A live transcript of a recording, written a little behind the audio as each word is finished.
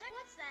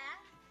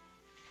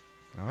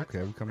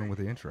Okay, we come in with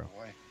the intro.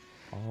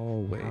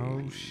 Always.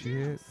 Oh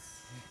shit.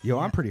 Yo,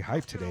 I'm pretty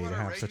hyped today to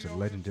have such a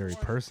legendary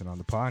person on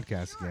the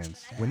podcast again.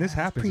 When this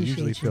happens, it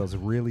usually feels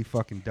really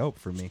fucking dope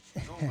for me.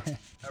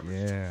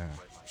 Yeah.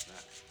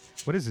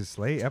 What is this,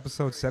 Slay?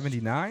 Episode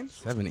 79?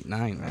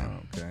 79, man.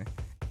 Oh, okay.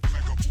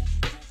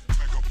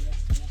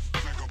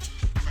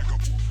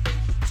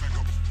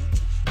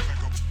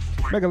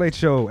 Mega Late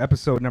Show,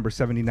 episode number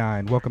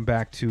 79. Welcome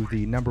back to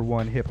the number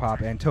one hip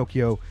hop and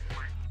Tokyo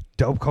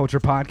dope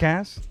culture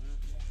podcast.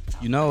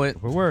 You know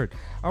it. Word.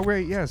 All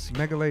right, yes,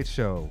 Mega Late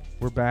Show.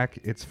 We're back.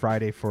 It's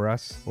Friday for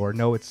us, or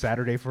no, it's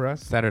Saturday for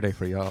us. Saturday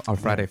for y'all, or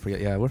Friday for y'all.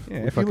 Yeah, we're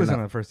If you listen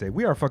on the first day,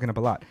 we are fucking up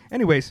a lot.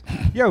 Anyways,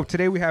 yo,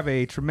 today we have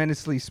a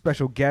tremendously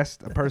special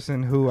guest, a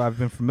person who I've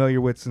been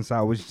familiar with since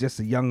I was just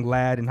a young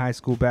lad in high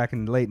school back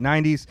in the late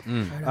 90s.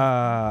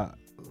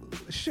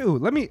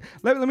 Shoot, let me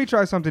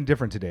try something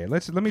different today.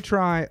 Let me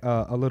try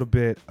a little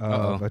bit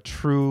of a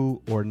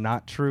true or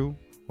not true,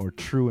 or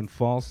true and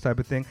false type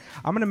of thing.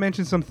 I'm going to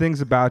mention some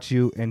things about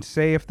you and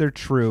say if they're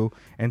true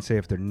and say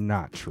if they're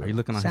not true. Are you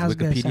looking on Sounds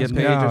his Wikipedia good,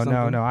 page or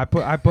something?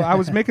 No. I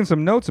was making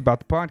some notes about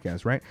the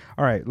podcast, right?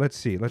 All right, let's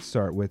see. Let's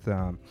start with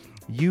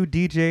you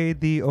DJ'd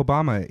the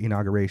Obama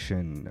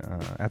inauguration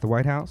at the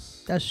White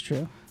House. That's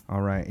true.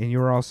 All right, and you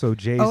were also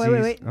Jay-Z's. Oh,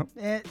 wait.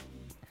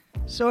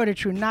 Sort of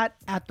true. Not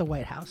at the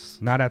White House.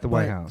 Not at the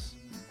White House.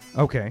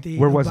 Okay. The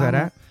Where was that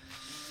Obama- at?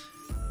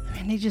 I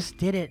mean, they just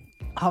did it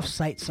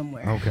off-site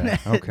somewhere. Okay.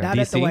 Not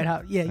at the DC? White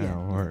House. Yeah.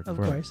 Oh, word, of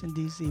word. course, in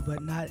D.C.,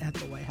 but not at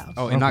the White House.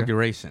 Oh, Okay.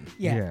 inauguration.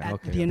 yeah. yeah, At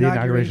okay. the The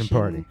inauguration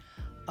inauguration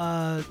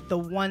party. The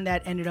one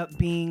that ended up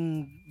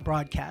being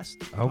broadcast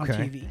on Okay.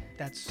 TV.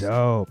 That's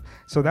Dope.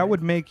 So that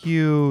would make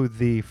you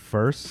the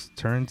first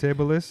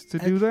turntablist to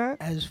do that?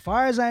 as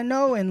far as I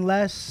know,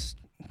 unless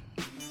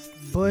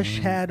Bush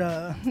had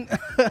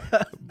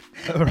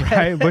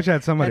Right? Bush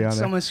had somebody on there.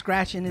 someone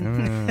scratching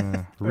and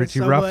or Richie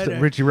someone,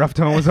 Richie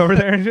Rufftone was over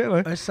there and shit.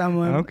 Like, or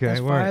someone. Okay,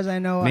 as word. far as I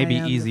know, Maybe I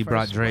am Easy the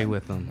brought first Dre one.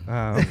 with him.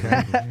 oh,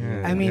 okay.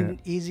 Yeah, I mean,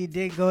 yeah. Easy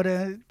did go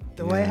to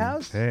the White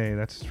House. Hey,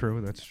 that's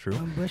true. That's true.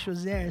 Bush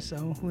was there,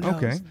 so who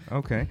knows?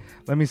 Okay.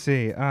 Let me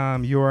see. You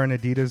are an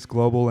Adidas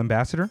global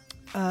ambassador.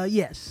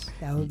 Yes,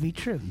 that would be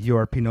true.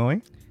 You're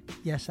Pinoy.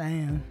 Yes, I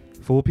am.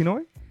 Full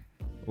Pinoy?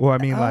 Well, I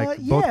mean, like,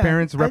 both yeah.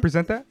 parents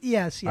represent that?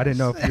 Yes. I didn't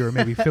know if you were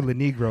maybe Philly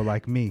Negro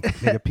like me,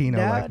 nigga Pino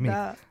Nah, like me.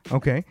 nah.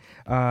 Okay.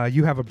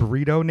 You have a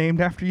burrito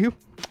named after you?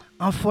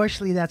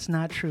 Unfortunately, that's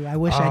not true. I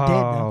wish I did.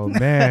 Oh, Though.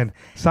 man.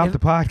 Stop the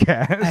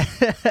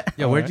podcast.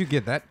 Yo, where'd you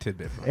get that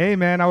tidbit from? Hey,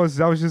 man, I was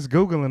just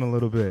Googling a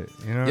little bit.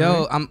 You know what I Yo,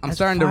 mean? I'm As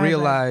starting to far as I-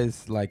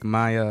 realize like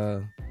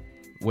my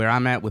where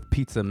I'm at with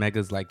pizza,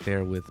 Mega's like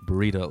there with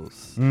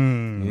burritos.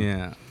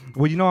 Yeah.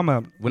 Well, you know, I'm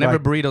a... Whenever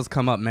like, burritos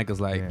come up, Mega's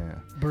like, yeah.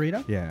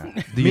 Burrito? Yeah.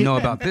 do you know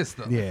about this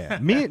though? Yeah,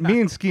 me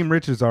and Scheme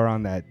Richards are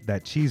on that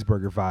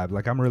cheeseburger vibe.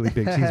 Like, I'm a really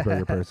big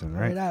cheeseburger person,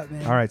 right? Right out,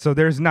 man. All right, so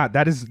there's not.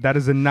 That is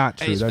a not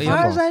true. Hey, That's As hey, far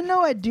a as false. I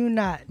know, I do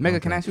not. Mega,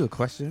 Okay. can I ask you a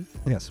question?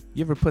 Yes,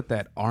 You ever put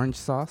that orange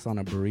sauce on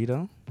a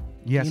burrito?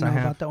 yes, you know I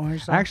have. about the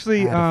orange sauce?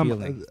 Actually, I had a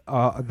feeling.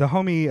 the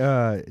homie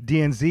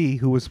DNZ,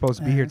 who was supposed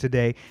to be here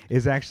today,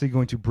 is actually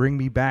going to bring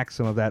me back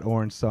some of that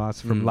orange sauce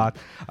from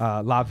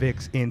La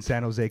Vix in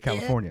San Jose,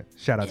 California.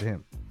 Shout out to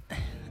him.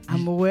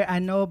 I'm aware. I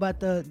know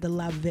about the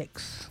La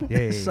Vix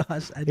Yeah.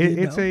 sauce. I do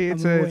It's know.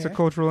 it's I'm a aware.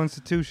 cultural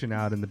institution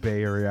out in the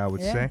Bay Area, I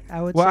would Yeah, say.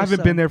 I would well, I say haven't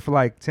so. been there for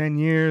like 10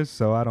 years,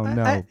 so I don't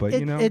know. But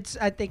you know,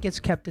 I think it's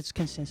kept its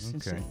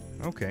consistency.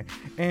 Okay.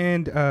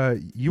 And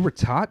you were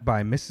taught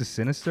by Mr.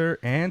 Sinister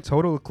and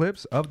Total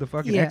Eclipse of the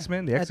fucking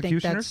X-Men, the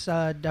Executioners.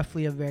 I think that's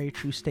definitely a very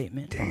true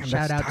statement. Damn,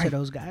 Shout that's out tight. to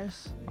those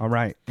guys. All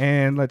right.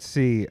 And let's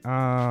see.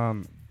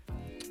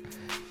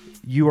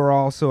 You are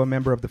also a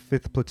member of the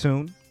 5th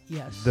Platoon,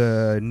 Yes.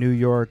 the New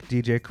York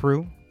DJ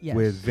crew Yes.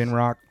 with Vin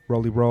Rock,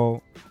 Rolly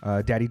Roll,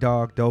 Daddy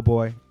Dog,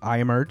 Doughboy, I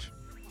Emerge,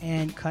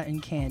 and Cutting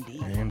Candy.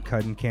 and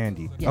Cuttin'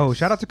 Candy. Yes. Oh,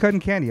 shout out to Cuttin'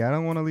 Candy. I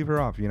don't want to leave her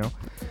off, you know.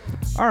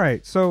 All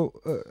right. So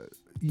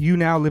you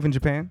now live in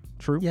Japan,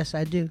 true? Yes,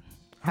 I do.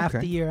 Half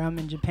Okay. the year I'm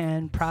in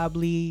Japan.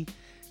 Probably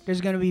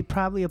there's gonna be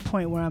probably a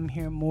point where I'm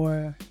here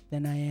more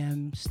than I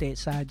am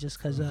stateside, just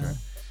because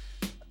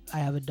I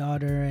have a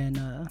daughter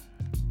and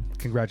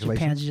Congratulations.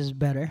 Japan's just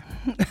better.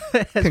 as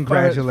far as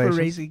Congratulations.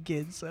 for raising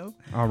kids. So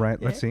All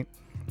right, let's see.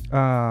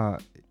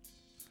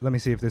 Let me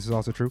see if this is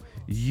also true.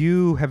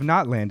 You have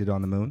not landed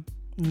on the moon.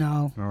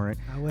 no, All right.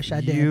 I wish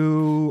I did.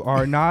 You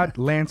are not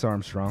Lance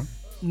Armstrong.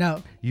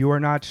 No, You are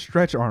not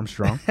Stretch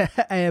Armstrong.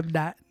 I am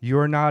not. You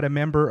are not a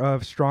member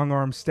of Strong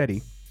Arm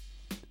Steady.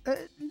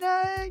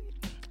 Nah,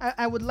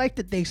 I would like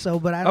to think so,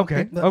 but I don't Okay,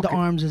 think the okay.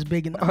 arms is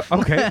big enough.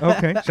 Okay.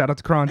 Shout out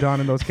to Cron Don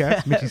and those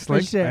cats. Mitchie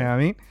Slick. sure. You know what I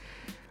mean?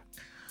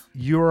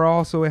 You are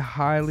also a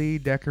highly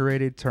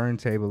decorated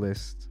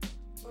turntablist.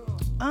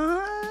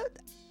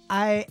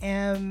 I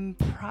am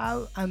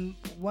proud. I'm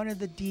one of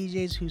the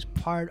DJs who's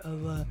part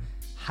of a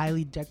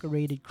highly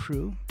decorated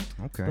crew.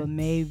 Okay. But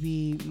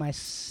maybe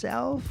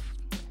myself,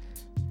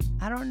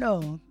 I don't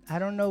know. I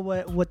don't know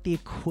what the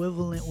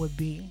equivalent would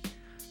be.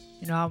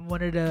 You know, I'm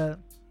one of the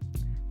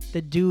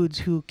dudes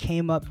who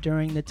came up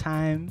during the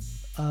time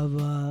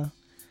of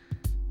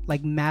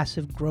like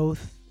massive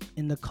growth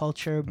in the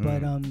culture,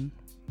 but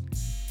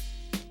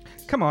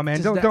Come on,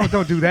 man! Just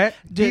Don't do that.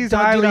 He's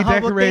don't do highly the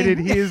humble decorated.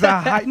 thing. He is a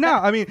high. No,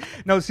 I mean,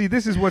 no. See,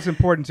 this is what's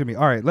important to me.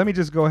 All right, let me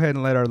just go ahead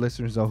and let our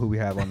listeners know who we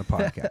have on the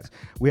podcast.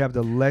 We have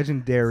the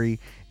legendary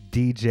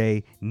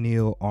DJ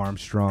Neil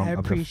Armstrong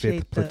of the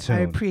 5th Platoon. I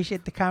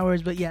appreciate the kind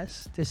words, but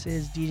yes, this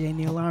is DJ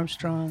Neil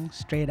Armstrong,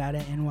 straight out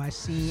of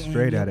NYC.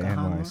 Straight out of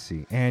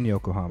NYC and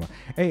Yokohama.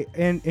 Hey,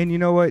 and you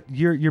know what?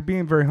 You're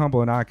being very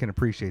humble, and I can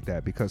appreciate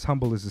that because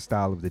humble is the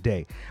style of the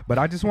day. But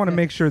I just want to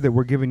make sure that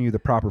we're giving you the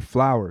proper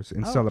flowers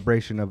in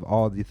celebration of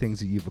all the things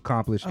that you've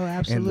accomplished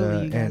and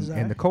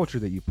the culture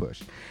that you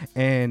pushed.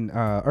 And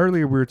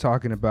earlier we were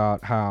talking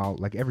about how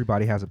like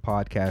everybody has a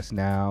podcast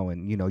now,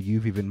 and you know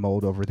you've even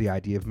mulled over the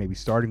idea of maybe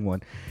starting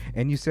one,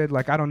 and you said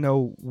like I don't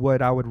know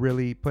what I would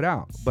really put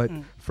out, but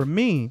for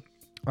me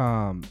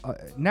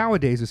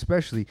nowadays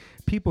especially,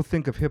 people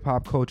think of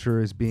hip-hop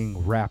culture as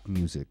being rap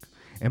music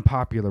and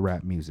popular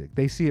rap music.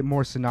 They see it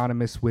more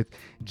synonymous with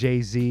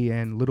Jay-Z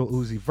and Lil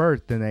Uzi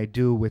Vert than they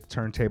do with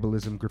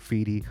turntablism,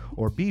 graffiti,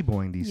 or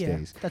b-boying these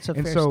days. That's a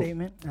fair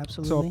statement.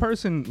 Absolutely. So a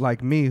person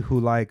like me who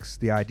likes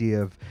the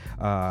idea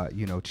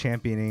of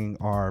championing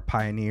our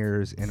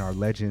pioneers and our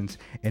legends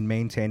and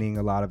maintaining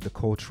a lot of the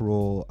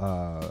cultural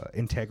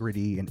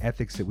integrity and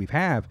ethics that we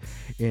have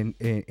in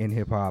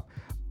hip-hop,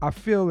 I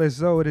feel as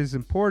though it is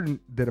important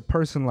that a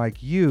person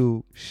like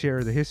you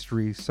share the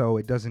history so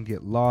it doesn't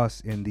get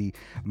lost in the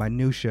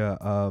minutia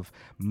of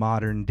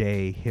modern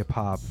day hip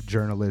hop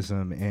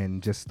journalism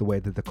and just the way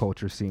that the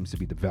culture seems to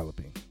be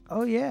developing.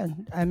 Oh yeah,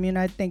 I mean,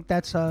 I think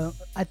that's one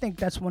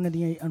of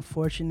the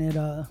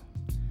unfortunate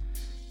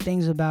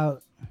things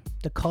about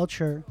the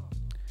culture,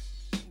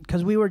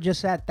 because we were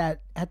just at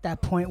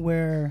that point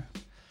where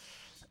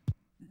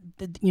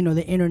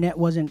the internet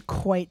wasn't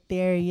quite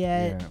there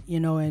yet,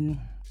 and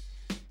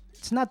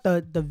it's not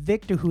the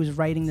victor who's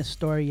writing the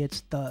story,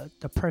 it's the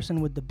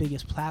person with the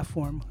biggest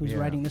platform who's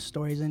writing the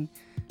stories, and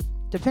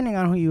depending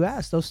on who you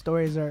ask, those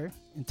stories are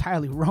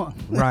entirely wrong.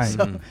 Right.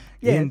 So,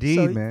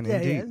 Indeed, man. Yeah,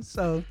 indeed. yeah.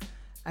 So,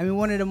 I mean,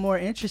 one of the more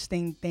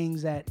interesting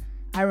things that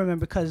I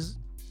remember, because,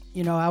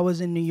 I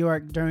was in New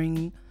York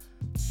during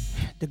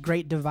the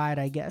Great Divide,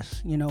 I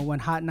guess, when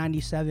Hot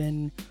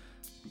 97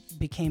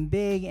 became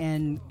big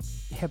and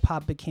hip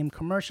hop became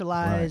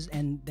commercialized,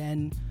 and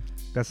then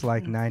that's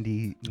like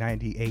 90,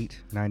 98,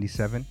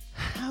 97.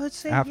 I would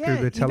say after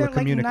the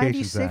Telecommunications like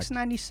 96, Act.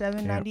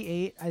 97,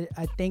 98.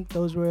 I think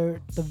those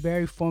were the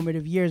very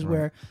formative years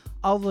where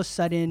all of a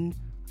sudden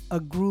a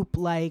group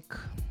like,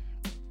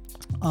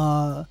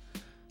 the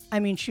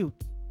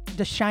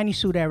Shiny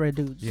Suit era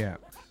dudes. Yeah.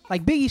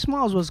 Like Biggie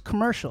Smalls was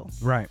commercial.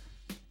 Right.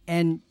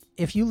 And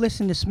if you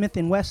listen to Smith &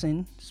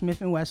 Wesson,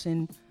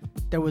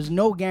 there was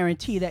no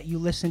guarantee that you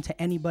listened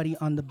to anybody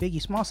on the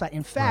Biggie Smalls side.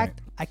 In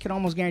fact, I could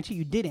almost guarantee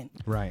you didn't.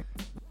 Right.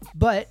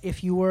 But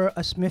if you were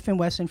a Smith &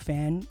 Wesson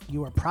fan,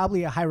 you were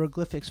probably a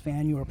Hieroglyphics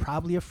fan, you were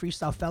probably a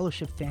Freestyle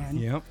Fellowship fan.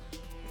 Yep.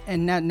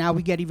 And now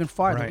we get even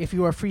farther. Right. If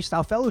you were a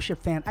Freestyle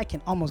Fellowship fan, I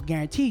can almost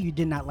guarantee you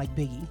did not like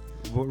Biggie.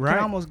 Well, right. I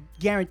can almost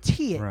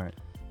guarantee it. Right.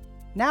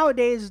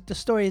 Nowadays, the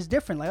story is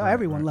different. Like,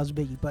 everyone loves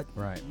Biggie, but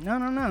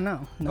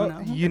no.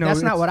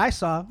 That's not what I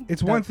saw.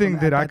 It's one thing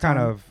that I kind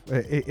of,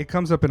 it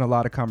comes up in a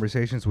lot of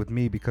conversations with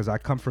me because I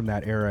come from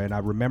that era and I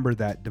remember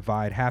that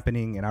divide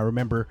happening, and I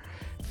remember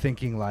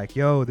thinking like,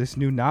 yo, this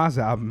new Nas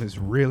album is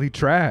really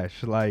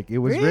trash. Like, it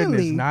was written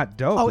as not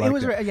dope. Oh, like it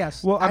was, that.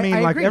 Yes. Well, I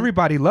mean, like agree.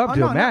 Everybody loved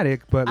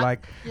Illmatic, but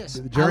like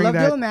during I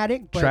that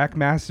Illmatic, but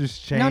Trackmaster's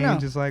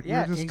change, it's like,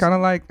 we're just kind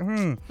of like,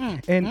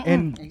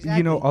 And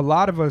exactly. a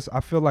lot of us, I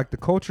feel like the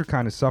culture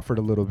kind of suffered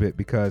a little bit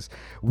because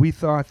we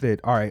thought that,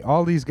 all right,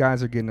 all these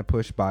guys are getting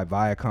pushed by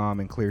Viacom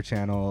and Clear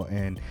Channel,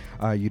 and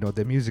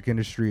the music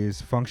industry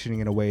is functioning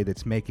in a way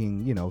that's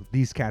making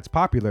these cats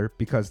popular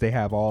because they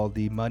have all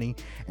the money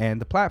and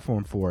the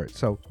platform for it.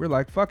 So we're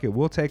like, fuck it,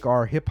 we'll take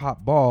our hip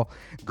hop ball,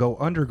 go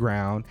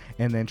underground,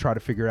 and then try to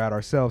figure it out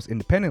ourselves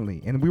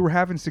independently. And we were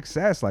having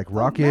success, like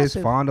Ruckus,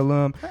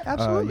 Fondulum,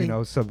 absolutely,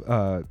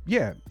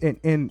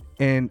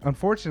 and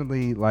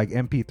unfortunately, like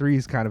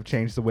MP3s kind of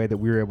changed the way that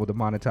we were able to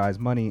monetize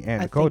money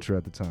and the culture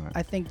at the time.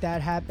 I think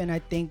that happened. I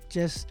think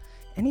just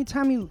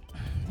anytime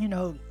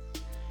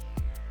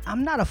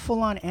I'm not a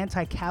full-on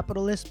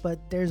anti-capitalist,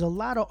 but there's a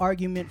lot of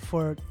argument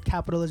for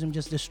capitalism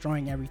just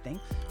destroying everything.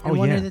 And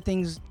one of the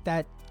things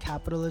that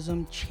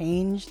capitalism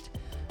changed,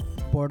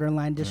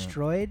 borderline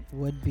destroyed,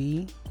 would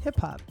be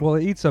hip-hop. Well,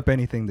 it eats up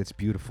anything that's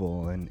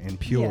beautiful and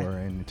pure,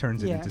 and it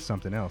turns it into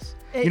something else.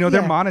 They're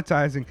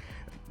monetizing.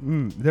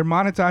 They're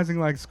monetizing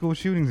like school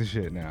shootings and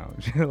shit now.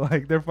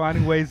 Like they're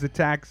finding ways to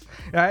tax.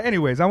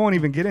 Anyways, I won't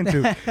even get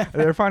into.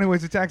 They're finding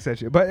ways to tax that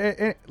shit.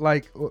 But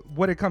like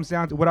what it comes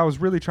down to, what I was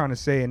really trying to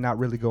say, and not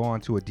really go on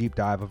to a deep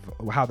dive of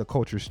how the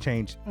culture's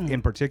changed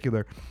in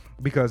particular,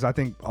 because I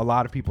think a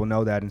lot of people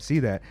know that and see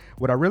that.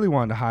 What I really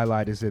wanted to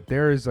highlight is that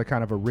there is a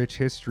kind of a rich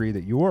history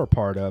that you're a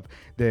part of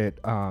that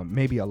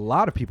maybe a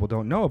lot of people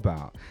don't know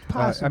about.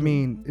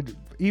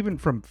 even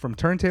from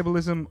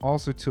turntablism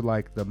also to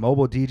like the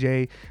mobile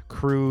DJ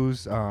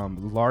crews,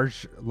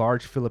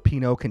 large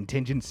Filipino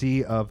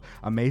contingency of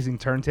amazing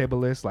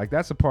turntablists. Like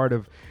that's a part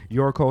of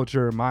your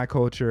culture, my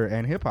culture,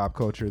 and hip hop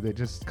culture that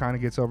just kind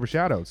of gets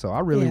overshadowed. So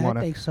I really want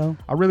to. I think so.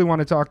 I really want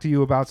to talk to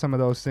you about some of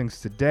those things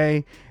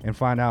today and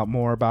find out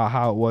more about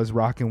how it was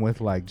rocking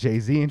with like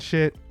Jay-Z and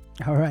shit.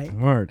 All right.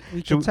 Word.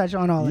 We can touch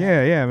on all that.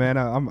 Yeah, man.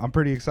 I'm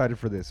pretty excited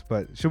for this.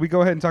 But should we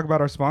go ahead and talk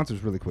about our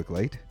sponsors really quick,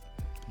 Late?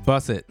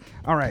 Bust it.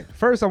 All right.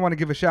 First, I want to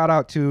give a shout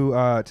out to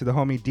the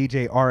homie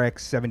DJ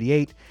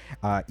RX78,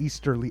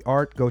 Easterly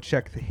Art. Go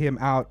check him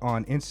out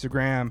on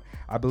Instagram.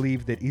 I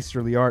believe that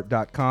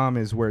easterlyart.com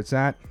is where it's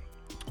at.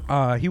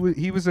 He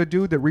was a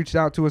dude that reached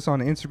out to us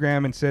on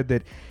Instagram and said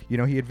that, you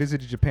know, he had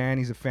visited Japan.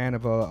 He's a fan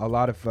of a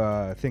lot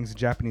of things in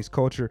Japanese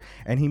culture,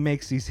 and he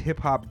makes these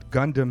hip-hop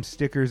Gundam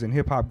stickers and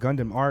hip-hop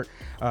Gundam art.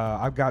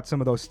 I've got some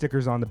of those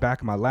stickers on the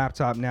back of my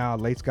laptop now.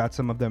 Late's got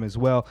some of them as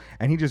well,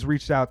 and he just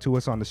reached out to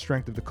us on the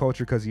strength of the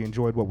culture because he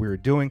enjoyed what we were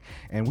doing,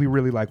 and we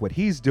really like what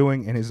he's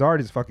doing, and his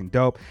art is fucking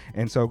dope.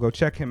 And so go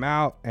check him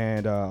out,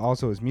 and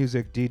also his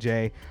music,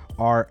 DJ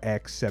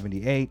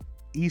RX78,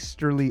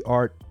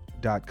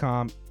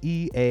 easterlyart.com,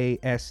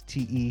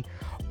 EASTERLY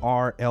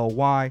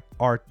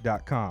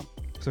art.com.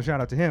 So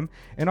shout out to him.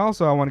 And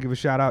also I want to give a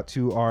shout out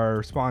to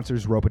our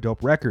sponsors,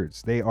 Rope-A-Dope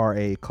Records. They are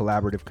a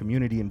collaborative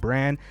community and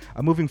brand,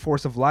 a moving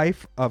force of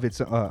life of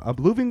its a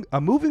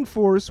moving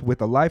force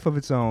with a life of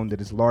its own that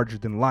is larger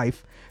than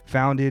life.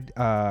 Founded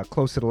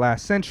close to the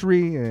last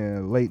century,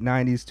 late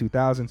 90s,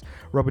 2000s,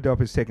 Rope-A-Dope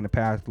has taken a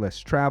path less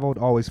traveled,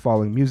 always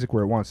following music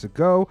where it wants to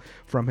go,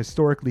 from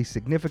historically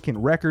significant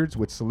records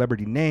with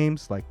celebrity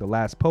names like the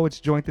Last Poets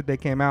joint that they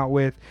came out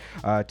with,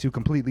 to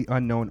completely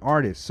unknown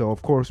artists. So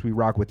of course we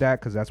rock with that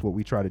because that's what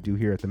we try to do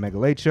here at the Mega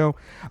Late Show.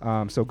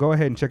 So go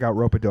ahead and check out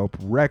Rope-A-Dope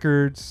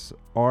Records,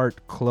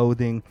 art,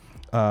 clothing,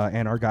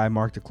 and our guy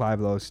Mark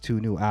DeClivelo's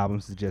 2 new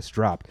albums that just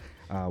dropped.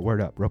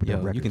 Word up, Rope-A-Dope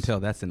Records. You can tell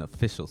that's an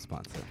official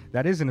sponsor.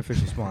 That is an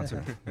official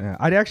sponsor. Yeah.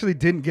 I actually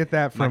didn't get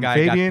that from My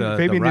guy Fabian. got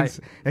Fabian the didn't,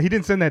 he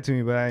didn't send that to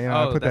me, but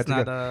I put that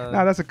together.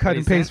 No, that's a cut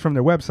and paste from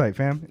their website,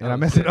 fam. And I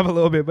messed it up a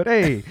little bit, but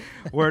hey,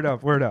 word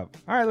up, word up.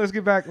 All right, let's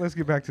get back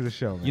to the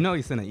show, man. You know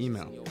he sent an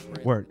email.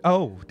 Word.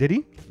 Oh, did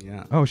he?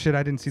 Yeah. Oh shit,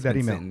 I didn't see that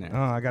email.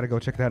 Oh, I gotta go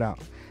check that out.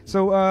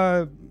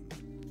 So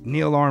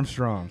Neil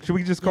Armstrong. Should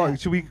we just call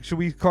should we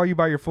call you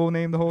by your full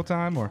name the whole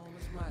time, or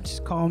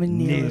just call me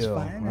Neil? It's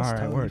fine. That's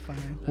totally fine.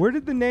 Where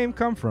did the name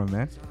come from,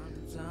 man?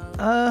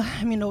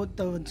 I mean,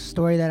 the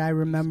story that I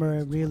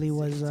remember really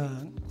was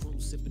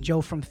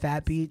Joe from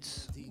Fat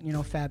Beats. You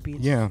know, Fat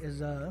Beats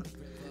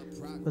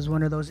was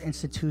one of those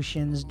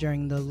institutions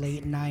during the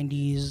late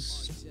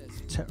 90s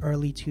to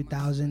early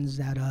 2000s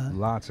that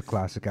lots of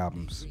classic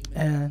albums.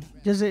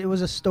 It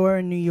was a store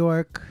in New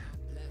York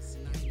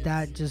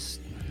that just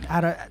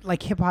out of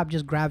like hip hop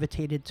just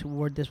gravitated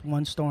toward this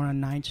one store on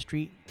 9th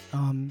Street.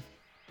 And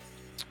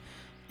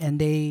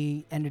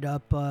they ended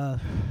up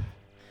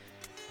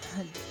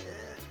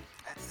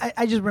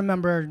I just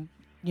remember,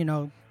 you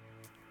know,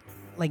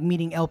 like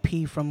meeting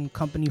LP from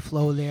Company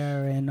Flow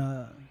there, and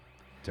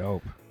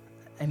dope.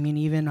 I mean,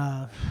 even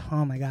oh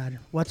my God,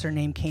 what's her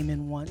name came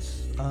in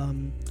once.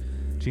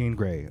 Jean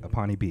Grey,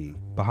 Apani B,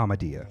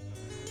 Bahamadia.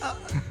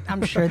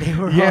 I'm sure they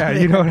were. Yeah,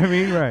 you know what I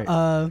mean,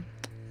 right?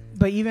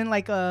 But even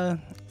like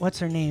what's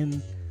her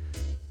name?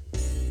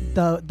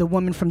 The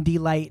woman from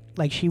D-Light,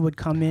 like she would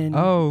come in.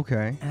 Oh,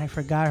 okay. And I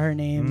forgot her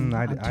name.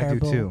 I do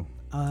too.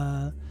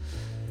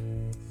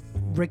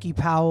 Ricky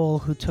Powell,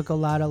 who took a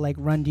lot of like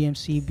Run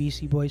DMC,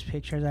 BC Boys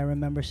pictures. I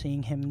remember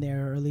seeing him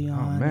there early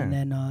on. Man.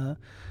 And then,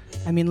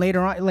 I mean,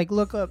 later on, like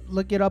look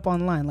it up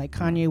online. Like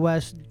Kanye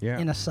West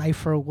in a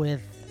cipher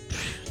with,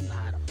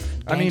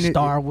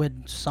 Star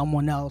with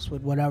someone else,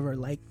 with whatever.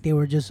 Like they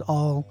were just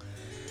all.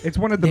 It's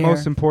one of the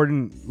most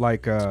important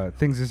like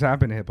things that's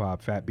happened to hip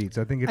hop. Fat Beats.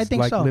 I think it's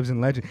like lives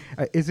in legend.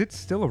 Is it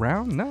still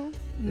around? No.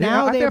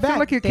 Now I feel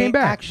like it came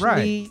back.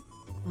 Actually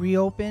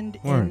reopened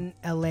in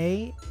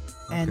LA,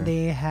 and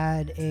they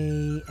had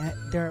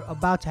they're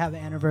about to have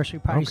an anniversary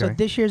party. So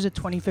this year's the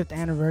 25th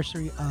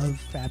anniversary of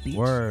Fat Beats.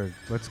 Word.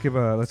 Let's give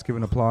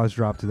an applause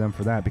drop to them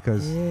for that,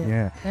 because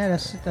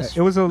that's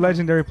it was a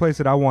legendary place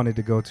that I wanted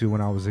to go to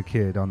when I was a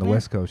kid on the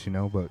West Coast, you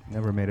know, but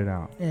never made it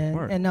out.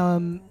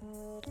 And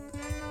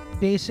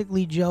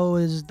basically Joe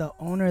is the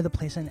owner of the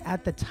place, and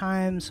at the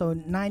time, so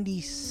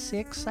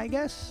 96, I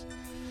guess.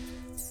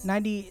 I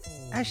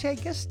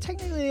guess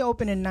technically they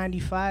opened in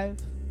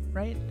 95,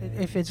 right?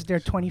 If it's their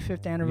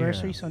 25th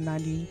anniversary, so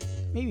 90,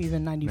 maybe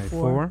even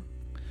 94.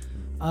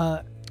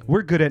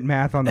 We're good at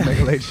math on the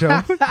Mega Late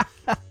Show.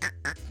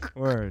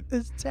 Word.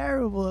 It's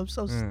terrible. I'm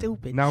so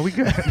stupid. No, we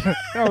good.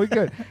 We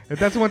good. If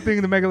that's one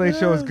thing the Mega Late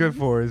Show is good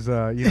for, is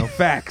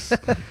facts.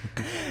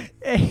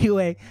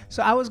 Anyway,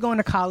 so I was going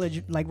to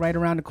college like right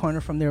around the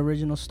corner from the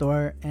original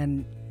store,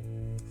 and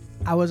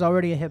I was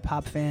already a hip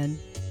hop fan.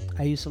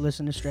 I used to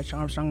listen to Stretch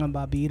Armstrong and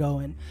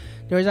Bobbito, and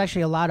there was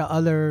actually a lot of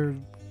other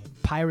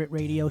pirate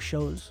radio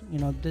shows. You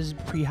know, this is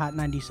pre-Hot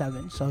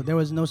 97, so there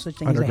was no such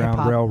thing as a hip hop.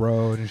 Underground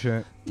Railroad and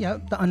shit.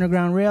 Yep, the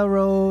Underground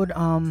Railroad.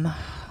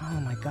 oh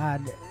my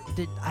God,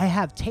 I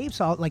have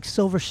tapes all like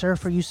Silver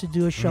Surfer used to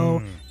do a show.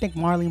 I think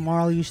Marley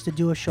Marl used to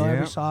do a show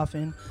every so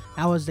often.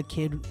 I was the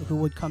kid who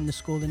would come to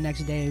school the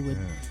next day with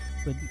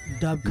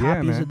dub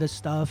copies of this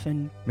stuff,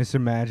 and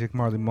Mr. Magic,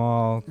 Marley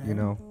Marl, you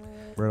know,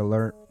 Red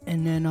Alert.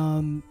 And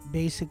then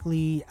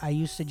basically I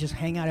used to just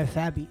hang out at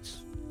Fat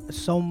Beats,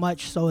 so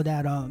much so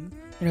that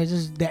you know, this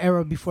is the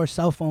era before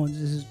cell phones.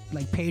 This is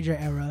like pager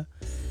era,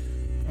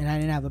 and I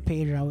didn't have a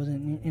pager. I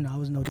wasn't, you know,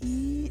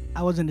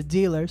 I wasn't a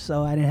dealer,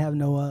 so I didn't have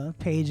no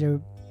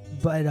pager.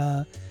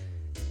 But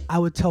I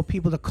would tell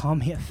people to call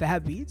me at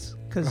Fat Beats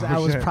because I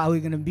was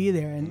probably gonna be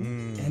there,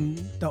 and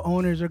the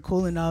owners are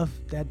cool enough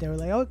that they were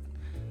like,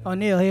 oh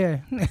Neil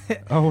here.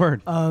 Oh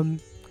word.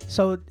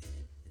 So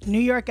New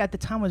York at the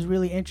time was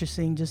really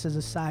interesting. Just as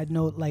a side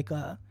note, like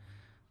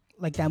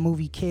that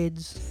movie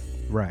Kids.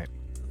 Right.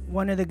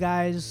 One of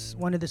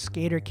the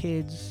skater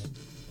kids,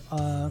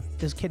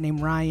 this kid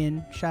named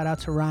Ryan. Shout out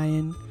to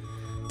Ryan.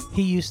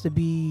 He used to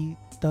be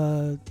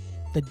the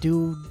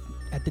dude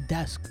at the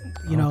desk.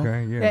 You know.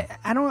 Okay, yeah.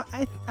 I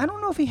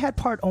don't know if he had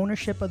part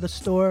ownership of the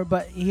store,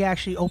 but he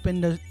actually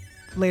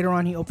later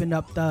on he opened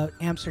up the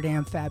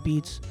Amsterdam Fat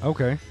Beats.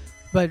 Okay.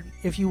 But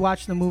if you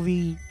watch the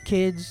movie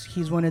Kids,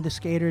 he's one of the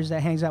skaters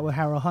that hangs out with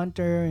Harold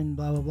Hunter and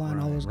blah blah blah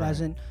and all those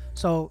guys. And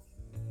so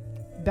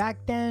back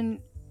then,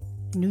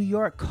 New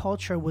York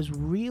culture was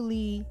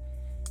really,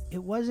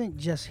 it wasn't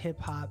just hip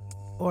hop,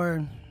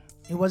 or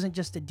it wasn't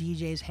just the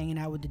DJs hanging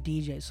out with the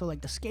DJs. So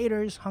like the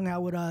skaters hung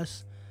out with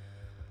us,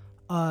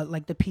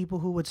 like the people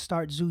who would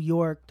start Zoo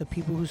York, the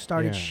people who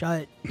started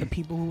Shut, the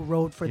people who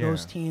rode for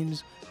those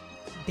teams,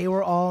 they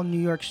were all New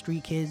York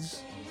street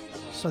kids.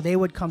 So they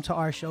would come to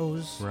our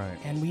shows,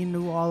 and we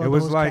knew all of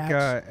those. It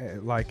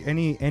was like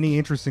any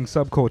interesting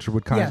subculture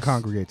would kind of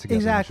congregate together.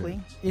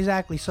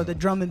 Exactly. So the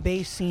drum and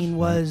bass scene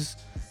was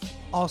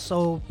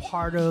also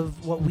part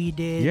of what we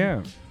did.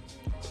 Yeah.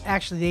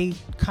 Actually, they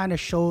kind of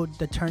showed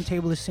the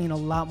turntablist scene a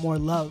lot more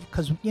love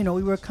because, you know,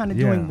 we were kind of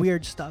doing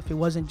weird stuff. It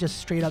wasn't just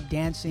straight up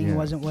dancing. It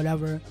wasn't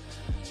whatever.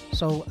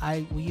 So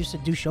we used to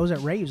do shows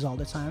at raves all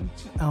the time.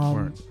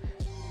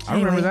 I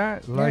remember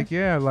that.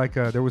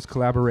 There was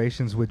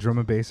collaborations with drum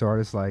and bass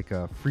artists, like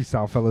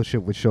Freestyle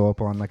Fellowship would show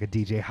up on like a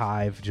DJ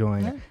Hive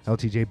joint,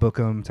 LTJ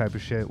Bookham type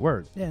of shit.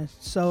 Word. Yeah.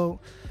 So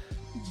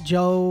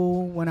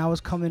Joe, when I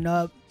was coming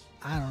up,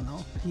 I don't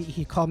know,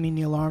 he called me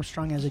Neil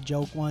Armstrong as a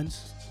joke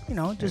once. You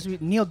know, just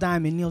Neil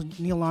Diamond,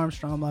 Neil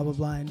Armstrong, blah blah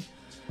blah. And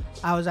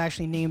I was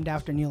actually named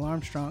after Neil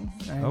Armstrong.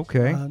 Right?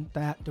 Okay.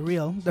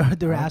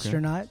 The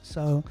astronaut.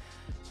 So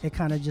it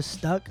kind of just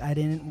stuck. I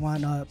didn't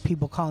want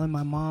people calling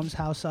my mom's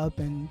house up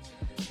and,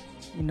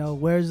 you know,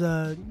 where's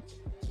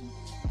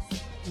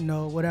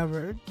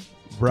whatever.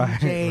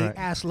 DJ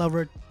ass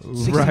lover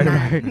 69.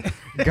 Right.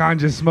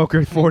 Ganja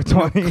smoker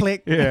 420.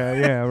 Click.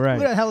 Yeah, right.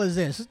 What the hell is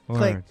this?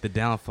 Click. The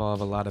downfall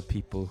of a lot of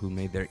people who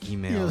made their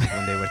emails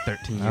when they were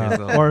 13 years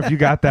old. Or if you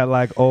got that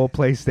like old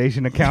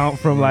PlayStation account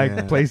from like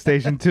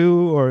PlayStation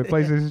 2 or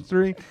PlayStation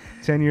 3,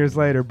 10 years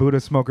later, Buddha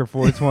Smoker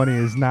 420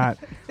 is not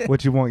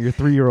what you want your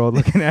 3-year-old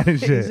looking at and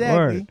shit.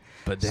 Exactly. Word.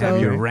 But they have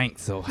your rank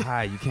so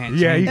high, you can't.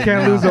 Yeah, you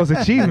can't lose those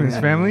achievements,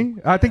 family.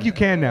 I think you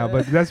can now,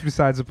 but that's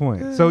besides the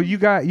point. So you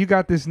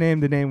got this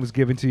name. The name was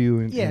given to you,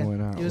 and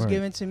whatnot. It was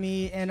given to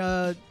me,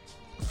 and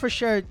for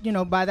sure, you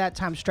know, by that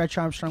time, Stretch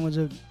Armstrong was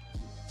a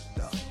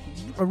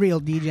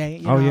real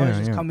DJ. You know, I was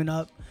just coming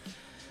up.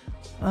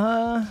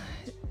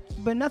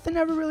 But nothing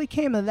ever really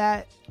came of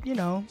that. You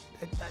know,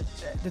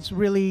 that's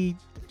really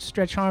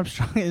Stretch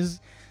Armstrong is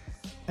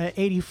an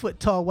 80-foot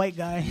tall white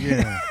guy.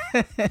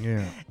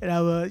 Yeah. And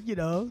I'm a, you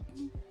know,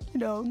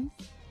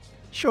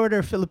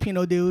 shorter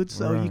Filipino dude,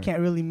 so you can't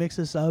really mix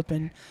us up.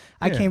 And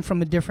I came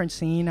from a different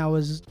scene. I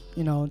was,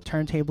 you know,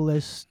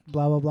 turntablist,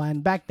 blah, blah, blah.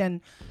 And back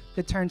then,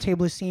 the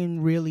turntablist scene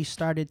really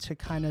started to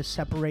kind of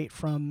separate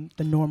from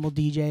the normal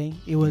DJ.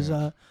 It was,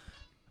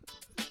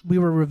 we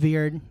were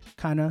revered,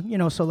 kind of, you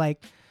know, so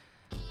like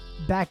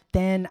back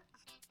then,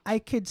 I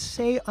could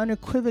say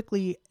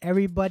unequivocally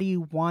everybody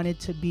wanted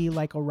to be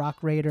like a Rock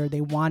Raider.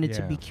 They wanted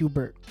to be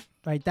Qbert,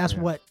 right? That's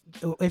what,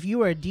 if you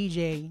were a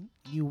DJ,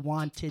 you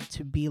wanted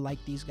to be like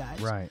these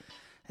guys. Right.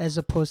 As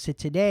opposed to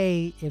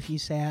today, if you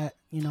say,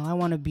 you know, I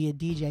want to be a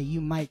DJ,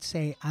 you might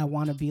say, I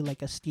want to be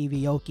like a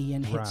Stevie Aoki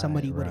and hit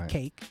somebody with a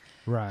cake.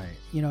 Right.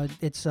 You know,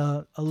 it's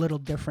a little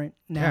different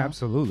now. Yeah,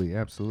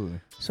 absolutely.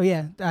 So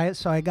yeah,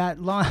 I got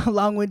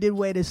long-winded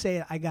way to say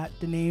it. I got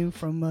the name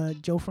from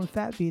Joe from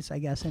Fat Beats, I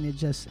guess, and it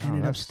just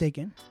ended up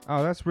sticking.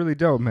 Oh, that's really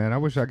dope, man. I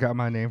wish I got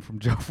my name from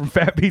Joe from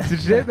Fat Beats and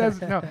shit. It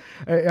must have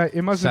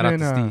been. Shout out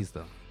to Steez,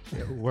 though.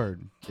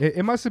 Word.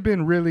 It must have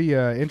been really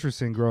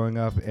interesting growing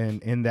up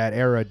in that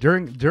era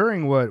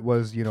during what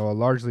was, you know,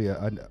 largely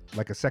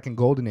like a second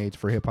golden age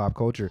for hip hop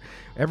culture.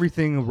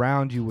 Everything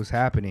around you was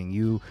happening.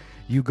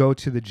 You go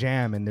to the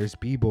jam and there's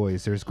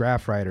b-boys, there's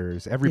graph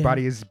writers.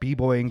 Everybody is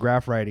b-boying,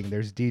 graph writing.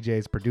 There's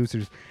DJs,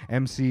 producers,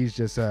 MCs,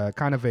 just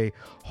kind of a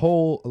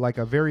whole, like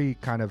a very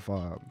kind of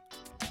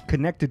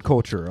connected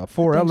culture, a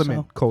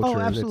four-element culture. Oh,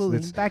 absolutely.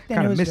 That's back then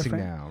kind it of was missing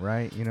different now,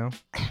 right? You know,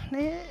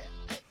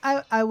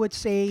 I would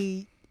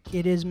say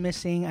it is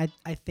missing.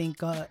 I think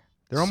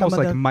they're almost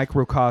like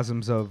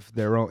microcosms of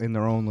their own in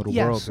their own little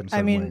worlds in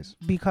some ways.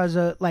 Because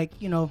like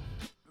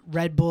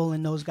Red Bull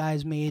and those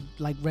guys made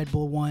like Red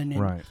Bull One,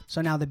 and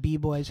so now the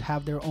B-boys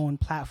have their own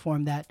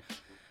platform that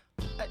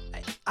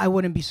I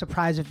wouldn't be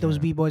surprised if those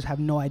B-boys have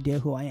no idea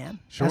who I am,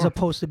 as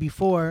opposed to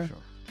before. Sure.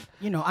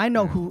 I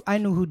knew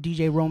who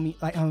DJ Romeo,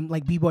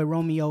 like B-boy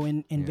Romeo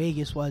in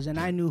Vegas was, and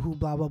I knew who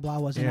blah blah blah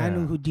was, and I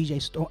knew who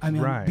DJ Storm,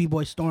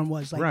 B-boy Storm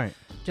was, like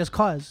just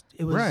cause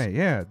it was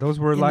those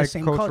were like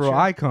cultural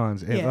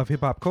icons of hip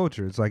hop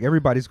culture. It's like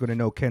everybody's going to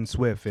know Ken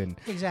Swift and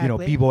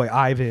B-boy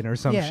Ivan or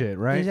some shit,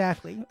 right?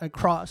 Exactly, like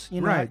Cross,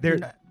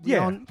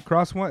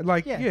 Cross One,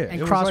 like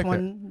and Cross like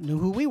One knew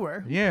who we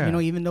were,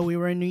 even though we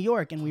were in New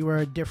York and we were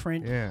a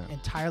different,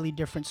 entirely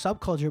different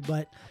subculture,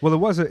 but it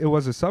was a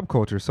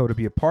subculture, so to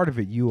be a part of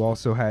it, you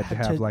also had to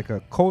have like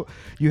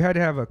you had to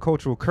have a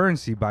cultural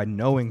currency by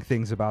knowing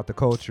things about the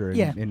culture,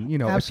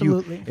 and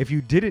absolutely. if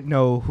you didn't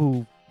know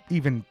who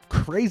even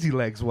Crazy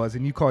Legs was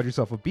and you called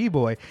yourself a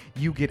b-boy,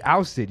 you get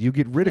ousted, you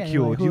get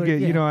ridiculed,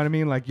 you know what I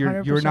mean, like you're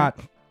 100%. Not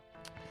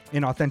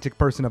an authentic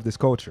person of this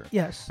culture.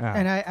 Yes.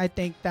 And I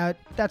think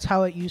that's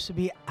how it used to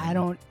be. I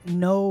don't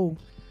know,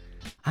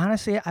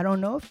 honestly, I don't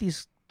know if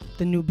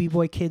the new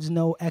b-boy kids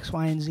know X,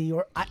 Y, and Z,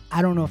 or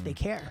I don't know if they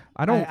care.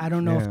 I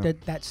don't know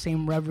if that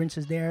same reverence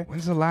is there.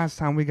 When's the last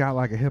time we got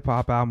like a hip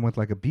hop album with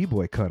like a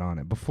b-boy cut on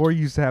it? Before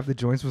you used to have the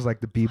joints was like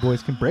the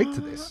b-boys can break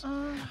to this,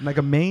 like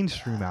a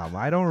mainstream album.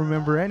 I don't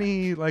remember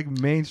any like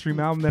mainstream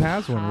album that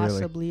has one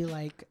really. Possibly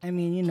like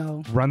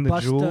Run the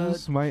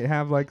Jewels might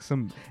have like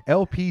some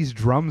LPs.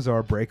 Drums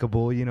are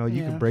breakable. You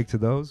can break to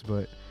those,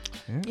 but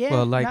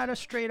well, like, not a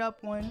straight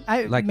up one.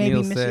 Like maybe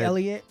Neil Missy said,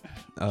 Elliott.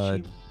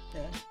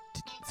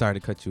 Sorry to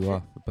cut you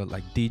off, but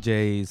like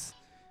DJs,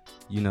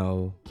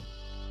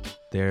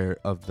 they're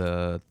of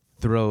the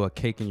throw a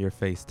cake in your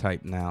face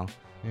type now,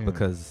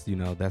 because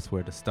that's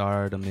where the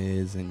stardom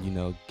is,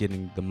 and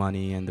getting the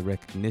money and the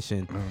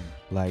recognition.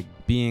 Like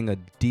being a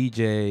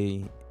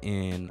DJ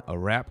in a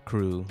rap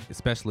crew,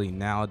 especially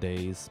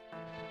nowadays,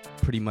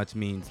 pretty much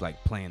means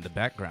like playing the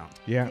background.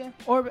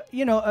 Or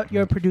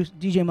you're a producer,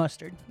 DJ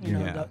Mustard,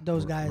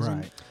 those guys.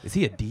 Right. Is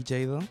he a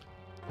DJ though?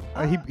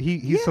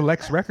 He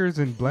selects records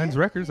and blends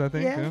records, I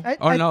think.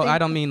 I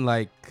don't mean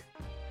like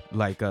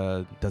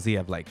does he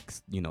have like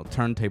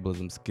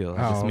turntablism skills?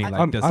 I just mean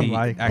like does he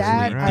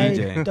actually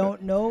DJ? I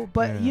don't know,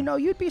 but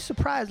you'd be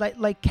surprised.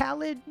 Like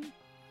Khaled,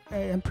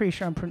 I'm pretty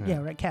sure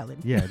right,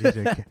 Khaled. Yeah,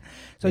 DJ.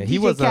 So he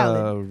was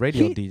Khaled, a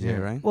radio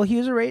DJ, right? Well, he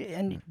was a radio,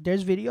 and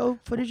there's video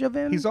footage of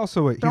him. He's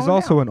also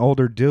an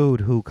older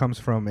dude who comes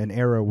from an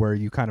era where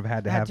you kind of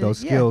had to have those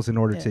skills in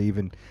order to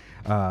even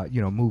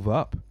move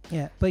up.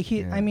 Yeah, but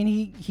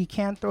he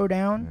can't throw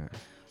down.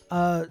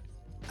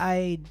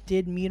 I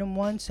did meet him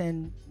once,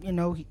 and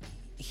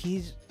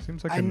he's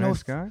seems like a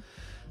nice guy.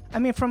 I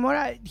mean, from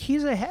what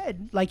he's a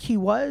head, like he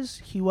was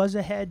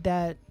a head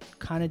that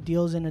kind of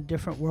deals in a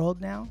different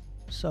world now.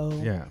 So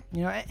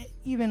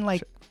even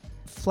like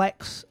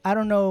Flex, I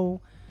don't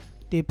know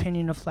the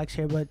opinion of Flex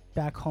here, but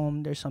back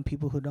home there's some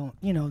people who don't,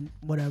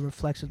 whatever,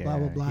 Flex is blah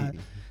blah blah.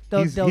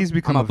 He's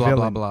become a blah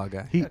villain. Blah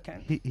blah guy.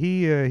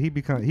 He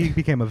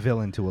became a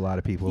villain to a lot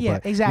of people. Yeah,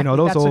 but, exactly.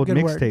 Those old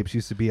mixtapes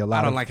used to be a lot.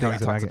 I don't like how he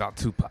talks about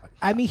Tupac.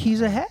 I mean,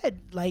 he's ahead.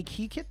 Like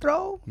he could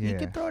throw. He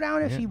could throw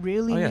down if he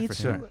really needs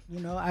to.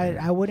 Sure.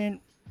 I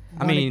wouldn't.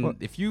 I mean,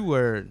 if you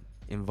were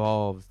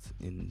involved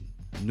in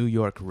New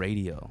York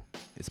radio,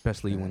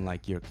 especially when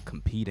like you're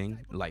competing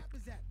like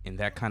in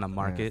that kind of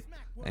market,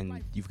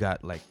 and you've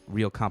got like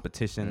real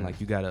competition,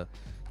 like you gotta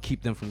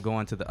keep them from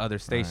going to the other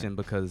station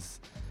because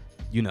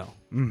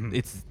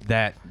it's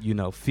that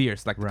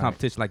fierce, like the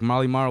competition. Like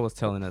Marley Marl was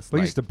telling us,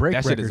 used to break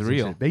that records. Shit is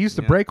real. They used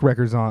to break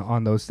records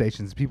on those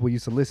stations. People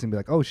used to listen and be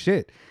like, "Oh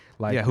shit!"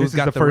 Like who's this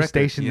is the first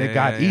station that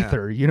got yeah.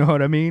 Ether. You know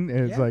what I mean?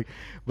 And it's like,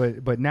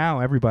 but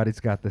now everybody's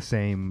got the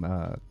same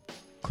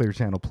Clear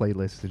Channel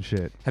playlists and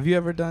shit. Mm-hmm. Have you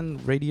ever done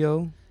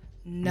radio?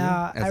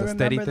 Nah, as I a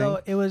steady remember thing? though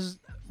it was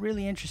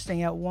really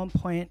interesting. At one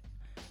point,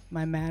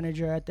 my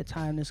manager at the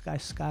time, this guy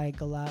Sky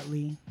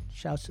Galatly,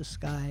 shouts to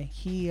Sky.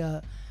 He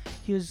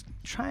was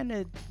trying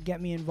to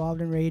get me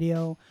involved in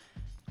radio,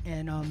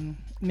 and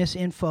Miss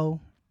Info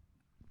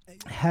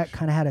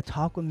kind of had a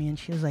talk with me, and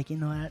she was like,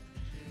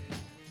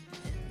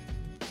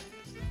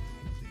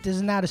 this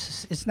is not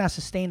it's not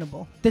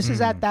sustainable. This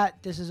was at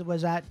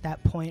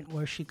that point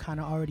where she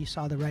kind of already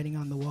saw the writing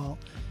on the wall.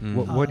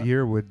 What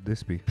year would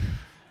this be?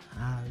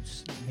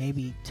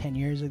 Maybe 10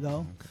 years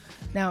ago.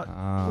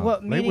 Now,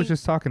 Nate was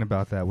just talking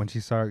about that when she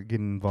started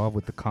getting involved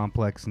with the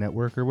Complex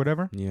Network or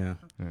whatever. Yeah.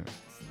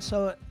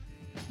 So,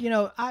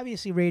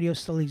 obviously radio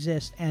still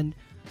exists, and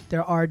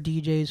there are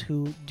DJs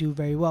who do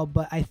very well,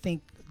 but I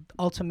think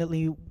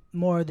ultimately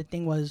more the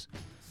thing was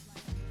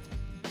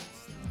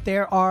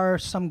there are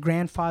some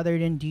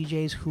grandfathered in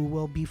DJs who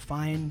will be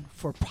fine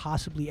for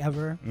possibly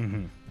ever.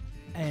 Mm-hmm.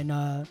 And,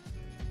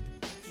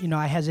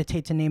 I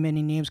hesitate to name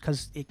any names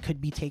because it could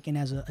be taken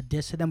as a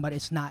diss to them, but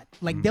it's not.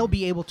 Like, they'll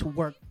be able to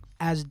work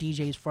as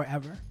DJs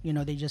forever.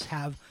 They just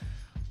have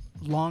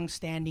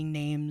long-standing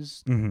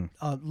names,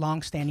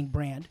 long-standing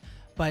brand.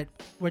 But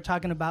we're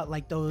talking about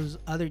like those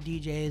other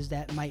DJs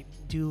that might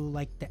do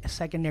like the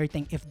secondary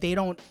thing.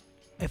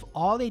 If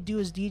all they do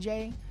is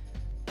DJ,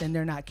 then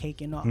they're not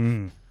caking off.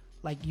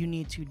 Like you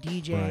need to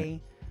DJ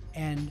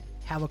and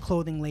have a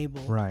clothing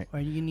label, right? Or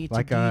you need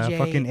like to DJ.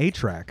 Fucking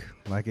A-Track.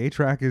 Like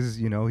A-Track is,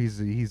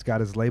 he's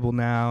got his label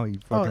now. He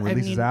fucking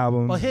releases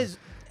albums. Well, his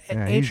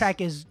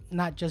A-Track is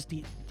not just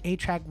the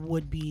A-Track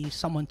would be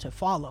someone to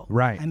follow,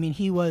 right? I mean,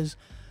 he was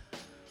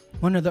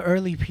one of the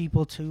early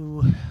people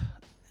to.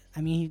 I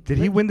mean, did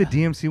he win the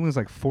DMC when he was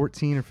like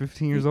 14 or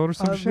 15 years old or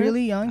some shit?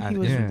 Really young. He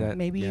was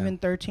maybe yeah. even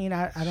 13.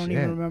 I don't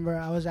even remember.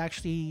 I was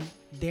actually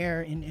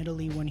there in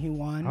Italy when he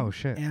won. Oh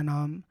shit!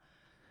 And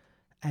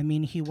I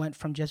mean, he went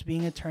from just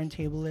being a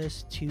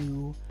turntablist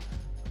to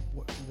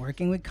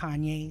working with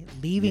Kanye,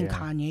 leaving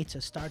Kanye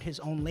to start his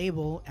own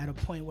label at a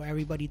point where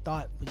everybody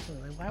thought,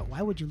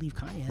 why would you leave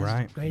Kanye?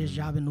 That's the greatest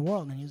job in the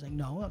world. And he's like,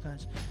 no,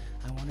 because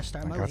I want to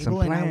start my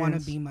label and I want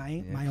to be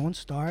my own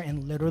star.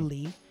 And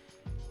literally,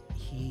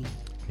 he...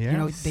 You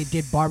know, they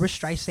did Barbra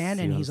Streisand,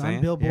 and he's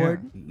on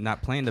Billboard. Yeah.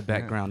 Not playing the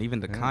background, even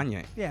the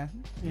Kanye. Yeah,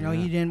 you know,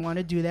 he didn't want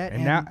to do that.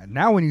 And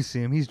now when you see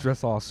him, he's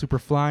dressed all super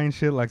fly and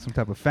shit, like some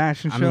type of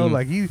fashion show. Mean,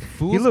 like he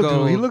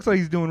looks like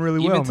he's doing really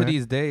well,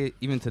 man.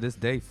 Even to this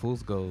day,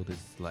 Fool's Gold is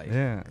like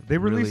they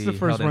released really the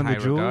first run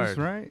of Jules, regard.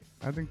 right?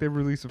 I think they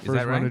released the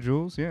first run of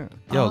Jules. Yeah.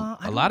 Yo,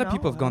 a lot of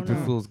people have gone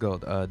through Fool's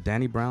Gold.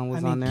 Danny Brown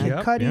was on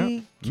there.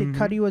 Kid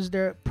Cudi was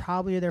their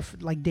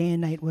like Day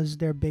and Night was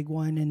their big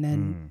one, and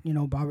then you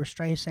know Barbra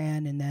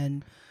Streisand, and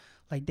then.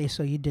 Like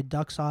he did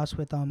Duck Sauce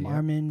with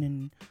Armin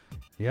and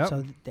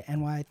so the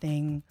NY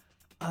thing.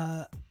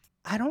 I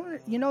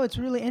don't, it's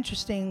really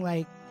interesting.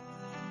 Like,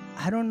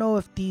 I don't know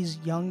if these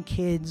young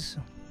kids,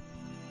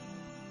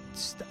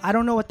 I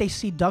don't know what they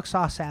see Duck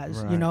Sauce as.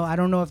 Right. I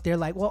don't know if they're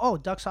like, well,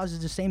 Duck Sauce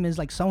is the same as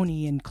like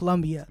Sony and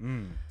Columbia.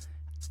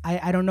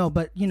 I don't know,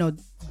 but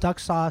Duck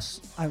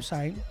Sauce. I'm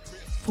sorry,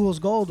 Fool's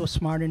Gold was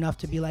smart enough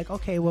to be like,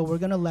 okay, well, we're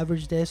gonna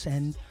leverage this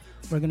and.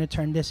 We're going to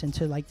turn this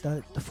into like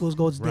the Fool's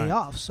Gold's Day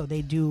Off. So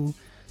they do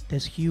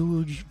this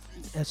huge,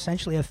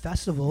 essentially a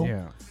festival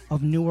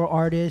of newer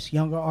artists,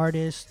 younger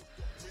artists.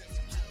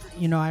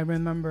 I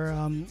remember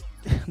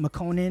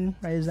McConan,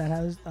 right? Is that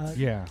how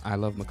I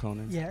love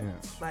McConan. Yeah.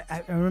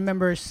 I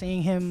remember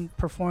seeing him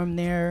perform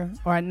there,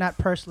 or not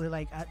personally,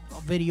 like a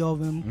video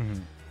of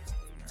him.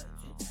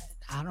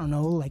 I don't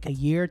know, like a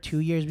year,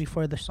 2 years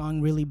before the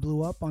song really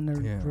blew up on the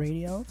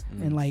radio,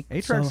 and like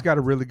A-Track's got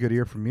a really good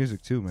ear for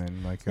music too,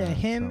 man. Like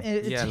him,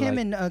 it's him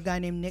and a guy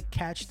named Nick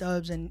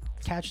Catchdubs, and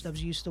Catchdubs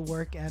used to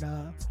work at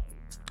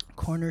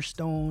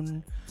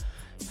Cornerstone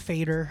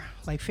Fader.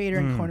 Like Fader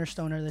and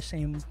Cornerstone are the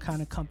same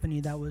kind of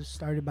company that was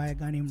started by a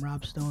guy named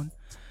Rob Stone.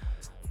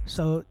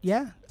 So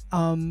he's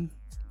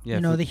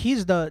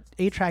the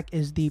A-Track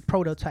is the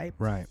prototype,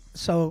 right?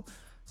 So.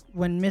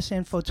 When Miss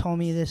Info told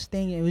me this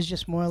thing, it was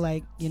just more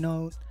like,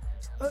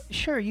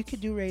 sure, you could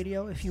do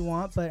radio if you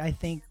want, but I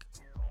think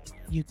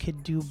you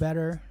could do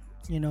better,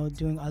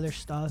 doing other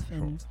stuff,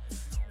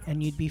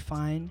 and you'd be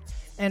fine.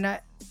 And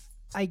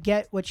I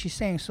get what she's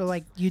saying. So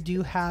like you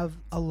do have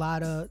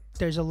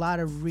there's a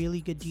lot of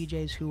really good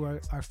DJs who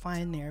are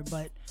fine there,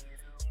 but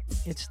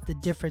it's the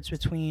difference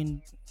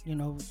between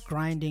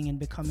grinding and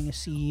becoming a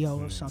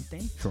CEO of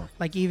something. Sure.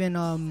 Like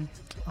even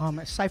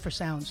Cypher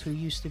Sounds, who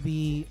used to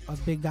be a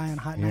big guy on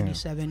Hot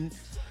 97.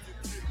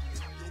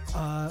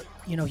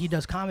 He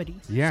does comedy.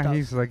 Yeah, stuff.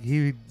 he's like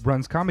he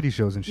runs comedy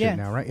shows and shit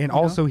now, right? And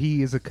also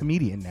he is a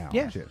comedian now.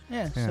 Yeah, shit.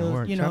 yeah.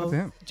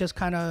 So just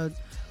kind of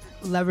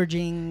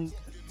leveraging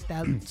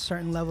that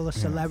certain level of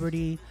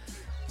celebrity,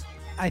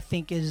 I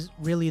think is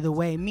really the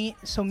way.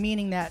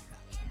 Meaning that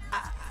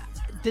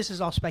this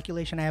is all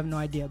speculation. I have no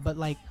idea, but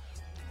like.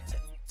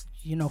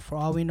 For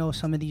all we know,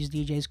 some of these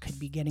DJs could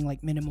be getting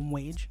like minimum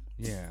wage.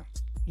 Yeah.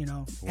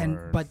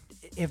 But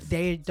if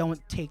they don't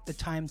take the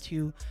time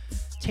to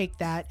take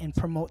that and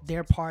promote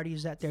their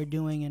parties that they're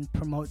doing and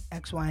promote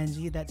X, Y, and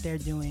Z that they're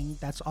doing,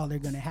 that's all they're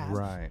gonna have.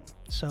 Right.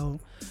 So,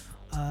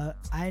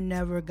 I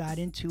never got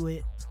into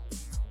it,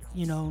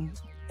 and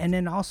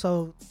then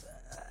also,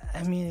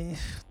 I mean,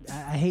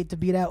 I hate to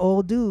be that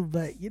old dude,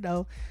 but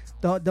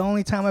The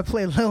only time I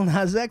played Lil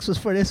Nas X was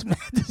for this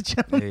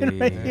gentleman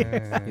right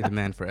here. He's the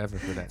man forever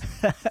for that.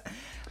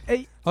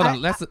 Hold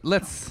on,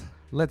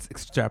 let's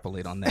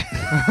extrapolate on that.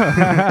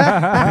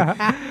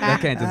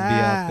 That can't just be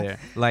out there.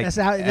 Like this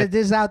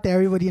is out there.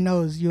 Everybody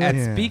knows you at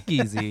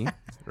Speakeasy,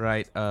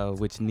 right?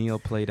 Which Neil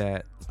played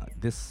at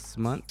this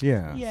month.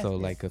 Yeah. So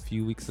like a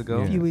few weeks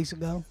ago.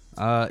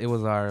 It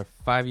was our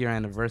 5-year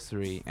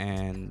anniversary,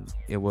 and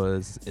it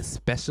was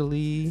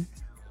especially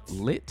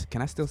lit.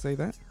 Can I still say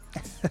that?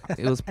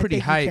 It was pretty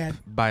hype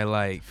by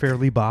like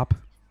Fairly Bop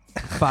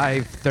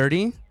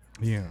 5:30.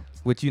 Yeah.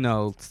 Which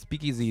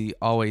Speakeasy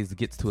always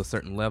gets to a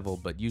certain level,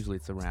 but usually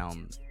it's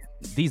around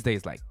these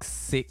days like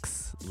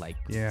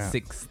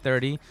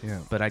 6:30. Yeah.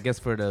 But I guess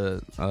for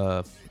the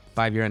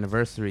 5-year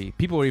anniversary,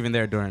 people were even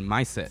there during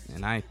my set,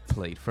 and I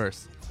played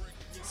first.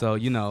 So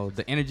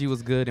the energy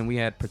was good, and we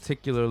had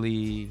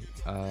particularly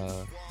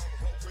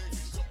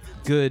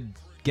good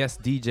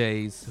guest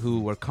DJs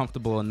who were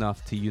comfortable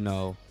enough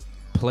to,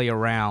 play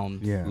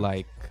around,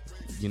 like,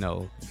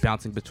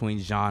 bouncing between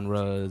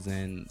genres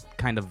and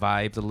kind of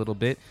vibes a little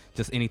bit,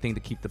 just anything to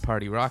keep the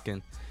party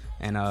rocking.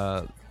 And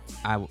I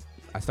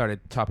started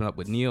chopping up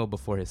with Neil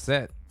before his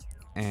set,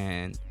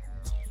 and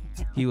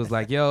he was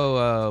like,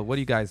 yo, what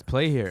do you guys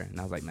play here? And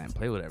I was like, man,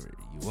 play whatever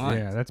you want.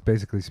 Yeah, that's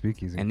basically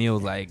speakeasy. And Neil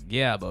was like,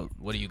 yeah, but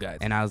what do you guys?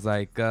 And I was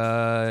like,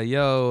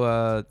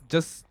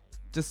 just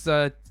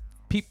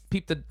peep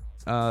the,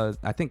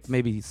 I think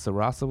maybe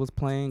Sarasa was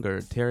playing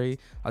or Terry.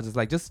 I was just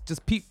like,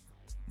 just peep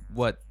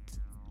what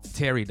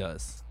Terry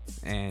does.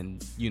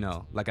 And,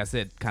 like I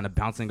said, kind of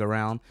bouncing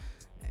around.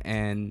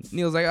 And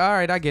Neil's like, all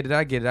right, I get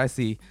it, I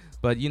see.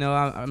 But,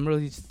 I'm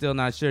really still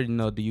not sure,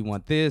 do you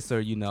want this? Or,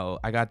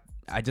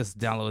 I just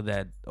downloaded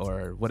that,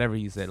 or whatever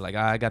you said. Like,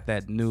 I got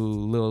that new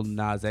Lil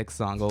Nas X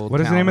song, Old Town Road. What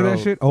is the name of that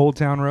shit? Old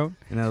Town Road?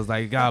 And I was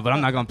like, God, but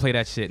I'm not going to play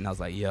that shit. And I was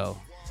like, yo,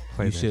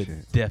 you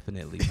should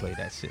definitely play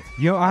that shit.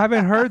 Yo, I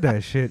haven't heard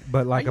that shit,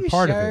 but like a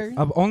part of it.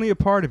 Only a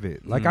part of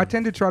it. Like, I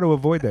tend to try to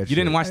avoid that shit. You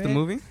didn't watch the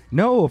movie?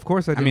 No, of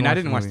course I didn't. I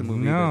didn't watch the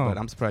movie either, but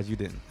I'm surprised you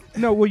didn't.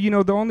 No,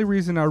 well, the only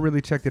reason I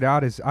really checked it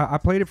out is I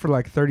played it for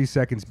like 30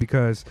 seconds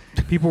because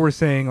people were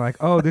saying like,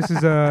 oh, this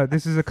is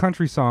a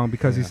country song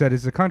because he said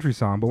it's a country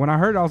song. But when I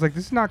heard it, I was like,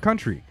 this is not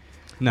country.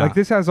 No. Like,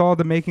 this has all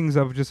the makings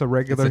of just a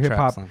regular hip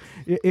hop.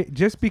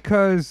 Just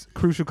because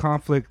Crucial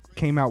Conflict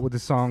came out with a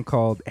song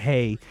called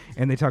Hey,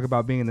 and they talk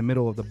about being in the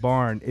middle of the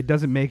barn, it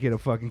doesn't make it a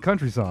fucking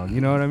country song.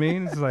 You know what I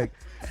mean? It's like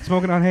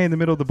smoking on hay in the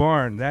middle of the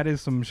barn. That is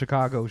some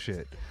Chicago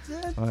shit.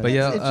 But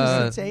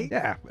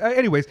yeah.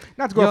 Anyways,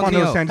 not to go off on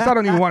those tangents. I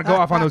don't even want to go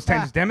off on those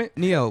tangents. Damn it,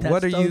 Neo.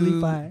 What are you?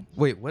 Fine.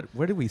 Wait,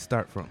 where did we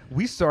start from?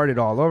 We started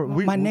all over.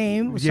 My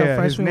name. So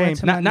first we went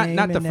to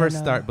not the first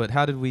start, but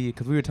how did we?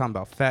 Because we were talking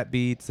about Fat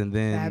Beats, and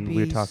then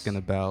we were talking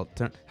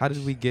about. How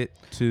did we get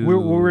to? We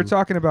were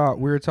talking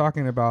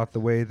about the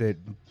way that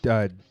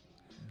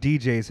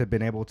DJs have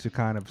been able to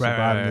kind of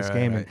survive in this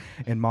game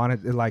and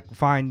like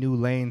find new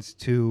lanes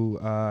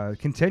to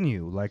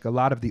continue. Like a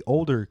lot of the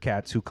older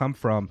cats who come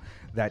from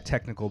that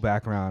technical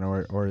background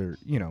or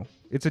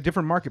it's a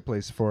different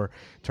marketplace for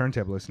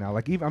turntablists now.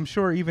 Like I'm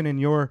sure even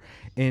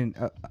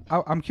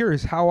I'm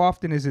curious, how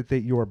often is it that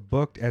you're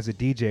booked as a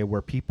DJ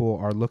where people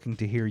are looking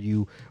to hear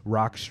you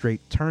rock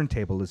straight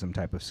turntablism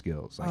type of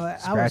skills, like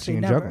scratching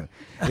and juggling?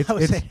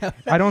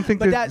 I don't think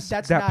that's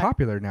that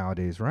popular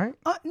nowadays, right?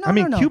 No, I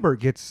mean, no. Qbert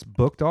gets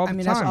booked all the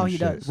time. That's all he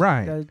does.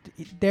 Right.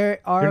 They're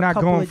not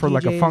going for DJs,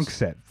 like a funk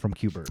set from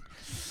Qbert.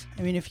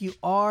 I mean, if you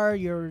are,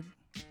 you're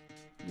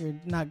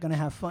not gonna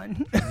have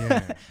fun.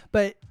 Yeah.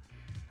 But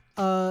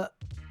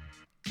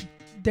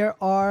there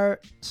are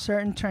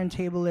certain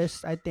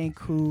turntablists, I think,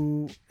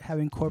 who have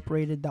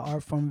incorporated the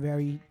art form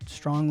very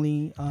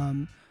strongly.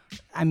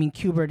 I mean,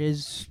 Qbert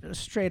is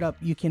straight up,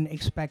 you can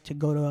expect to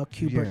go to a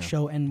Qbert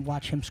show and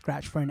watch him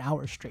scratch for an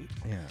hour straight.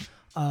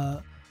 Yeah.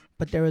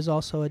 But there was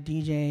also a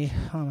DJ.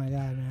 Oh my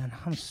God, man,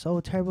 I'm so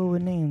terrible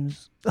with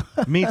names.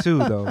 Me too,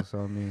 though. So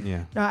I mean,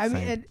 yeah. No, I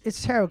mean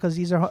it's terrible because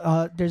these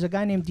are. There's a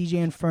guy named DJ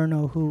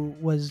Inferno who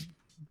was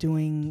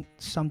doing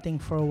something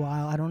for a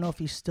while. I don't know if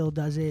he still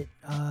does it.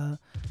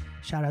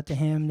 Shout out to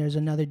him. There's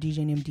another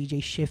DJ named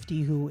DJ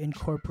Shifty who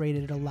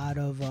incorporated a lot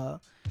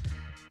of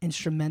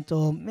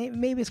instrumental.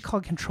 Maybe it's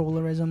called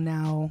controllerism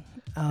now,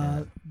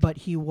 but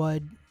he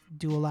would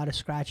do a lot of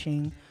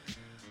scratching.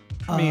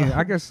 I mean,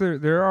 I guess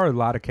there are a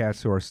lot of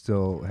cats who are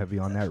still heavy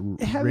on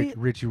that.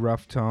 Richie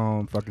Rough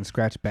Tone, fucking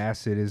Scratch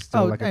Bassett is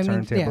still like a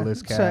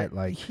turntablist cat. So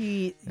like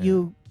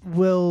you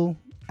will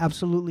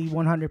absolutely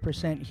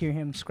 100% hear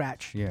him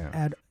scratch.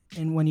 Yeah.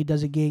 And when he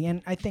does a gig,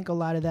 and I think a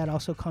lot of that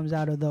also comes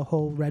out of the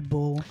whole Red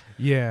Bull.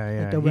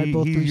 Yeah. Like the Red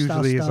Bull 3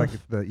 style usually stuff.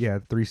 is like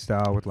the 3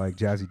 style with like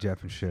Jazzy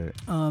Jeff and shit.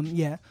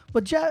 Yeah,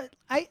 but Jeff,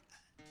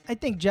 I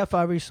think Jeff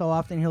every so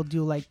often he'll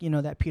do like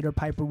that Peter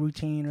Piper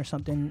routine or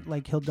something,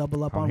 like he'll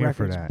double up on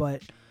records.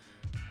 But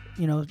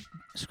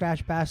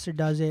Scratch Bastard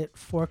does it.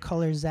 4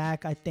 Color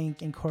Zach, I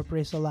think,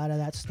 incorporates a lot of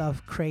that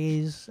stuff.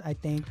 Craze, I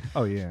think.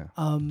 Oh yeah.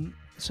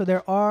 So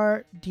there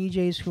are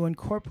DJs who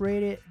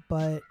incorporate it,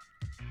 but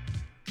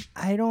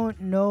I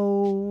don't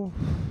know.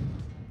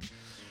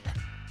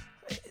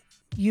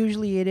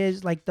 Usually it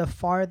is like the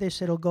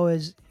farthest it'll go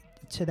is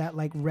to that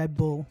like Red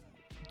Bull,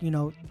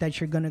 that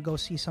you're gonna go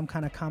see some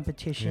kind of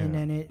competition,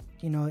 and it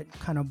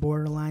kind of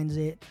borderlines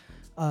it,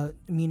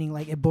 meaning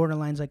like it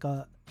borderlines like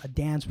a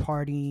dance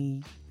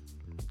party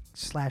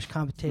 /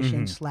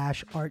 competition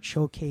 / art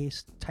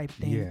showcase type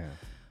thing. Yeah.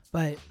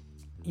 But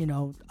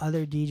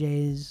other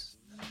DJs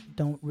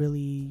don't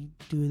really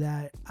do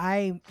that.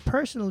 I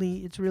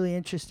personally, it's really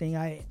interesting.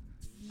 I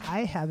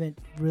haven't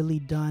really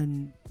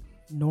done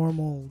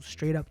normal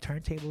straight up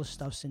turntable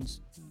stuff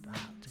since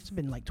it's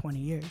been like 20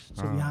 years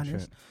to be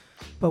honest.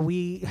 Shit. But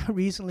we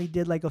recently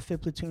did like a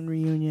Fit Platoon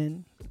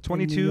reunion.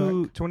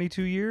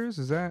 22 years?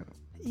 Is that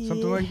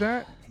something like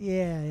that?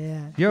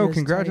 Yeah. Yo,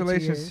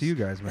 congratulations to you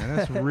guys, man.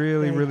 That's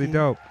really, really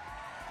dope.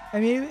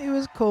 I mean, it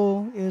was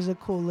cool. It was a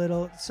cool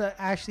little. So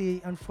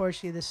actually,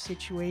 unfortunately, the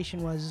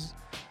situation was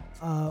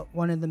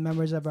one of the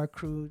members of our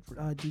crew,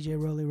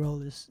 DJ Rolly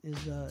Roll, is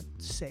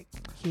sick.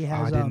 He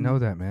has. I didn't know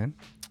that, man.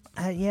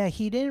 Yeah,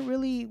 we didn't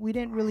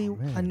really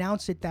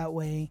announce it that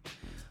way.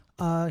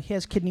 He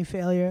has kidney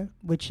failure,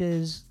 which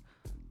is,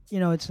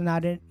 it's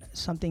not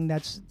something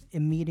that's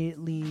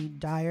immediately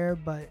dire,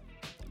 but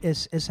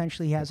it's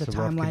essentially he has a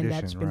timeline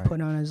that's been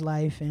put on his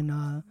life,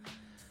 and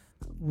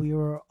we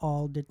were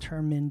all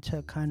determined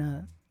to kind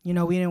of, we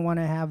didn't want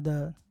to have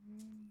the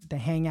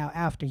hangout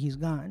after he's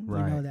gone,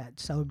 that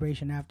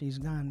celebration after he's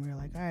gone. We were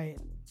like, all right,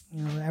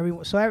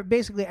 everyone. So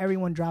basically,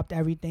 everyone dropped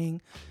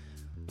everything.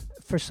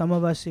 For some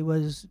of us, it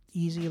was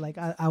easy. Like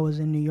I was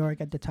in New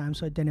York at the time,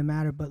 so it didn't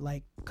matter. But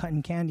like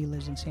Cutting Candy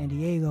lives in San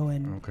Diego,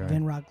 and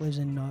Vin Rock lives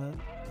in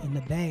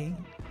the Bay,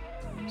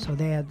 so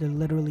they had to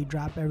literally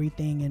drop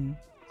everything, and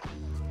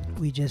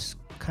we just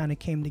kind of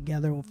came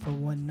together for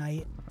one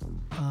night.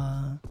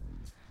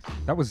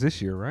 That was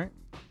this year, right?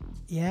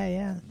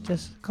 Yeah,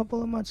 just a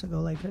couple of months ago,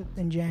 like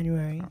in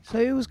January. So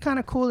it was kind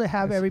of cool to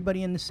have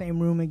everybody in the same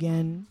room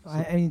again.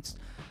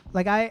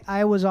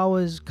 I was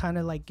always kind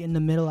of like in the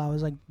middle. I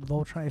was like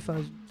Voltron. If I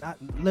was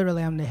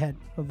literally, I'm the head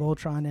of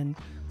Voltron, and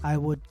I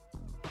would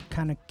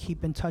kind of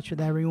keep in touch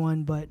with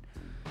everyone. But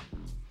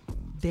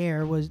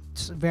there was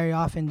very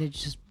often that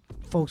just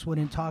folks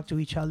wouldn't talk to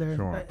each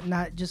other.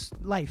 Not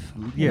just life.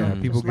 Yeah,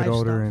 people get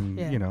older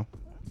and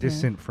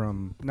distant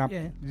from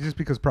just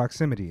because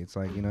proximity. It's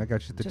like I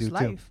got shit to just do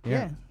life.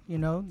 too.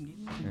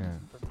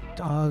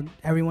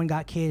 Everyone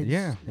got kids.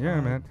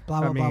 Man.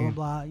 Blah blah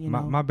blah.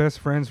 My best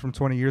friends from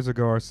 20 years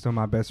ago are still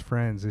my best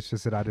friends. It's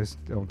just that I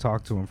just don't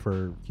talk to them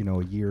for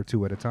a year or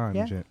two at a time.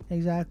 Yeah, and shit.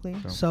 Exactly.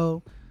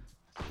 So,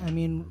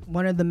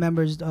 one of the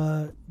members,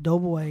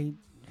 Doughboy.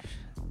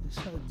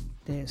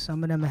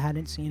 Some of them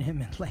hadn't seen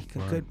him in like a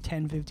good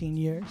 10, 15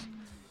 years,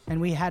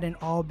 and we hadn't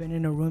all been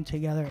in a room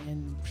together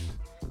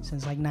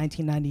since like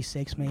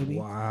 1996 maybe.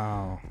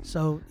 Wow.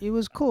 So it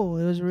was cool.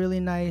 It was really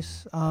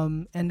nice.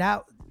 And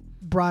that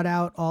brought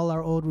out all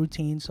our old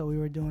routines. So we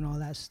were doing all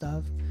that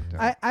stuff.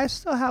 I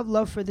still have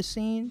love for the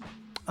scene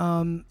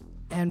and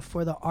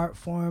for the art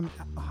form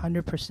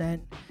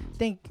 100%. I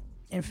think,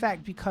 in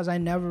fact, because I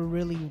never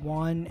really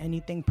won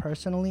anything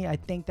personally, I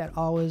think that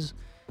always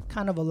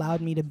kind of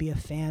allowed me to be a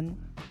fan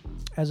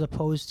as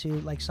opposed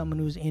to like someone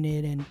who's in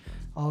it and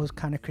always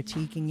kind of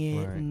critiquing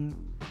it. Right.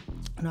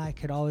 And I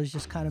could always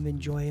just kind of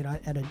enjoy it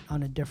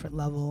on a different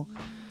level.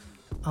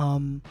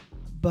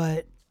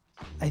 But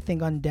I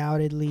think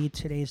undoubtedly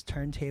today's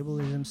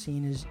turntablism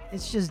scene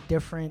it's just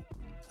different.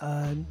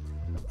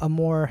 A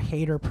more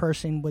hater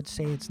person would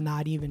say it's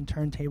not even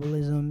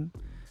turntablism.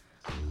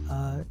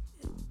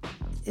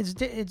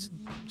 It's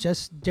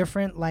just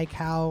different. Like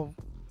how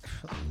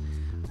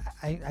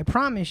I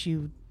promise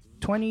you,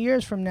 20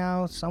 years from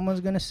now,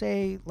 someone's gonna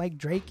say like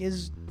Drake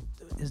is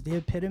the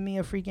epitome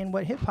of freaking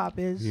what hip hop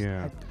is.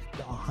 Yeah.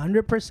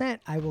 100%.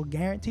 I will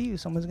guarantee you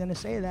someo's going to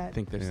say that. I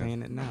think they're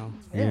saying it now.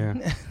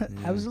 Yeah.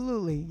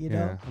 Absolutely. You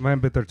know?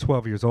 But they're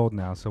 12 years old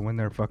now. So when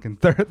they're fucking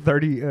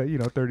 30,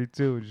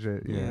 32 and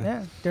shit.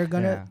 Yeah. They're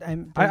going to.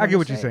 I get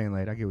what you're saying,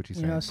 Lade. I get what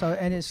you're saying. So,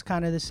 and it's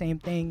kind of the same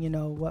thing,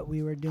 what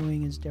we were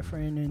doing is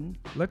different. And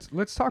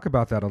let's talk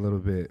about that a little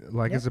bit.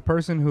 Like, as a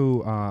person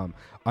who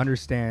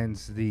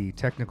understands the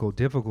technical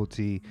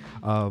difficulty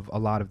of a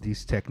lot of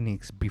these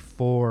techniques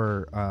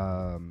before,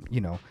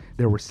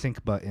 there were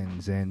sync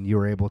buttons and you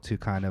were able to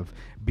kind of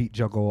beat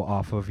juggle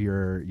off of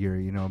your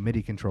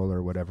MIDI controller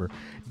or whatever.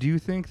 Do you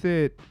think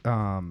that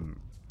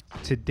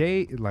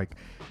today, like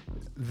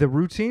the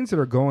routines that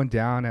are going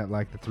down at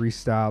like the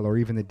 3-Style or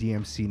even the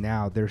DMC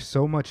now, they're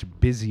so much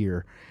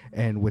busier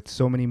and with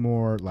so many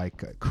more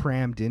like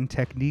crammed in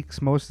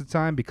techniques most of the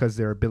time because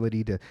their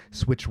ability to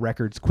switch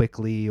records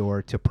quickly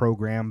or to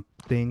program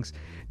things.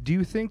 Do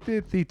you think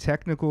that the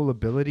technical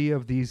ability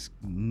of these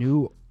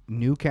new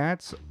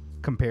cats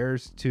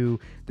compares to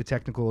the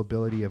technical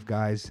ability of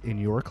guys in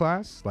your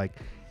class? Like,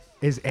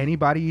 is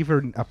anybody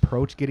even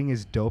approach getting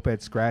as dope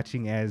at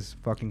scratching as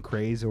fucking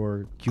Craze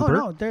or Qbert? Oh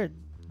no,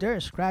 there are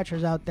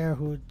scratchers out there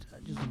who are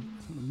just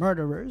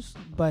murderers,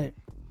 but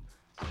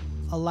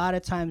a lot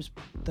of times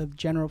the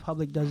general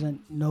public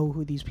doesn't know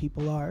who these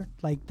people are.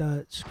 Like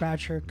the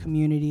scratcher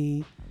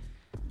community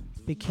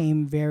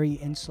became very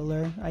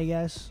insular, I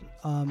guess.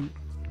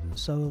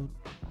 So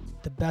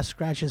the best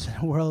scratchers in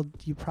the world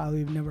you probably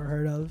have never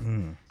heard of.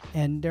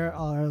 And there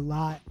are a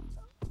lot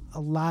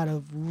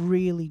of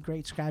really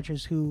great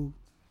scratchers who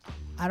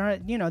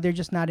they're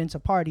just not into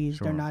parties.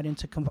 Sure. They're not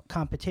into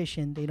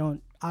competition. They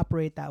don't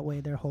operate that way.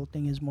 Their whole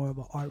thing is more of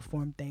an art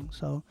form thing.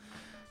 So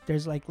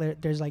there's like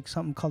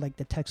something called like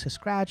the Texas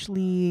Scratch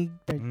League.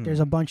 There's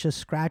a bunch of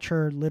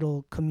scratcher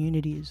little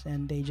communities,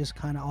 and they just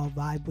kind of all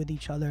vibe with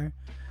each other.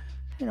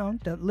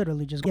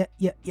 Literally just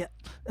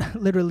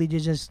literally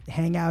just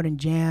hang out and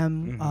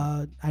jam.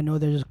 I know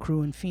there's a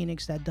crew in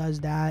Phoenix that does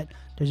that.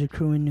 There's a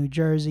crew in New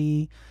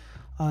Jersey.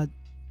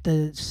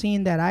 The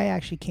scene that I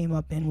actually came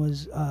up in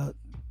was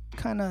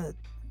kind of,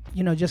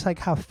 just like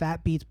how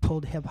Fat Beats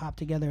pulled hip hop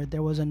together.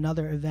 There was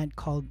another event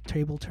called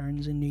Table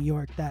Turns in New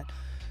York that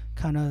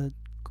kind of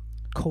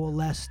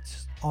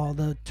coalesced all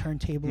the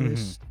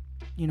turntablists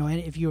you know, and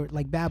if you're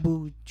like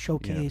Babu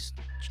showcased,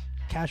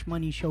 Cash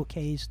Money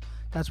showcased,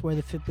 that's where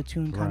the Fit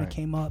Platoon kind of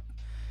came up.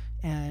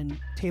 And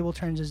Table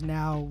Turns is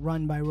now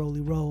run by Rolly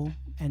Roll,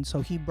 and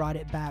so he brought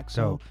it back.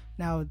 So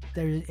now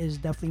there is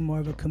definitely more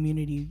of a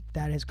community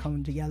that has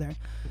come together.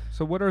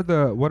 So what are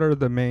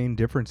the main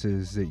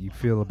differences that you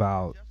feel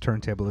about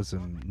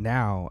turntablism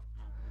now?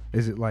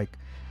 Is it like,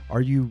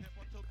 are you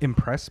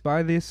impressed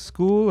by this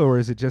school, or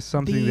is it just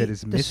something that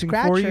is missing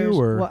for you?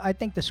 Or well, I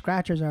think the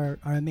scratchers are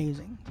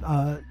amazing,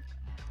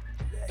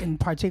 in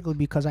particular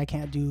because I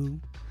can't do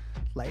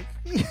like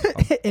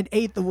an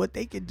eighth of what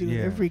they could do.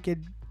 They're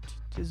freaking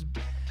just,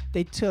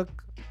 they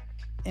took,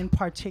 in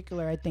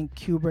particular, I think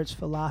Q*bert's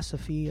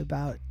philosophy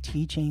about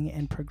teaching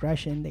and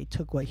progression, they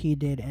took what he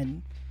did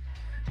and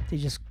they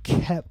just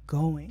kept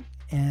going.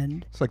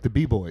 And it's like the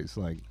B-boys,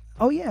 like,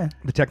 oh yeah,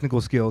 the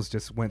technical skills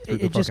just went through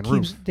the fucking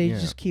roof. They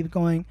just keep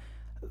going.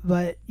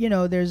 But you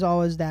know, there's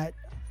always that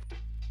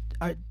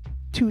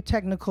too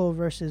technical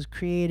versus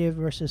creative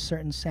versus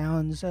certain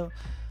sounds. So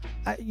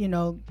you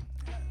know,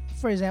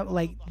 for example,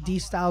 like D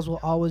Styles will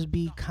always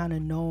be kind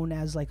of known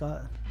as like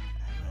a,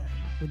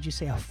 would you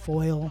say, a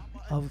foil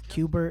of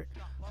Q*bert?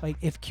 Like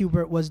if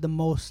Q*bert was the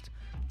most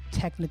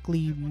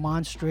technically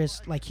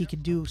monstrous, like he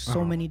could do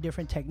so many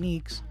different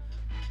techniques,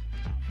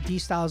 D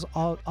Styles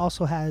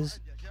also has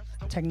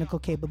technical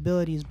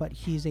capabilities, but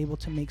he's able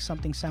to make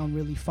something sound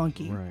really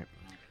funky. Right.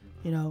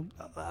 You know,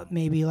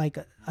 maybe like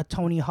a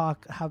Tony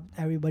Hawk, how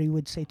everybody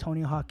would say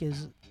Tony Hawk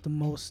is the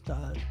most,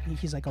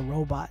 he's like a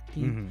robot.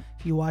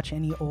 If you watch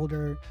any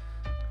older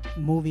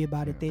movie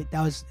about it,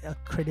 that was a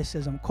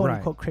criticism, quote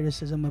unquote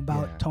criticism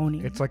about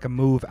Tony. It's like a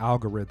move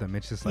algorithm.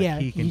 It's just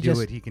like he can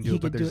do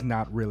it, but there's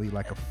not really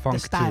like a funk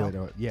to it.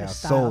 Or,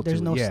 soul.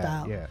 There's no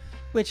style. Yeah.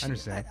 Which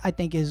I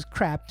think is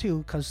crap too,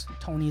 because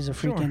Tony's a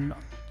freaking,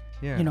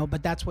 you know,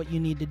 but that's what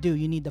you need to do.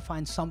 You need to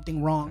find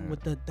something wrong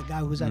with the guy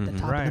who's at the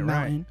top of the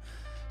mountain.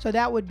 So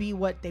that would be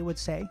what they would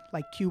say,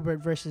 like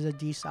Q*bert versus a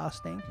D Styles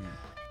thing.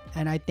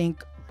 And I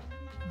think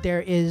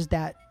there is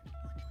that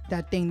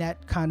thing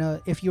that kind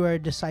of, if you are a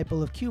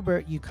disciple of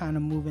Q*bert, you kind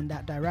of move in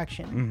that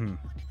direction.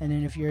 And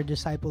then if you're a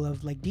disciple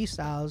of like D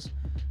Styles,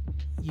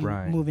 you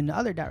move in the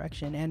other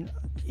direction. And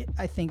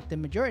I think the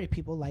majority of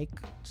people like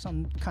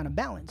some kind of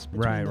balance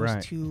between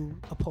those two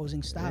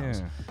opposing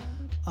styles.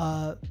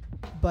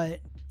 But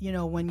you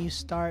know, when you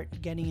start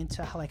getting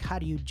into how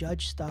do you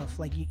judge stuff,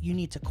 like you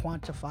need to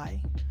quantify.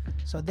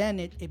 So then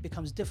it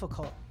becomes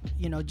difficult,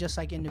 you know, just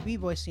like in the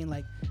b-boy scene,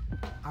 like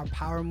our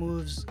power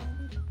moves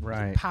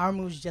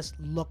just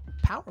look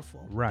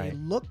powerful. They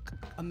look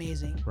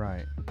amazing.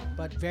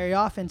 But very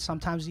often,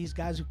 sometimes these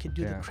guys who could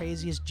do the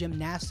craziest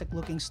gymnastic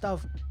looking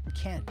stuff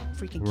can't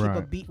freaking keep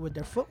a beat with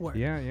their footwork.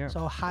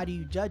 So how do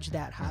you judge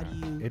that? How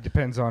do you... It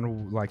depends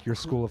on like your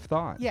school of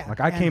thought.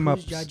 Like I came up,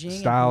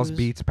 styles,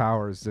 beats,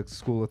 powers, the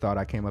school of thought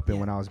I came up in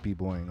when I was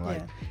b-boying.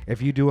 Like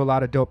if you do a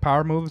lot of dope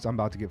power moves, I'm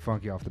about to get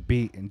funky off the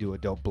beat and do a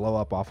dope blow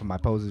up off of my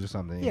poses or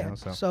something. You know?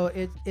 So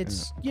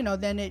it's you know,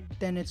 then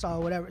it's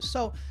all whatever.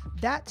 So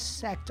that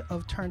sect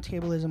of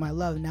turntablism I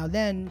love. Now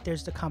then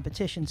there's the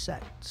competition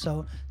sect.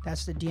 So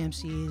that's the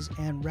DMCs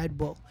and Red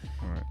Bull.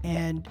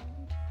 And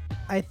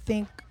I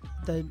think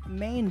the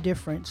main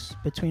difference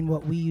between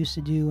what we used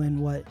to do and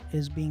what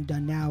is being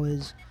done now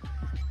is,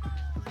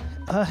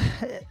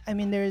 I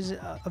mean, there's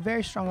a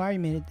very strong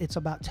argument. It's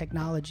about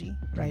technology,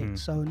 right?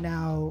 So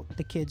now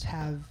the kids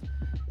have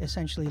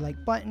essentially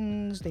like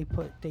buttons. They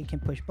can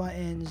push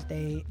buttons.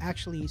 They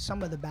actually,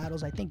 some of the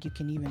battles, I think you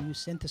can even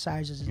use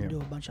synthesizers and do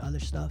a bunch of other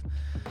stuff.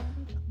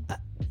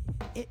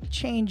 It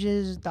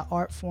changes the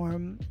art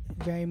form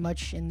very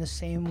much in the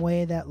same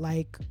way that,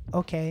 like,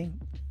 okay,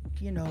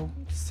 you know,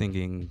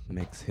 singing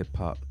makes hip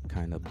hop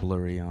kind of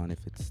blurry on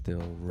if it's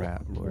still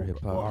rap or hip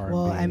hop.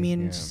 Well, I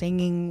mean,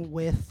 singing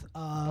with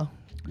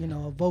you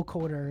know, a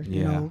vocoder,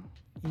 you know,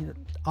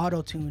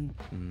 auto tune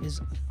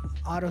is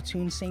auto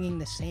tune singing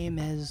the same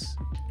as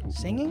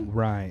singing?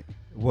 Right.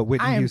 What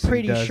Whitney I am Houston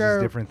pretty does sure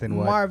is different than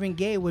what Marvin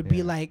Gaye would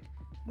be like,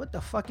 what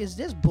the fuck is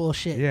this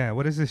bullshit? Yeah,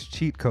 what is this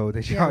cheat code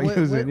that y'all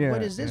using?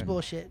 What is this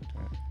bullshit?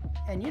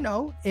 And you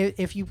know,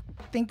 if you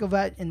think of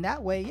it in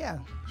that way,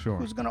 sure.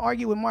 Who's gonna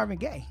argue with Marvin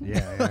Gaye?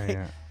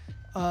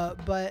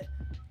 But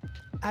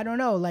I don't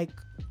know, like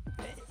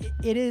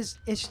it's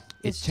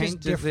changes just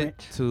different.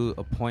 It to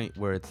a point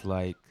where it's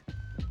like,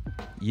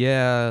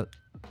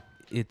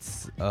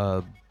 it's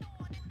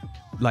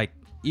like,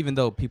 even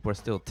though people are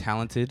still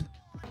talented,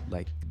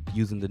 like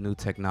using the new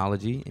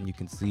technology and you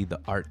can see the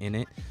art in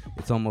it,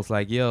 it's almost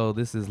like, yo,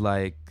 this is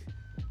like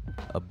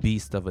a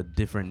beast of a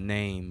different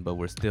name, but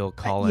we're still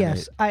calling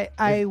it. Yes,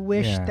 I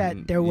wish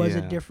that there was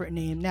a different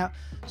name. Now,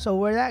 so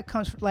where that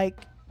comes from, like,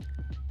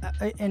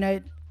 and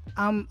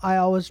I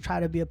always try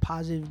to be a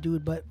positive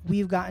dude, but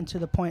we've gotten to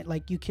the point,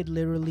 like, you could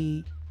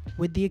literally,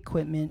 with the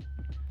equipment,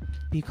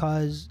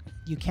 because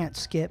you can't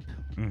skip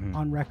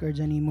on records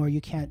anymore,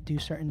 you can't do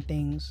certain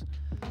things,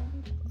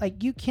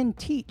 like, you can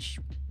teach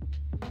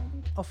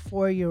a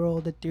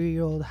 4-year-old, a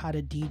 3-year-old how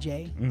to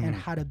DJ and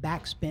how to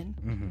backspin.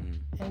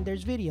 And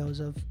there's videos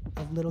of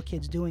little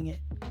kids doing it.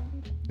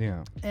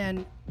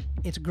 And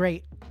it's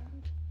great,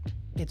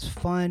 it's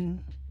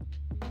fun,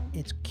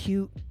 it's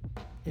cute,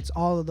 it's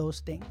all of those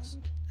things,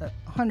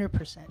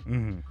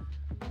 100%.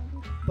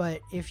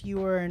 But if you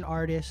were an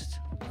artist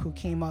who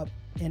came up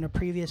in a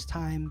previous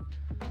time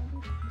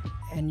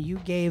and you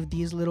gave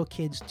these little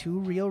kids 2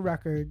 real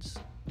records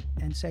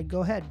and said,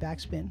 go ahead,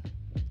 backspin,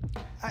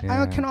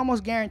 I can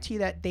almost guarantee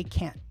that they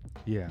can't.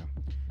 Yeah.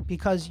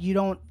 Because you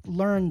don't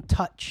learn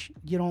touch.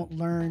 You don't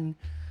learn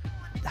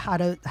how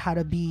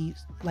to be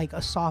like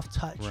a soft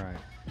touch. Right.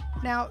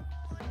 Now,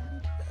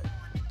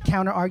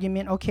 counter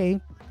argument, okay,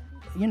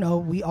 you know,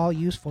 we all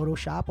use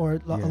Photoshop,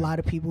 or a lot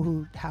of people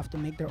who have to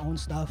make their own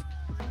stuff.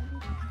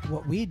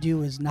 What we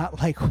do is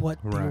not like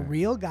what the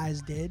real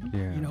guys did,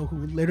 you know,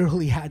 who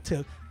literally had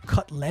to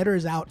cut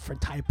letters out for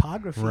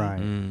typography.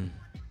 Right.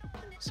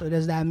 So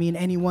does that mean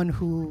anyone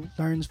who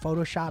learns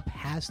Photoshop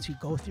has to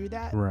go through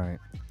that? Right.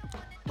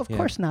 Of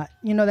course not.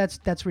 You know,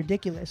 that's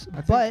ridiculous.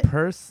 I but think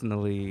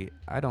personally,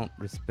 I don't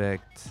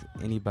respect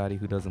anybody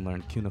who doesn't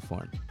learn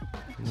cuneiform.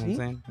 You know what I'm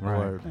saying? Right.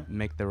 Or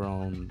make their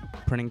own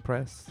printing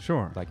press.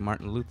 Sure. Like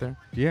Martin Luther.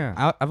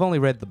 Yeah. I've only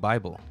read the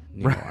Bible.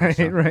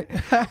 Right.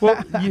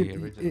 Well,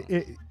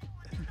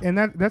 and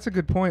that's a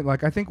good point.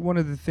 Like, I think one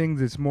of the things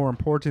that's more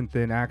important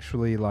than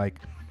actually like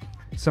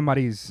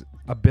somebody's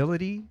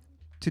ability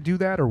to do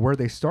that or where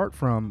they start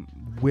from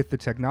with the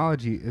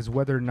technology is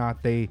whether or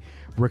not they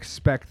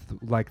respect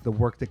like the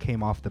work that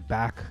came off the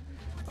back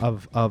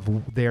of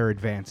their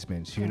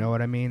advancements. You know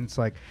what I mean? It's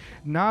like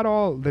not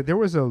all that there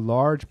was a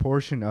large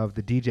portion of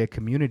the DJ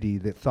community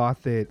that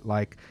thought that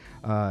like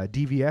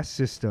DVS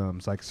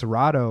systems like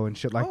Serato and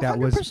shit like that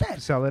 100%.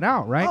 was selling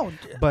out, right? Oh,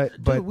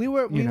 but we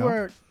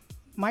were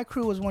my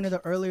crew was one of the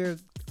earlier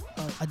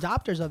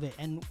adopters of it,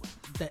 and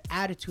the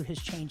attitude has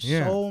changed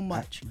so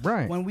much.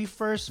 Right. When we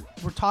first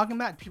were talking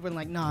about it, people were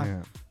like, nah.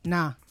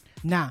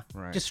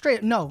 Right. Just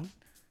straight no.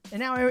 And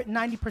now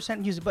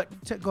 90% use it. But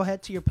go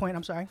ahead to your point.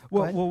 I'm sorry.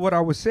 Well, what I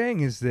was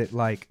saying is that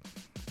like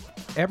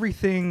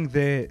everything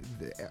that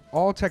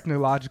all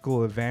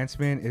technological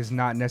advancement is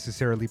not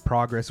necessarily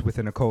progress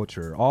within a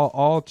culture.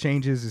 All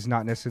changes is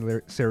not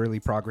necessarily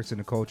progress in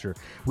a culture.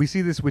 We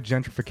see this with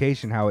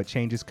gentrification, how it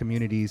changes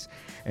communities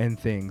and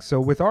things. So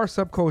with our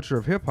subculture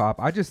of hip hop,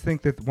 I just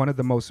think that one of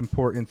the most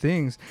important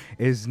things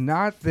is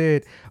not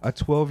that a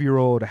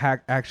 12-year-old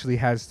actually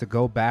has to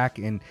go back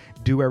and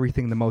do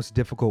everything the most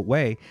difficult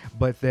way,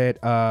 but that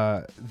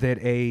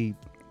a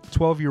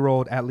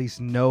 12-year-old at least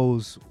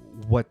knows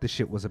what the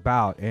shit was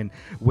about. And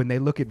when they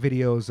look at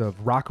videos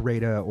of Rock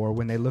Rada, or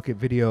when they look at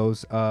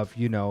videos of,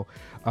 you know,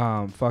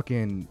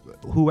 fucking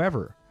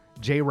whoever,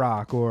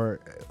 J-Rock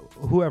or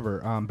whoever,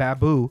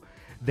 Babu,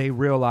 they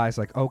realize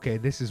like, okay,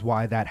 this is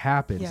why that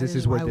happens. This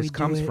is where this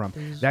comes from.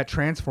 That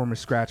Transformer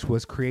scratch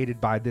was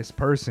created by this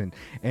person.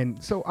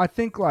 And so I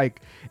think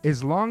like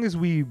as long as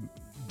we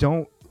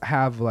don't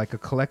have like a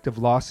collective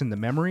loss in the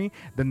memory,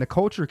 then the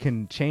culture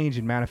can change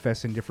and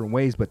manifest in different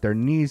ways, but there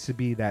needs to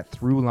be that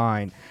through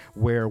line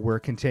where we're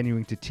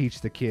continuing to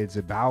teach the kids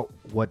about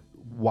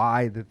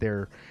why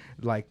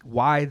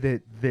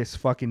that this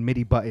fucking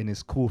MIDI button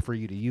is cool for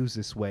you to use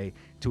this way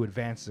to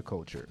advance the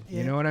culture.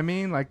 You know what I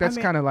mean? Like that's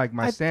kind of like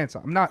my stance.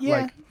 I'm not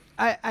like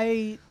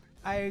I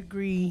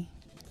agree.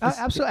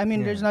 Absolutely. I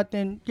mean, there's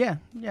nothing.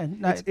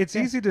 It's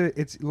easy to.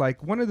 It's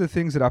like one of the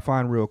things that I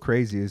find real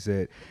crazy is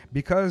that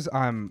because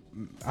I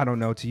don't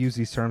know to use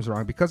these terms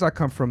wrong, because I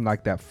come from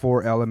like that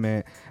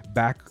 4-element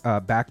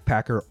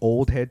backpacker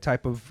old head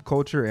type of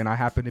culture, and I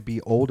happen to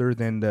be older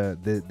than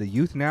the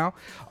youth now.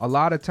 A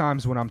lot of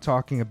times when I'm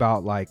talking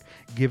about like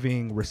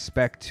giving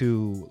respect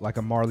to like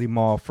a Marley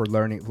Marl for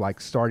learning,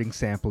 like starting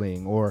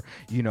sampling, or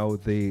you know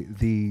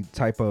the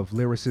type of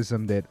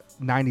lyricism that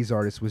 90s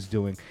artists was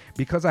doing,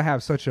 because I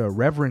have such a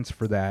reverence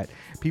for that,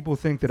 people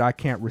think that I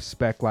can't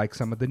respect like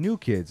some of the new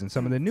kids and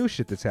some of the new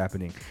shit that's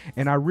happening,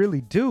 and I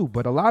really do.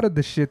 But a lot of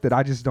the shit that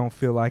I just don't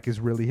feel like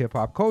is really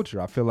hip-hop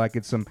culture. I feel like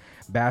it's some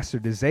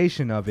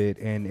bastardization of it,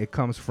 and it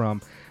comes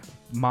from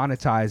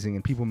monetizing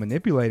and people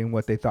manipulating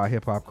what they thought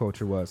hip-hop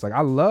culture was. Like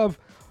I love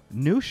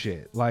new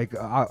shit. Like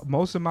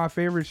most of my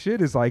favorite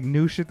shit is like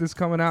new shit that's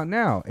coming out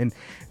now, and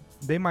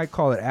they might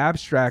call it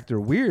abstract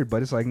or weird,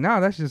 but it's like, nah,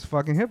 that's just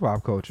fucking hip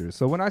hop culture.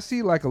 So when I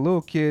see like a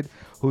little kid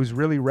who's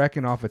really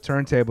wrecking off of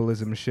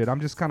turntablism and shit,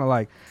 I'm just kind of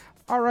like,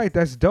 all right,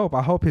 that's dope.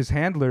 I hope his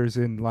handlers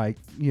and like,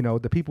 you know,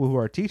 the people who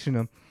are teaching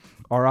him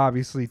are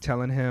obviously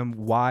telling him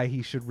why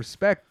he should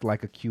respect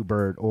like a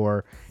Q-Bert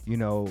or, you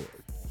know,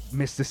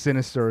 Mr.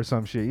 Sinister or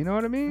some shit. You know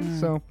what I mean?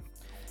 So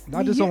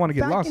I just don't want to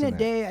get lost in that.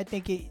 Back in the day, I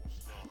think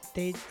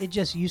it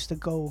just used to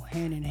go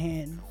hand in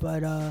hand,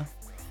 but I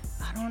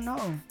don't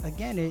know.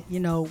 Again,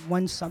 you know,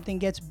 when something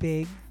gets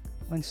big,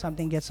 when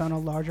something gets on a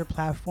larger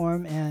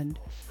platform and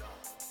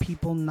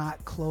people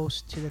not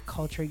close to the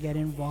culture get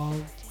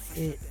involved,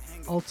 it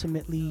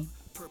ultimately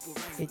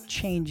it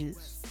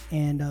changes.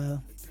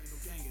 And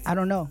I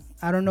don't know.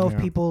 I don't know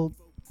if people.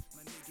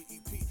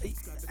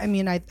 I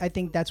mean, I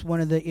think that's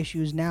one of the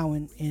issues now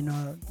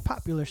in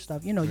popular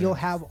stuff. You know, you'll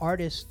have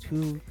artists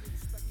who,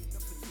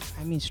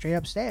 I mean, straight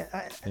up say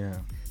it.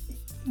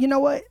 You know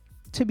what?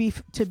 To be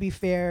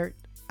fair,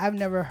 I've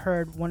never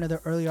heard one of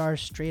the early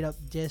artists straight up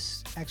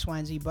diss X, Y,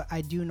 and Z, but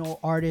I do know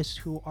artists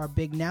who are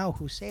big now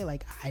who say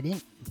like, I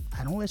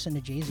don't listen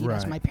to Jay-Z.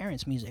 That's Right. my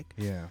parents' music.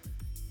 Yeah.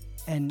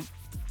 And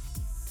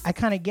I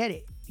kind of get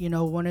it. You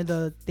know, one of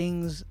the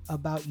things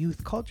about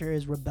youth culture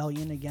is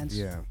rebellion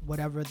against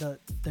whatever the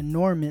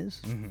norm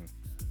is. Mm-hmm.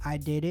 I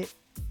did it.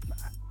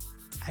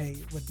 I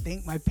would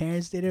think my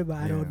parents did it, but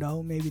I don't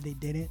know. Maybe they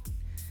didn't.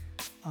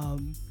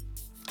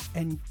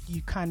 And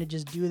you kind of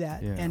just do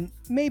that. Yeah. And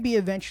maybe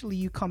eventually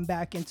you come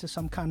back into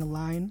some kind of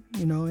line,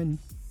 you know, and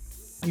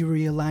you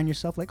realign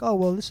yourself like, oh,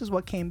 well, this is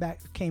what came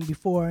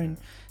before. And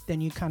then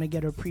you kind of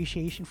get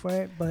appreciation for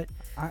it. But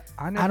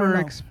I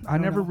never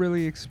never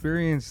really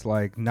experienced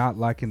like not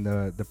liking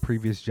the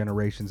previous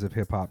generations of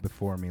hip hop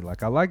before me.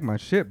 Like I like my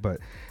shit, but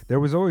there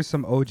was always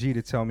some OG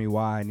to tell me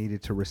why I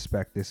needed to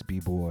respect this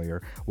b-boy,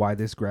 or why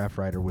this graph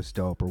writer was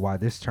dope, or why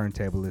this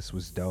turntablist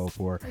was dope,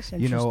 or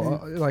you know,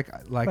 like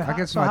I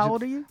guess. So how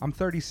old are you? I'm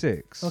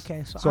 36.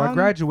 Okay, so I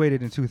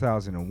graduated in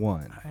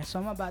 2001. All right, so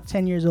I'm about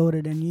 10 years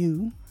older than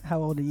you.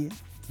 How old are you?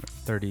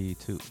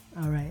 32.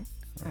 All right.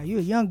 You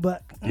a young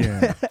buck.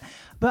 Yeah.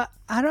 But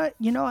I don't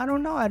know. I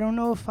don't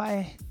know if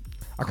I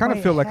kind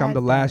of feel like I'm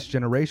the last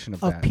generation of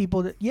that.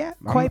 people that,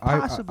 quite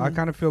possibly. I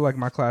kind of feel like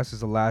my class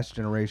is the last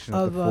generation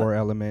of the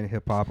 4-element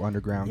hip hop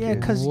underground. Yeah,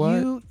 kids.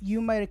 because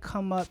you might have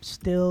come up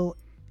still.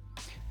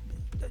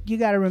 You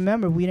got to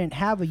remember, we didn't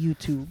have a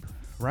YouTube.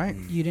 Right.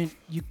 You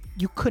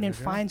couldn't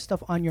find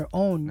stuff on your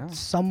own. No.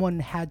 Someone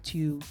had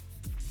to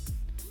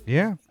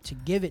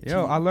give it to you.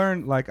 I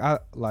learned like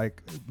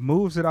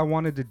moves that I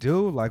wanted to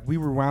do. Like we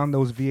rewound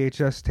those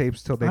VHS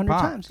tapes till they 100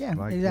 popped. times, yeah,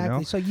 like, exactly. You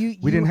know? So you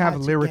we didn't have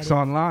had to lyrics get it.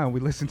 online. We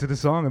listened to the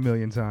song a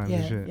million times. Yeah,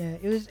 and shit.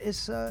 yeah.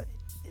 It's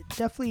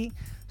definitely.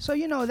 So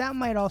you know that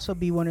might also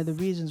be one of the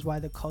reasons why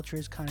the culture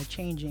is kind of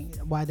changing.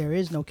 Why there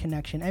is no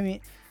connection. I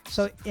mean,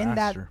 so in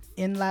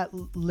that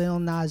Lil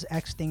Nas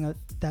X thing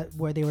that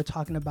where they were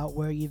talking about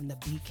where even the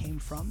beat came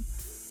from.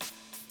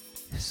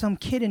 Some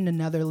kid in the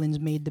Netherlands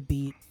made the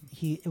beat.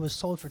 It was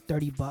sold for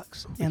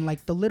 $30, and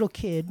like the little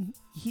kid,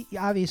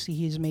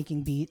 he's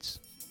making beats.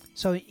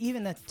 So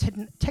even the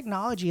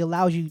technology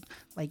allows you,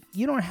 like,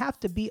 you don't have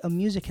to be a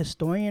music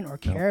historian or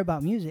care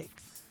about music.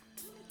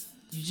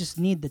 You just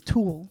need the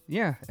tool.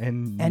 Yeah,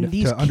 and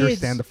these to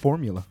understand the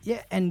formula.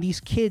 Yeah, and these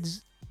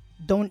kids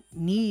don't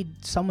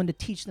need someone to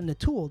teach them the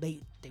tool.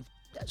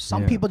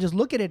 Some people just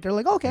look at it. They're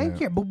like, okay,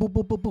 here, boop, boop,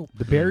 boop, boop, boop.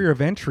 The barrier of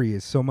entry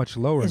is so much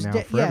lower now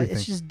for everything.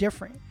 It's just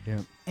different. Yeah.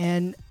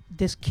 And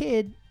this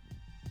kid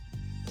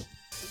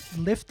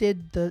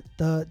lifted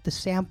the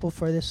sample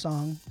for this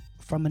song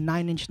from a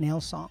 9 Inch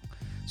Nails song.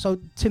 So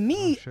to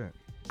me,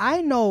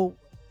 I know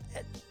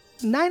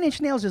 9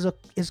 Inch Nails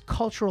is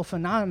cultural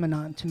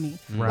phenomenon to me.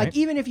 Right. Like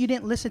even if you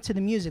didn't listen to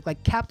the music,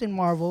 like Captain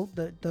Marvel,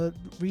 the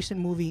recent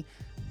movie,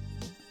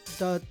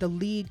 the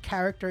lead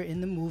character in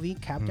the movie,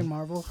 Captain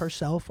Marvel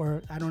herself,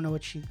 or I don't know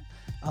what she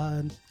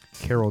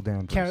Carol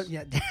Danvers.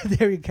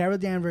 Carol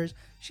Danvers.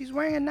 She's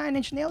wearing a 9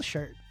 Inch Nails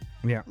shirt.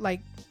 Yeah.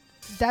 Like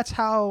that's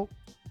how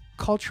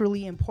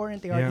culturally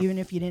important they are, even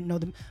if you didn't know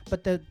them.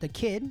 But the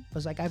kid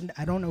was like,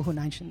 I don't know who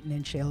 9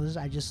 Inch Nails is.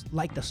 I just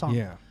like the song.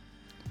 Yeah.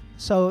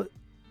 So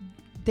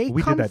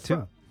we did that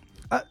too.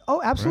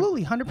 Oh,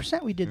 absolutely,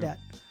 100%. We did that.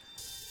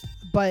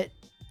 But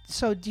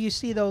so do you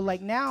see though?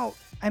 Like now,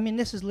 I mean,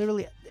 this is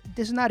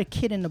not a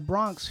kid in the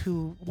Bronx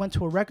who went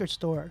to a record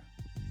store.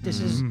 This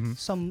is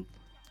some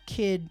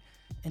kid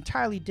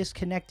entirely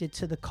disconnected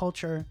to the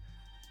culture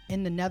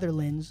in the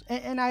Netherlands,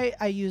 and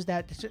I use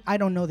that. I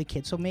don't know the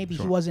kid, so maybe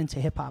he was into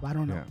hip hop. I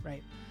don't know,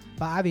 right?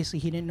 But obviously,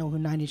 he didn't know who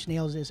 9 Inch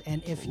Nails is.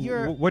 And if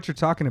what you're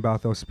talking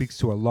about though speaks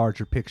to a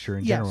larger picture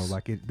in general.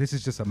 Like this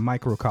is just a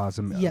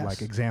microcosm,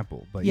 like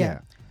example. But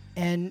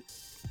and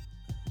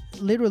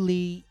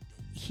literally,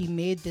 he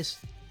made this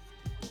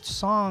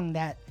song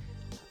that.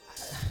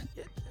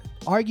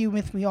 Argue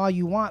with me all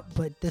you want,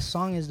 but this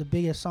song is the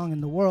biggest song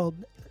in the world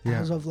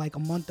as of like a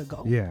month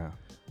ago. Yeah.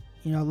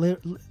 You know,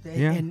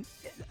 and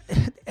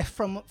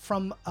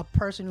from a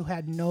person who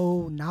had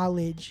no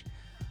knowledge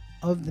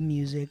of the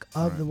music,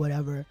 of the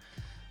whatever.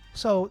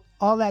 So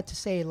all that to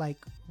say,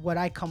 like, what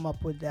I come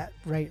up with that,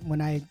 right,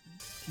 when I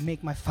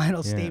make my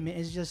final statement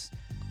is just,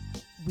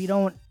 I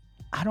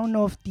don't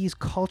know if these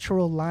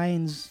cultural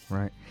lines...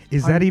 Right.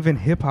 Is that even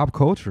hip-hop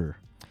culture?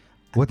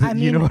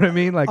 You know what I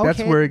mean? Like, that's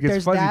where it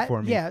gets fuzzy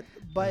for me. Yeah,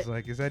 but it's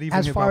like, is that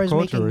even hip-hop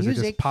culture, or is it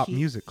just pop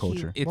music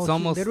culture? It's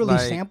almost he literally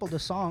like sampled the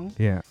song.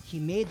 Yeah. He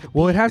made the beat.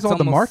 Well, it has all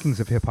the markings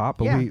of hip-hop,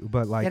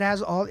 but like... It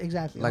has all,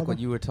 exactly. Like what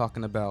you were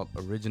talking about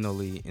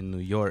originally in New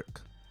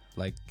York.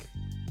 Like,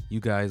 you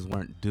guys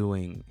weren't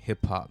doing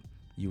hip-hop.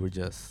 You were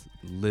just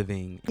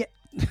living...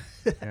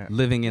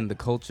 living in the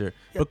culture.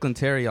 Brooklyn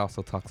Terry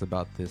also talks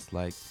about this.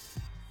 Like,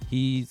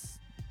 he's...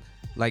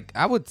 Like,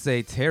 I would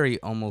say Terry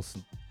almost...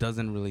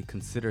 doesn't really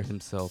consider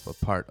himself a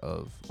part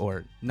of,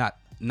 or not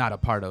a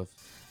part of,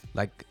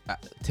 like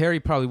Terry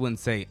probably wouldn't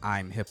say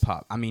I'm hip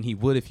hop. I mean, he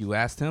would if you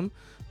asked him,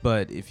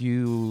 but if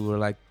you were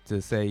like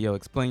to say, yo,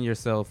 explain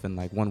yourself in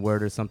like one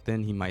word or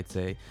something, he might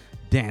say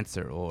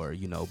Dancer or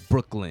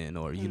Brooklyn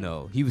or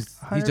he's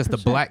just a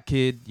 100%. black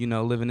kid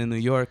living in New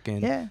York,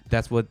 and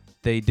that's what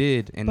they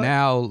did. And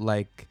now,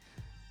 like,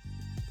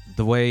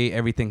 the way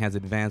everything has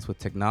advanced with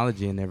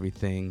technology and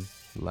everything,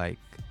 like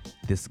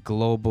this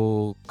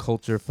global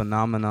culture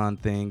phenomenon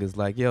thing is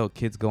like, yo,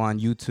 kids go on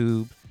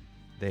YouTube,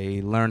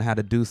 they learn how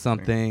to do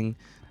something,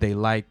 they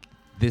like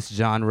this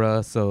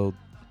genre, so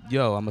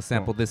yo, I'm gonna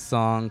sample this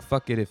song,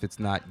 fuck it if it's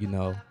not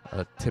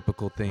a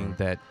typical thing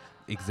that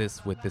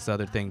exists with this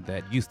other thing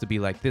that used to be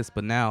like this,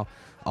 but now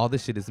all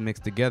this shit is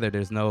mixed together.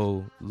 There's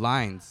no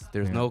lines,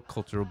 there's no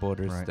cultural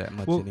borders that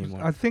much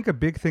anymore. I think a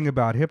big thing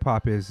about hip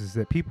hop is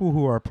that people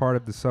who are part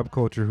of the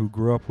subculture, who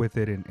grew up with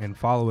it and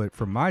follow it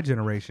from my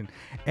generation,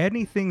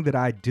 anything that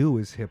I do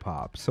is hip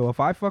hop. So if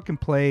I fucking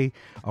play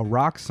a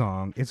rock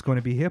song, it's going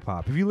to be hip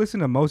hop. If you listen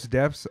to Mos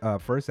Def's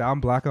first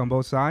album, Black on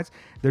Both Sides,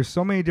 there's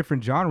so many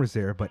different genres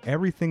there, but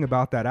everything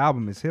about that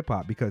album is hip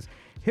hop, because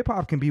hip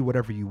hop can be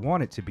whatever you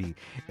want it to be.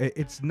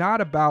 It's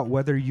not about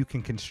whether you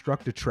can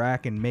construct a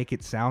track and make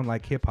it sound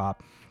like hip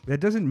hop. That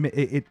doesn't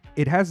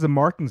it has the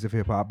markings of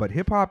hip hop, but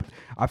hip hop,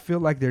 I feel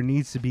like there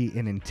needs to be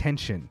an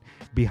intention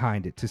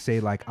behind it to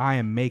say, like, I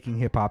am making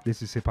hip hop,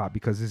 this is hip hop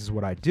because this is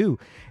what I do.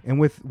 And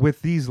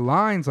with these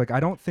lines, like, I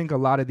don't think a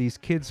lot of these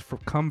kids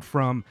come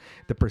from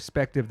the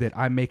perspective that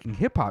I'm making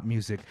hip hop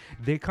music.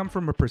 They come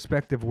from a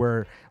perspective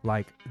where,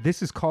 like,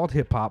 this is called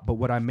hip hop, but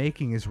what I'm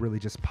making is really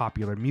just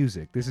popular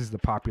music. This is the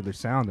popular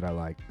sound that I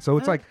like. So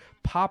it's like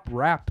pop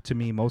rap to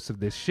me, most of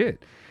this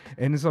shit.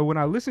 And so when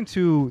I listen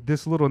to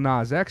this little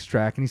Nas X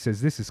track and he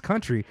says this is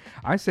country,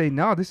 I say,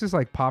 no, this is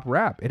like pop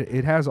rap.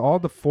 It has all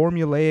the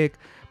formulaic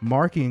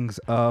markings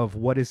of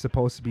what is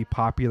supposed to be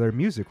popular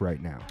music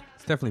right now.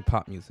 It's definitely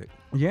pop music.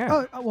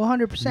 Yeah. Oh, well,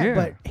 100%. Yeah.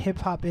 But hip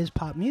hop is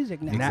pop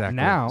music now. Exactly.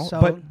 Now,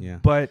 So,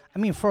 but I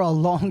mean, for a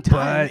long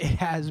time it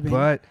has been.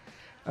 But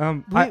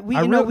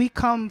we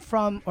come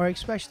from, or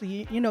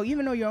especially,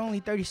 even though you're only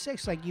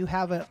 36, like, you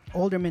have an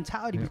older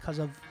mentality because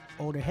of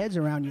older heads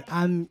around you.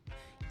 I'm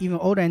even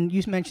older, and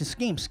you mentioned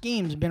Scheme.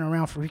 Scheme's been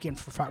around for he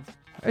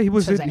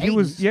was since the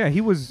 80s.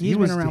 he was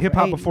around hip for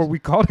hop 80s. before we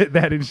called it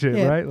that and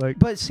shit, right? Like,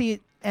 but see,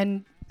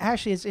 and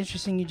actually, it's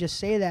interesting you just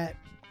say that.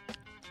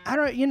 I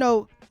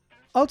don't,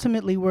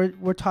 ultimately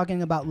we're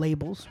talking about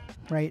labels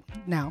right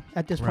now.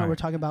 At this point, we're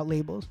talking about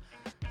labels.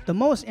 The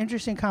most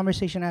interesting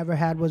conversation I ever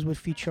had was with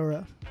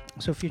Futura.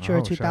 So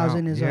Futura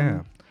 2000 is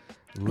legendary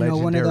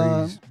one of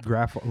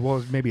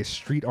the maybe a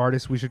street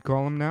artist, we should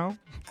call him now.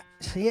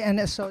 So yeah,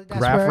 and so that's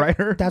Graph where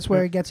writer? that's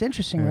where it gets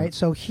interesting, Yeah. right?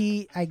 So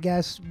I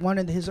guess one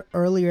of his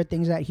earlier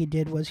things that he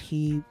did was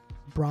he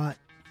brought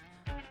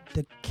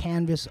the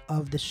canvas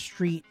of the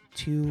street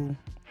to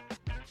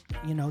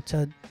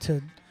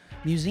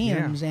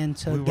museums and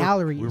to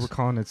galleries. We were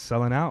calling it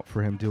selling out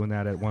for him doing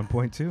that at one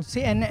point too.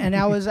 See, and I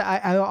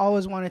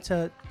always wanted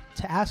to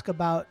ask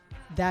about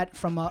that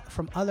from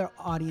other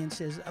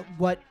audiences.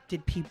 What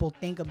did people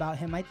think about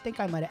him? I think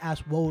I might have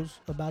asked Woz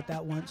about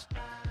that once.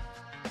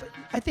 But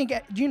I think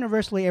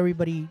universally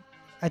everybody,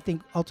 I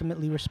think,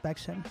 ultimately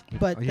respects him.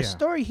 But the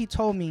story he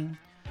told me,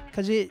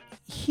 because that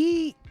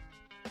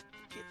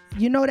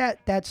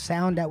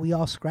sound that we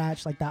all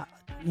scratch, like that,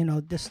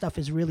 this stuff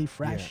is really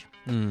fresh.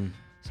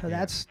 So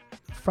that's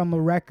from a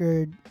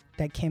record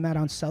that came out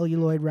on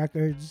Celluloid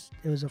Records.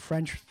 It was a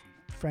French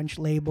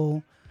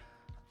label.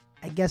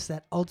 I guess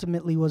that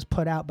ultimately was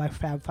put out by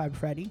Fab Five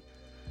Freddy.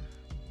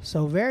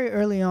 So very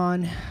early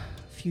on,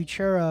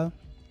 Futura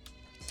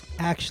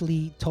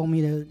actually told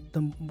me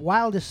the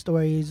wildest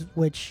stories,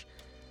 which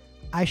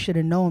I should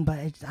have known, but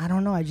I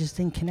don't know. I just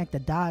didn't connect the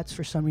dots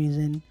for some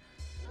reason.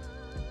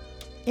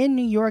 In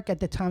New York at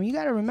the time, you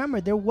got to remember,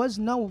 there was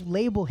no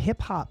label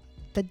hip hop.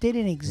 That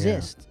didn't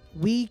exist.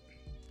 Yeah. We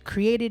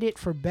created it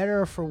for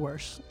better or for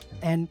worse.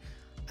 And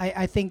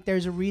I think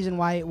there's a reason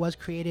why it was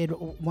created.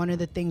 One of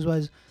the things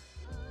was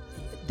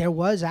there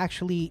was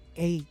actually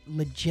a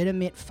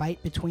legitimate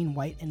fight between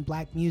white and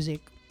black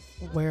music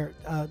where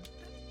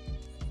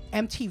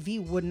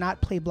MTV would not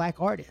play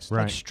black artists.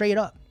 Like, straight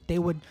up. They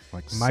would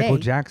like Michael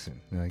Jackson.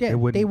 Like, they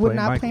would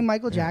not play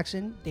Michael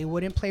Jackson. They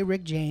wouldn't play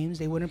Rick James.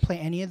 They wouldn't play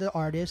any of the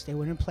artists. They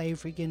wouldn't play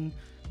freaking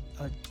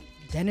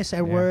Dennis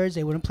Edwards.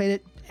 They wouldn't play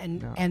it.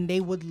 And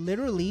they would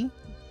literally,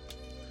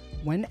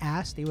 when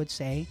asked, they would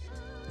say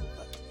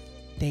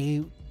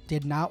they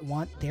did not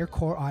want their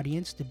core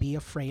audience to be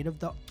afraid of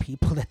the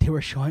people that they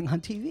were showing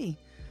on TV.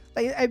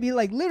 Like, I mean,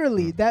 like,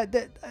 literally,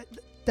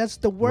 that's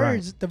the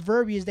words, the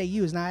verbiage they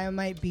use. Now, I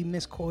might be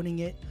misquoting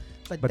it,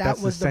 but that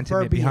was the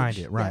sentiment verbiage behind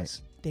it, right?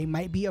 Yes, they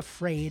might be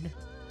afraid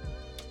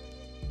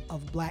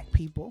of black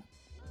people,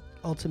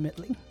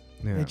 ultimately.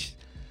 Yeah. Which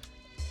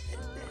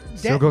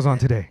still goes on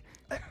today.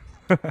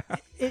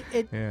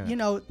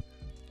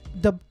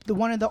 The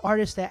one of the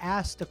artists that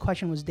asked the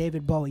question was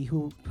David Bowie,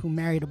 who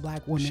married a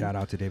black woman. Shout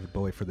out to David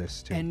Bowie for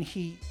this too. And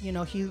he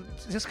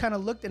just kind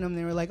of looked at him and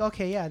they were like,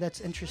 okay, yeah,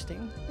 that's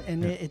interesting.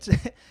 And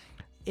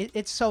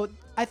it's so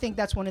I think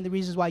that's one of the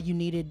reasons why you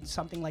needed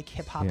something like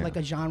hip hop, like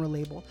a genre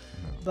label.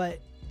 But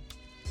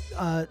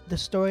the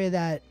story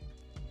that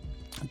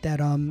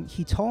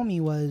he told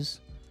me was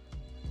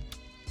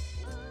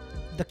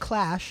The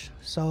Clash.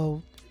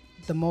 So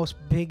the most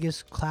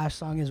biggest Clash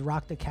song is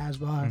Rock the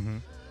Casbah. Mm-hmm.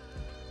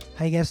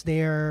 I guess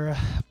they're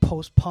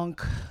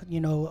post-punk,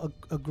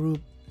 a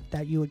group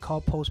that you would call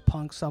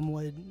post-punk. Some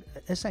would,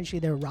 essentially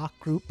they're a rock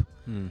group.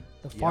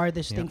 The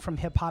farthest thing from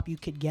hip-hop you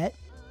could get.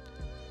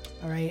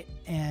 All right.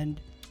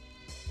 And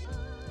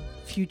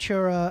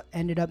Futura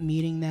ended up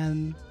meeting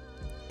them.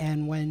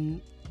 And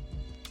when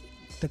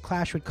the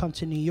Clash would come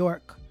to New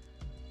York,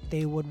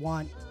 they would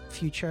want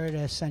Futura to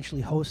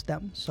essentially host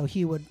them. So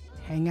he would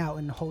hang out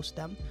and host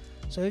them.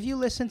 So if you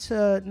listen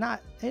to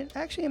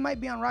it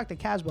might be on Rock the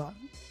Casbah.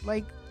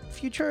 Like,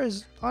 Futura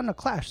is on a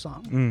Clash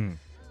song.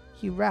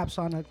 He raps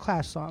on a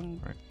Clash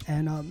song. Right.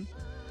 And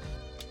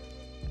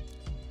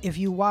if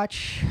you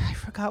watch, I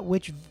forgot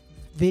which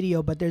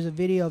video, but there's a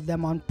video of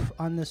them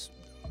on this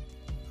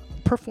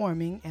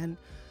performing, and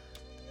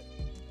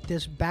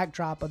this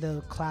backdrop of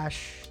the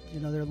Clash,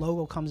 their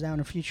logo comes down,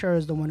 and Futura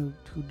is the one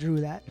who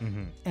drew that.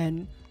 Mm-hmm.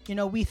 And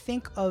we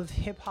think of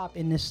hip hop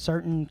in this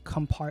certain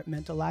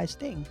compartmentalized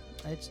thing.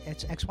 It's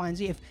X, Y, and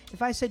Z.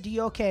 If I said to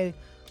you, okay,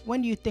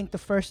 when do you think the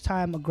first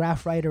time a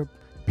graph writer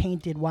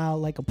painted while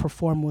like a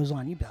performer was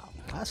on? You'd be like,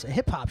 oh, that's a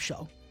hip hop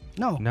show.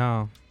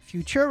 No.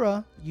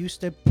 Futura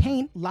used to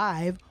paint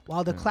live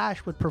while the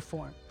Clash would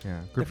perform. Yeah,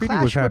 graffiti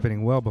was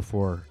happening well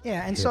before.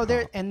 Yeah, and so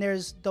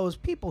there's those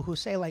people who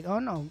say like, oh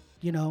no,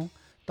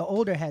 the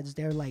older heads,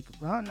 they're like,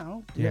 oh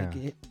no,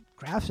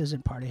 graphs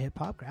isn't part of hip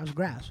hop.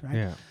 Graphs, right?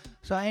 Yeah.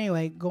 So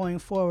anyway, going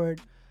forward,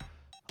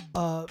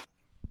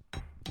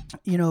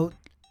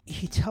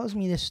 he tells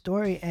me this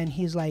story, and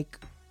he's like,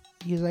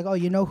 oh,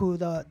 you know who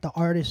the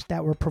artists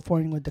that were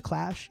performing with the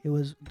Clash? It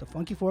was the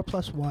Funky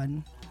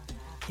 4+1.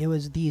 It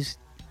was these,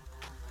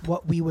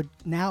 what we would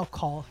now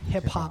call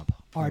hip hop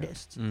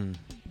artists,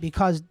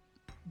 because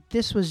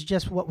this was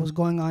just what was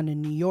going on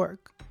in New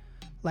York.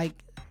 Like,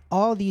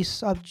 all these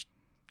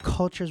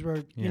subcultures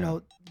were,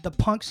 the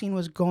punk scene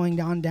was going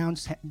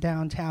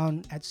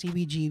downtown at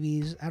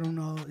CBGB's. I don't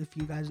know if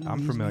you guys know. I'm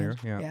these familiar.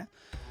 names. Yeah.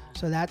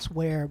 So that's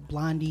where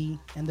Blondie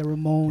and the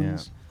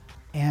Ramones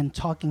and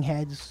Talking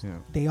Heads,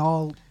 they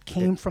all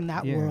came from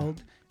that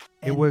world.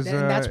 And,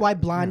 and that's why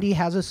Blondie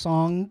has a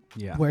song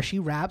where she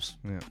raps,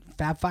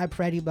 Fab Five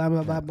Freddy, blah,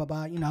 blah, blah, blah,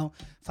 blah,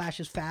 Flash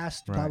is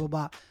fast, blah, blah,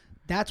 blah.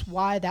 That's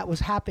why that was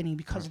happening,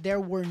 because there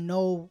were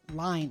no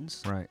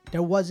lines. Right.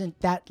 There wasn't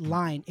that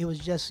line. It was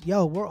just,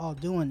 we're all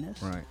doing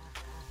this. Right.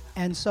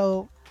 And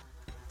so,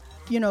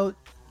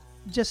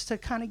 just to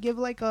kind of give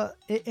like a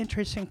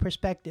interesting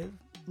perspective,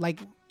 like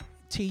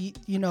to,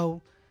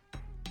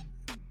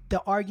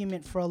 the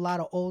argument for a lot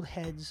of old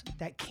heads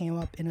that came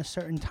up in a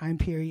certain time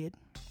period,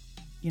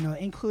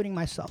 including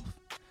myself.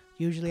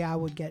 Usually I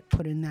would get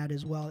put in that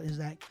as well, is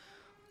that,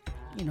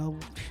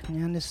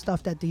 man, this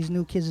stuff that these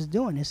new kids is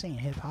doing, this ain't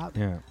hip hop.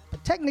 Yeah.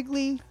 But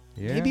technically,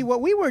 maybe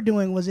what we were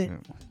doing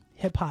wasn't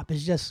hip hop.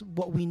 It's just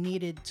what we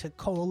needed to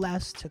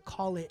coalesce, to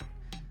call it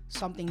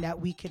something that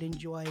we could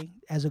enjoy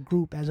as a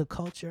group, as a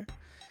culture.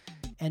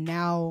 And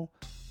now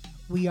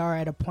we are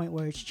at a point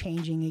where it's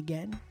changing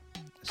again.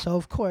 So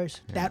of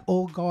course, that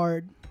old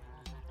guard,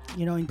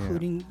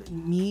 including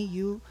me,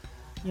 you,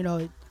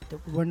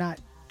 we're not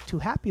too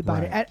happy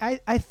about it.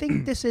 I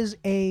think this is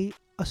a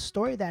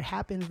story that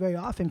happens very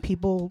often.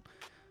 People,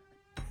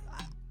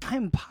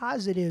 I'm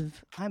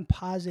positive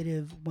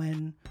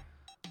when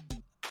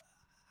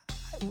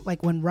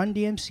Run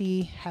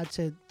DMC had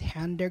to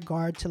hand their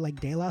guard to like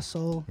De La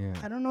Soul,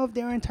 I don't know if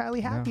they were entirely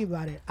happy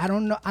about it. I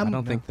don't know. I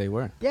don't think they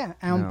were. Yeah,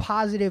 and I'm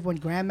positive when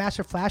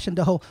Grandmaster Flash and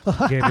the whole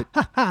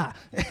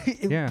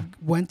it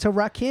went to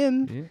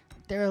Rakim,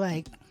 they were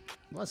like,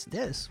 what's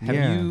this?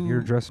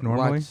 You're dressed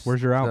normally.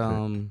 Where's your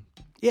outfit?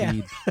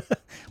 The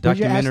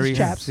documentary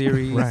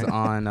series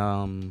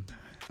on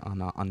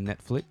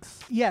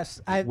Netflix.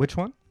 Yes, Which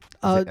one?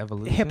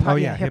 Evolution? Hip Hop.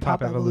 Hip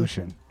Hop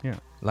Evolution. Yeah.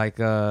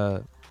 Like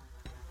I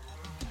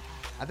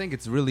think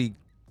it's really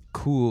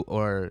cool,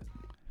 or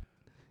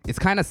it's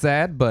kind of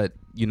sad, but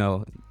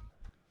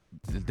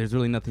there's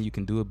really nothing you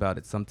can do about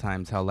it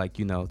sometimes. How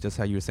just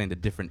how you were saying, the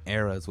different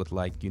eras with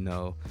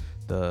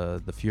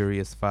the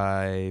Furious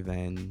Five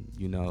and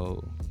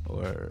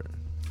or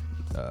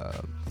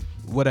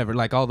whatever,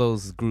 like all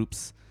those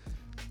groups,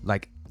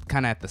 like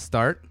kind of at the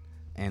start,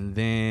 and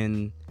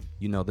then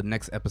the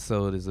next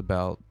episode is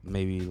about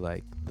maybe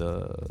like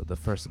the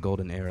first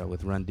golden era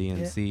with Run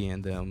DMC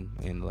and them,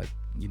 and like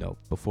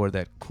before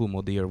that Kool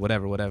Moe Dee or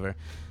whatever.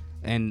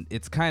 And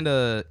it's kind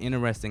of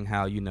interesting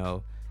how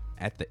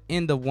at the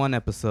end of one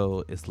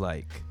episode it's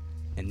like,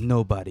 and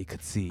nobody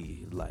could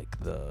see like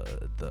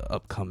the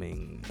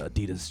upcoming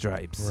Adidas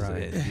stripes,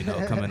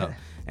 coming up.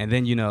 And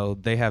then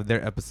they have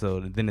their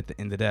episode, and then at the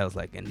end of that, it was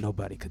like, and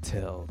nobody could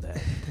tell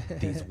that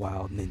these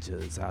wild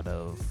ninjas out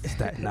of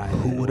Staten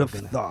Island. Who would have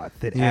thought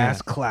that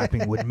ass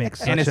clapping would make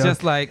such and it's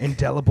just like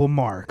indelible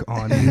mark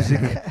on music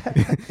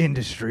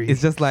industry?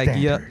 It's just like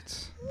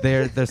standards.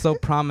 They're so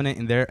prominent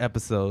in their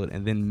episode,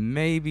 and then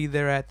maybe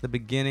they're at the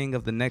beginning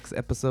of the next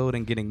episode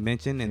and getting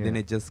mentioned, and then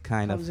it just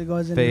kind of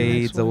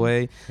fades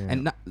away.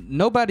 And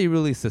nobody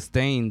really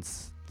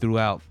sustains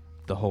throughout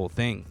the whole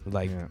thing.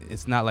 Like Yeah.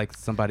 it's not like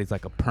somebody's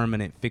like a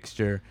permanent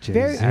fixture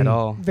Very- at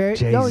all. Very.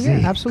 Jay-Z. Oh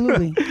yeah,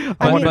 absolutely.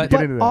 I wanted mean, to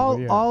get into that, all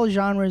but yeah. all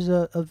genres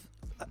of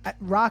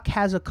rock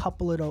has a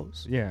couple of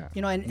those. Yeah.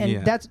 You know, and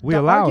Yeah. that's We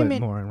the allow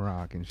argument. it more in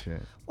rock and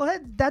shit. Well,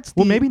 that's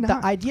Well, the, maybe the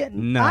not. idea.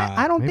 Nah.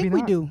 I don't Maybe think we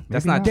not. do.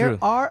 That's Maybe not There true.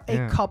 are a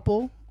Yeah.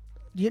 couple,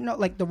 you know,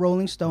 like the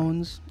Rolling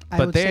Stones. I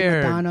But would say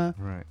they're- Madonna.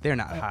 Right. They're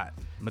not hot.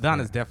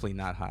 Madonna's Yeah. definitely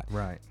not hot.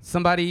 Right.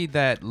 Somebody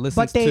that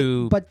listens they-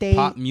 to but they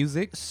pop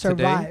music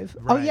Survive.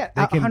 Today? Oh Right. yeah,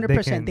 They can-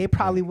 100%. they They can-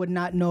 probably yeah. would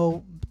not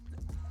know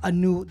a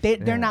new. They're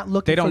Yeah. not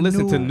looking. they don't for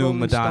listen to new Rolling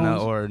Madonna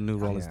Stones. or new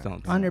Rolling Yeah.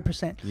 Stones.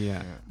 100%.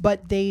 Yeah.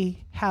 But they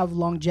have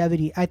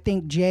longevity. I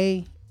think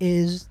Jay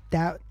is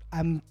that.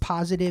 I'm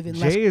positive.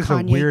 Unless Jay is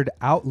Kanye, a weird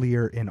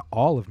outlier in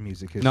all of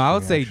music history. No, I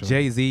would say actually.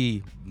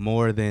 Jay-Z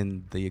more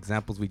than the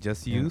examples we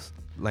just Yeah. used.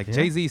 Like Yeah.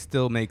 Jay-Z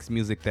still makes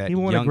music that He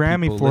won a young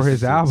Grammy people for listen his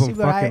to. album See,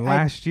 but fucking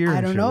last year. I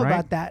and don't shit, know right?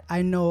 about that.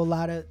 I know a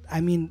lot of. I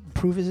mean,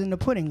 proof is in the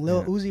pudding. Lil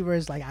Yeah. Uzi Vert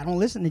is like, I don't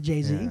listen to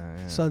Jay Z, Yeah, yeah.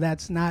 so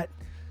that's not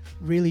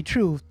really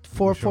true.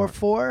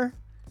 444.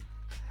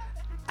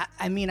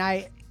 I mean,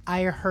 I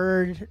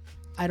heard.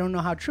 I don't know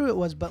how true it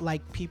was, but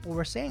like people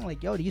were saying,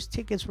 like, yo, these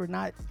tickets were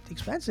not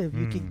expensive.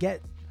 You could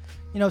get,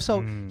 you know.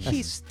 So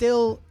he's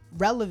still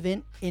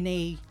relevant in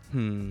a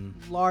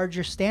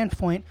larger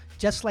standpoint,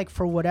 just like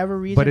for whatever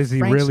reason. But is he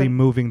Frank really Sin-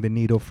 moving the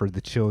needle for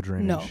the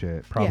children No. and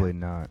shit? Probably Yeah.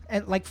 not.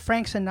 and like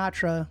Frank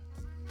Sinatra,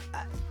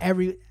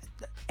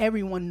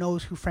 everyone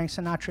knows who Frank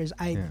Sinatra is.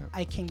 I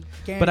can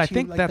guarantee. But I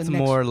think like, that's the next,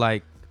 more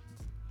like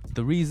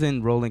the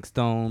reason Rolling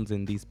Stones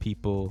and these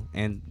people,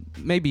 and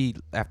maybe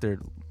after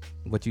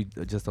what you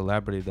just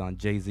elaborated on,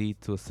 Jay-Z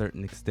to a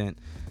certain extent,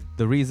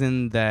 the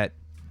reason that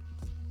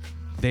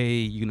they,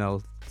 you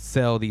know,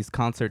 sell these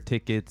concert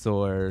tickets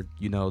or,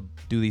 you know,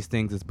 do these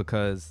things is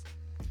because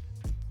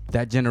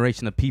that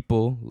generation of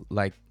people,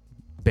 like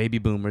baby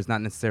boomers,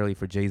 not necessarily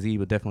for Jay-Z,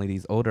 but definitely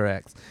these older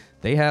acts,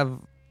 they have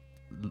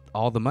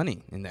all the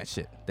money in that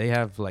shit. They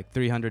have like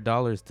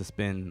 $300 to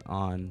spend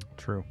on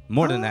True.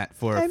 more than that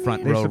for I a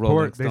front mean- They row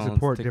Rolling support. They Stones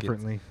support tickets.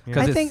 differently. Yeah.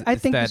 Because I think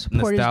it's the that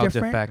support is nostalgia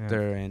different.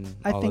 factor and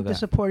I all think of the that.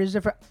 support is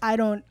different. I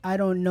don't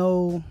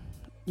know.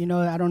 You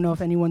know, I don't know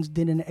if anyone's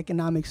did an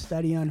economic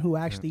study on who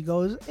actually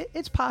goes.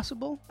 It's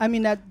possible. I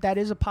mean, that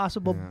is a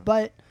possible, Yeah.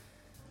 but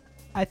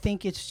I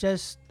think it's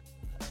just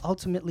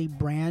ultimately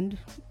brand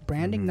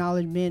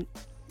acknowledgement,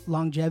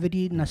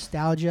 longevity,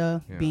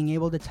 nostalgia, Yeah. being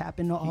able to tap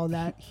into all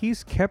that.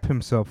 He's kept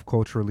himself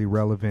culturally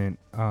relevant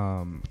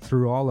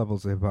through all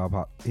levels of hip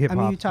hop.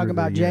 you talk through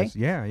about the Jay? years.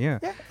 Yeah, yeah.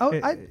 Yeah. Oh,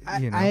 It- I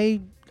you know.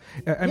 I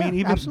I Yeah, mean,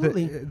 even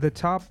absolutely. the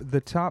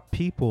top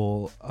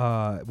people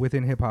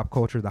within hip hop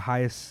culture, the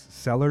highest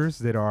sellers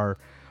that are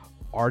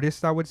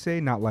artists, I would say,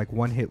 not like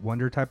one hit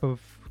wonder type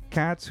of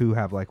cats who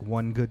have like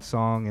one good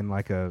song and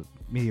like a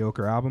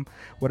mediocre album.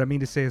 What I mean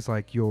to say is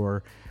like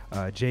your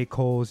J.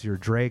 Cole's, your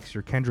Drake's,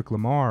 your Kendrick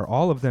Lamar,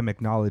 all of them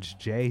acknowledge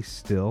Jay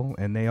still,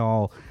 and they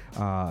all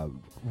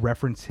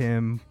reference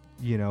him.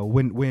 You know,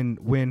 when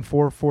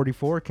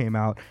 444 came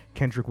out,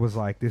 Kendrick was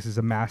like, "This is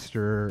a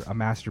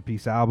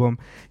masterpiece album."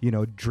 You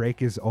know,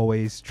 Drake is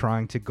always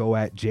trying to go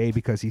at Jay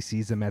because he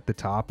sees him at the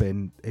top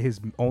and his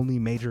only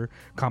major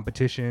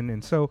competition.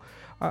 And so,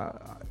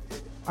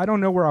 I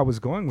don't know where I was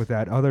going with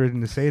that, other than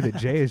to say that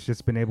Jay has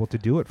just been able to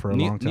do it for a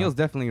long time. Neil's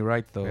definitely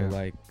right though. Yeah.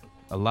 Like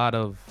a lot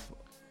of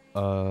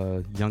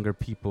younger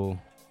people,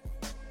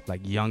 like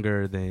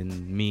younger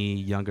than me,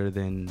 younger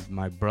than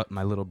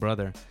my little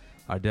brother,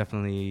 are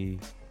definitely,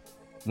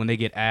 when they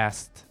get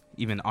asked,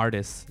 even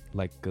artists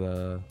like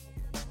Lil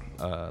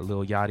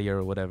Yachty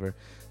or whatever,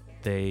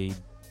 they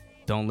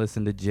don't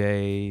listen to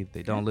Jay,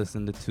 they don't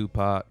listen to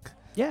Tupac.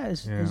 Yeah,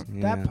 that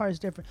Yeah. part is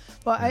different.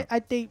 But Yeah. I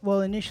think,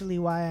 well, initially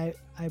why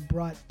I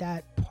brought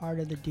that part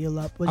of the deal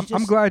up was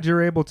I'm glad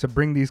you're able to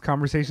bring these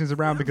conversations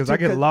around because I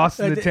get lost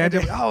in the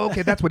tangent. Oh,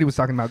 okay, that's what he was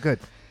talking about. Good.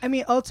 I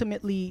mean,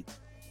 ultimately,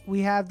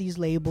 we have these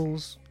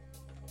labels.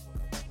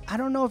 I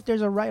don't know if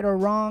there's a right or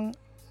wrong.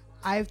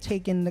 I've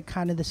taken the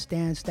kind of the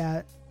stance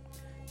that,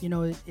 you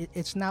know,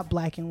 it's not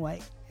black and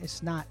white.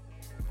 It's not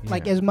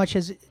like Yeah. as much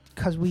as,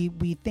 because we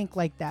think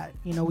like that.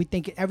 You know, we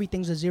think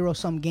everything's a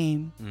zero-sum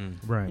game.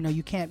 Right. You know,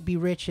 you can't be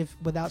rich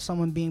without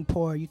someone being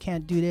poor. You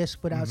can't do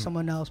this without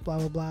someone else, blah,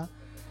 blah, blah.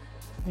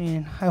 I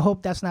mean, I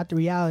hope that's not the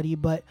reality,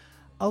 but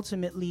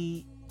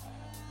ultimately,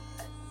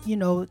 you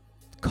know,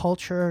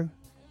 culture,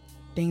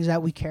 things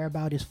that we care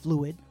about is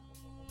fluid,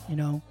 you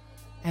know,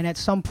 and at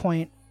some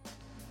point,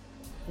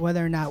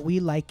 whether or not we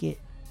like it,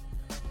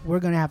 we're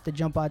going to have to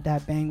jump out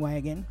that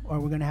bandwagon, or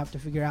we're going to have to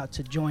figure out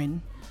to join,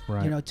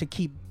 Right. you know, to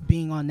keep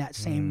being on that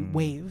same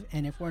wave.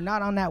 And if we're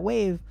not on that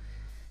wave,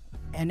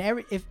 and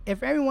if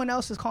everyone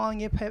else is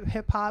calling it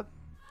hip hop,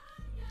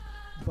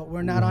 but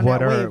we're not on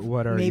that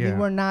wave, maybe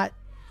yeah.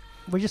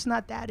 we're just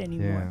not that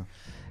anymore.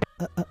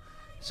 Yeah.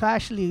 So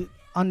actually,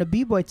 on the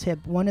B-boy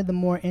tip, one of the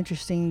more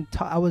interesting,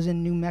 I was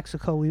in New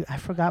Mexico. I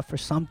forgot for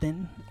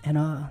something, and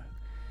I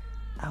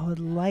would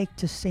like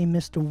to say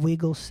Mr.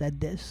 Wiggle said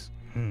this,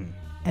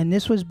 and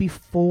this was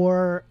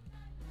before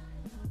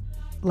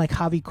like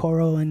Javi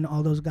Coro and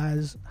all those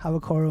guys,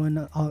 Javi Coro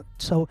and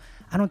so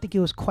I don't think it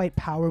was quite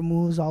power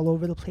moves all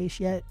over the place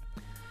yet.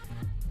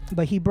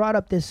 But he brought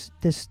up this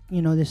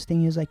you know, this thing.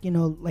 He was like, you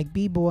know, like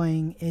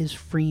b-boying is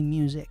free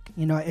music.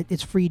 You know,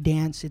 it's free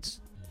dance. It's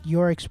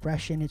your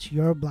expression. It's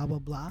your blah blah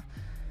blah.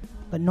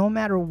 But no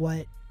matter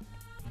what,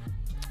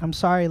 I'm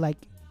sorry, like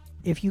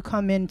if you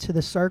come into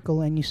the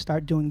circle and you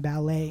start doing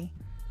ballet,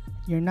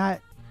 you're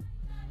not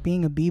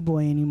being a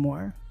b-boy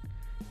anymore.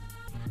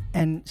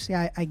 And see,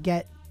 I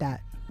get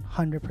that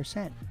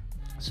 100%.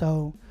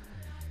 So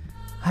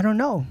I don't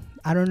know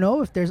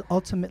if there's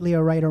ultimately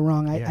a right or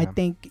wrong. I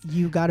think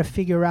you got to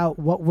figure out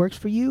what works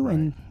for you. Right.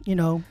 And you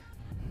know,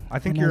 I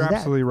think you're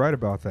absolutely right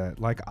about that.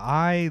 Like,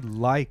 I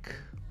like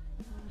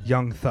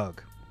Young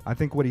Thug. I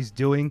think what he's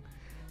doing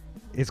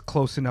is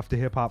close enough to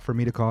hip hop for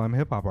me to call him a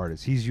hip hop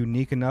artist. He's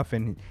unique enough,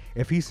 and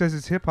if he says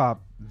it's hip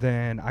hop,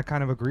 then I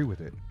kind of agree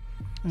with it.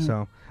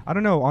 So I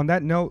don't know. On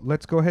that note,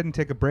 let's go ahead and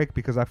take a break,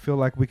 because I feel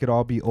like we could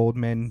all be old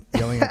men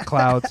yelling at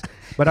clouds.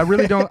 But I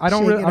really don't. I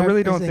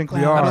really don't think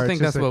we are. I don't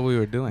think that's what we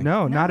were doing.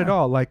 No, not at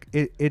all. Like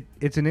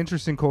it's an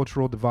interesting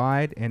cultural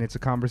divide, and it's a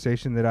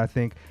conversation that I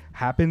think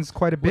happens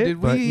quite a bit.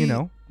 But you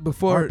know,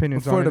 before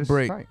the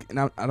break, and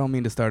I don't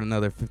mean to start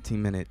another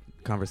 15-minute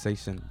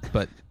conversation,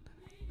 but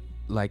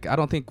like I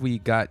don't think we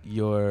got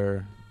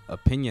your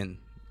opinion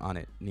on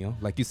it, Neil.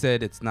 Like you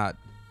said, it's not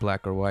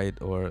black or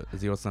white or a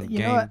zero-sum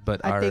game,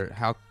 but how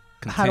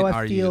do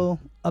I feel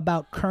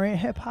about current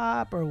hip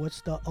hop, or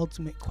what's the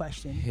ultimate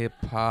question? Hip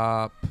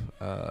hop,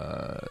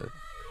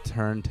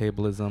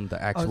 turntablism,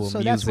 the actual music.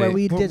 So that's where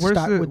we did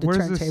start with the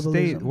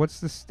turntablism.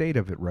 What's the state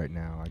of it right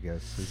now? I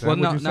guess. Is that well,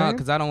 no,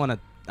 because I don't want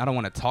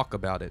to talk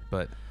about it,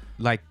 but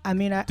like, I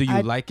mean, do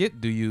you like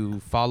it? Do you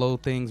follow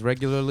things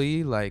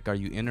regularly? Like, are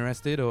you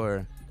interested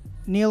or?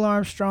 Neil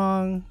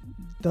Armstrong,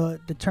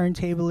 the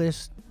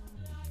turntablist,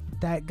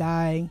 that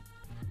guy.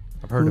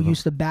 I've heard of him.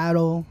 Used to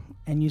battle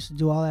and used to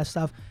do all that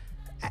stuff.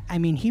 I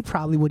mean, he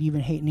probably would even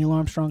hate Neil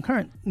Armstrong,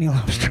 current Neil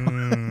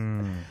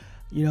Armstrong.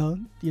 You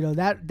know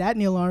that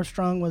Neil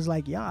Armstrong was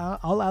like, yeah,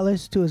 all I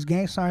listen to is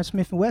Gang Starr and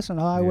Smith & Wesson.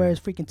 All I wear is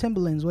freaking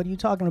Timberlands. What are you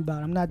talking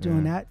about? I'm not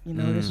doing that. You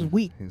know, this is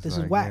weak. This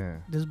is whack.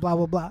 This is blah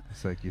blah blah.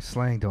 It's like your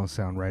slang don't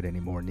sound right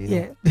anymore,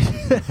 Neil.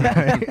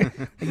 Yeah.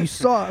 You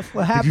soft.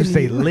 What happened? Did you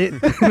say lit?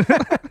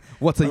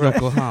 What's a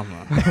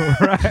Yokohama?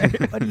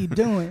 Right. What are you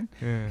doing?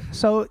 Yeah.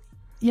 So,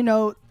 you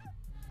know,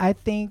 I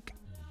think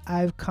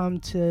I've come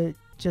to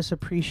just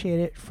appreciate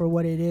it for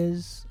what it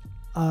is.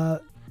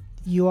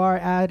 You are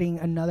adding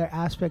another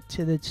aspect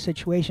to the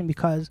situation,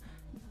 because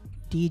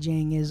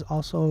DJing is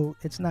also,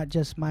 it's not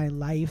just my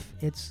life,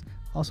 it's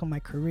also my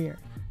career.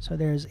 So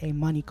there's a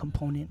money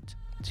component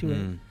to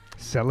it.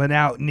 Selling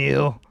out,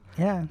 Neil.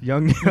 Yeah.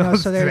 Young Neil. You know,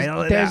 so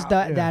there's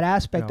that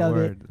aspect of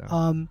it.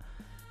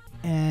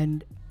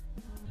 And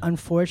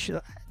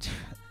unfortunately,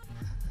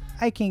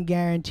 I can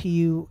guarantee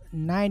you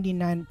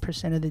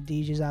 99% of the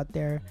DJs out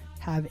there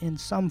have in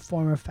some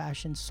form or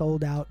fashion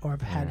sold out, or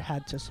have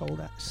had to sell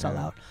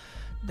out.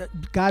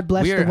 God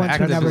bless the ones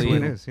who never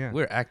do.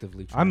 We're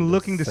actively trying. I'm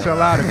looking to sell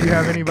out. If you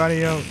have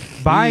anybody else,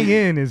 buying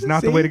in is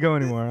not the way to go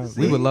anymore.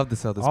 We would love to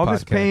sell this. All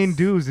this paying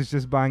dues is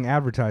just buying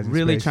advertising.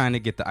 Really space. Trying to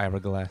get the Ira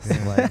Glass.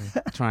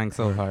 Like, trying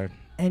so hard.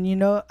 And you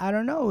know, I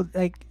don't know.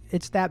 Like,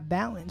 it's that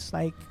balance.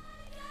 Like,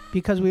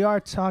 because we are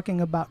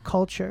talking about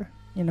culture.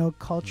 You know,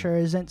 culture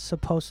isn't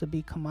supposed to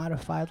be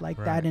commodified like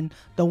that. And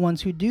the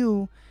ones who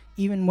do,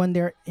 even when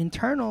they're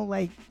internal,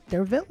 like,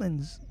 they're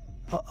villains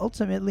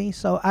ultimately.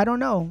 So I don't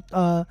know.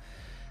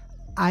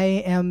 I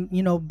am,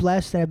 you know,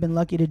 blessed that I've been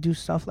lucky to do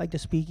stuff like the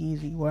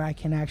Speakeasy, where I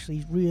can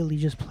actually really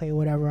just play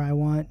whatever I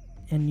want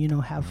and, you know,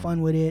 have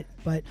fun with it.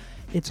 But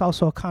it's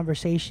also a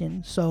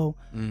conversation. So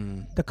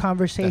the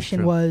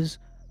conversation was,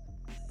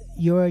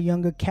 you're a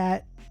younger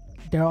cat.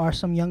 There are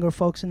some younger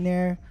folks in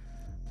there.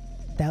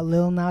 That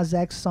Lil Nas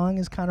X song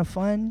is kind of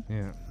fun.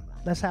 Yeah.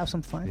 Let's have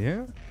some fun.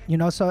 Yeah. You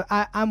know, so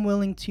I'm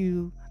willing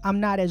to, I'm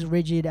not as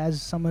rigid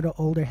as some of the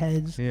older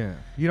heads. Yeah.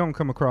 You don't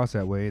come across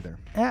that way either.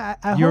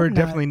 I You're hope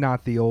definitely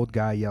not the old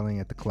guy yelling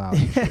at the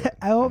clouds.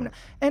 I hope not.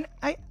 And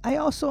I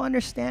also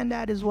understand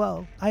that as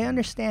well. I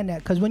understand that,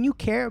 because when you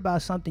care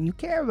about something, you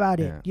care about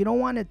it. You don't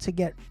want it to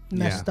get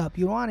messed up.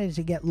 You want it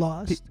to get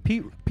lost.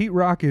 Pete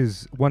Rock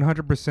is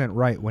 100%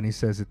 right when he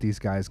says that these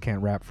guys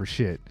can't rap for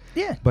shit.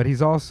 Yeah. But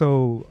he's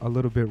also a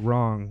little bit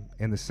wrong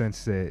in the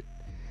sense that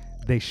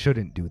they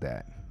shouldn't do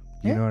that.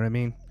 You know what I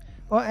mean?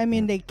 Well, I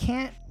mean, they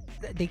can't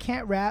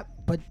rap,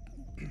 but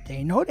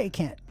they know they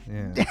can't.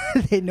 Yeah.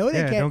 They know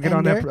they can't. Don't get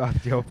on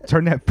that.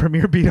 Turn that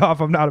Premier beat off.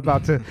 I'm not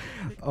about to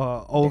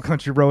Old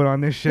Country Road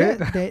on this shit.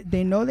 Yeah,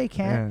 they know they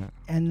can't. Yeah.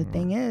 And the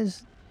thing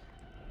is,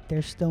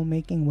 they're still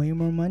making way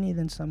more money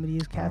than some of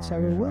these cats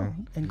ever will,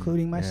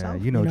 including myself.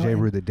 Yeah, you know J.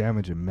 Rue the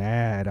Damage are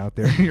mad out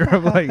there in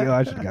Europe. Like, yo,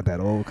 I should have got that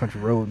Old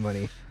Country Road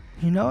money.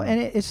 You know, and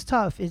it's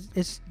tough.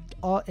 It's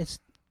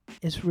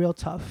real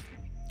tough.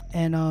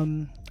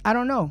 And I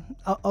don't know.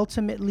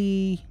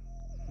 Ultimately,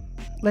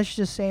 let's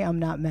just say I'm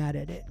not mad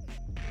at it.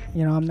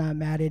 You know, I'm not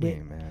mad at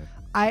it.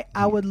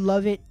 I would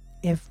love it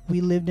if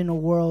we lived in a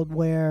world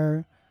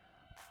where,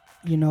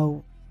 you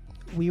know,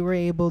 we were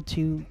able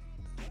to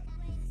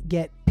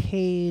get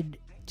paid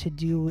to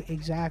do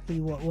exactly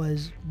what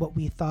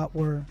we thought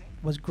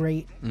was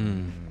great,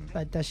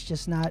 but that's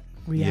just not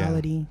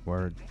reality. Yeah,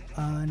 word.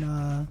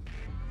 And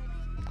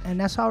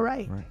that's all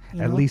right.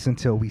 At least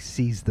until we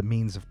seize the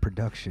means of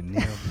production.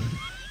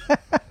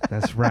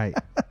 That's right.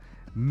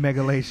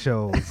 Mega Late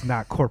Show is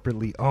not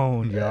corporately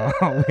owned, y'all.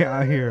 We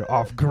out here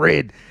off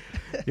grid.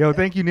 Yo,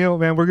 thank you, Neil,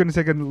 man. We're going to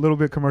take a little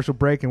bit commercial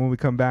break, and when we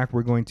come back,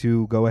 we're going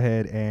to go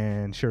ahead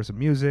and share some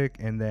music,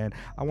 and then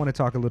I want to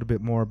talk a little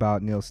bit more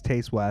about Neil's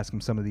taste. We'll ask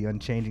him some of the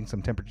unchanging,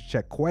 some temperature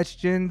check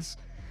questions,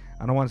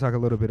 and I want to talk a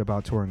little bit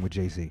about touring with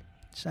Jay-Z.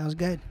 Sounds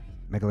good.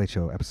 Mega Late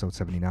Show, episode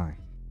 79.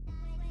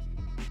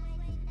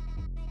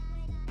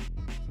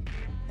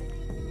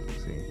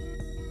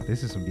 See,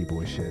 this is some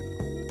B-boy shit.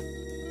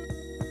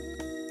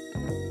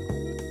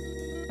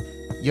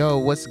 Yo,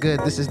 what's good?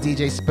 This is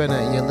DJ Spinner,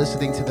 and you're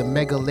listening to the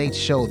Mega Late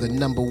Show, the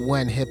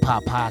 #1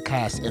 hip-hop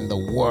podcast in the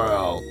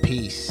world.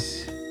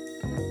 Peace.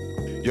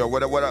 Yo,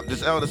 what up?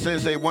 This Elder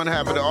Sensei, one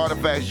half of the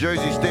Artifacts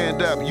Jersey.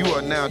 Stand up. You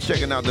are now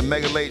checking out the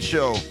Mega Late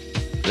Show.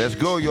 Let's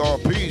go, y'all.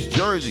 Peace,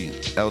 Jersey.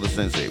 Elder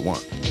Sensei, one.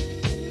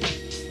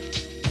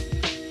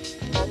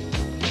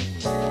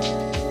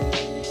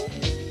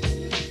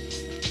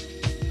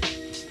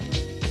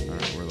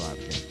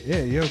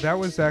 Yeah, yo, that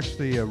was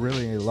actually a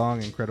really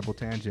long, incredible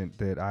tangent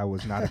that I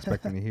was not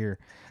expecting to hear.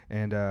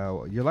 And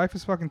your life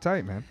is fucking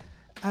tight, man.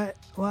 I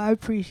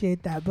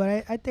appreciate that,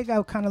 but I think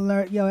I've kind of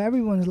learned,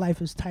 everyone's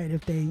life is tight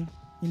if they,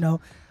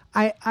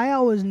 I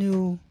always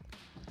knew,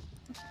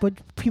 but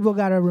people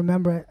got to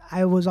remember,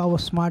 I was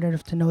always smart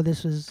enough to know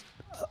this was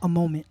a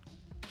moment.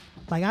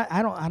 Like,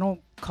 I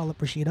don't call it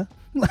Rashida.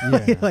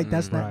 Like,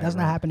 that's not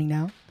happening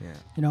now.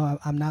 Yeah.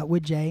 I'm not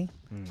with Jay.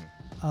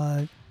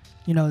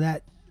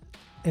 That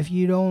if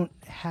you don't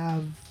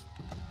have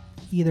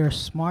either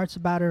smarts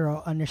about it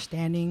or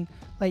understanding,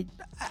 like,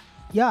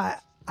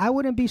 I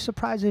wouldn't be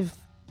surprised if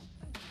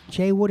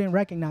Jay wouldn't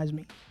recognize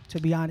me,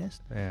 to be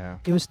honest. Yeah.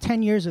 It was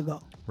 10 years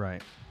ago.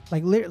 Right.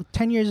 Like,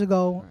 10 years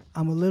ago, right.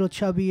 I'm a little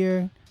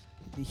chubbier.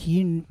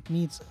 He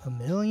needs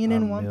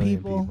 1,000,001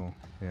 people.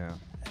 Yeah.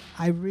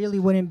 I really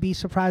wouldn't be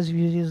surprised if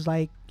he was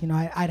like,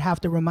 I'd have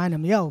to remind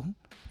him, yo,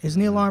 it's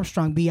Neil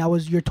Armstrong, B. I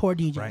was your tour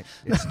DJ. Right.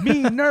 It's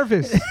me,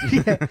 nervous.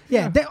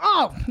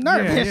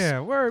 Nervous. Yeah,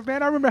 word,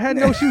 man. I remember I had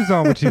no shoes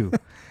on with you.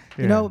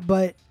 Yeah.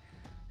 But,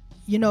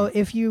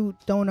 if you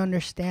don't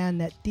understand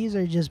that these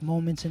are just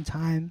moments in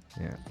time,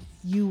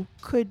 you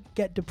could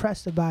get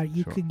depressed about it.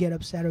 You could get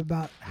upset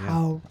about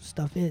how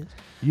stuff is.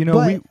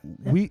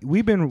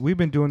 We've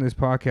been doing this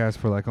podcast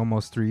for like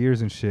almost 3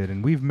 years and shit,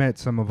 and we've met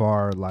some of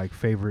our like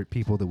favorite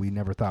people that we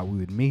never thought we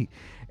would meet.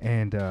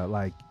 And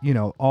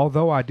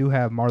although I do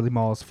have Marley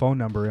Marl's phone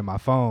number in my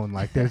phone,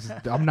 like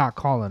I'm not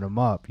calling him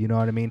up, you know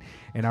what I mean?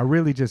 And I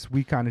really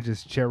we kind of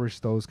just cherish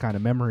those kind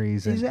of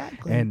memories. And,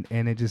 exactly.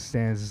 And it just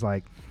stands as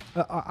like,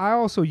 I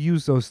also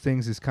use those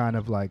things as kind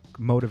of like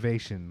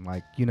motivation.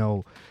 Like,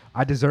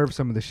 I deserve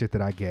some of the shit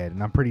that I get,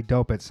 and I'm pretty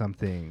dope at some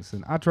things.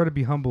 And I try to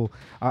be humble.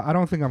 I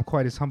don't think I'm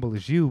quite as humble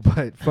as you,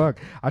 but fuck,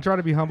 I try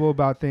to be humble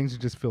about things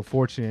and just feel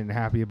fortunate and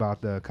happy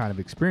about the kind of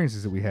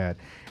experiences that we had.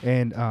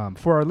 And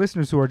for our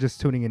listeners who are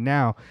just tuning in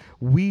now,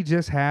 we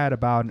just had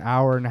about an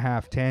hour and a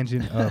half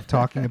tangent of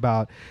talking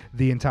about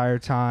the entire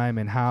time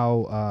and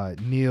how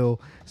Neil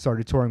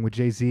started touring with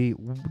Jay-Z.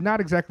 Not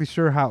exactly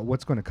sure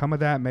what's going to come of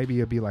that. Maybe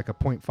it'll be like a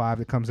 0.5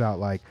 that comes out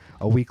like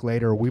a week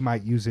later, or we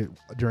might use it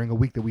during a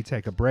week that we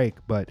take a break,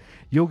 but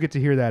you'll get to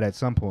hear that at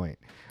some point.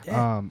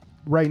 Yeah.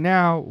 Right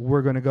now,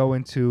 we're going to go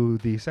into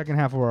the second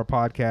half of our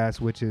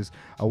podcast, which is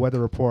a weather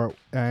report.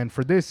 And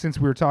for this, since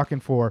we were talking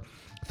for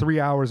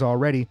 3 hours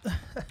already,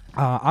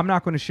 I'm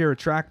not going to share a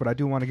track, but I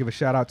do want to give a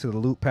shout out to the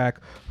Loot Pack,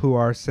 who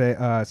are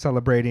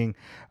celebrating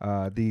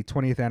the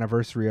 20th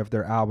anniversary of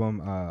their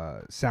album,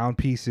 Sound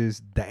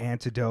Pieces, The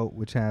Antidote,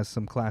 which has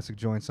some classic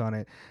joints on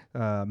it.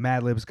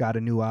 Madlib's got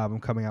a new album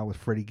coming out with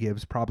Freddie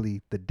Gibbs,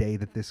 probably the day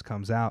that this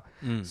comes out.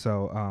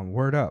 So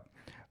word up.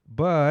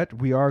 But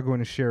we are going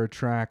to share a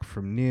track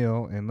from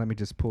Neil, and let me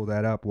just pull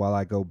that up while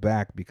I go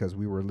back, because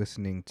we were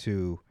listening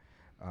to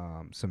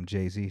some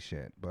Jay-Z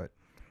shit. But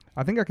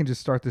I think I can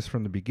just start this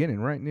from the beginning,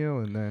 right, Neil?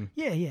 And then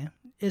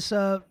it's there's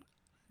a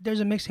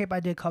mixtape I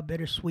did called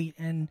Bittersweet,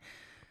 and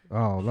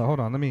hold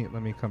on, let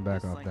me come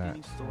back off that.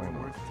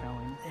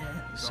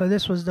 So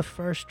this was the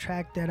first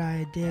track that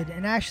I did,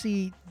 and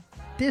actually,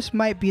 this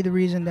might be the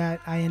reason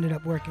that I ended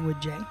up working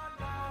with Jay.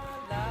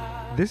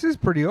 This is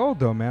pretty old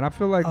though, man. I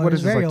feel like what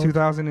is this, like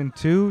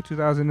 2002,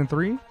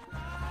 2003?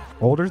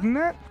 Older than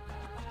that?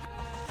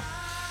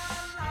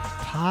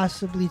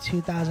 Possibly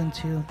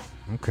 2002.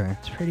 Okay.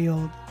 It's pretty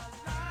old.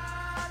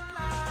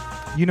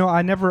 You know,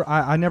 I never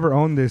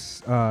owned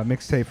this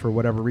mixtape for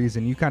whatever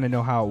reason. You kind of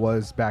know how it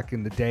was back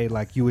in the day.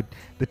 Like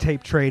the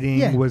tape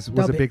trading was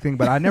a big thing,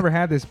 but I never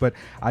had this. But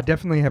I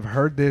definitely have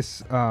heard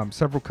this,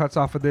 several cuts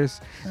off of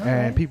this,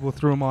 and people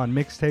threw them on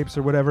mixtapes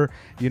or whatever.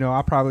 You know,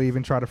 I'll probably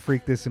even try to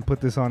freak this and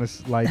put this on a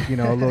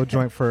a little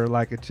joint for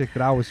like a chick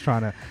that I was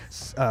trying to,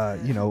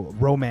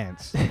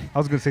 romance. I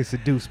was gonna say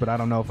seduce, but I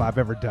don't know if I've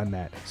ever done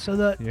that. So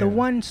the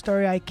one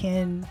story I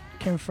can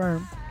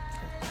confirm,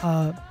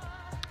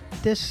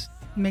 this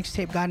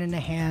mixtape got in the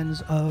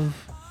hands of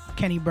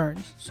Kenny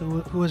Burns,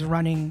 who was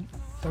running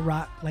the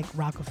rock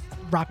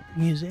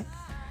music,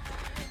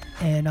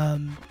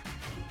 and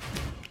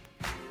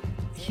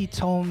he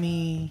told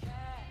me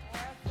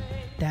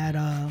that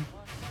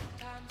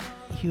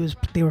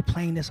they were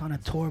playing this on a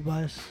tour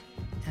bus,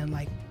 and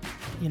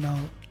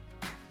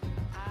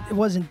it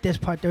wasn't this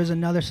part. There was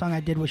another song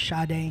I did with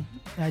Sade.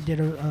 I did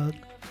a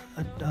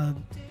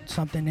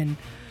something,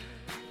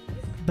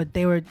 but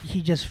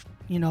he just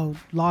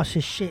lost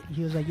his shit.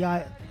 He was like,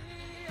 yeah,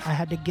 I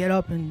had to get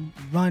up and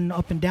run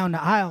up and down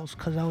the aisles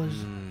because I was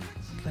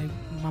like,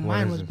 my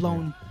mind was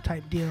blown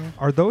type deal.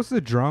 Are those the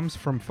drums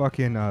from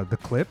fucking the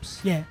Clips?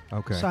 Yeah.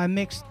 Okay. So I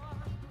mixed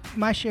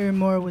My Sherry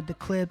Moore with the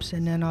Clips,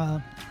 and then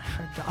the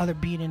other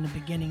beat in the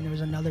beginning. There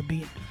was another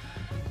beat.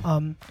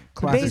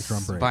 Classic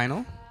drum break.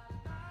 Vinyl?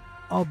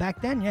 Oh,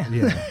 back then, yeah.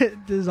 Yeah.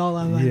 This is all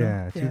on vinyl.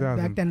 Yeah, 2000.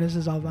 Back then, this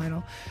is all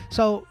vinyl.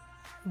 So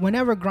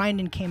whenever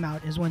Grindin' came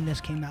out is when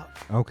this came out.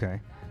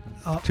 Okay.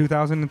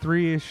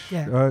 2003-ish.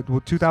 Yeah.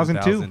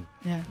 2002.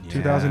 Yeah.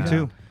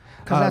 2002.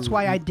 Because that's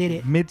why I did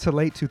it. Mid to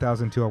late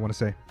 2002, I want to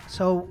say.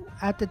 So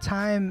at the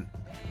time,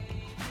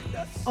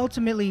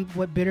 ultimately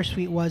what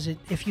Bittersweet was,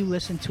 if you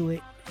listen to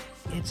it,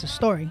 it's a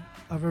story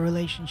of a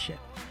relationship.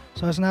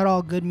 So it's not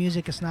all good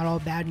music. It's not all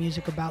bad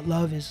music about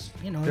love.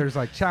 There's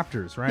like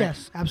chapters, right?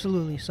 Yes,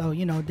 absolutely. So,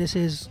 this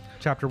is...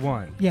 Chapter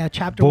 1. Yeah,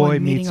 chapter Boy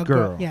 1, meeting meets a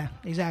girl. Yeah,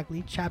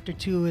 exactly. Chapter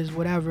 2 is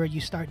whatever.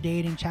 You start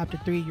dating. Chapter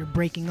 3, you're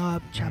breaking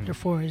up. Chapter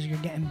 4 is you're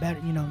getting better.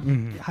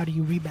 How do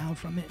you rebound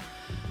from it?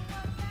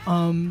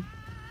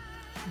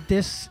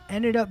 This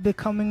ended up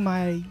becoming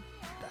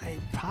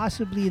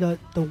possibly the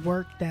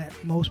work that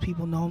most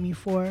people know me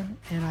for.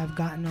 And I've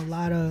gotten a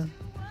lot of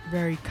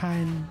very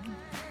kind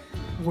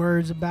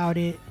words about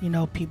it.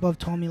 People have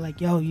told me like,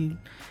 yo,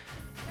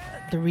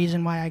 the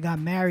reason why I got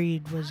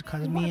married was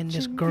because me and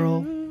this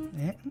girl, me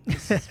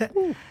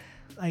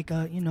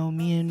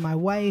and my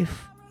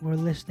wife were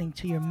listening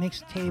to your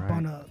mixtape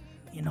on a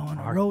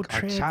road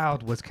trip. Our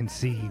child was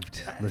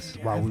conceived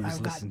while we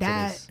was listening to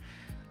this.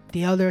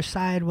 The other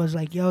side was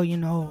like, yo,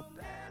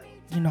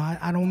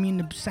 I don't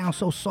mean to sound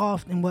so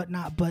soft and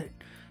whatnot, but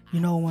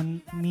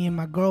when me and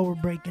my girl were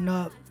breaking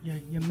up,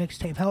 your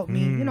mixtape helped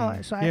me.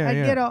 So I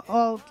get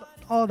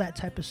all that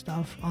type of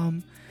stuff.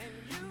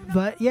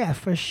 But yeah,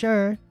 for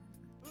sure,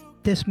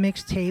 this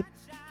mixtape,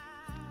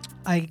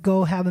 I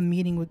go have a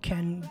meeting with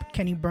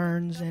Kenny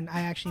Burns, and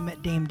I actually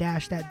met Dame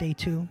Dash that day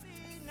too.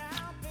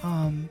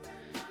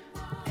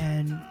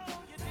 And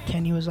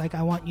Kenny was like,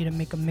 I want you to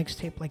make a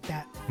mixtape like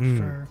that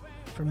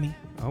for me.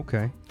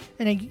 Okay.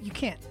 And then you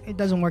can't. It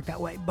doesn't work that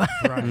way. But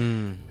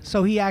right.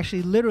 So he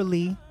actually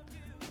literally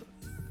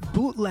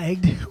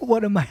bootlegged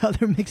one of my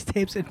other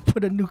mixtapes and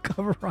put a new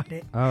cover on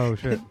it. Oh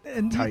shit!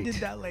 And Tight. he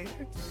did that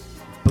later.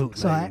 Bootleg.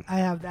 So I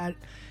have that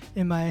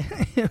in my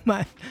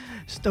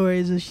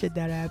stories of shit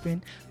that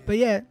happened. But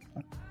yeah,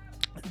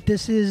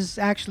 this is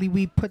actually,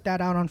 we put that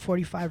out on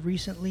 45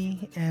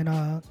 recently,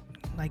 and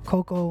like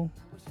Coco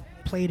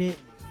played it,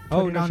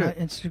 put it on our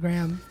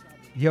Instagram.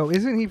 Yo,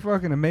 isn't he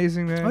fucking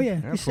amazing, man? Oh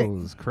yeah, that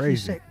fool is crazy.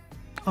 He's sick.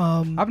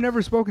 I've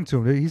never spoken to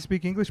him. Did he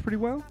speak English pretty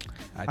well?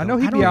 I know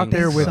he'd be out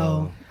there with.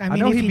 So. I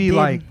know he'd be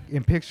like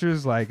in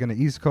pictures, like in the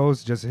East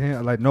Coast, just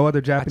him, like no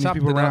other Japanese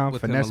people around.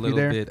 Finesse be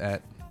there. Bit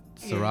at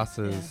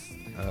Sarasa's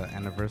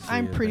anniversary.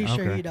 I'm pretty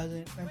sure Okay. he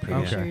doesn't. I'm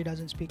pretty sure he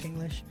doesn't speak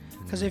English.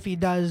 Because if he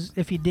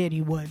did,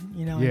 he would.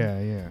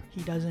 Yeah.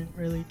 He doesn't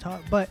really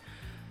talk. But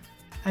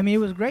I mean, it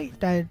was great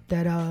that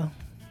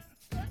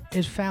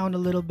it's found a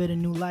little bit of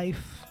new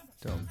life.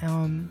 Dope.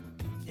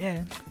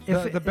 Yeah.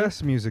 The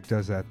best music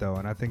does that though,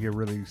 and I think it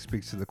really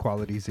speaks to the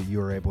qualities that you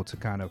were able to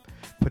kind of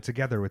put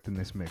together within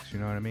this mix. You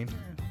know what I mean?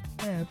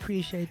 Yeah, I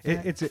appreciate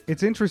that.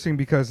 It's interesting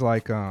because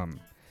like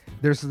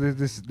there's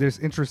this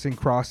interesting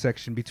cross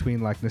section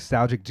between like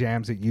nostalgic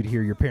jams that you'd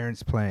hear your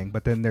parents playing,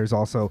 but then there's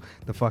also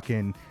the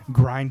fucking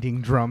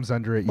grinding drums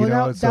under it.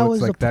 That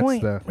was like the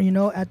point.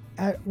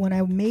 At when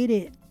I made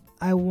it,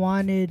 I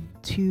wanted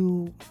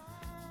to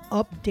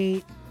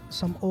update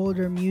some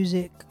older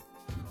music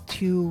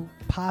to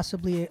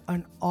possibly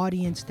an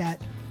audience that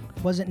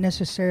wasn't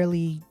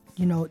necessarily,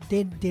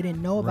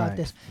 didn't know about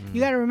this. You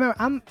got to remember,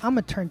 I'm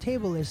a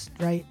turntablist,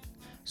 right?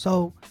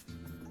 So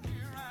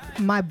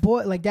my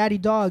boy, like Daddy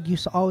Dog,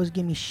 used to always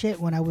give me shit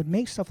when I would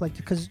make stuff like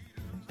this, because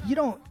you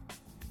don't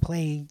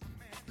play,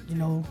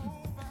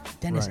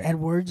 Dennis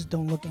Edwards,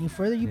 Don't Look Any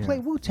Further. You play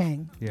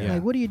Wu-Tang. Yeah.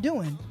 Like, what are you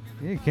doing?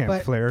 You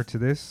can't flare to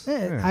this.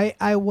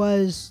 I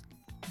was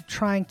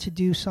trying to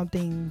do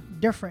something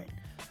different.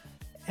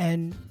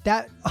 And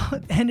that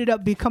ended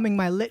up becoming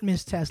my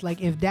litmus test.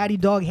 Like if Daddy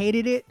Dog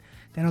hated it,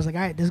 then I was like,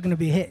 all right, this is gonna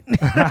be a hit.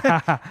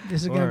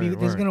 This is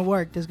gonna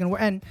work.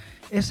 And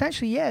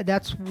essentially, yeah,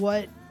 that's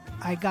what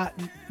I got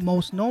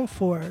most known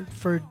for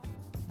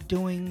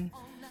doing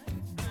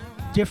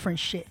different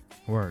shit.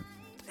 Word.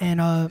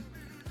 And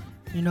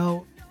you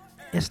know,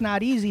 it's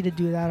not easy to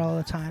do that all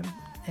the time.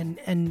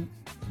 And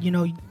you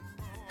know,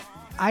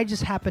 I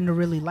just happen to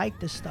really like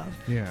this stuff.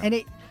 Yeah. And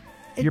it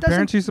Your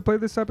parents used to play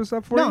this type of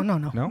stuff for you?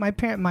 No.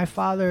 My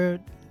father,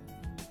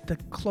 the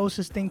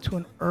closest thing to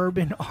an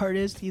urban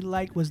artist he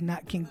liked was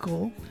Nat King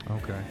Cole.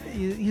 Okay.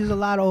 He's a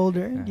lot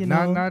older, you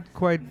know. Not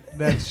quite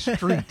that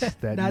street,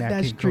 that Not Nat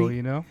that King Cole, street.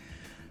 you know?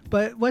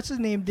 But what's his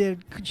name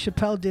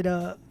Chappelle did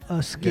a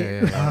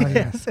skit. Yeah. Oh,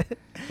 yes.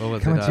 What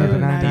was Come it? on,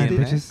 urbanized DNA, it.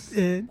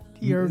 bitches.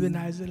 He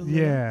urbanized it a little.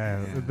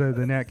 Yeah,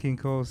 the Nat King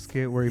Cole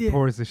skit where he Yeah.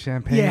 pours the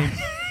champagne. Yeah.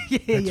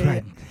 That's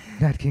right.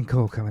 Nat King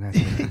Cole coming at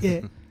you.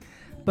 Yeah.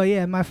 But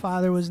yeah, my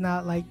father was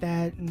not like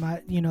that.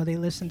 They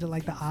listened to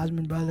like the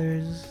Osmond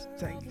Brothers.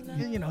 It's like,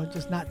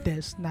 just not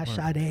this, not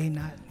Sade,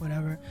 not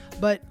whatever.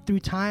 But through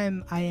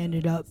time, I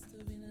ended up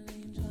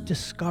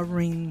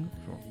discovering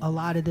a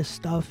lot of this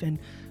stuff, and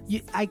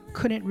I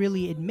couldn't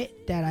really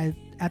admit that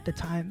at the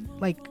time,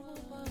 like,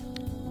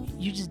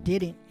 you just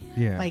didn't.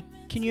 Yeah. Like,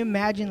 can you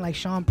imagine like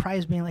Sean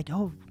Price being like,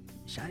 "Oh,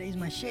 Sade's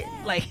my shit"?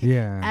 Like,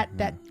 Yeah. at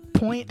that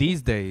point,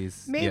 These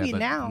days, maybe yeah, but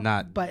now,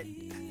 not. but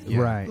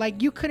Yeah. Right.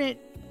 like you couldn't.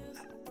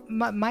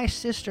 My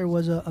sister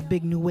was a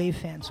big New Wave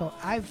fan, so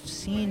I've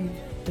seen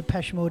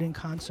Depeche Mode in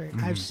concert.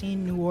 I've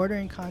seen New Order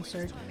in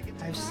concert.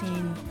 I've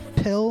seen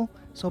Pill.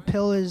 So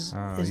Pill is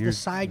you're the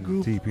side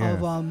group deep, yeah.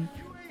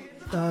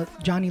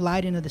 of Johnny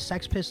Lydon of the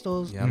Sex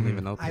Pistols. Yeah, I don't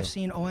even know. I've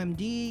seen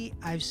OMD.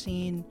 I've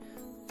seen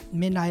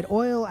Midnight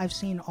Oil. I've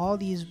seen all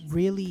these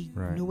really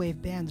New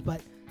Wave bands.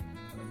 But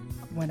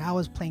when I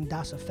was playing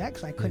Das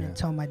Effects, I couldn't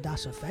tell my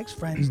Das Effects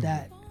friends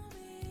that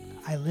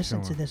I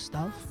listened to this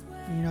stuff.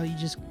 You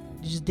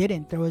just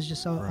didn't. There was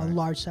just a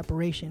large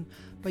separation.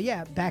 But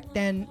yeah, back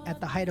then, at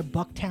the height of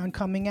Bucktown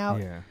coming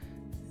out,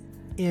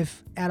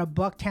 if at a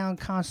Bucktown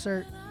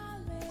concert,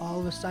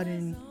 all of a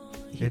sudden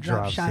he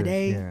dropped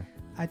Sade,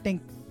 I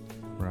think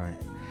right.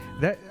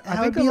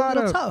 I would think be a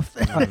little tough.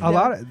 a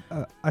lot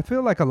of I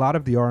feel like a lot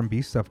of the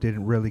R&B stuff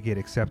didn't really get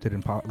accepted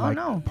in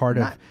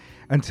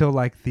until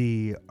like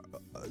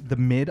the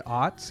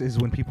mid-aughts is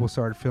when people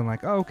started feeling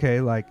like, oh,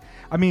 okay, like,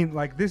 I mean,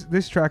 like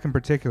this track in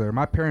particular,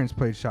 my parents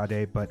played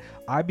Sade, but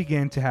I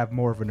began to have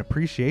more of an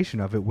appreciation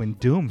of it when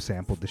Doom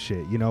sampled the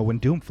shit, when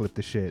Doom flipped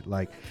the shit.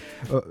 Like,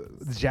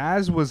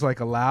 jazz was like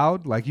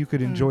allowed, like you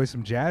could enjoy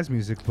some jazz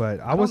music,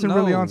 but I wasn't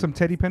really on some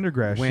Teddy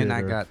Pendergrass shit. When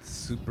I got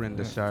super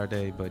into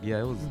Sade, but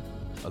yeah, it was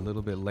a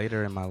little bit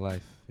later in my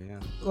life. Yeah.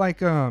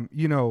 Like I'm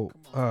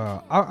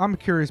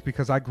curious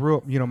because I grew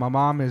up, my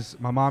mom is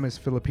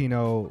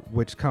Filipino,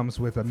 which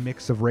comes with a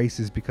mix of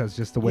races because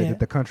just the way that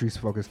the country's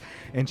focused.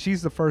 And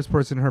she's the first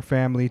person in her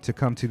family to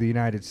come to the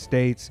United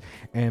States,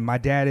 and my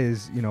dad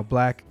is,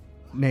 Black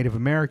Native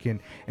American.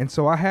 And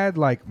so I had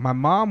like my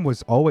mom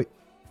was always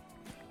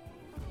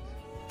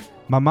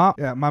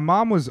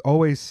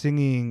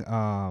singing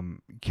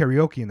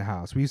karaoke in the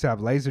house. We used to have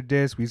laser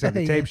discs. We used to have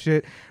the tape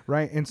shit,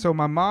 right? And so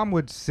my mom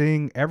would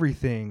sing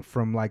everything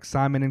from like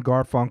Simon and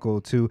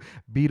Garfunkel to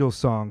Beatles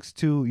songs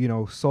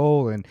to,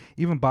 soul and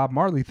even Bob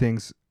Marley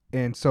things.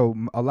 And so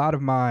a lot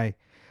of my,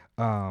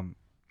 you're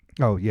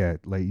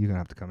gonna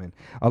have to come in.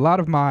 A lot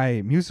of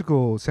my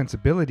musical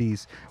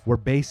sensibilities were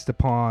based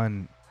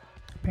upon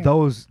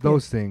those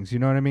things, you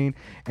know what I mean?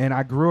 And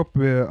I grew up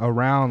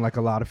around like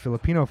a lot of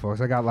Filipino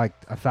folks. I got like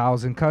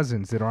 1,000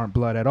 cousins that aren't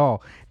blood at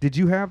all. Did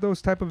you have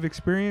those type of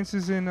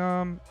experiences in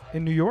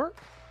New York?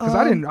 Because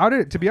I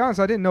didn't. To be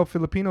honest, I didn't know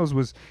Filipinos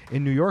was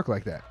in New York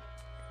like that.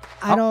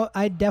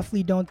 I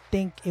definitely don't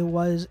think it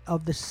was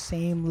of the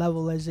same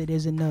level as it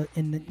is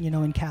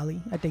in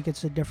Cali. I think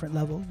it's a different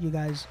level. You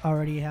guys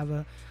already have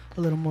a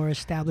little more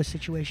established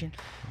situation.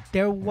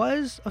 There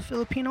was a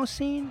Filipino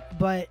scene,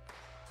 but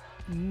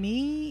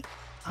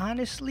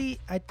honestly,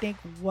 I think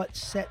what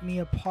set me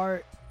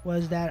apart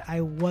was that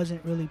I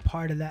wasn't really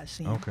part of that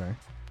scene. Okay.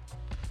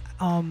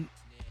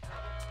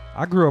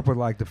 I grew up with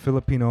like the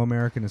Filipino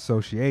American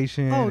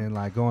Association and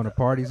like going to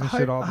parties and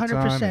shit all the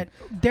time. 100%.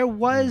 There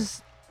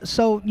was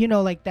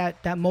like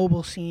that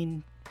mobile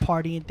scene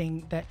party and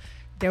thing, that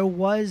there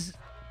was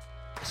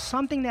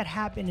something that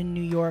happened in New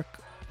York,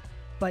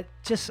 but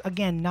just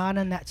again not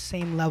on that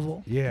same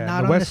level. Yeah,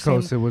 not on the West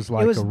Coast it was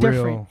like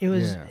different. It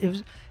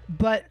was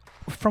but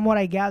from what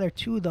I gather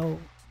too, though,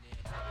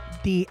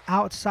 the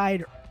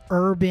outside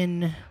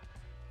urban,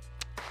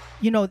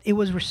 it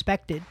was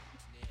respected,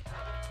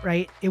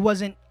 right? It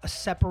wasn't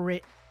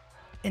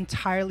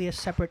entirely a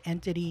separate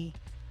entity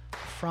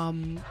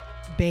from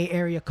Bay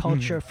Area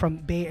culture, from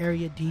Bay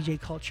Area DJ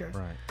culture.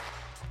 Right.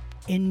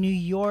 In New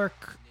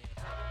York,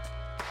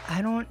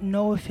 I don't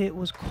know if it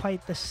was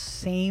quite the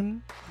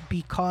same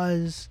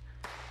because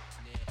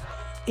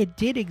it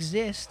did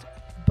exist.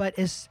 But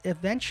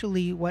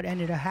eventually what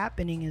ended up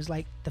happening is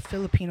like the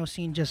Filipino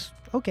scene just,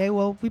 okay,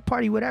 well, we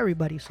party with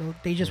everybody. So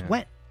they just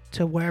went.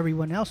 to where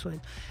everyone else was,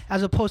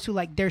 as opposed to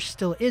like there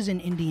still is an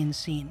Indian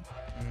scene.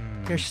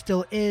 There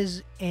still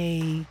is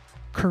a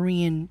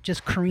Korean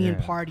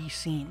party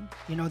scene.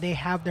 You know, they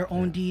have their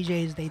own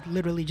DJs. They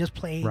literally just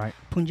play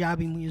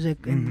Punjabi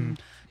music,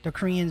 and the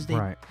Koreans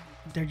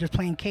they're just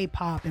playing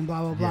K-pop and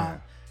blah blah blah.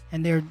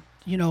 And they're,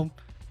 you know,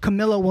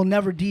 Camilla will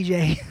never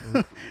DJ,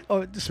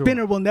 or the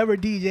Spinner will never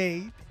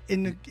DJ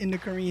in the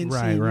Korean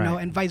scene, you know,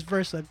 and vice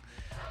versa.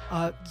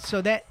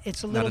 So that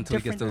it's a little different. Not until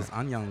he gets those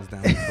anyongs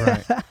down.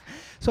 Right.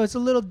 So it's a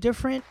little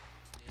different.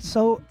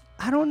 So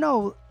I don't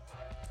know.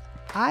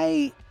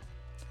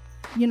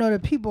 You know, the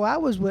people I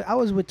was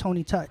with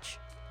Tony Touch.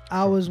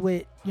 I was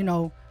with, you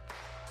know,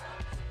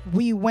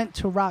 we went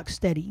to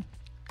Rocksteady.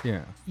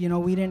 Yeah. You know,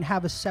 we didn't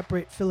have a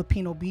separate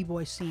Filipino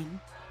b-boy scene.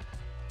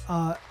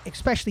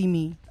 Especially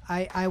me.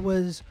 I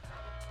was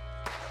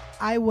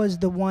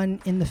the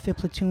one in the Fit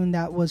Platoon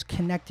that was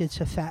connected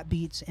to Fat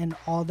Beats and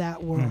all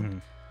that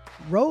world.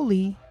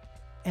 Rolly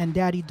and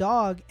Daddy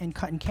Dog and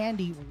Cotton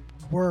Candy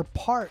were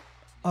part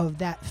of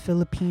that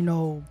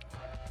Filipino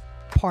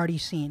party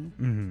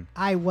scene.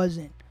 I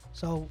wasn't.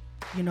 So,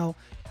 you know,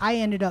 I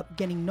ended up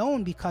getting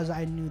known because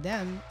I knew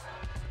them,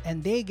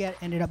 and they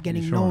ended up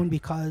getting known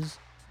because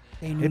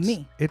they knew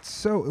me. It's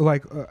so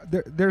like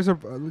there's a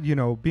you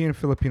know, being a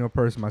Filipino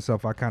person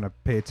myself, I kind of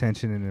pay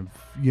attention and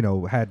you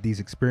know, had these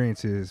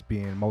experiences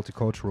being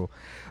multicultural.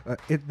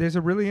 There's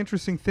a really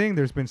interesting thing.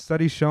 There's been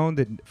studies shown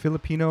that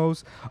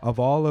Filipinos, of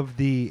all of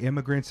the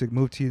immigrants that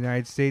moved to the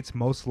United States,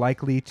 most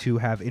likely to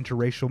have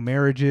interracial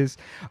marriages.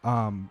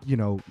 You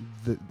know,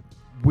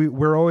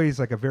 we're always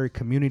like a very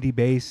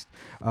community-based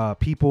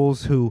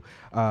peoples who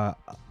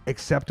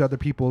accept other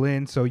people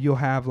in. So you'll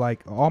have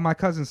like all my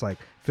cousins like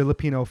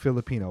Filipino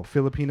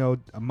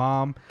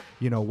mom,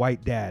 you know,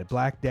 white dad,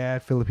 black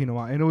dad, Filipino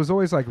mom. And it was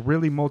always like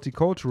really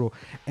multicultural.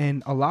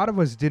 And a lot of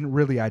us didn't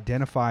really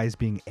identify as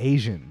being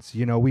Asians.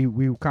 You know,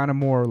 we kind of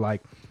more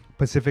like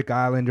Pacific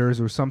Islanders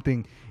or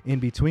something in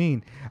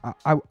between.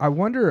 I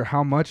wonder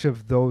how much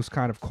of those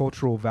kind of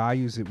cultural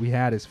values that we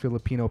had as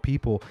Filipino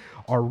people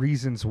are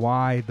reasons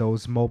why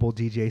those mobile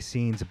DJ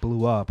scenes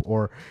blew up,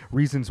 or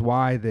reasons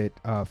why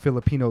that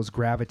Filipinos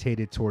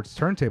gravitated towards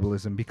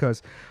turntablism.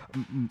 Because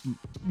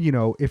you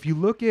know, if you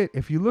look at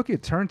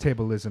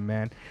turntablism,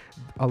 man,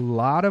 a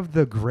lot of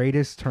the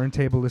greatest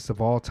turntablists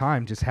of all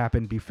time just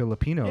happen to be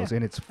Filipinos,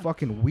 and it's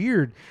fucking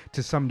weird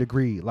to some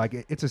degree.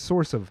 Like it's a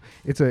source of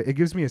it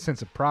gives me a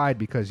sense of pride,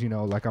 because, you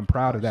know, like I'm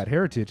proud of that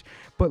heritage.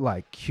 But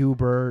like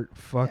Qbert,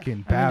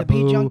 fucking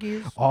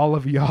Babu, all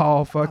of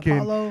y'all,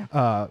 fucking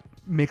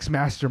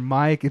Mixmaster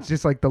Mike. It's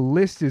just like the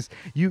list is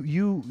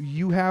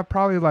you have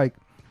probably like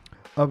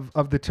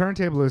of the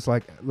turntablists,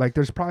 like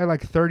there's probably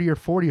like 30 or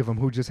 40 of them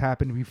who just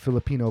happen to be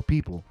Filipino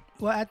people.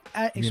 Well,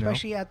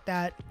 especially at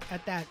that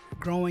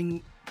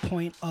growing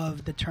point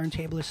of the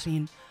turntablist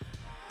scene,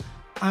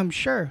 I'm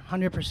sure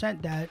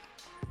 100% that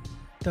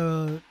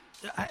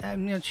I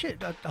mean,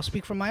 shit, I'll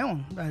speak from my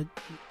own.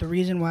 The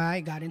reason why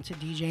I got into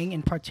DJing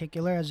in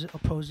particular, as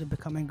opposed to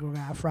becoming a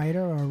graph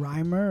writer or a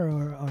rhymer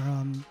or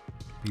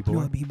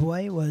a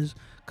b-boy, was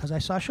because I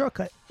saw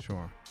Shortcut.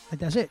 Sure. Like,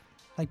 that's it.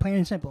 Like, plain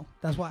and simple.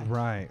 That's why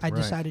I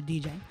decided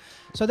DJing.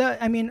 So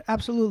that, I mean,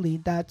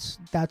 absolutely, that's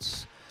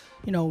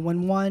you know,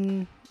 when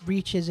one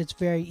reaches, it's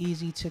very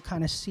easy to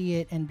kind of see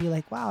it and be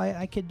like, wow,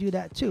 I could do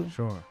that too.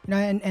 Sure. You know,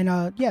 and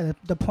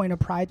the point of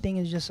pride thing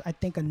is just, I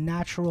think, a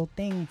natural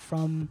thing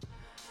from,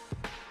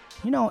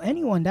 you know,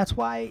 anyone. That's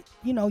why,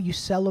 you know, you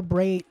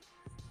celebrate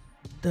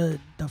the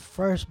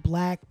first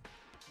black,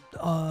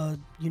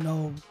 you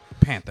know,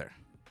 Panther.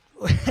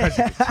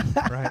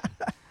 Right.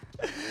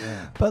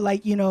 Yeah. But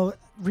like, you know,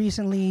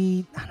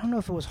 recently, I don't know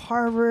if it was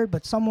Harvard,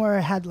 but somewhere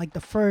had like the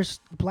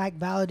first black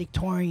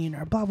valedictorian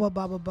or blah blah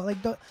blah blah blah,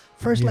 like the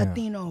first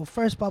Latino,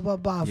 first blah blah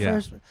blah,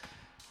 first.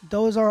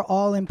 Those are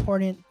all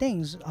important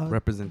things.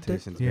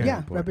 Representation.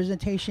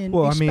 Representation,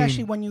 well,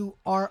 especially when you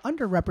are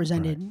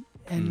underrepresented. Right.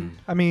 And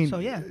I mean, so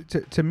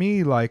to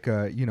me, like,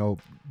 you know,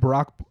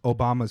 Barack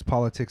Obama's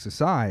politics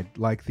aside,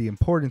 like the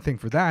important thing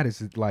for that is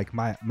that, like,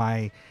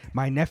 my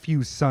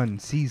nephew's son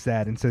sees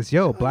that and says,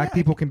 "Yo, black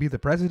people can be the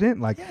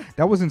president." Like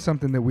that wasn't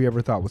something that we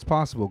ever thought was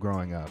possible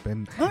growing up.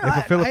 And if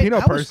a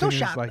Filipino person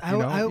is like, you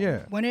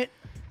know, when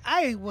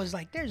I was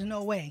like, "There's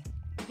no way.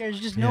 There's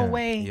just no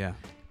way." Yeah.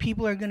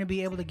 People are going to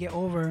be able to get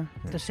over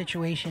the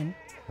situation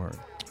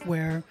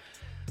where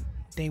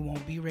they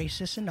won't be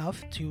racist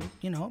enough to,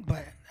 you know,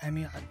 but I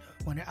mean,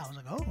 when I was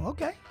like, oh,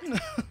 okay.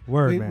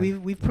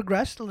 We've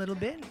progressed a little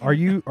bit. Are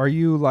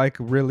you like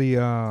really,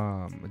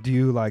 do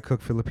you like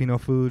cook Filipino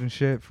food and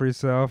shit for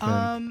yourself?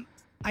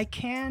 I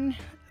can,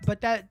 but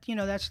that, you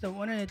know, that's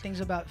one of the things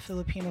about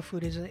Filipino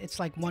food is it's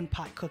like one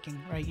pot cooking,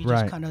 right? You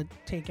just kind of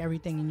take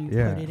everything and you put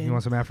it in. You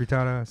want some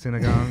afritada,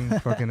 sinigang,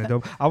 fucking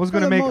adobo. I was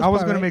gonna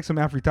make some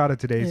afritada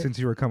today since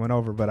you were coming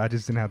over, but I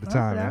just didn't have the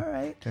time. All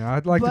right. Yeah,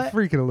 I'd like to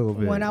freak it a little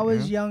bit. When I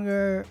was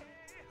younger,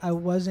 I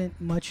wasn't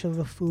much of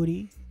a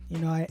foodie. You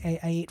know, I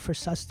ate for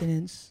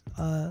sustenance.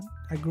 I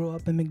grew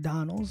up in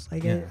McDonald's.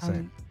 Like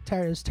I'm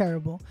It's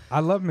terrible. I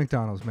love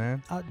McDonald's,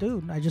 man.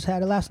 Dude, I just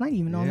had it last night,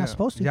 even though I'm not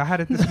supposed to. Yeah, I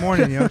had it this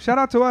morning. Shout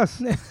out to us.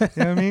 You know what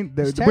I mean?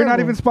 We're not terrible.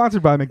 even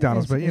sponsored by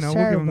McDonald's, but It's we'll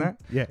give them terrible. that.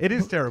 Yeah, it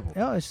is terrible.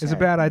 Oh, it's a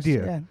bad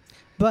idea.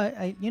 But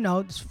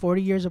it's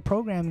 40 years of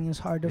programming. It's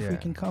hard to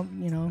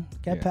freaking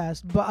get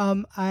past. But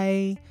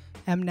I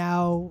am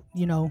now,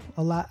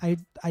 a lot. I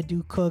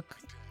do cook.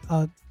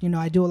 I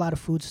do a lot of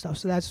food stuff.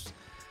 So that's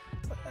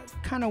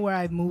kind of where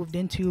I've moved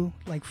into,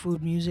 like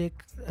food,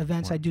 music,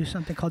 events. I do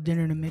something called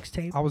Dinner and a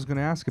Mixtape. I was going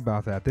to ask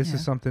about that. This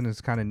is something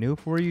that's kind of new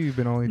for you. You've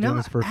been only doing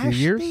this for a few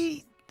years.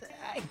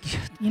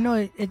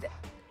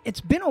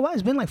 It's been a while.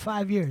 It's been like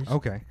 5 years.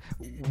 Okay.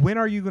 When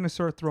are you going to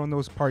start throwing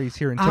those parties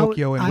here in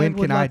Tokyo, and when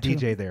can I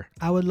DJ there?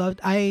 I would love.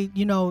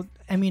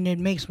 It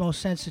makes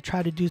most sense to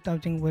try to do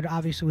something with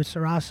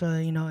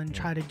Sarasa, and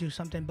try to do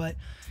something, but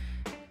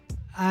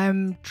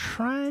I'm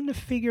trying to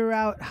figure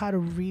out how to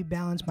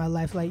rebalance my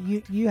life. Like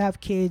you have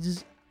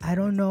kids. I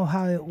don't know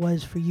how it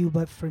was for you,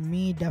 but for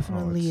me,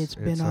 definitely it's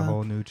been a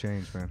whole new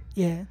change, man.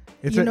 Yeah.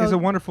 It's a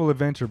wonderful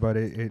adventure, but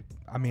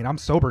I'm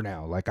sober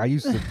now. Like, I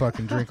used to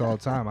fucking drink all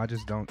the time. I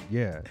just don't.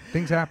 Yeah,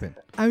 things happen.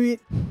 I mean,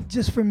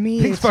 just for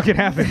me, things fucking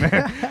happen,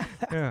 man.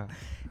 Yeah.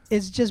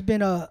 It's just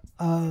been a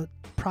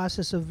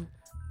process of,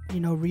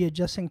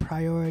 readjusting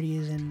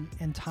priorities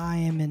and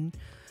time and.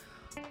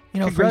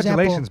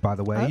 Congratulations, by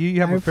the way.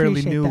 You have a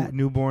fairly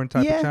newborn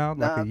type of child,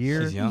 like a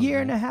year? She's young, year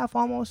and a half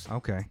almost.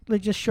 Okay.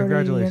 Like just short of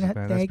a year and a half.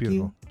 Man. Thank That's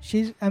beautiful.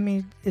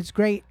 you. It's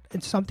great.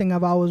 It's something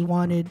I've always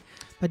wanted,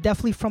 but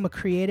definitely from a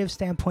creative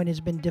standpoint,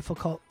 it's been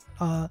difficult.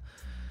 When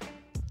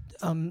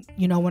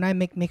I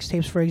make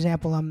mixtapes, for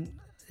example,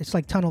 it's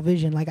like tunnel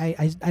vision. Like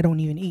I don't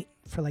even eat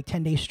for like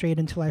 10 days straight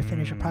until I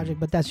finish a project,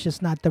 but that's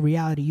just not the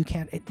reality. You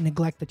can't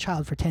neglect the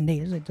child for 10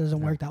 days. It doesn't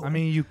work that way. I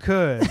mean, you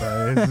could,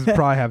 but this would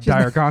probably have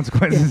dire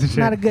consequences. It's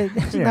not a good.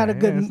 It's not a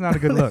good. It's not a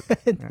good look.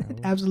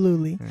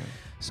 Absolutely. Yeah.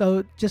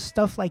 So just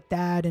stuff like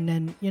that, and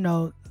then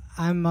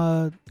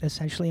I'm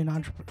essentially an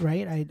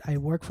entrepreneur, right? I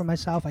work for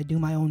myself. I do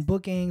my own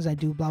bookings. I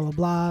do blah blah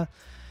blah,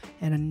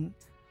 and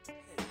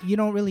you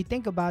don't really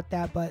think about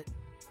that, but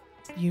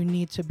you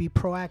need to be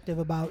proactive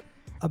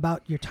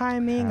about your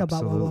timing,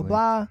 Absolutely. about blah blah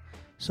blah.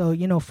 So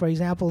for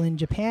example, in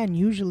Japan,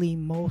 usually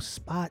most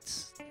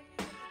spots,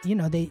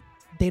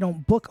 they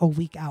don't book a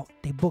week out.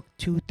 They book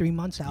 2-3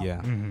 months out.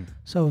 Yeah. Mm-hmm.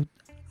 So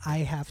I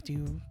have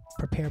to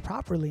prepare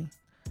properly.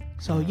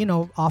 So,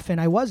 often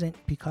I wasn't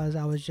because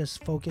I was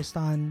just focused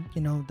on,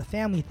 the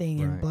family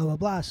thing and blah, blah,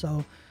 blah.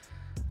 So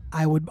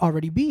I would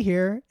already be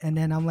here. And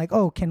then I'm like,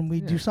 oh, can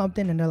we do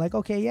something? And they're like,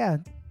 okay, yeah,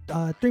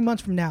 3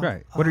 months from now.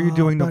 Right. What are you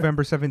doing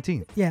November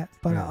 17th? Yeah,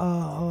 but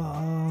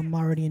I'm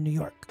already in New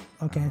York.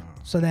 Okay.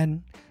 So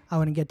then I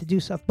wouldn't get to do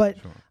stuff. But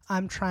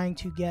I'm trying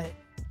to get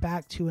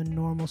back to a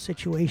normal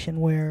situation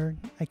where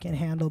I can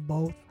handle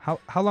both.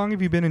 How long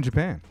have you been in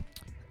Japan?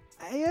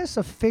 I guess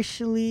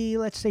officially,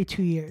 let's say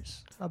 2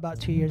 years.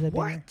 About 2 years I've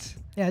been here.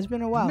 Yeah, it's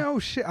been a while. No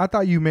shit. I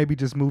thought you maybe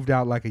just moved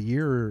out like a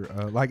year,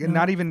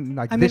 not even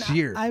like this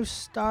year. I've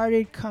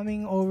started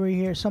coming over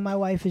here. So my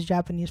wife is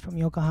Japanese from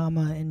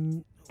Yokohama,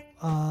 and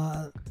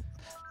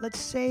let's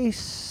say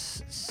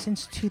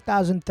since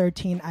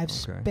 2013, I've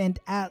spent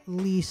at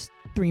least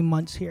 3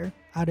 months here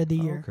out of the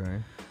year. Okay.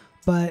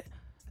 But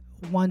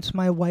once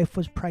my wife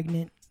was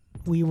pregnant,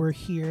 we were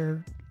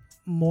here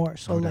more.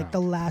 So the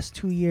last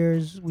 2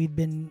 years, we've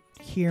been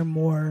here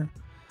more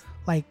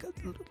like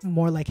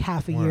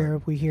half a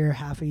year. We're here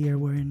half a year.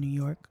 We're in New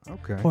York.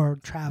 Okay. Or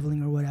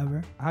traveling or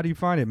whatever. How do you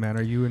find it, man?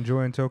 Are you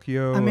enjoying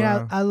Tokyo? I mean,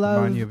 I love.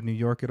 Remind you of New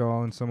York at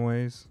all in some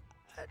ways?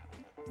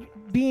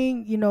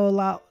 Being,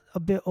 a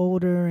bit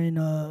older,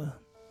 and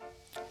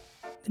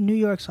New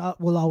York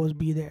will always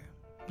be there,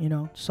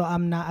 So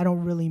I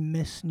don't really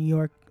miss New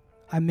York.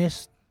 I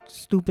miss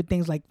stupid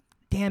things like,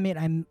 damn it,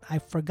 I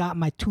forgot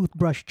my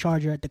toothbrush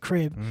charger at the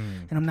crib,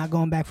 and I'm not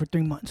going back for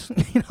 3 months.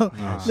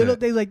 Little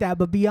things like that.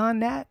 But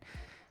beyond that,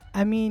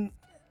 I mean,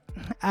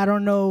 I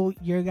don't know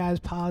your guys'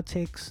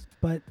 politics,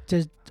 but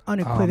just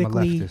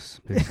unequivocally, I'm a leftist,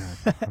 big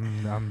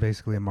time. I'm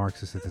basically a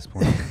Marxist at this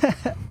point.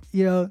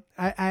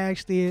 I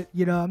actually,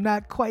 I'm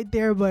not quite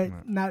there, but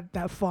not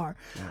that far.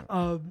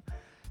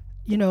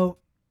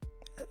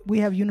 We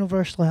have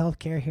universal health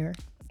care here.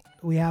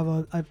 We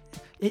have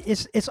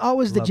it's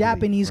always the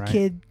Japanese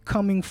kid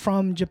coming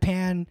from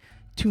Japan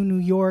to New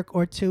York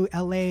or to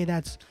LA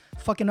that's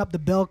fucking up the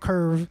bell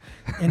curve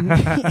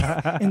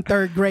in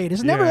third grade.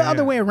 It's never the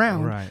other way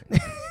around. Right.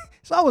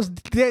 It's always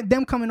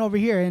them coming over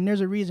here, and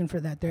there's a reason for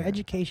that. Their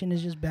education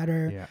is just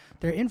better. Yeah.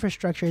 Their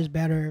infrastructure is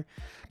better.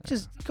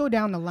 Just go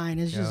down the line.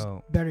 It's just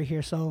better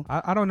here. So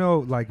I don't know,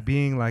 like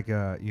being like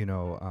a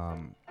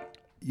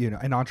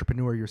an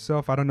entrepreneur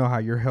yourself. I don't know how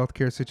your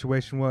healthcare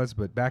situation was,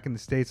 but back in the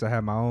States, I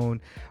had my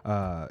own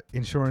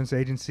insurance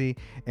agency.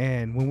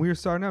 And when we were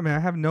starting up, man,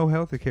 I have no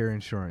healthcare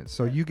insurance.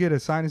 So you get a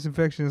sinus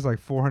infection, it's like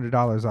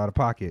 $400 out of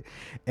pocket.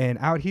 And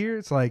out here,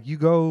 it's like you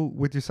go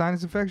with your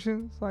sinus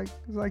infection, it's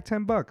like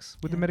 $10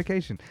 with the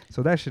medication.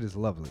 So that shit is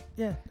lovely.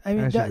 Yeah. I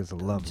mean, that shit is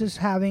lovely. Just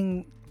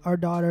having our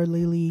daughter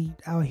Lily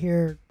out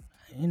here,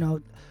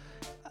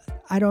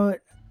 I don't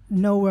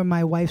know where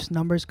my wife's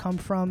numbers come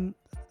from.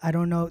 I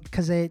don't know,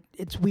 because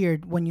it's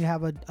weird when you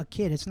have a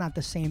kid. It's not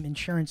the same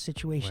insurance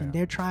situation.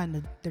 Yeah.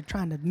 They're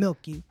trying to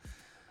milk you.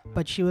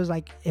 But she was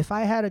like, if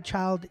I had a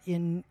child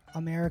in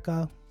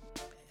America,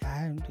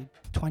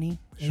 20,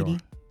 Sure. 80,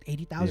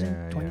 80,000,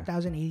 Yeah,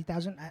 20,000,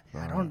 80,000.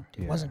 I don't.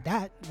 It yeah. wasn't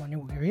that when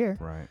we were here.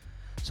 Right.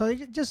 So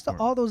just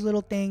all those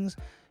little things.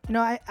 You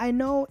know, I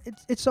know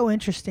it's so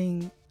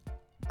interesting.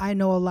 I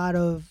know a lot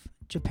of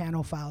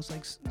Japanophiles,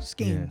 like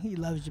Scheme. Yeah. He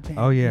loves Japan.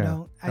 Oh yeah. You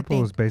know, That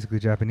fool is basically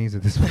Japanese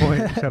at this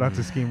point. Shout out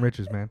to Scheme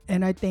Richards, man.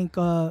 And I think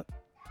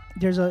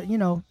there's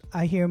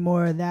I hear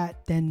more of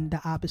that than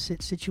the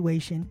opposite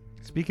situation.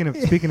 Speaking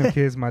of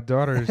kids, my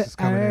daughter is just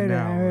coming in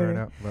now. I heard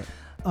it.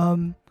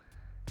 But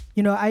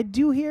I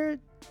do hear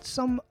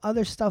some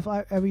other stuff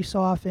every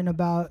so often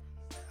about.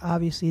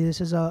 Obviously,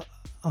 this is a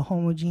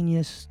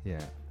homogeneous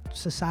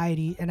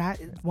society, and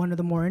one of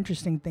the more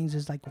interesting things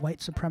is like white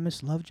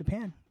supremacists love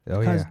Japan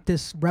because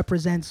this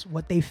represents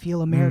what they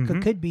feel America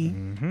could be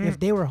if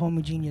they were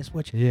homogeneous.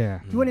 Which you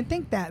wouldn't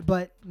think that,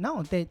 but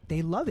no,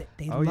 they love it.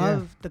 They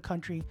love the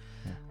country.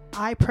 Yeah.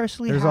 I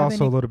personally there's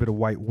also a little bit of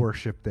white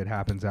worship that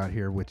happens out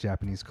here with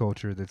Japanese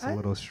culture that's a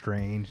little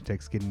strange.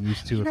 Takes getting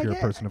used to if you're a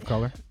person of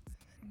color.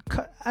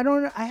 I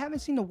don't know. I haven't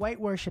seen the white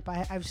worship.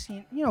 I've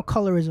seen,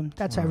 colorism.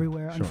 That's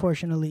everywhere,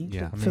 unfortunately.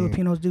 Yeah.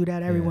 Filipinos do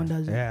that. Everyone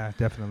does it. Yeah,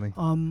 definitely.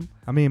 But,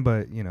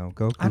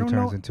 Goku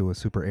turns into a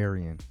super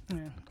Aryan.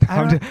 Yeah,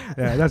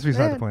 that's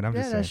beside the point. I'm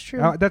just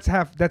saying. That's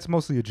true. That's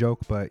mostly a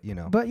joke, but,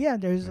 But, yeah,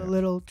 there's a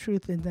little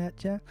truth in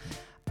that, yeah.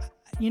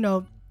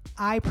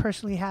 I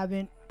personally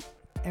haven't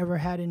ever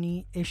had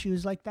any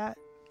issues like that.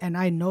 And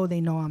I know they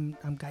know I'm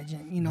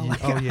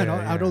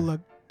Gaijin. I don't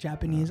look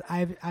Japanese.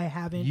 I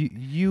haven't.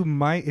 You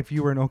might, if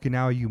you were in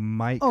Okinawa, you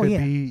might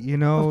be,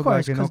 of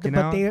course, like in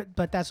Okinawa.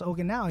 But that's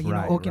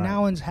Okinawa.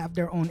 Okinawans have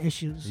their own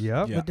issues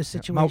with the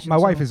situation. My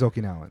wife is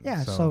Okinawan.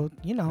 Yeah, so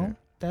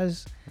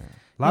there's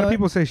a lot of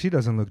people say she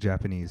doesn't look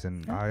Japanese,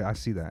 and I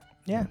see that.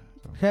 Yeah.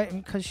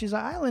 Because she's an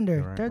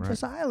islander. They're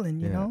just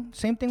island, you know.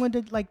 Same thing with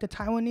the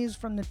Taiwanese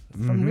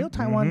from real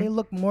Taiwan. They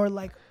look more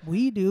like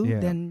we do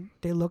than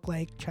they look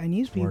like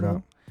Chinese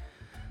people.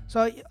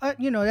 So,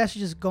 that's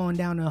just going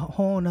down a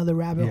whole another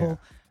rabbit hole.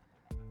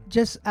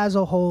 Just as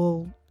a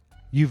whole.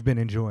 You've been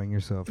enjoying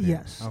yourself.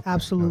 Yes,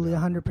 absolutely,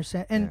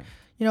 100%. And,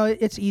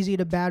 it's easy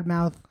to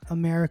badmouth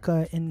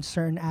America in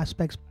certain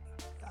aspects.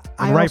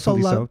 And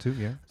rightfully so, too,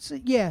 yeah. So,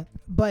 yeah,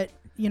 but,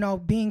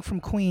 being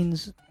from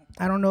Queens,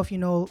 I don't know if you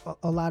know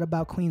a lot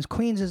about Queens.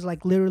 Queens is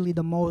like literally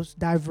the most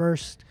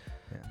diverse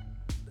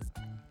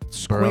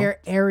square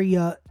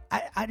area.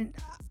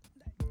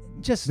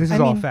 This is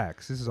all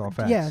facts. This is all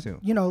facts,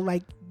 too.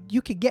 Like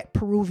you could get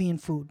Peruvian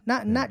food,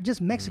 not just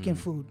Mexican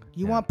food.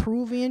 You want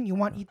Peruvian, you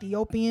want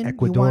Ethiopian,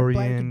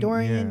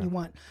 Ecuadorian, you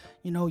want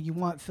you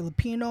want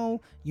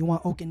Filipino, you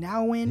want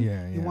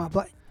Okinawan, you want,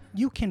 but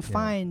you can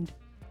find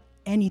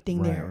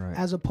anything there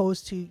as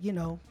opposed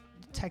to,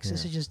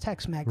 Texas is just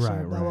Tex-Mex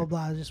or blah, blah,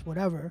 blah, just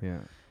whatever. Yeah.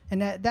 And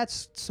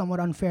that's somewhat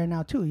unfair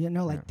now too.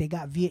 They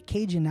got Viet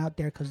Cajun out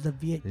there because the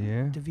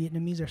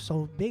Vietnamese are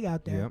so big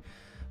out there.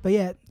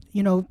 Yep.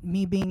 But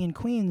me being in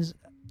Queens,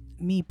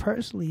 me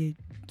personally,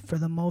 for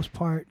the most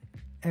part,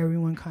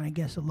 everyone kind of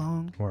gets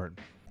along. Word.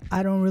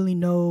 I don't really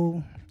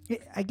know.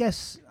 I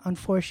guess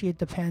unfortunately it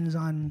depends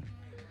on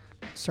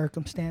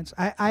circumstance.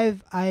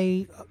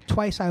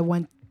 Twice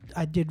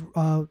I did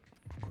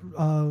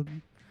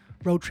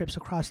road trips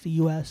across the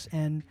U.S.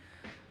 and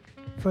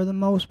for the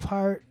most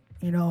part,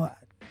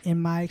 in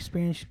my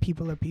experience,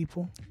 people are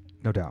people.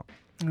 No doubt.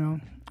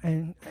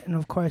 And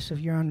of course, if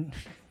you're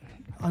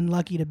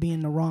unlucky to be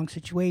in the wrong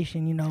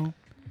situation,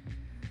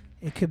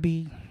 it could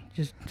be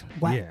just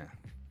whack.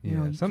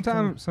 Yeah.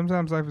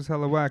 Sometimes life is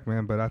hella whack,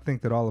 man. But I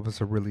think that all of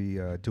us are really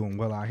doing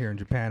well out here in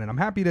Japan, and I'm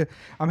happy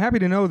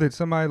to know that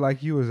somebody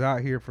like you is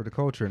out here for the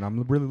culture, and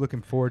I'm really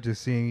looking forward to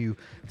seeing you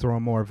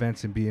throwing more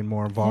events and being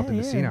more involved in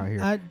the scene out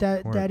here.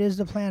 That is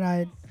the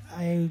plan.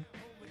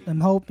 I'm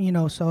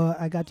hoping, so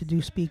I got to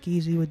do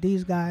Speakeasy with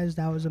these guys.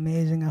 That was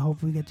amazing. I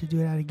hope we get to do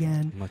that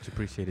again. Much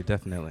appreciated,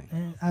 definitely.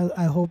 And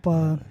I hope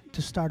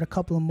to start a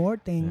couple of more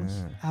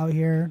things out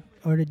here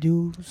or to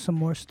do some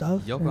more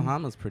stuff.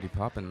 Yokohama's pretty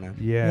popping, man.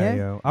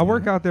 Yeah. I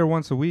work out there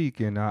once a week,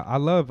 and I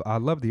love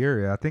the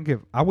area. I think if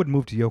I would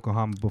move to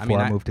Yokohama before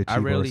I moved to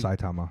Chiba or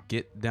Saitama.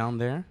 Get down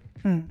there,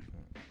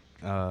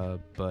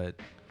 but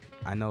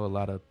I know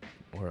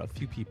a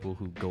few people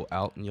who go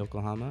out in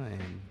Yokohama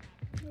and.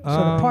 So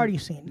the party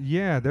scene.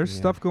 Yeah, there's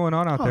stuff going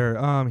on out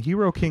there.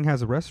 Hero King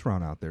has a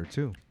restaurant out there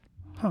too.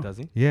 Does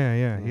he?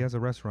 Yeah. He has a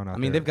restaurant out there. I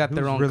mean, they've got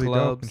their own really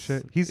clubs. Dope and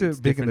shit. He's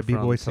big in the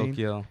b-boy scene.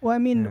 Tokyo. Well, I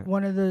mean,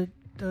 one of the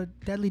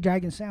Deadly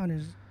Dragon Sound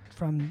is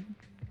from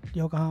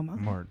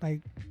Yokohama.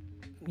 Like,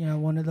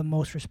 one of the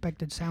most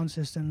respected sound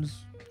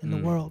systems in the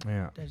world.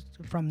 Yeah.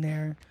 From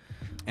there.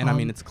 And I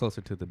mean, it's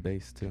closer to the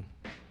base too.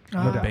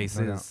 No doubt.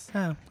 bases.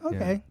 Oh,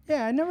 okay.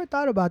 Yeah, I never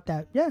thought about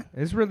that. Yeah.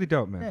 It's really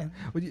dope, man.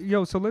 Yeah. Well,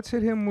 yo, so let's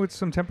hit him with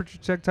some temperature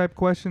check type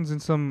questions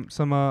and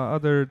some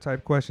other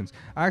type questions.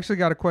 I actually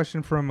got a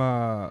question from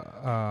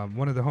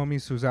one of the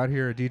homies who's out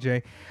here, a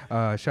DJ.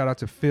 Shout out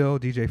to Phil,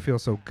 DJ Phil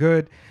So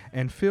Good.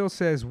 And Phil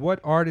says, what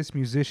artist,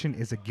 musician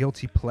is a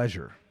guilty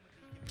pleasure?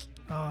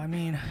 Oh, I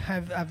mean,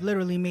 I've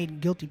literally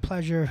made guilty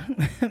pleasure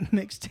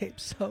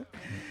mixtapes, so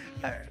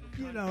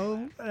you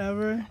know,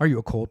 whatever. Are you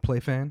a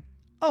Coldplay fan?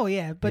 Oh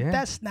yeah, but Yeah.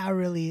 that's not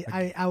really.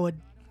 I would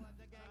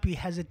be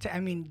hesitant. I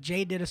mean,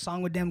 Jay did a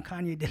song with them,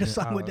 Kanye did a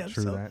song with them,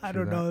 so I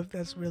don't know if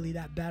that's really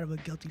that bad of a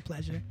guilty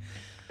pleasure.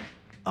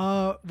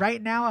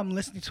 Right now I'm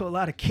listening to a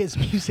lot of kids'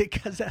 music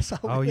because that's all.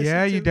 Oh we listen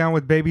yeah, to. you down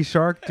with Baby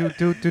Shark? Do.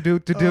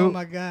 Oh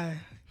my god,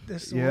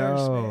 this is the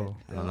worst, man.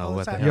 I don't know All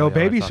what the time. hell Yo, y'all are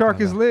Baby talking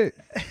Shark is about. lit.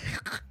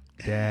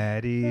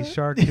 Daddy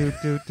Shark do.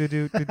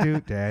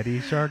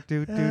 Daddy Shark do.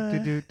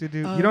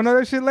 You don't know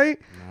that shit, late?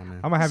 Nah, man.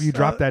 I'm gonna have you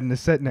drop that in the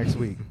set next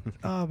week.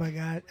 Oh my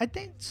god, I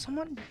think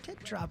someone did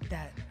drop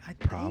that. I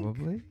think.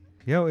 Probably.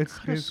 Yo, it's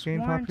Could've gained sworn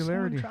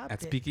popularity. someone dropped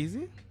At it.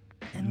 Speakeasy?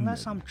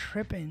 Unless I'm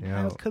tripping,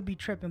 Yo. I could be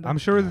tripping. But I'm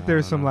sure that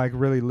there's I some don't know. like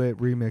really lit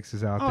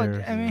remixes out Oh,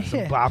 there. I mean, some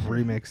yeah. bop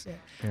remix. Yeah.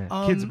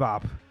 Yeah. Kids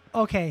bop.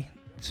 Okay,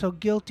 so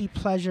guilty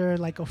pleasure,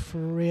 like a for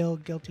real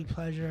guilty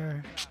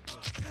pleasure.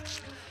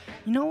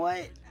 You know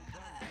what?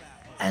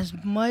 As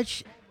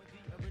much,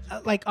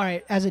 like, all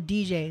right, as a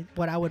DJ,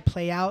 what I would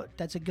play out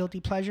that's a guilty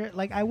pleasure,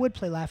 like I would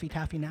play Laffy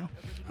Taffy now.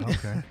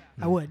 Okay.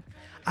 I would.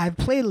 I've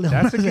played Lil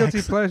That's a Nas guilty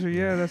X. pleasure.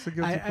 Yeah, that's a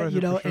guilty pleasure. You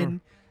know, for sure.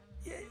 and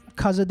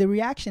because of the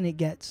reaction it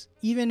gets,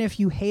 even if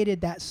you hated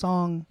that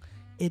song,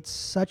 it's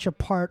such a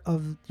part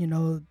of, you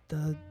know,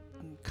 the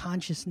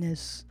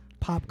consciousness,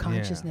 pop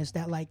consciousness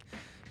that like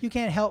you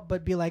can't help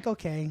but be like,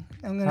 okay,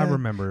 I'm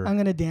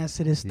gonna dance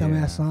to this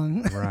dumbass Yeah.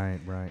 song.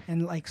 Right.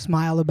 And like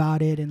smile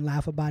about it and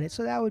laugh about it.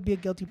 So that would be a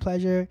guilty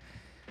pleasure.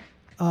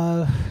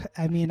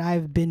 I mean,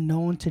 I've been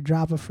known to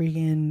drop a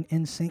freaking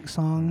NSYNC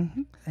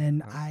song,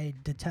 and I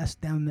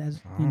detest them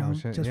as you know,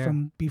 shit, just yeah.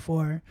 from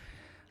before.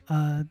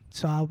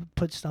 So I'll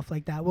put stuff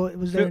like that. Well,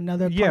 was there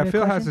another? Part Yeah, of the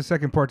Phil has question? a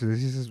second part to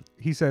this.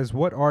 He says,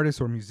 what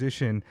artist or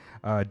musician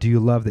do you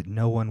love that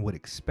no one would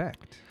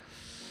expect?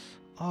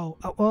 Oh,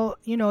 well,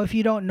 you know, if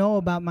you don't know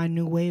about my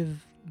new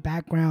wave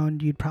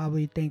background, you'd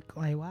probably think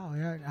like, wow,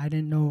 yeah, I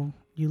didn't know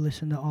you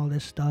listen to all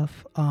this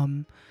stuff.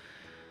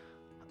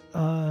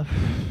 Does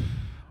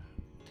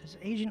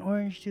Agent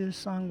Orange do the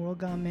song "World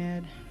Gone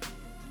Mad"?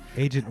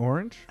 Agent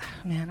Orange?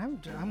 Man,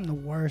 I'm the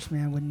worst,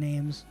 man, with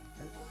names.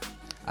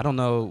 I don't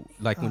know.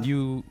 Like when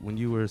you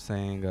were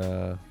saying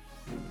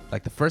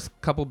like the first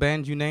couple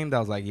bands you named, I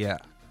was like, yeah.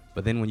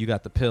 But then when you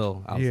got the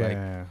pill, I was like,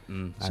 Yeah.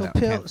 So I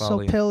can't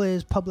follow you. Pill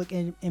is Public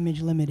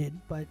Image Limited,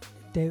 but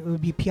it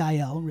would be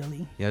PIL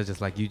really. Yeah, it's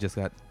just like you just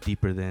got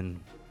deeper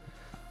than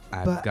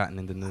I've But gotten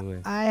into new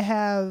wave. I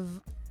have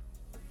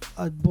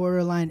a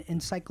borderline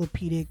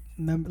encyclopedic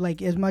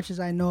like as much as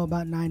I know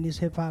about 90s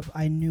hip hop,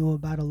 I knew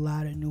about a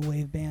lot of new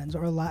wave bands,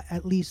 or a lot,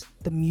 at least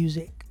the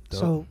music. Dope.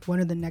 So one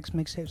of the next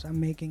mixtapes I'm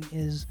making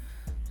is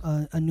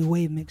a new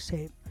wave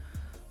mixtape.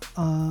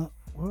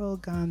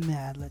 World Gone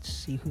Mad. Let's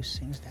see who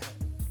sings that.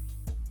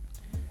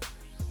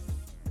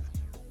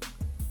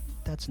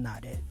 That's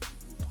not it.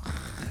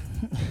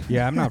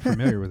 Yeah, I'm not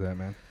familiar with that,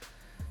 man.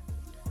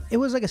 It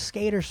was like a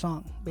skater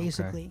song,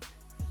 basically.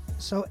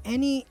 So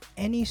any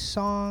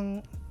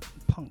song,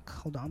 punk.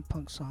 Hold on,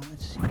 punk song.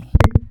 Let's see.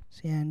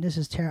 See, and this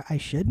is terrible. I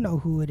should know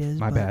who it is.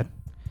 My but bad.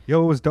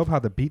 Yo, it was dope how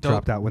the beat Dope.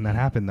 dropped out when that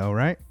happened, though,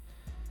 right?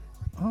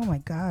 Oh my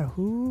God,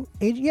 who?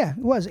 Yeah, it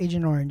was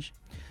Agent Orange.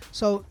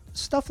 So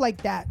stuff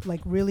like that,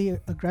 like really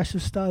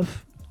aggressive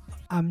stuff.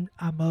 I'm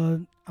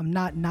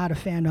not a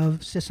fan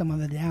of. System of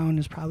a Down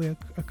is probably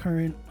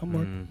a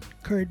more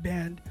current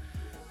band.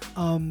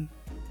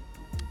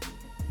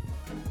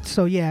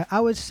 So yeah, I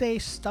would say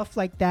stuff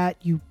like that.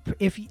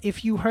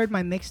 If you heard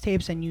my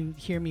mixtapes and you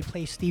hear me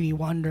play Stevie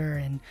Wonder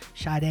and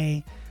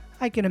Sade,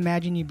 I can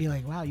imagine you'd be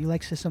like, wow, you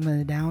like System of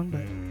a Down,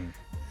 but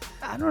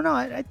I don't know.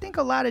 I think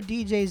a lot of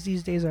DJs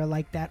these days are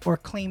like that, or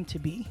claim to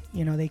be.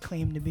 You know, they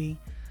claim to be.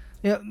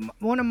 Yeah,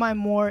 one of my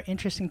more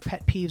interesting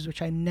pet peeves,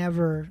 which I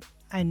never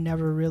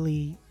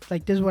really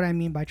like. This is what I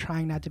mean by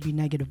trying not to be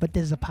negative, but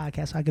this is a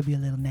podcast, so I could be a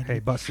little negative. Hey,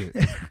 bust it.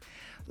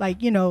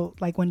 Like, you know,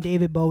 like when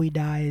David Bowie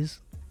dies,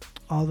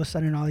 all of a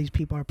sudden all these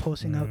people are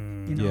posting up,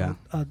 you know,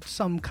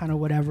 some kind of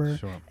whatever,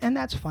 Sure. and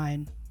that's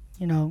fine.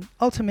 You know,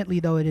 ultimately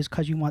though, it is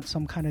because you want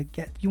some kind of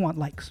you want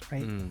likes,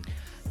 right?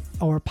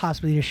 Or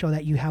possibly to show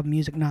that you have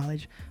music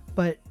knowledge.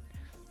 But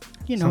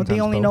you know, they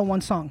Sometimes only both. know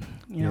one song.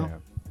 You know, Yeah.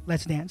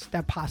 Let's Dance.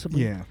 That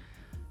possibly. Yeah.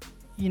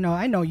 You know,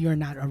 I know you're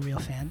not a real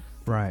fan.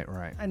 Right.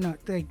 I know,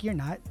 like, you're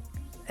not.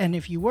 And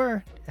if you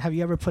were, have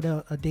you ever put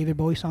a David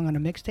Bowie song on a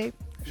mixtape?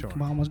 Sure. I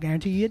can almost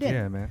guarantee you did.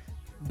 Yeah, man.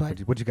 But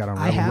What you got on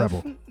I Rebel have.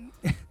 Rebel?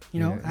 You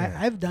know, Yeah.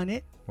 I've done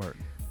it. Word.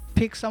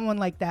 Pick someone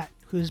like that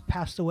who's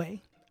passed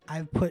away.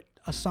 I've put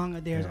a song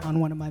of theirs Yeah. on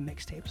one of my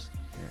mixtapes.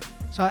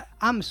 So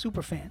I'm a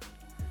super fan.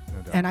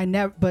 No doubt. And I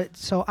never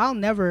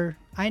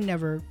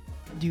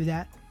do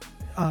that.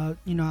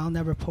 You know, I'll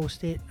never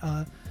post it.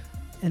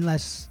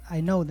 unless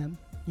I know them,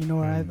 you know,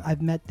 or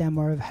I've met them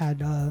or I've had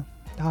the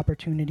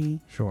opportunity,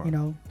 Sure. you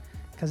know,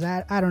 because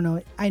I don't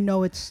know. I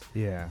know it's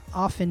Yeah.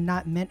 often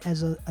not meant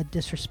as a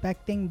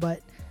disrespect thing,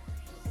 but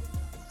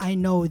I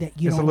know that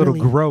you It's don't a little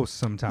really, gross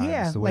sometimes.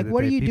 yeah, the way like that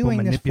what are you people doing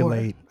this for?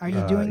 manipulate, Are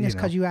you doing this know,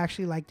 because you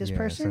actually like this yeah,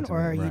 person, or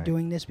sentiment, are you right.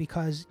 doing this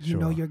because you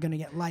know Sure. you're gonna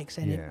get likes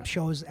and Yeah. it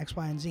shows X,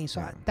 Y, and Z?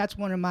 So Yeah. that's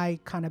one of my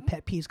kind of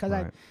pet peeves because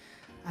Right.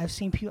 I've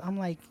seen people. I'm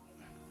like,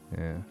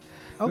 Yeah.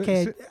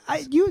 okay, So-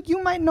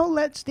 you might know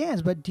Let's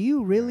Dance, but do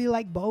you really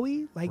like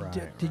Bowie? Like, Right,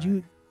 did right.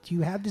 do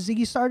you have the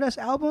Ziggy Stardust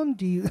album?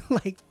 Do you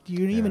do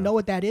you even Yeah. know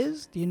what that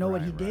is? Do you know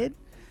what he Right, did?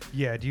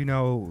 Yeah, do you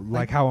know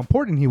like how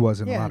important he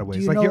was in a Yeah, lot of do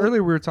ways? you Like know-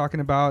 earlier we were talking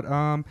about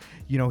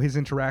you know, his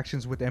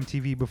interactions with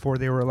MTV before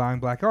they were allowing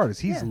black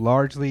artists. He's Yeah.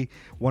 largely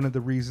one of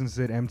the reasons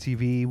that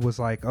MTV was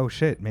like, "Oh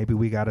shit, maybe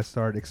we got to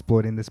start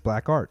exploiting this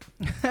black art."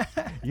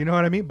 You know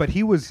what I mean? But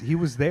he was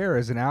there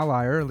as an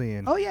ally early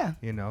and Oh yeah,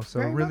 you know, so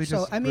very really much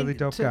just so. I mean, really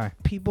dope to guy.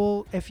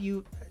 people, if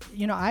you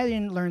know, I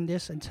didn't learn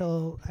this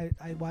until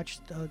I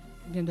watched.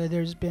 You know,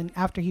 there's been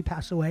after he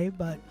passed away,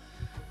 but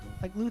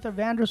like Luther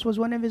Vandross was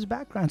one of his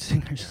background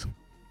singers.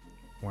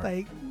 Word.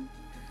 Like,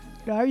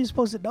 how are you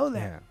supposed to know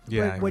that?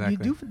 Yeah. Yeah, Like, when you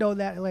exactly. do know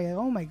that, like,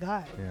 oh my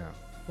god, Yeah.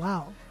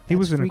 wow, He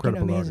was that's an freaking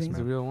incredible artist, He's a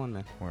man. real one,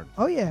 man. Word.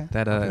 Oh yeah,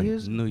 That He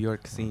was- New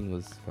York scene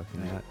was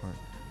fucking nuts.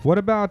 What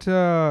about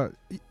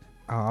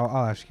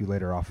I'll ask you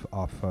later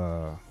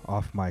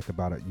off mic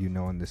about it, you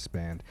knowing this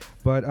band.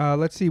 But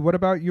let's see. What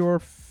about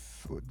your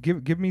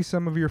give me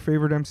some of your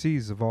favorite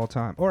MCs of all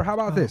time? Or how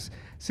about Oh. this?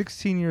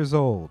 16 years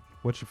old.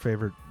 What's your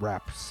favorite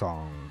rap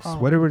songs? Oh.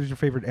 Whatever is your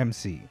favorite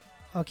MC?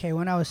 okay.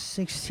 When I was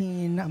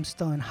 16, I'm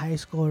still in high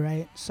school,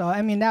 right? So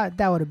I mean that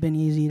would have been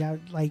easy. That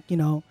like you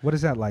know, What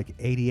is that like?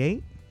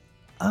 88?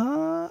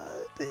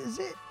 is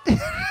it?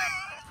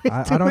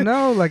 I don't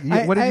know. Like,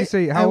 what did you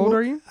say? How old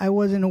are you? I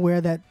wasn't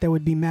aware that there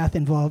would be math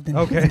involved in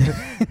Okay.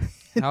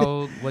 How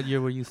old? What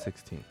year were you?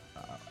 16.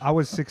 I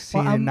was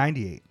 16 Well, in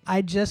 98.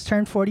 I just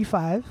turned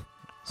 45.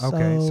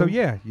 Okay. So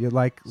yeah, you're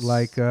like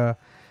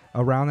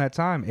around that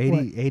time,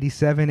 80,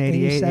 87,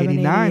 88, 87,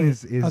 89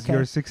 is Okay.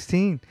 your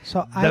 16.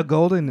 So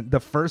The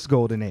first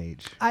golden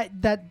age.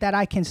 that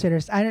I consider.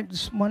 I didn't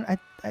just one.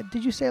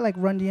 Did you say like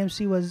Run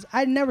DMC was?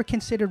 I never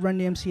considered Run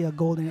DMC a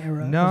golden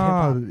era. of No,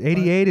 hip-hop, but-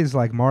 88 is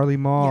like Marley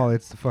Marl. Yeah.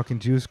 It's the fucking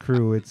Juice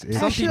Crew. It's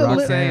Some Actually, people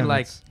li- say Rakim,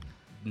 like it's-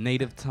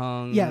 Native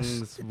Tongues.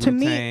 Yes. To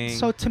me, Wu-Tang,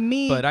 so to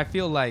me, but I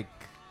feel like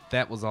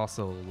that was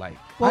also like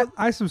well,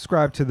 I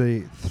subscribe to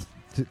the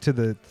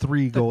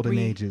three the golden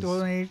three ages.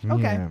 golden age-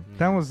 Okay. Yeah,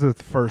 that was the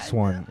first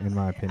one in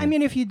my opinion. I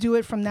mean, if you do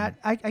it from that,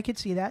 I could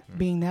see that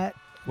being that.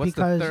 what's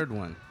because the third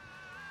one?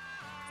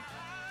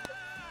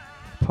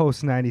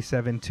 post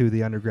 97 to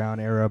the underground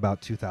era,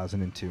 about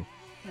 2002.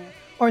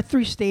 or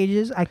 3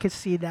 stages, I could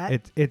see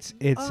that. It's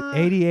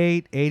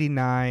 88,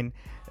 89,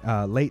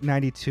 late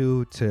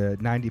 92 to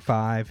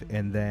 95,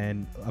 and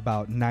then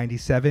about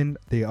 97,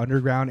 the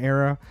underground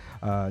era.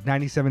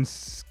 97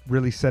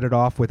 really set it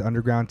off with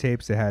underground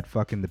tapes. They had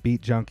fucking the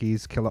Beat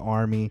Junkies, Killer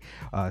Army,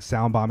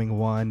 Sound Bombing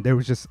 1. There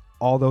was just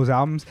all those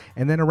albums,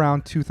 and then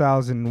around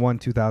 2001,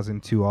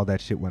 2002, all that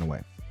shit went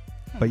away.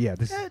 But yeah,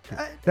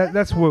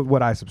 that's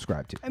what I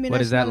subscribe to. I mean, What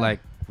that's is that not a- like?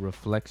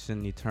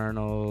 Reflection,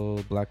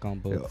 Eternal, Black on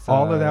Both Sides.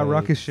 All of that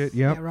ruckus shit.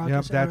 Yep, Yeah, Raucous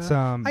yep. That's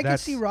era. I could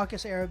that's. see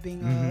Raucous era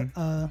being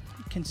Mhm.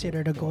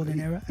 considered a golden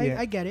era. Yeah.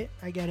 I get it.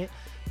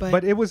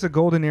 But it was a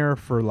golden era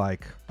for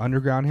like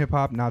underground hip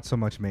hop, not so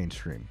much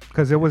mainstream,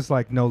 because it was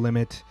like No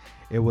Limit.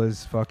 It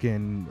was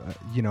fucking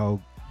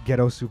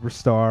Ghetto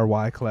Superstar,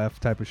 Wyclef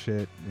type of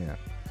shit. Yeah,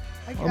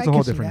 I it was could a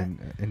whole see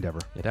different endeavor.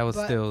 Yeah, that was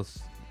But- still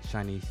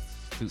shiny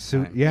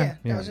Suit, time. yeah,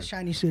 that was a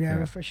shiny suit era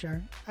Yeah. for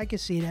sure. I could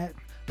see that.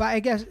 But I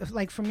guess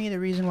like for me, the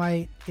reason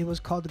why it was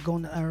called the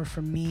golden era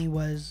for me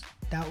was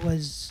that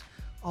was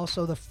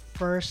also the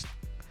first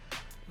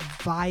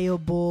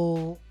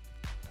viable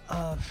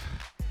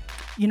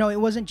it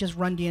wasn't just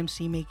Run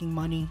DMC making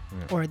money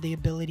Yeah. or the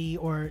ability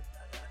or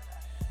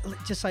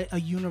just like a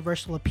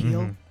universal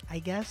appeal. Mhm. I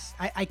guess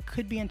I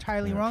could be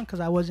entirely Yeah. wrong because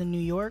I was in New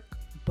York,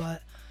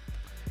 but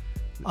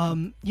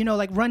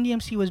like Run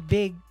DMC was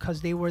big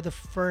because they were the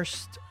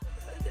first,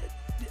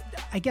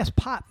 I guess,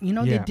 pop. They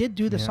Yeah. did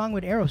do the Yeah. song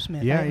with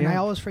Aerosmith. Yeah, and yeah. I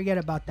always forget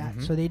about that.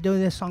 Mhm. So they do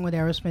this song with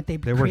Aerosmith. They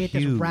They were create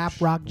this huge, rap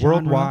rock genre.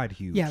 worldwide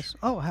huge. Yes.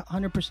 Oh,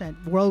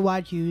 100%.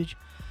 Worldwide huge.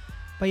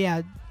 But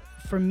yeah,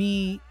 for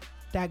me,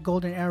 that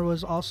golden era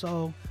was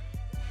also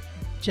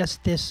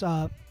just this.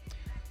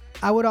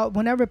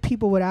 Whenever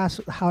people would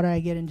ask how did I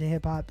get into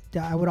hip hop,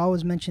 I would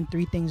always mention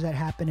 3 things that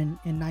happened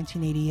in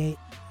 1988.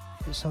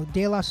 So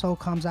De La Soul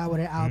comes out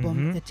with an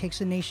album. Mhm. It Takes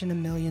a Nation of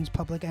Millions.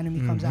 Public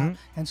Enemy comes Mhm. out,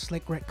 and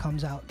Slick Rick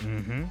comes out.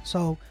 Mm-hmm.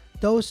 So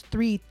those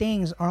 3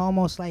 things are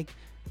almost like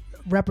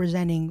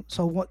representing.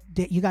 So what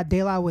you got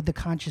De La with the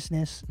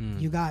consciousness,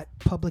 you got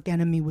Public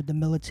Enemy with the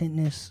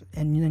militantness,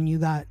 and then you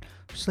got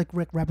Slick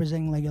Rick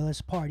representing like,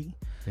 let's party.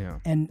 Yeah.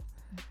 And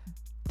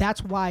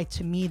that's why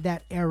to me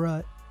that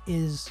era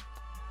is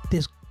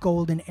this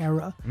golden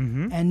era.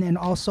 Mm-hmm. And then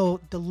also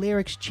the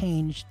lyrics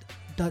changed,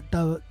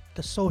 the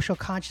social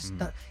conscious,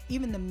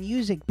 even the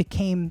music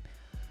became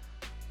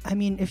I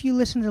mean, if you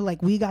listen to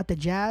like We Got the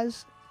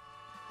Jazz,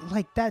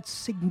 like that's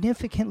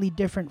significantly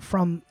different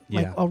from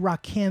like Yeah. a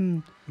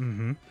Rakim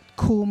Mm-hmm.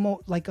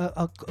 like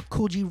a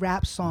Cool G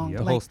rap song. Yep.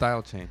 The Like, whole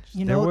style changed.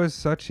 you There know, was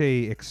such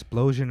a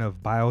explosion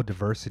of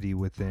biodiversity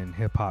within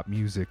hip hop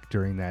music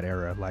during that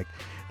era. Like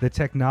the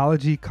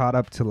technology caught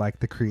up to like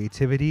the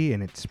creativity,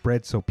 and it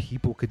spread so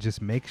people could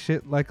just make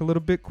shit like a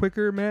little bit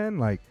quicker, man.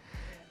 Like,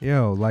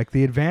 like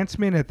the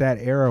advancement at that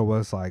era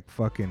was like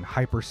fucking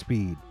hyper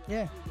speed.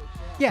 yeah.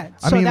 Yeah.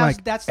 I So mean, that's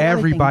like that's the other thing.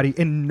 everybody,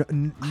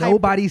 and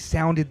nobody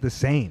sounded the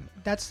same.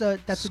 That's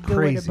It's a good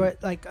way to, crazy.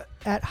 but like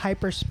at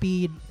hyper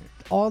speed,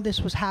 all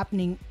this was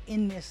happening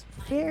in this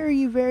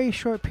very, very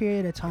short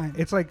period of time.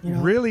 It's like You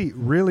know? really,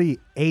 really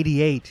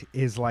 88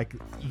 is like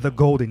the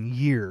golden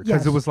year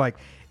because Yes. it was like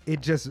it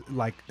just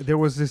like there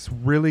was this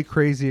really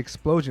crazy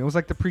explosion. It was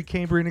like the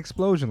Precambrian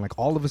explosion. Like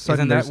all of a sudden,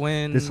 Isn't that there's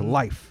when this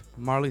life.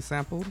 Marley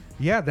sampled?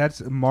 Yeah,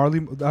 that's Marley.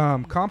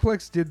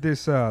 Complex did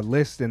this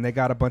list, and they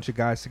got a bunch of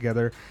guys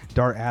together.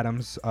 Dart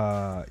Adams,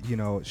 Sean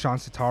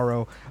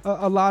Sitaro,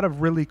 a lot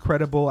of really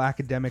credible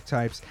academic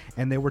types,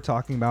 and they were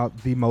talking about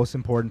the most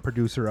important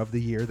producer of the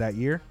year that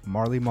year,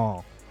 Marley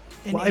Marl.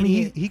 And- Well, I and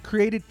mean, he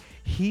created.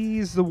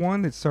 He's the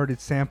one that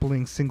started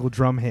sampling single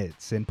drum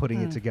hits and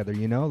putting it together.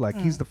 Like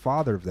he's the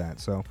father of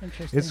that. So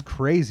Interesting. it's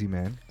crazy,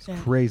 man. It's Yeah.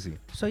 crazy.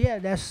 So yeah,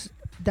 that's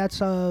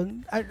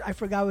I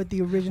forgot what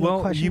the original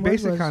Well, question you was.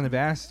 basically kind of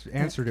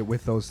answered it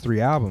with those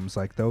 3 albums.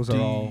 Like those are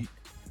all.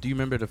 Do you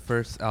remember the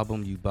first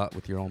album you bought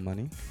with your own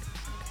money?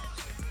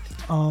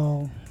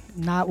 Oh,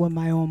 not with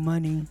my own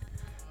money.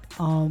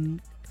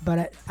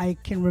 But I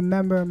can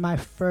remember my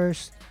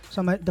first.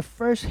 So the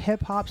first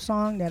hip hop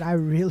song that I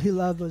really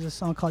loved was a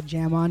song called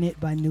 "Jam on It"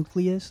 by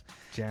Nucleus.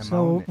 Jam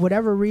So on it.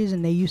 whatever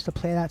reason they used to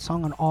play that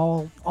song on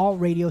all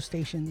radio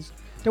stations.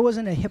 There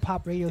wasn't a hip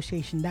hop radio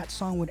station. That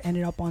song would end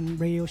up on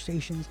radio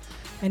stations,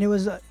 and it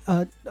was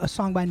a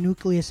song by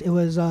Nucleus. It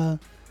was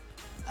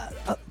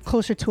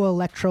closer to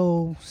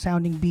electro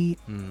sounding beat,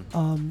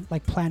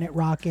 like Planet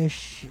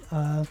Rockish.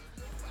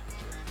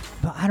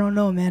 But I don't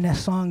know, man. That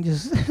song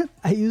just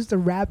I used to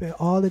rap it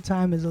all the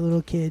time as a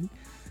little kid.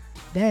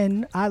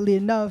 Then, oddly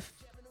enough,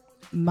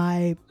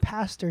 my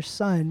pastor's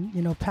son,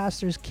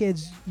 pastor's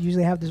kids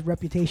usually have this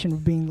reputation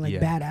of being like Yeah.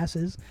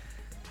 badasses.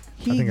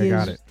 I think I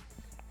got it.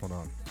 Hold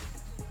on.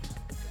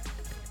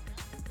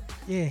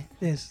 Yeah,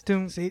 this.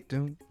 Doom, See?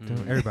 doom, doom.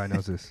 Mm. Everybody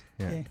knows this.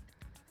 Yeah. Yeah.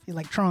 You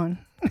like Tron.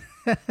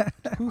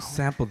 Who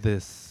sampled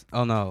this?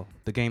 Oh no,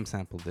 the game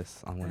sampled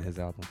this on one of his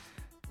albums.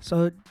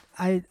 So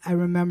I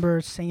remember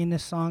singing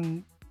this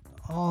song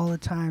all the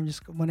time,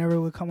 just whenever it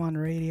would come on the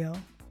radio.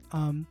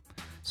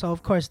 So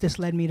of course this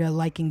led me to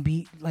liking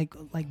beat like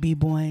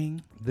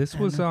b-boying. This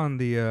was on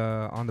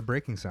the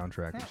Breaking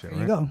soundtrack and shit, There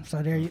right? you go.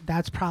 So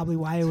that's probably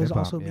why it It's was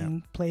hip-hop, also yeah.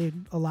 being played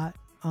a lot.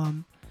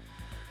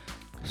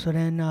 So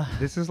then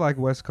This is like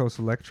West Coast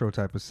electro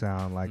type of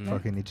sound, like Mm.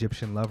 fucking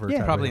Egyptian Lover. Yeah.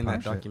 type Probably of in that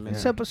hip-hop shit. documentary.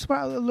 so it's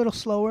probably a little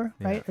slower,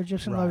 Yeah. right?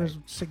 Egyptian Love is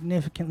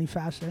significantly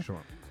faster. Yeah.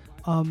 Sure.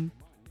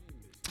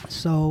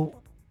 So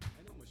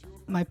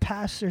my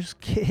pastor's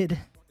kid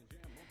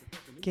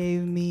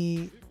gave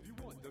me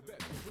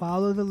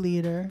Follow the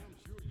Leader,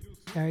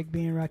 Eric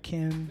B. and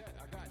Rakim,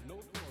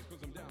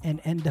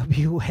 and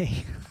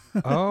NWA.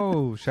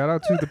 Oh, shout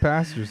out to the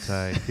pastor's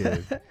side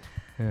kid.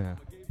 Yeah.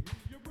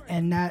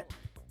 And that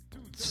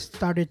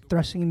started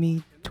thrusting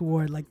me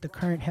toward like the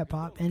current hip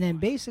hop. And then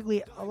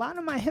basically a lot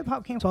of my hip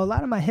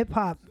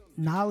hop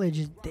knowledge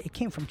it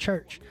came from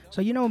church.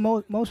 So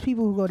most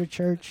people who go to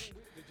church,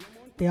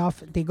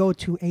 they go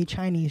to a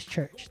Chinese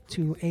church,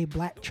 to a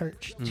black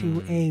church,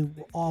 to a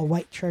all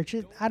white church.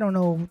 I don't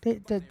know.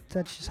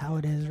 That's just how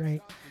it is,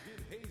 right?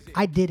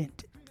 I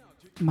didn't.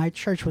 My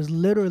church was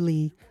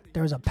literally,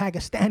 there was a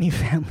Pakistani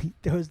family,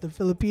 there was the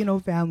Filipino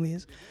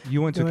families.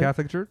 You went to There-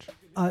 Catholic church?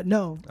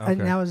 No, Okay.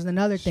 and that was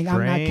another thing.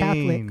 I'm not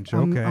Catholic. Strange,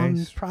 I'm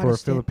okay. For a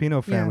Protestant.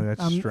 Filipino family, that's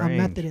I'm strange.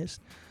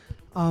 Methodist.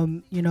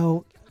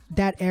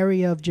 That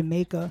area of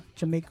Jamaica,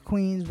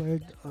 Queens, where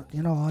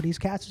all these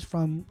cats is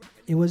from,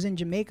 it was in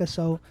Jamaica.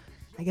 So,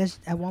 I guess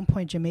at one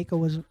point Jamaica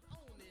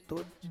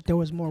there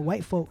was more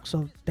white folk.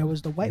 So there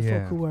was the white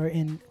Yeah.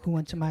 folk who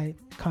went to my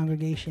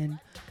congregation.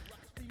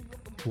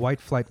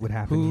 White flight would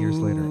happen years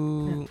later.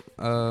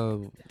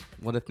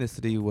 What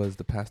ethnicity was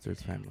the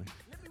pastor's family?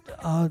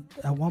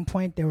 At one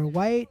point they were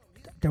white.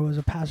 There was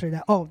a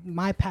pastor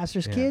my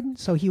pastor's Yeah. kid.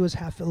 So he was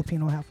half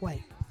Filipino, half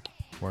white.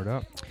 Word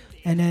up.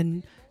 And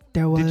then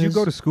there was. Did you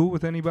go to school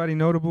with anybody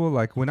notable?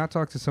 Like when I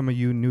talk to some of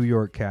you New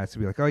York cats, to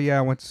be like, "Oh yeah,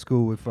 I went to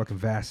school with fucking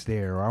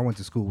Vastair, or I went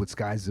to school with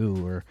Sky Zoo,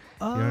 or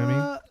you know what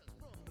I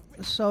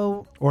mean?"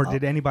 So. Or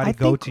did anybody I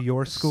go think to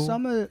your school?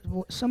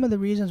 Some of the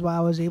reasons why I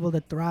was able to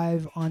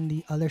thrive on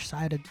the other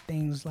side of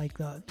things, like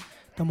the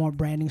more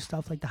branding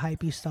stuff, like the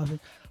hypey stuff,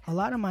 a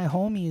lot of my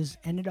homies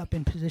ended up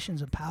in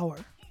positions of power.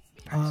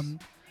 Nice.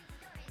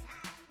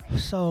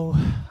 So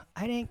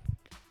I think.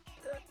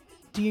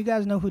 Do you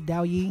guys know who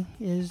Dao Yi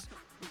is?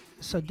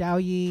 So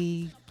Dao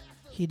Yi,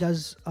 he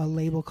does a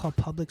label called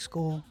Public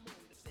School.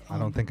 I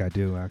don't think I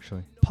do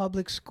actually.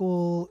 Public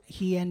School.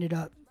 He ended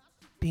up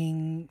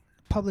being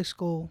Public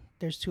School.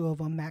 There's two of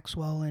them,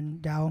 Maxwell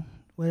and Dow.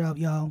 What up,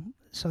 y'all?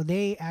 So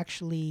they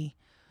actually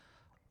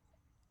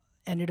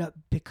ended up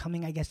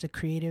becoming, I guess, the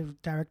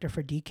creative director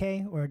for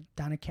DK or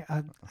Donna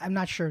Karen. I'm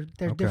not sure.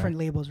 There's different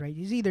labels, right?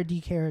 It's either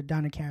DK or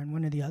Donna Karen,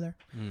 one or the other.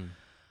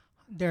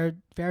 They're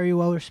very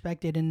well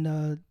respected in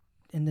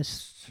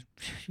this,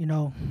 you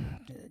know,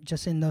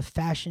 just in the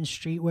fashion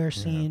streetwear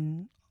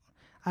scene.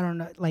 I don't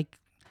know, like,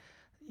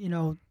 you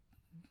know,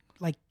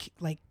 like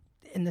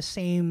in the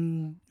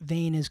same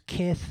vein as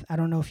Kith. I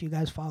don't know if you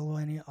guys follow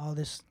all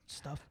this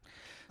stuff.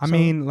 I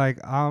mean,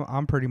 like,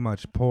 I'm pretty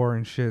much poor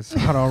and shit, so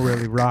I don't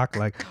really rock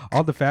like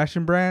all the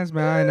fashion brands,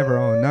 man. I never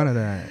own none of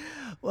that.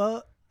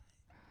 Well,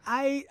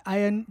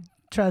 I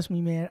trust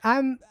me, man.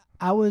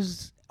 I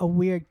was a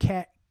weird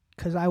cat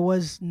because I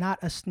was not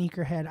a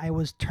sneakerhead. I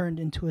was turned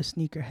into a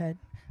sneakerhead.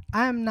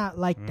 I'm not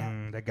like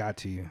that. That got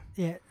to you.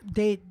 Yeah,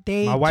 they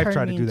My wife turned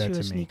tried to me do that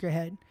into to a me.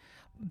 sneakerhead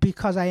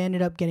because I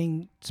ended up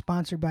getting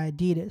sponsored by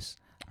Adidas.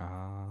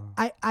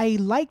 I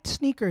liked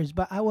sneakers,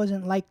 but I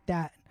wasn't like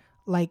that.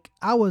 Like,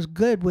 I was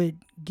good with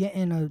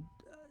getting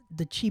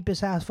the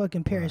cheapest ass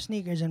fucking pair of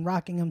sneakers and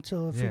rocking them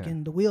till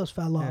freaking the wheels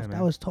fell off.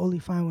 That was totally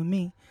fine with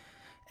me.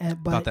 But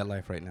About that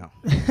life right now.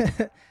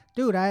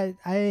 dude, I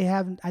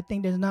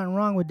think there's nothing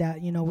wrong with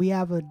that. You know,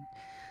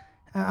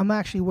 I'm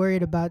actually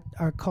worried about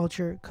our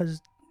culture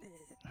because,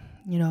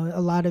 you know,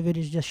 a lot of it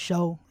is just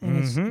show and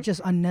it's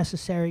just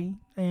unnecessary.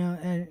 You know,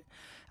 and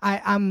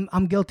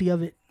I'm guilty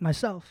of it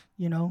myself.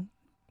 You know,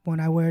 when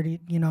I wear the,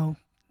 you know,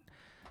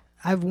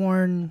 I've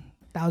worn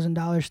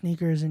 $1,000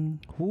 sneakers and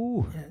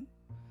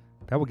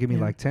that would give me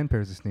like 10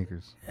 pairs of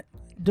sneakers.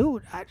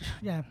 Dude,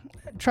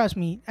 trust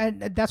me.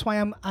 That's why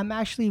I'm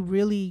actually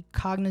really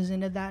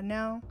cognizant of that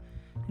now.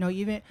 You know,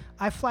 even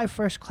I fly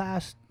first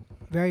class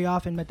very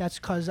often, but that's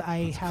because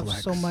I have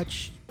so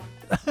much.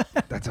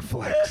 That's a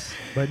flex.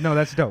 But no,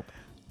 that's dope.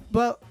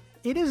 But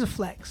it is a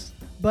flex.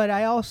 But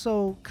I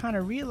also kind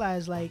of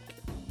realize, like,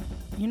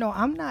 you know,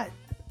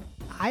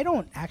 I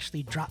don't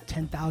actually drop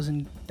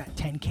 10,000, that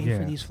 10K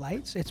for these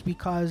flights. It's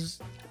because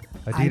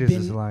Adidas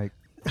is like,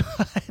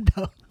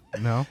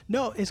 no,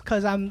 it's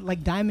because I'm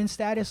like diamond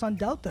status on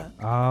Delta.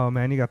 Oh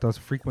man, you got those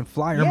frequent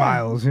flyer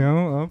miles, you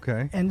know?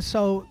 Okay. And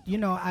so, you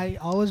know, I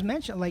always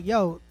mention, like,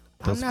 yo,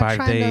 Those I'm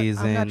 5 days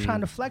I'm not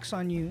trying to flex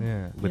on you.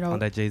 Yeah. You know, on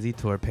that Jay-Z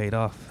tour paid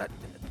off.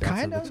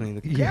 Kind of.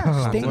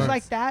 Yeah. Things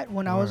like that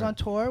when I was on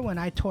tour, when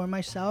I tour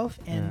myself,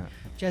 and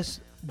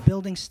just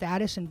building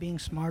status and being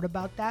smart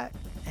about that.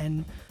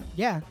 And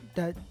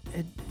that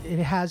it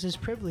has its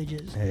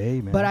privileges.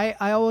 Hey, man. But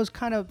I always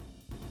kind of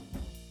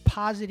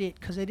posit it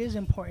because it is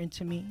important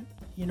to me.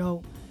 You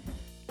know,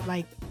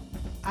 like,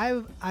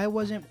 I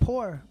wasn't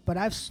poor, but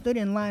I've stood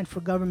in line for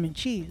government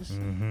cheese.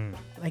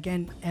 Like,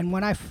 and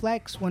when I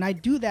flex, when I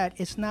do that,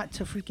 it's not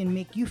to freaking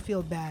make you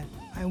feel bad.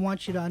 I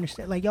want you to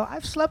understand. Like, yo,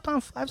 I've slept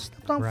on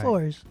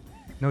floors.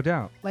 No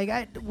doubt.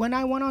 Like, when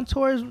I went on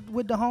tours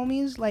with the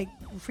homies, like,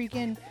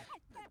 freaking,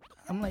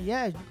 I'm like,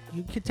 yeah,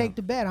 you could take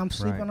the bed. I'm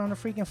sleeping on the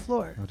freaking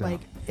floor. No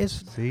doubt.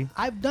 Like,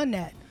 I've done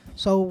that.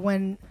 So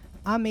when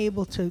I'm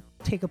able to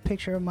take a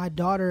picture of my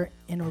daughter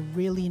in a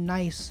really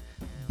nice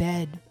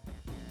bed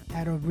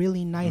at a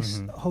really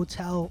nice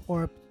hotel,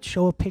 or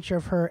show a picture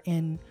of her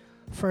in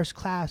first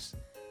class,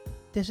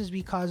 this is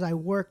because I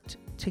worked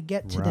to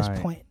get to this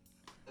point.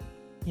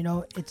 You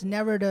know, it's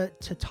never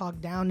to talk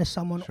down to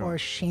someone or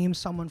shame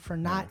someone for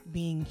not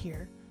being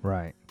here.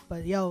 Right.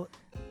 But yo,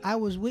 I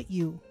was with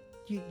you.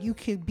 You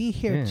could be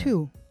here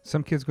too.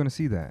 Some kid's gonna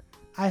see that.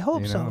 I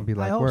hope so. And be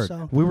like, I hope word.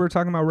 so. We were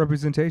talking about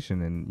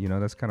representation, and you know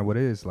that's kind of what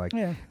it is. Like,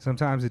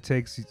 sometimes it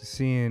takes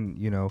seeing,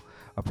 you know,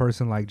 a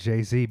person like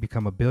Jay-Z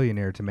become a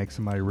billionaire to make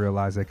somebody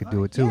realize they could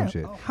do it too and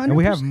shit. 100%. And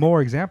we have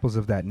more examples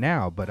of that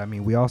now. But I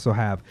mean, we also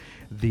have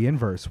the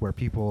inverse where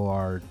people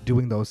are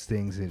doing those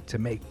things and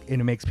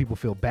it makes people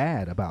feel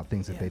bad about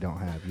things that they don't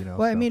have. You know.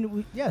 Well, I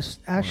mean,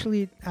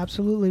 actually,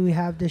 absolutely, we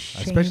have this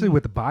shame. Especially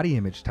with the body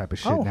image type of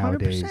shit 100%.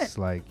 nowadays.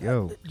 Like,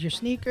 yo, your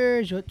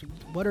sneakers,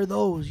 what are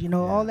those? You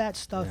know, all that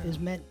stuff is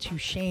meant to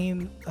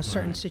shame a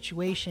certain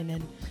situation,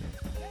 and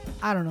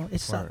I don't know.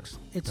 It sucks.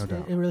 It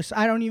really.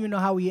 I don't even know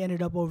how we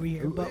ended up over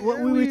here. But what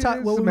were we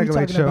talking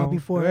about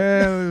before?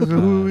 Well,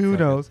 who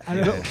knows?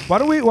 Why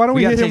don't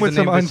we hit him with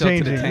some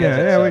unchanging?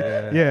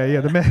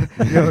 The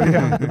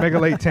Mega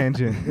Late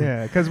tangent.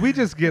 Yeah, because we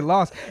just get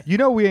lost. You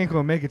know, we ain't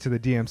gonna make it to the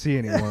DMC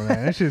anymore,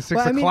 man. That shit's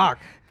 6 o'clock.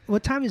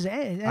 What time is it?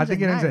 I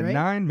think it ends at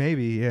 9,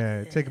 maybe.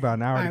 Yeah, take about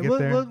an hour to get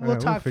there. We'll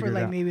talk for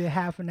like maybe a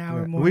half an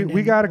hour more.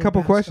 We got a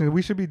couple questions.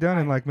 We should be done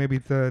in like maybe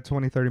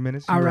 20, 30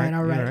 minutes. All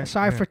right.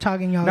 Sorry for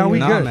talking y'all. No, we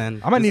good.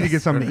 Man. I might need to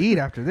get something to eat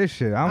after this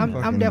shit.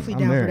 I'm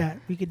definitely down for that.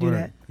 We could do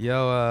that.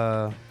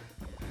 Yo,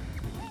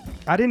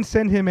 I didn't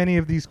send him any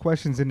of these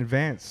questions in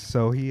advance,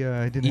 so he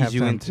didn't have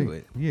time to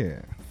it. Yeah.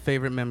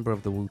 Favorite member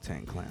of the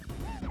Wu-Tang Clan?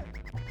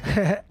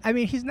 I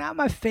mean, he's not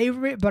my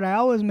favorite, but I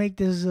always make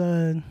this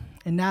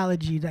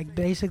analogy, like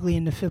basically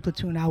in the Fifth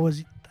Platoon, I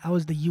was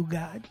the U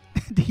God.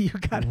 You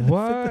got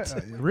What?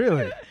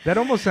 Really? That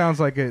almost sounds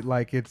like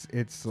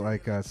it's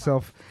like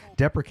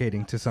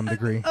self-deprecating to some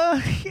degree.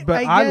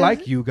 But I guess-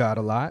 like You Got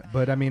a lot.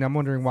 But I mean, I'm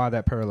wondering why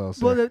that parallel's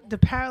there. Well, the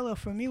parallel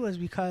for me was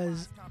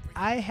because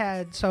I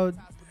had for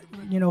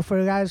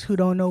the guys who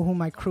don't know who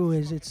my crew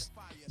is, it's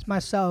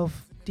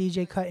myself,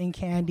 DJ Cutting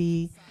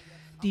Candy,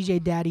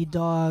 DJ Daddy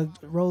Dog,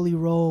 Rolly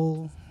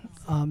Roll,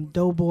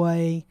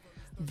 Doughboy,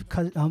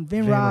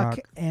 Vinrock,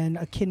 and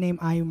a kid named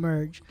I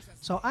Emerge.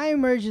 So I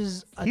Emerge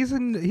is he's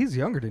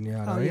younger than you.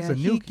 I know. He's a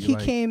he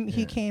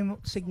nuke. came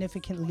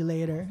significantly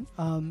later,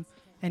 and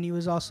he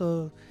was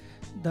also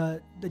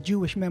the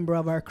Jewish member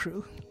of our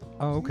crew.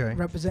 Oh, okay.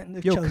 Representing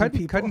the Yo, chosen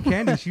people. Cutting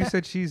Candy. You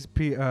said she's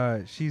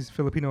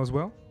Filipino as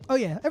well. Oh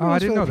yeah, I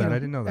everyone's didn't know that. Filipino. I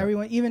didn't know that.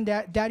 Everyone, even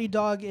Daddy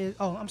Dog is.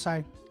 Oh, I'm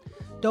sorry.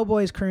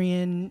 Doughboy is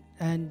Korean,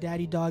 and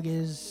Daddy Dog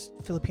is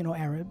Filipino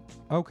Arab.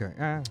 Okay,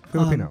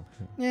 Filipino.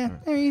 Yeah,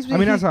 I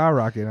mean that's how I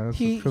rock it. That's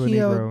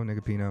Filipino,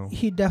 Negapino.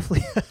 He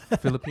definitely.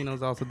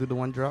 Filipinos also do the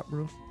one drop,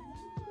 bro.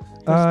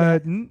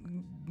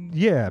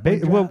 Yeah.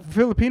 Well,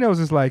 Filipinos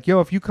is like, yo,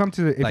 if you come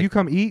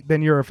eat,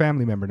 then you're a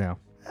family member now.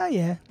 Oh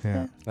yeah.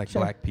 Yeah. Like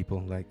Sure. black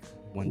people, like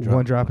one drop.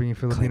 One dropping in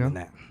Claiming Filipino.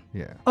 that.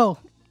 Yeah. Oh,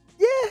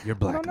 yeah. You're I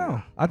black don't know.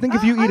 now. I think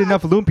if you eat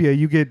enough lumpia,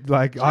 you get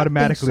like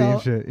automatically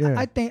and shit. Yeah.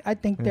 I think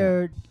Yeah.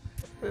 they're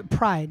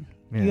pride.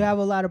 Yeah. You have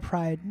a lot of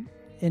pride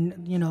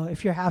in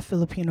if you're half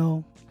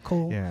Filipino,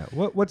 cool. Yeah.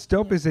 What's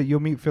dope is that you'll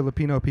meet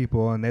Filipino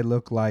people and they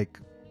look like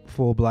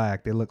full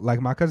black. They look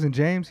like my cousin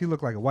James. He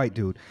looked like a white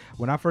dude.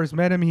 When I first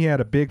met him, he had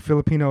a big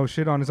Filipino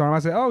shit on his arm. I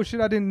said, "Oh shit,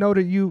 I didn't know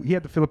that you." He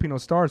had the Filipino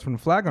stars from the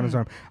flag on his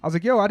arm. I was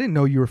like, "Yo, I didn't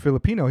know you were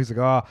Filipino." He's like,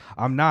 "Oh,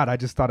 I'm not. I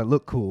just thought it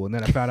looked cool." And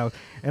then I found out,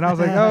 and I was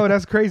like, "Oh,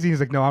 that's crazy." He's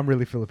like, "No, I'm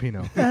really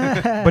Filipino."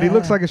 But he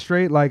looks like a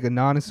straight, like a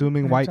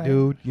non-assuming That's white right.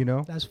 dude, you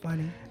know. That's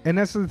funny. And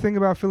that's the thing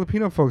about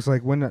Filipino folks.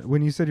 Like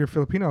when you said you're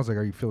Filipino, I was like,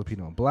 "Are you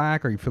Filipino and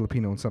black? Are you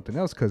Filipino and something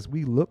else?" Because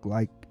we look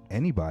like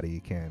anybody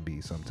can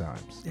be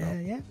sometimes. So.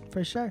 Yeah,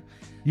 for sure.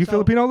 You So-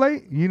 Filipino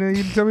late? You know,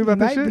 you can tell me about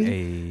that Might shit.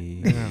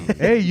 be. Hey.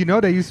 Hey, you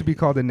know they used to be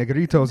called the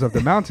negritos of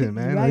the mountain,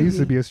 man. Might They used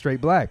to be. be a straight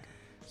black.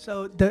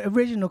 So the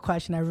original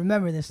question I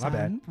remember this My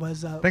time bad.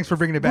 was Thanks for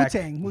bringing it back.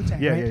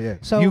 Wu-Tang, Yeah, right? yeah.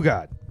 So You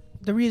got.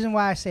 the reason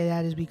why I say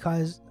that is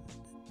because,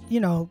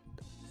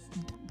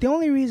 the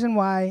only reason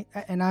why,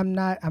 and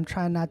I'm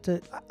trying not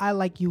to. I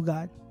like you,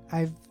 God.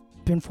 I've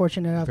been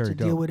fortunate enough Very to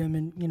deal dope. with him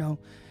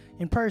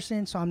in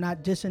person, so I'm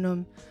not dissing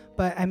him.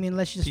 But I mean,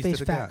 let's just Peace to face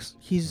the facts.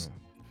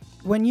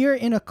 When you're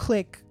in a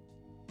clique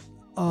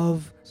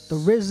of the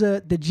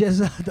RZA, the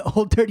Jizza, the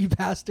Old Dirty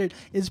Bastard,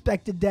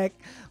 Inspector Deck,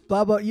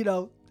 blah blah.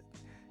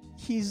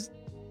 He's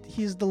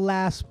the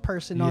last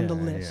person on the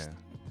Yeah, list. yeah.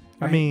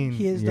 I right? mean,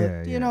 he is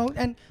yeah, yeah.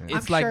 and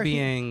It's I'm like sure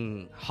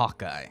being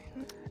Hawkeye.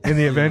 In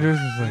the Avengers,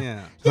 it's like,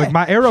 Yeah. it's like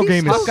my arrow he's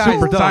game is still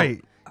super cool.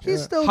 tight.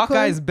 he's still Hawkeye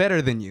cool. is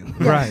better than you.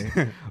 Right.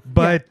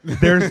 But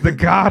there's the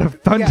God of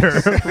Thunder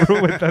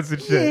with us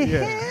and shit.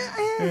 Yeah.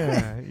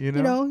 Yeah. You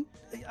know?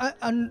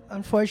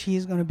 Unfortunately,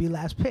 he's gonna be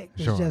last pick.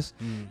 It's Sure. just,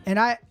 and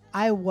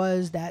I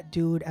was that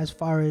dude as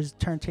far as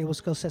turntable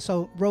skill set.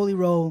 So Rolly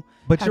Roll,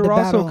 But had you're to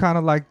also battle- kind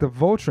of like the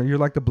Voltron. You're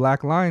like the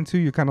Black Lion too.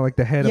 You're kind of like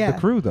the head of Yeah. the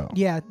crew, though.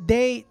 yeah,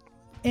 they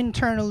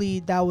internally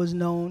that was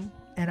known,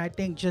 and I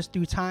think just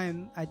through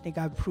time, I think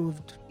I've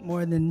proved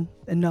more than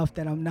enough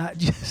that I'm not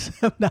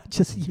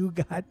just you,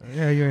 God.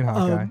 Yeah, you ain't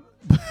Hawkeye.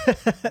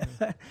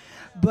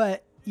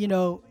 But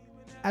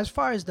as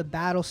far as the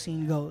battle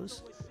scene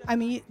goes, I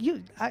mean,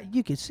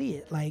 you could see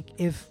it. Like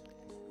if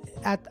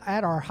at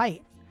our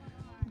height,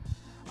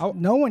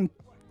 no one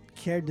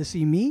cared to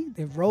see me.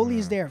 If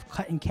Rolly's there, if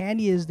Cutting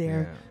Candy is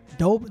there,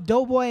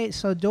 Doughboy.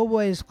 So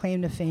Doughboy's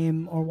claim to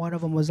fame, or one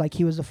of them, was like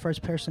he was the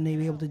first person to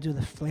be able to do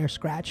the flare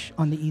scratch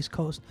on the East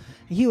Coast.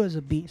 He was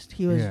a beast.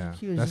 He was.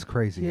 That's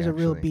crazy. He was a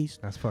real actually.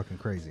 beast. That's fucking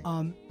crazy.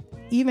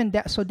 Even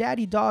that. So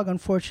Daddy Dog,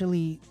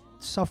 unfortunately,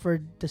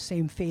 suffered the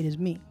same fate as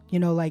me.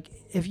 Like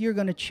if you're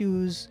gonna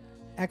choose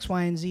X,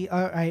 Y, and Z,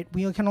 all right,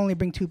 we can only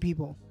bring two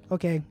people.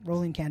 Okay,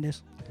 Rolling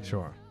Candace.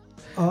 Sure.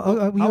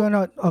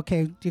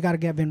 Okay, you gotta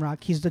get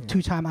Vinrock. He's the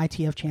two-time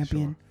ITF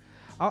champion.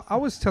 I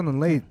was telling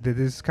Late that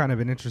this is kind of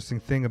an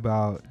interesting thing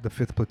about the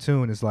 5th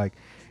Platoon is like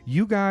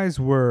you guys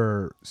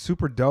were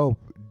super dope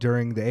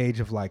during the age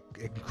of like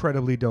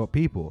incredibly dope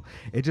people.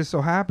 It just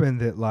so happened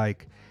that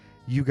like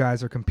you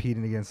guys are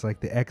competing against like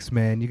the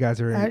X-Men. You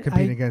guys are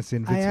competing against the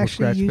Invincible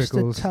Scratch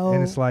Pickles.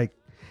 And it's like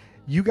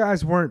you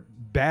guys weren't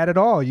bad at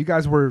all. You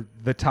guys were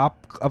the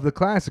top of the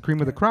class, the cream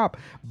of the crop,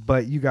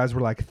 but you guys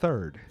were like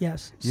third.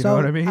 Yes. You know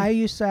what I mean? I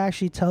used to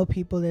actually tell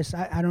people this.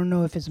 I don't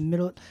know if it's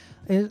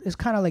it's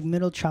kind of like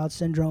middle child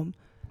syndrome.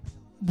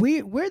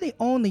 We're the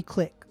only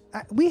clique.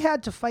 We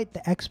had to fight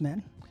the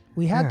X-Men.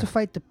 We had to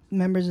fight the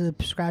members of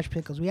the Scratch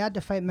Pickles. We had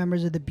to fight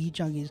members of the Beat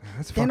Junkies.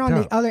 That's Then fucked on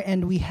up. the other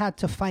end, we had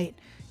to fight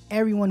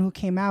everyone who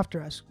came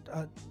after us.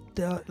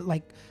 The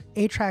like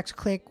A-Track's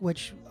clique,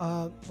 which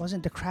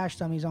wasn't the Crash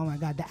Dummies. Oh my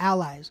God, the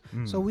Allies.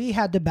 So we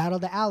had to battle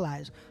the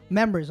Allies.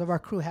 Members of our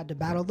crew had to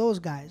battle those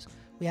guys.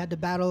 We had to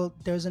battle.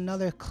 There's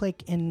another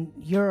clique in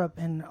Europe,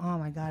 and oh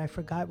my God, I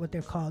forgot what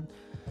they're called.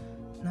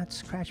 Not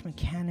Scratch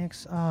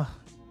Mechanics.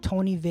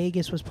 Tony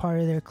Vegas was part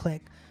of their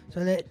clique.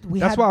 So that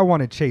That's why I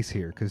wanted Chase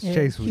here, because Yeah,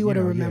 Chase, he would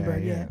have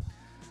remembered, yeah.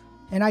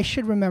 And I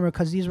should remember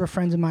because these were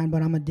friends of mine,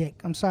 but I'm a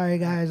dick. I'm sorry,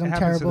 guys. I'm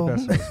terrible. It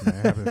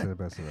happens to the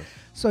best of us.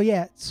 So,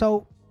 yeah.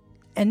 So,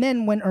 and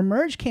then when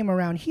Emerge came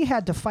around, he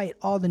had to fight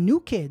all the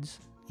new kids.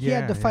 He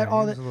had to fight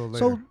all the...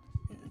 So,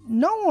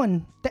 no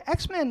one... The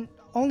X-Men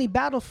only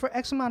battled for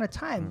X amount of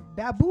time.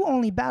 Babu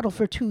only battled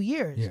for 2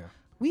 years. Yeah.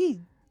 We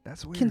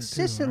That's weird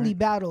consistently too, right?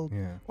 battled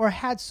Yeah. or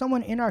had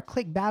someone in our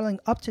clique battling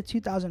up to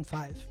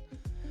 2005.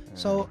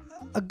 So,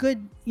 a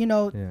good,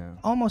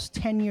 almost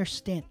 10-year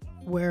stint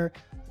where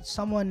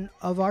someone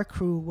of our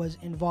crew was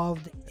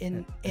involved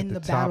in the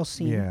battle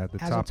scene the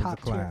as top a top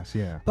of the class,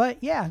 tier. yeah. But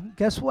yeah,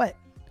 guess what?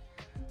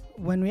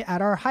 When we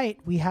at our height,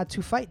 we had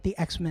to fight the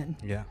X-Men.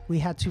 Yeah. We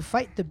had to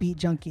fight the Beat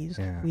Junkies.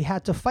 Yeah. We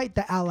had to fight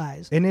the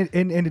Allies. And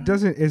it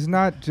doesn't. It's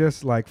not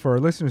just like for our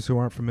listeners who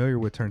aren't familiar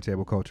with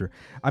turntable culture.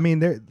 I mean,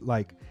 they're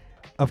like.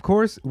 Of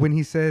course, when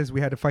he says we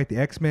had to fight the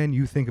X-Men,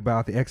 you think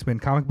about the X-Men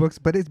comic books,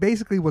 but it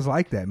basically was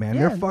like that, man.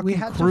 Yeah, Their fucking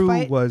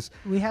crew was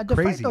we had to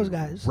crazy. fight those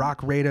guys.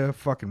 Rock Raider,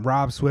 fucking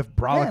Rob Swift,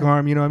 Brolic Yeah.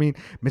 Arm, you know what I mean?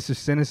 Mr.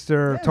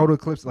 Sinister, Yeah. Total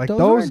Eclipse. Like, Those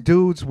those were-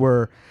 dudes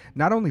were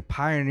not only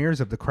pioneers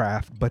of the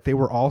craft, but they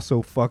were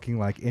also fucking,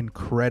 like,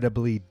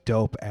 incredibly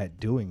dope at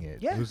doing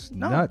it. Yeah, It was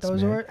no, nuts,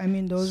 those man. were. I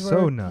mean, those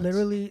So were nuts.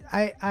 literally.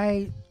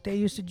 They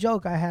used to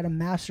joke. I had a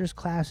master's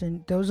class,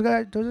 and those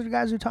are the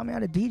guys who taught me how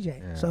to DJ.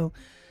 Yeah. So,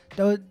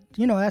 those,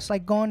 that's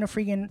like going to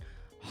freaking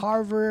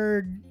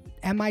Harvard,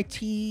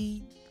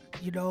 MIT,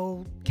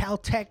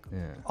 Caltech,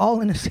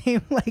 all in the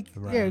same. Like,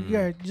 Right.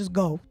 yeah, just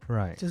go,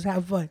 Right. just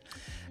have fun,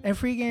 and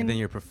freaking. And then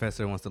your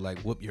professor wants to like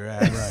whoop your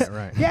ass.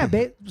 Right. Yeah,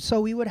 so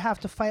we would have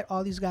to fight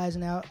all these guys,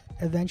 and now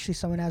eventually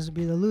someone has to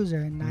be the loser,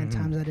 and 9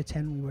 times out of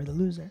 10 we were the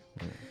loser.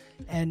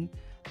 And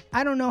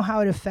I don't know how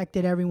it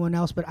affected everyone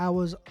else, but I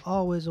was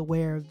always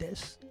aware of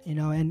this,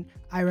 and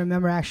I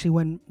remember actually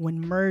when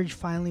Merge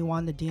finally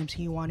won the DMC,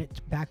 he won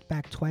it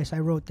back twice. I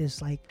wrote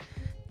this like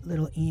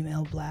little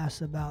email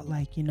blast about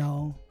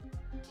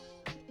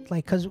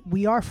because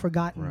we are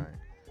forgotten.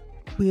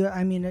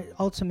 Right.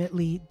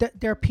 Ultimately,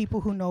 there are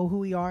people who know who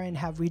we are and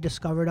have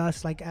rediscovered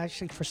us. Like,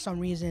 actually, for some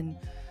reason,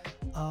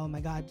 oh my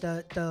God,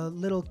 the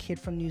little kid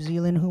from New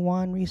Zealand who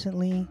won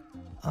recently.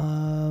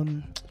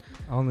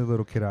 Only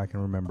little kid I can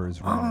remember is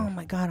Oh Ryan.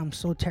 my God, I'm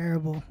so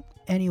terrible.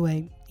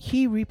 Anyway,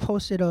 he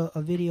reposted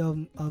a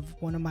video of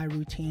one of my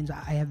routines.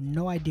 I have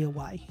no idea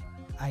why.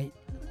 I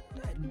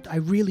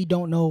really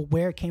don't know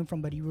where it came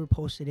from, but he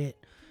reposted it.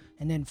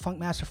 And then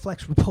Funkmaster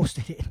Flex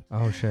reposted it.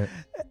 Oh, shit.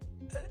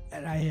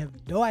 And I have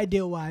no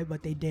idea why,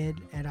 but they did,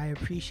 and I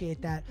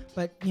appreciate that.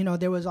 But,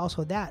 there was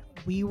also that.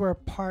 We were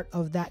part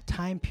of that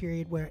time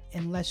period where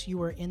unless you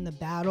were in the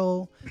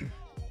battle,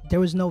 there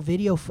was no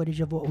video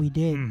footage of what we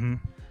did. Mm-hmm.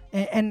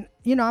 And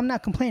I'm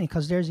not complaining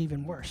because there's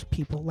even worse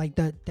people. Like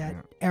that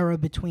era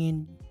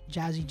between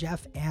Jazzy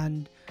Jeff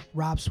and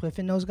Rob Swift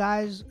and those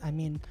guys. I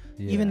mean,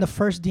 even the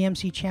first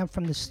DMC champ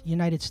from the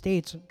United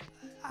States.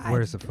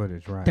 Where's the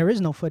footage? Right. There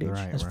is no footage,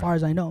 Right, as right. far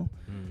as I know.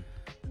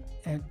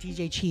 And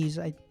DJ Cheese,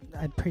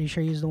 I'm pretty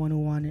sure he's the one who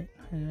won it,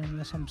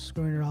 unless I'm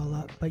screwing it all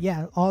up. But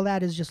yeah, all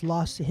that is just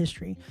lost to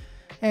history.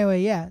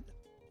 Anyway, yeah,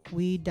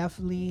 we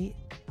definitely.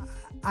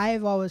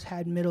 I've always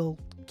had middle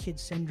kid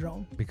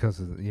syndrome. Because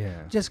of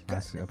Just I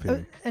feel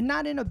you. and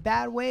not in a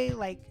bad way.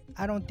 Like,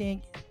 I don't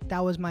think that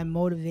was my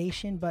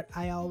motivation, but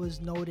I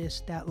always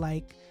noticed that,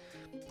 like,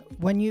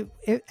 when you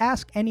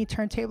ask any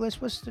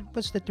turntablist,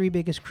 what's the 3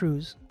 biggest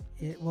crews?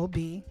 It will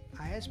be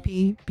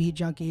ISP, Beat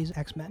Junkies,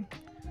 X-Men.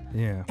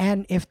 Yeah.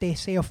 And if they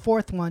say a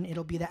 4th one,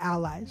 it'll be the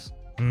Allies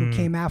who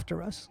came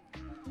after us.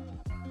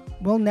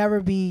 We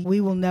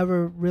will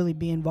never really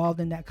be involved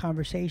in that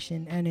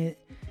conversation. And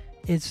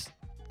it's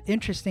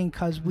interesting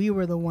because we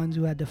were the ones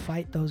who had to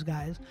fight those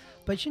guys.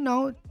 But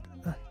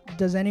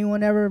does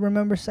anyone ever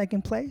remember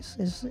 2nd place?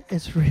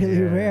 It's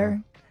really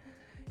rare.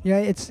 Yeah,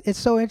 it's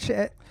so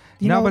interesting.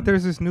 But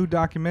there's this new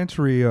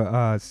documentary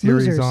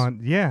series Losers.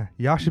 on. Yeah,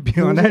 y'all should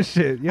be on that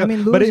shit. Yeah, I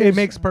mean, but it Losers-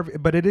 makes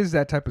perfect. But it is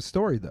that type of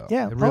story, though.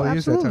 Yeah, it really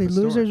is that type absolutely. of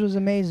story. Losers was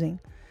amazing.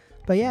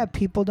 But yeah,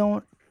 people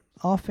don't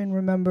often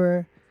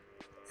remember.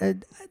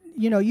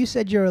 You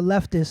said you're a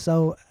leftist,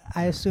 so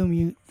I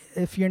assume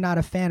if you're not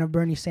a fan of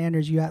Bernie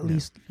Sanders, you at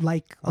least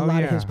like a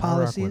lot of his I rock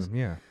with policies.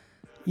 him,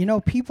 yeah.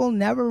 People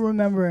never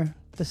remember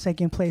the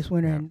 2nd place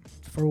winner, and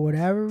for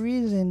whatever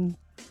reason,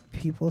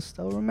 people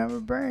still remember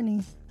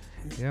Bernie.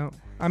 Yeah.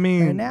 I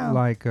mean, Right now.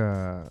 like,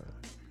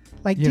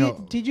 Like, You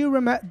know- did you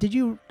remember?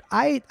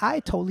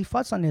 I totally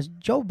fussed on this.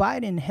 Joe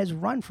Biden has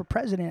run for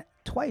president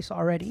twice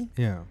already.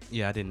 yeah.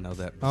 Yeah, I didn't know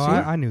that. Oh, See?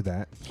 I knew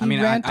that. I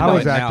mean, ran I I know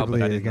was it now, actively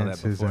but I didn't know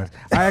against that his before. ass.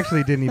 I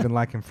actually didn't even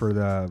like him for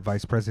the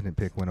vice president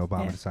pick when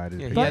Obama Yeah. decided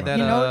Yeah, to he pick had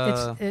him.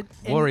 that and-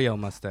 Wario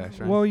mustache,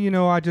 right?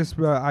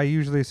 Well, I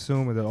usually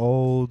assume that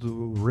old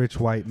rich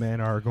white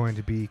men are going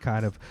to be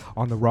kind of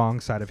on the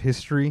wrong side of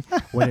history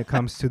when it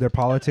comes to their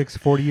politics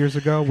 40 years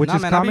ago, which Nah,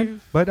 is man, I common.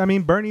 be- But I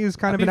mean, Bernie is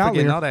kind I of be an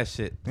forgetting outlier. all that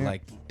shit, Yeah.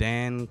 like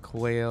Dan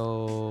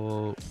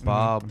Quayle,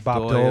 Bob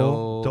Bob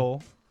Doyle,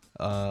 Dole.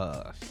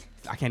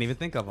 I can't even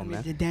think of him,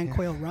 man. Did Dan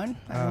Quayle run?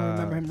 I don't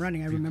remember him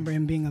running. I remember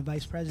him being a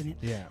vice president.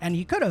 Yeah. And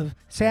he could have.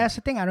 So that's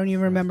the thing. I don't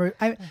even remember.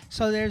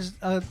 So there's.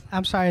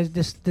 I'm sorry.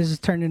 This is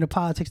turned into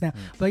politics now.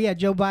 But yeah,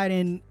 Joe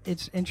Biden.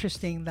 It's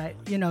interesting that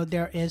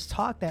there is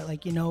talk that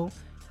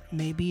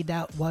maybe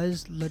that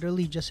was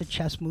literally just a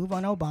chess move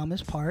on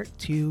Obama's part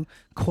to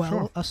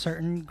quell a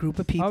certain group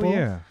of people. Oh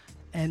yeah.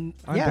 And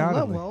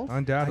Undoubtedly. well,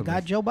 Undoubtedly. I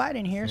got Joe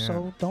Biden here, Yeah.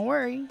 so don't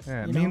worry.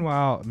 Yeah. you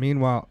know.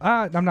 Meanwhile,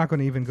 I'm not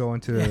going to even go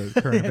into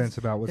the current events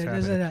about what's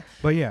happening.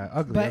 But yeah,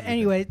 ugly. But ugly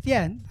anyway,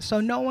 yeah. So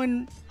no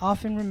one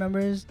often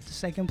remembers the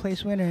second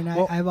place winner, and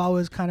I've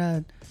always kind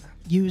of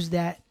used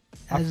that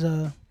as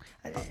a.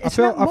 It's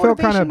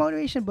not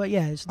motivation, but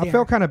yeah, it's there. I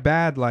felt kind of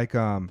bad, like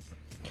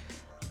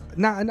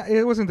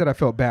it wasn't that I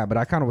felt bad, but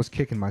I kind of was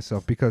kicking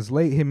myself because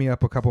Late hit me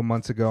up a couple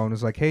months ago and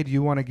was like, "Hey, do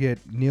you want to get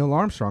Neil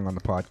Armstrong on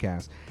the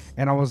podcast?"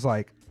 And I was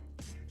like,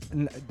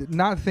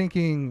 not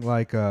thinking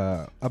like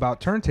about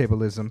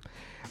turntablism.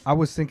 I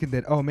was thinking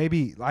that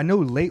maybe I know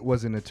Late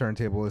wasn't a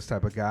turntablist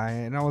type of guy,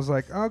 and I was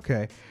like,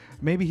 okay,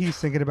 maybe he's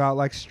thinking about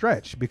like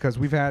Stretch, because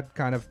we've had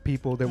kind of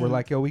people that were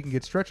like, "Yo, we can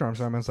get Stretch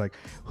Armstrong." I was like,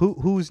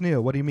 who's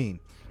Neil? What do you mean?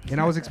 And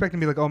I was expecting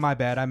to be like, "Oh, my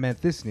bad, I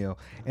meant this Neil,"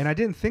 and I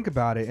didn't think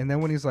about it. And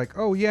then when he's like,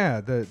 "Oh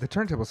yeah, the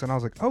turntablist," and I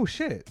was like, "Oh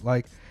shit!"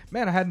 Like,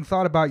 man, I hadn't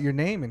thought about your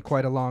name in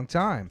quite a long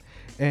time,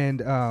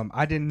 and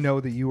I didn't know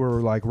that you were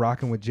like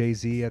rocking with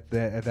Jay-Z at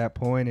that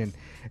point,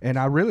 and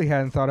I really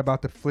hadn't thought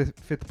about the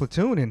Fifth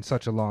Platoon in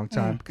such a long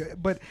time.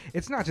 But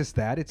it's not just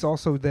that; it's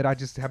also that I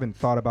just haven't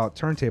thought about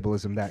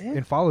turntablism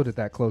and followed it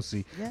that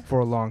closely for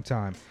a long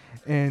time,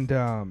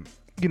 and.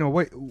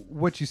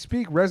 What you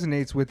speak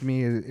resonates with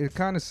me. It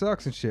kind of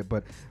sucks and shit,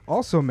 but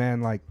also,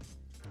 man, like,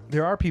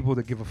 there are people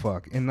that give a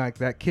fuck, and like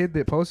that kid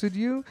that posted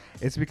you,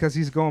 it's because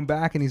he's going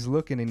back and he's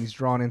looking and he's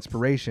drawing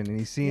inspiration and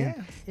he's seeing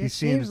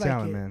the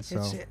talent, man.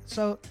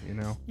 So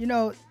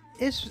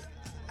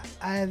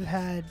I've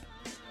had,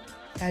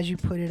 as you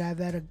put it, I've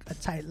had a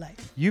tight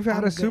life. You've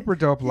had a super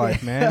dope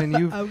life, man,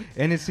 and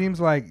and it seems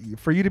like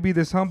for you to be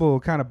this humble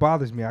kind of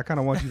bothers me. I kind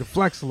of want you to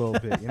flex a little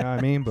bit, you know what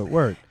I mean? But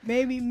word.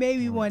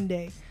 Maybe one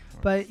day.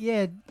 But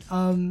yeah,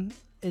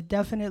 it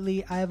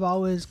definitely, I've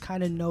always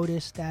kind of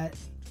noticed that,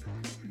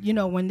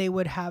 when they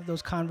would have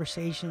those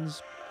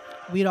conversations,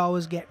 we'd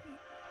always get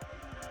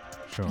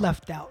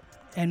left out.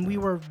 And we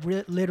were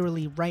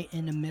literally right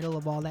in the middle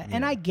of all that. Yeah.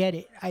 And I get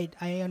it.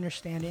 I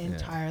understand it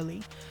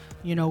entirely.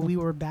 We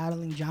were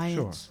battling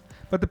giants. Sure.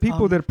 But the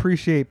people that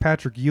appreciate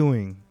Patrick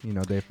Ewing,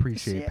 they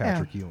appreciate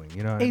Patrick Ewing.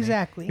 You know what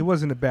exactly. I mean? He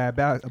wasn't a bad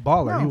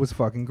baller. No. He was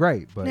fucking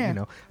great. But,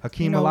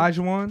 Hakeem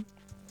Olajuwon.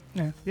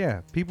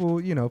 Yeah,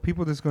 people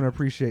that's going to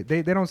appreciate.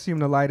 They don't see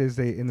him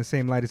in the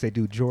same light as they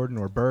do Jordan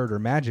or Bird or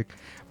Magic,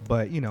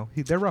 but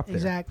they're up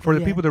there for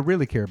the people that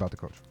really care about the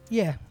culture.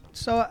 Yeah.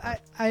 So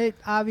I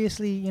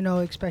obviously,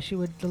 especially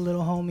with the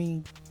little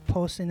homie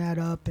posting that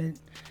up, and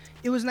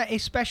it was not,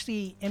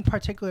 especially in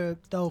particular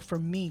though for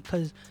me,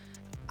 because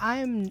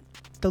I'm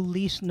the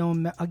least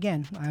known.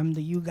 Again, I'm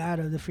the God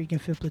of the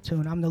freaking Fifth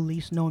Platoon. I'm the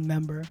least known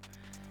member,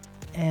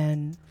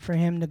 and for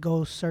him to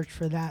go search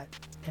for that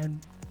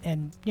and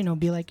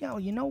be like, "Yo,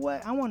 you know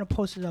what? I want to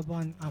post it up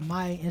on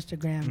my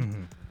Instagram."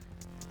 Mm-hmm.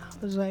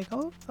 I was like,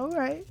 "Oh, all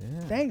right. Yeah.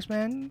 Thanks,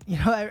 man."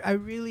 I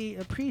really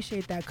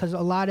appreciate that, because a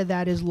lot of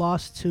that is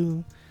lost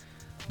to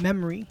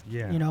memory.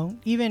 Yeah.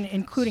 Even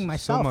including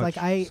myself.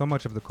 So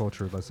much of the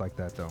culture was like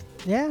that, though.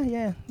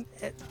 Yeah.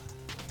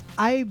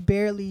 I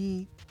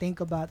barely think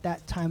about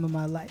that time of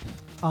my life,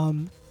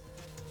 and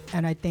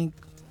I think,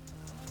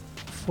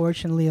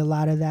 fortunately, a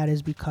lot of that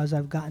is because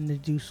I've gotten to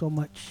do so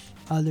much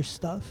other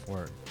stuff.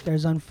 Word.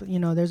 There's a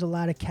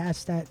lot of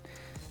cats that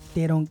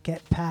they don't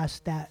get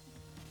past that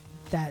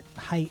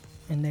height,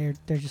 and they're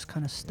just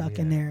kind of stuck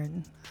in there.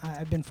 And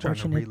I've been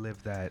fortunate to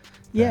relive that.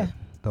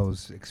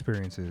 Those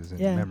experiences and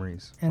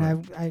memories. And I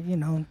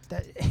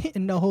that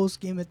in the whole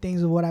scheme of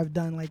things of what I've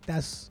done, like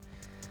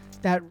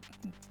that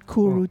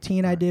cool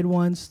routine I did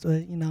once.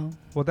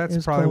 Well,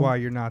 that's probably cool. Why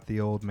you're not the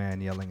old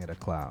man yelling at a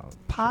cloud.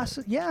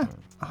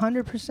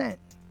 100%.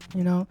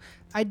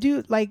 I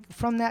do, like,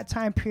 from that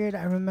time period,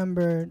 I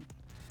remember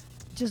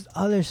just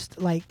others,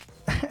 like,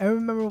 I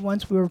remember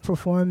once we were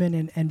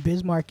performing and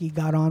Bismarcky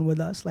got on with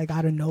us, like,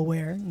 out of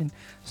nowhere, and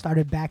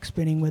started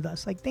backspinning with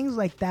us. Like, things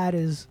like that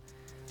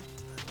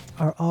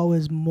are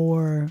always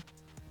more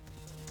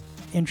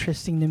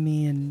interesting to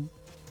me, and,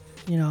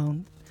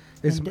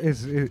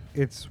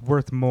 it's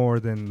worth more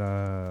than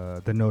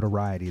the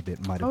notoriety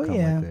that might have come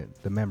with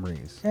it, the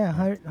memories. Yeah,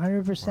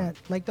 100%.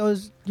 Like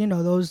those,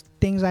 those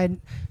things I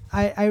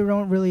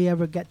don't really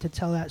ever get to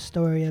tell that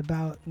story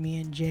about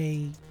me and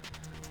Jay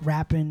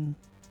rapping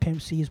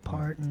Pimp C's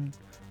part and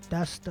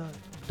that stuff.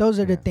 Those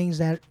are the things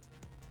that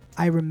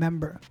I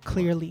remember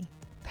clearly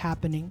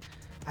happening.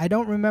 I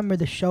don't remember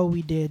the show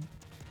we did.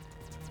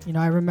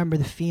 I remember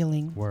the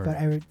feeling, but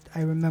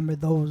I remember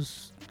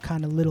those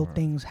kind of little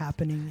things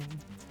happening.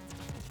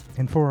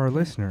 And for our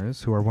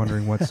listeners who are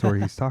wondering what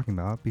story he's talking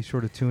about, be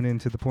sure to tune in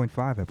to the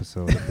 0.5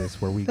 episode of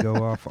this where we go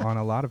off on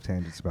a lot of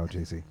tangents about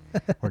Jay-Z.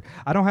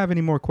 I don't have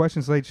any more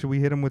questions, Late. Should we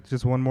hit him with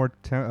just one more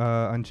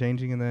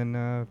Unchanging and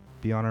then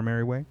be on our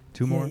merry way?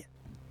 Two more? Yeah.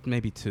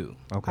 Maybe two.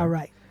 Okay. All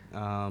right.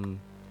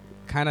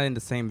 Kind of in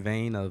the same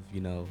vein of,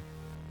 you know,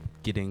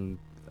 getting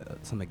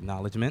some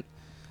acknowledgement,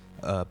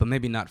 but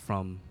maybe not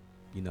from,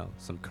 you know,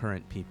 some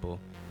current people.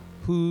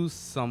 Who's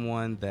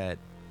someone that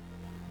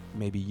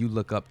maybe you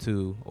look up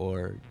to,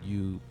 or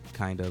you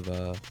kind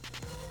of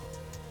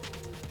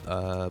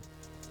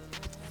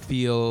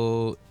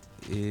feel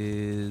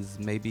is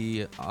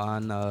maybe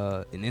on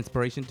an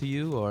inspiration to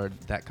you, or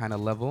that kind of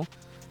level,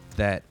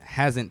 that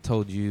hasn't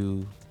told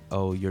you,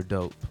 oh, you're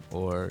dope,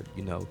 or,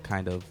 you know,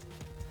 kind of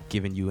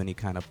giving you any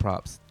kind of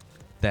props,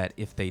 that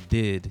if they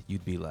did,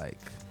 you'd be like,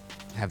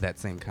 have that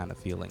same kind of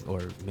feeling,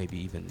 or maybe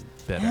even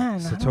better? Man,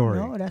 Satori, I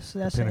don't know. That's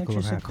an pinnacle of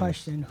interesting happiness.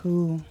 question.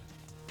 Who's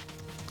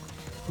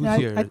Who's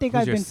Yeah, I think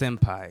who's I've your been-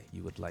 senpai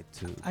you would like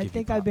to I give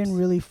think you I've been props?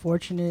 really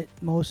fortunate.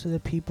 Most of the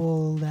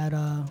people that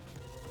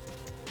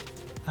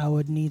I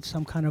would need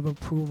some kind of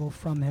approval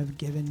from have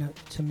given it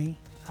to me,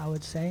 I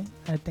would say.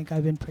 I think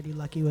I've been pretty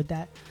lucky with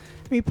that.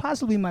 I mean,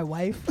 possibly my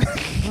wife.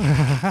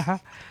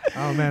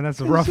 Oh man, that's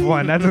a rough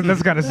one.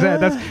 That's kind of sad.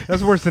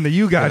 That's worse than the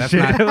you guys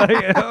Yeah, shit.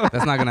 that's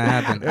That's not gonna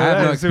happen. I have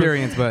no that's super-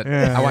 experience, but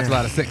Yeah, I watch yeah. a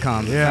lot of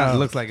sitcoms. Yeah. It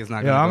looks like it's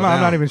not Yeah, gonna I'm go not, I'm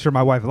down. not even sure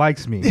my wife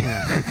likes me.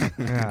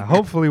 Yeah,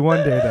 hopefully one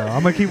day though.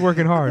 I'm gonna keep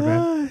working hard,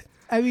 man.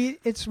 I mean,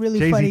 it's really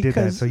Jay-Z funny did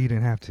that, because so you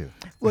didn't have to.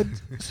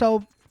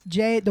 so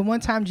Jay, the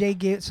one time Jay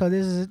gave, so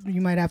this is, you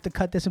might have to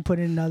cut this and put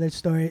it in another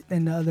story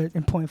in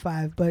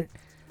 0.5, but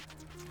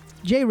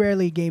Jay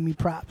rarely gave me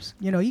props.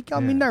 You know, he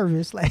got me Yeah.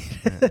 nervous, like.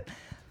 Yeah.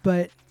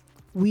 But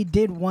we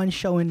did one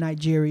show in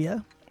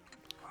Nigeria,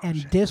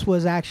 and this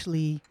was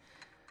actually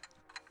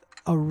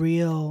a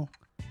real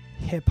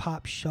hip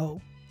hop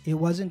show. It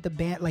wasn't the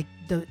band, like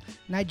the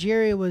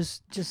Nigeria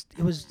was just,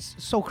 it was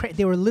so crazy.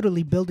 They were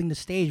literally building the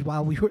stage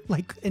while we were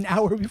like an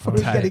hour before we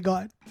were Tight. getting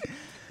on.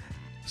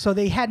 So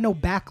they had no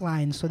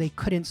backline, so they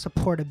couldn't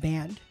support a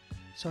band.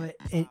 So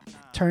it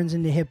turns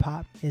into hip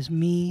hop. It's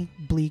me,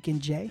 Bleak,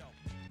 and Jay.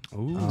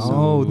 Ooh.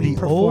 Oh, we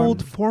the performed.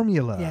 old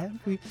formula. Yeah,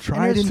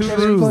 Tried and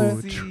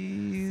there's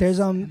true. There's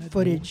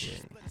footage.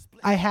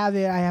 I have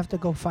it. I have to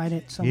go find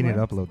it You somewhere. need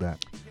to upload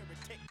that.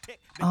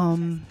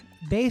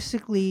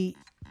 Basically,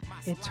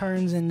 it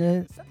turns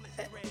into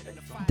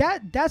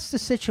that's the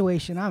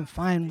situation I'm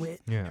fine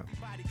with. Yeah.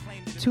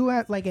 Two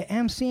at like an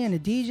MC and a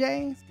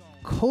DJ,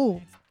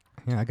 cool.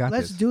 Yeah, I got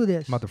Let's this. do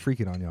this. I'm about to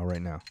freak it on y'all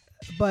right now.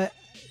 But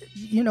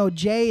you know,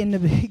 Jay, in the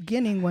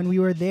beginning when we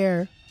were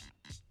there,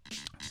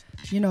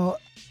 you know,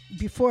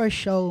 before a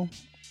show,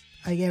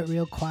 I get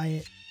real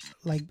quiet,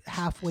 like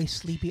halfway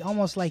sleepy,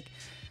 almost like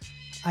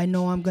I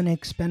know I'm gonna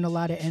expend a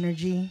lot of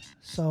energy,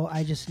 so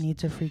I just need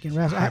to freaking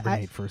rest.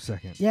 Hibernate for a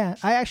second. Yeah,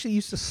 I actually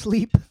used to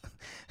sleep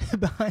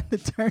behind the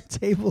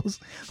turntables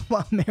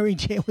while Mary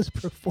J was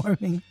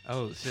performing,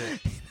 Oh shit.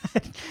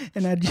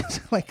 and I'd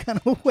just like kind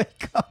of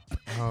wake up,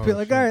 Oh, be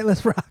like, shit. all right,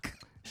 let's rock.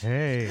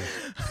 Hey.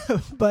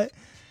 But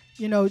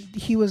you know,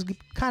 he was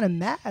kind of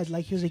mad.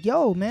 Like he was like,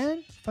 "Yo,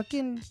 man,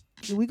 fucking,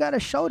 we got a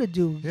show to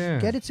do. Yeah.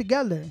 Get it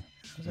together."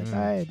 I was like, Mm. "All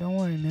right, don't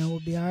worry, man. We'll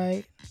be all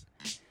right."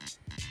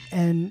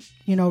 And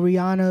you know,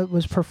 Rihanna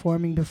was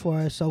performing before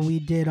us, so we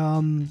did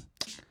Umbrella,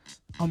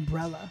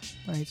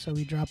 right? So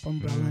we dropped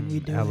Umbrella and we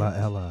did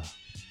Ella.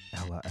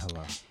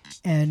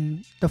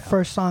 And the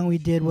first song we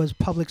did was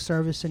Public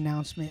Service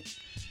Announcement.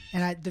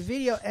 And the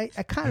video,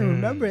 I kind of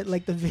remember it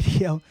like the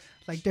video.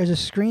 Like there's a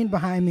screen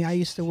behind me. I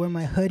used to wear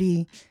my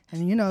hoodie,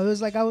 and you know, it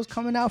was like I was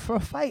coming out for a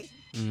fight.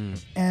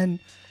 And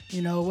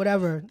you know,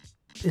 whatever,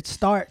 it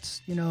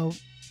starts. You know,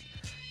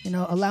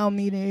 allow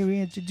me to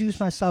reintroduce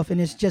myself,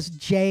 and it's just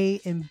Jay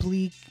and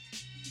Bleak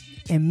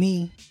and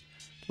me,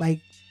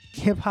 like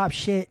hip hop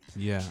shit.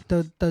 Yeah.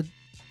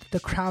 The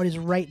crowd is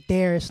right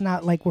there. It's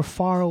not like we're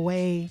far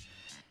away.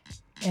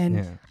 And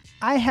Yeah.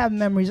 I have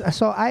memories.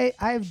 So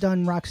I've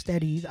done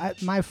Rocksteady.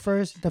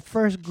 The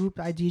first group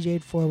I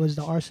DJ'd for was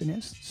the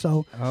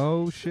Arsonists.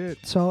 Oh shit.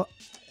 So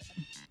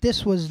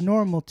this was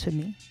normal to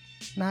me,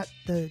 not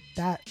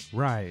that.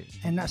 Right.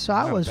 And so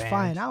I Not a was band.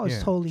 fine. I was Yeah.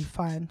 totally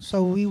fine.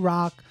 So we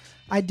rock.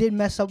 I did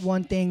mess up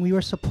one thing. We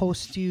were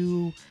supposed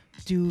to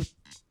do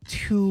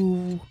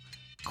 2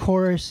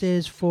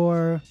 choruses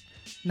for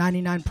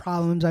 99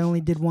 Problems. I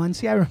only did 1.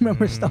 See, I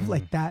remember stuff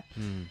like that.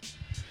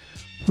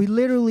 We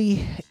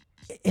literally,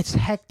 it's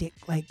hectic.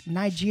 Like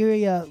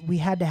Nigeria, we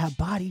had to have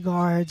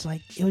bodyguards.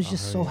 Like it was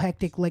just so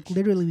hectic. Like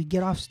literally, we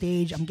get off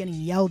stage, I'm getting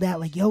yelled at.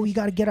 Like, yo, we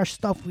got to get our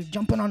stuff. We're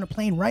jumping on the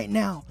plane right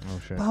now.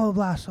 Oh shit. Blah blah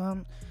blah. So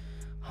I'm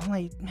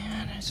like,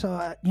 man. So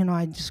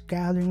I just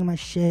gathering my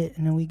shit,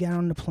 and then we get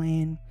on the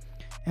plane,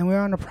 and we're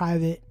on a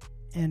private.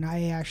 And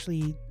I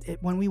actually,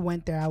 when we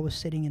went there, I was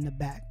sitting in the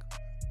back.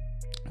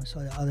 So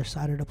the other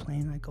side of the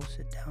plane, I go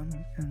sit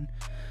down, and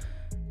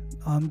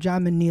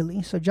John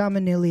Manili. So John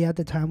Manili at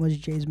the time was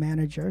Jay's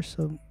manager.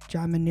 So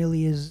John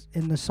Manili is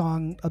in the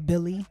song A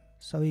Billy.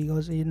 So he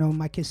goes, you know,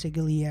 my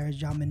Kissigliere is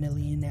John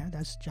Manili in there.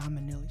 That's John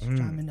Manili. So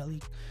John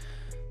Manili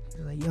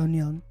He's like, yo,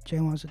 Neil, Jay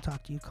wants to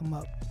talk to you. Come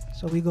up.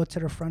 So we go to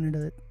the front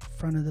of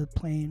the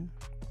plane.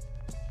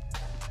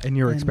 And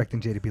you're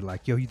expecting Jay to be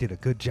like, yo, you did a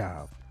good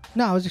job.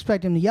 No, I was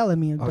expecting him to yell at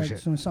me and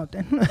shit. doing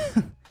something. What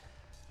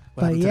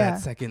But happened to yeah. that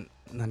second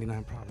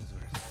 99 Problems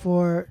verse?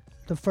 For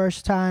the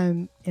first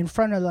time in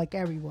front of like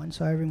everyone,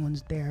 so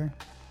everyone's there.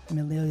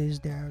 Malilia's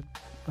there,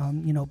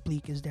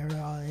 Bleak is there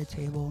all at the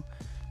table.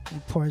 He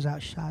pours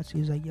out shots. He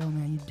was like, "Yo,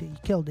 man, you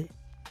killed it."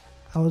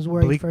 I was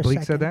worried for a Bleak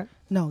second. said that?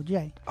 No,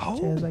 Jay. Oh,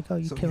 Jay was like, "Oh,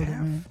 you so killed it,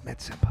 have man." met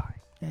senpai.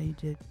 Yeah, you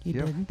did. You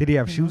Yep. did. Did he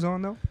have You shoes know?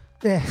 on though?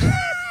 Yeah.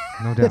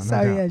 No doubt.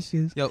 Sorry, No he doubt. had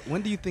shoes. Yo,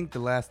 when do you think the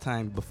last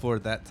time before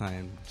that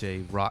time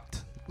Jay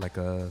rocked like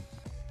a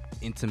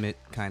intimate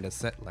kind of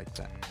set like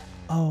that?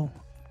 Oh,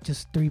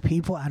 just 3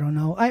 people. I don't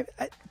know. I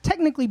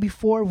technically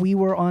before we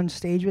were on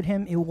stage with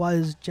him, it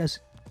was just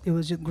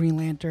Green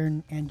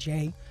Lantern and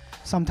Jay.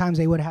 Sometimes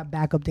they would have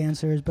backup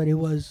dancers, but it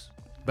was.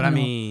 But I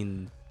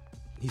mean,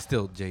 he's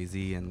still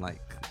Jay-Z and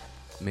like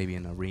maybe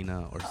an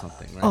arena or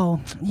something, right? Oh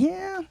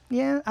yeah.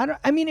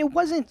 I mean, it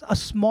wasn't that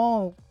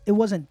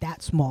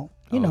small.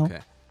 Okay.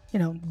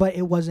 But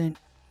it wasn't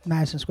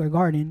Madison Square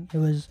Garden. It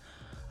was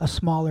a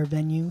smaller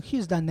venue.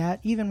 He's done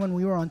that. Even when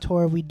we were on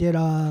tour, we did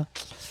I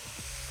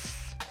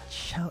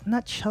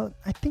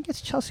think it's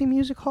Chelsea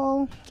Music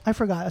Hall. I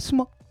forgot. A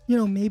small,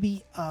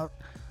 maybe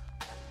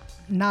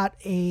not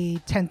a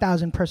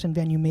 10,000 person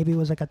venue. Maybe it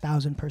was like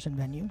 1,000 person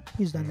venue.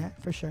 He's done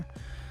that for sure.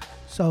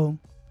 So,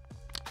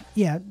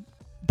 yeah,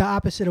 the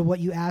opposite of what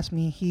you asked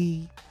me.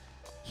 He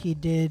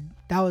did.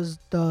 That was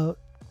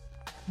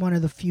one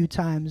of the few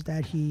times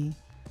that he,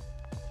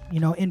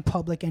 in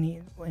public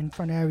and in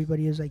front of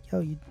everybody, is like,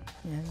 "Yo,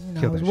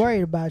 I was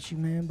worried about you,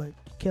 man, but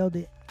you killed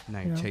it."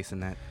 Now you're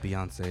chasing that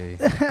Beyonce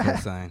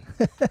co-sign.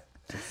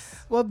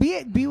 Well,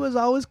 B was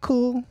always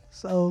cool,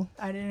 so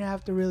I didn't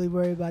have to really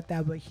worry about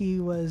that. But he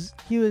was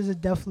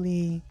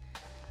definitely.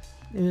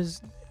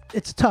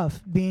 It's tough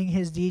being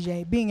his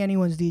DJ. Being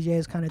anyone's DJ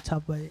is kind of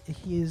tough, but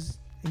he's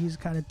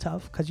kind of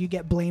tough because you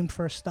get blamed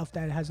for stuff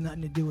that has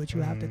nothing to do with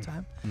you half the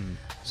time.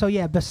 So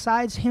yeah,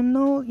 besides him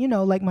though,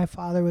 like my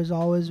father was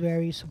always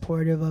very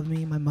supportive of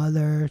me, my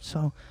mother.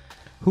 So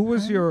Who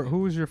was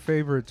your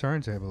favorite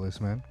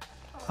turntablist, man?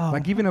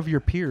 Like even of your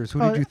peers, who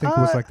did you think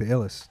was like the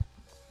illest?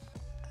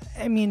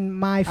 I mean,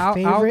 my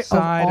favorite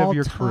outside of all of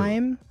your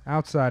time. Crew.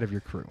 Outside of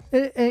your crew.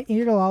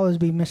 It'll always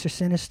be Mr.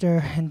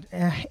 Sinister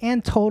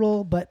and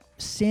Total, but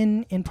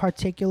Sin in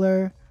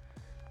particular.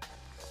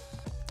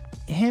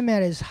 Him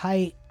at his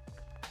height.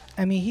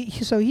 I mean,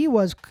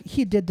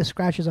 he did the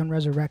scratches on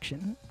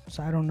Resurrection.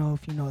 So I don't know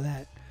if you know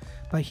that,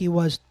 but he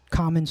was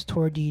Common's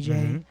tour DJ.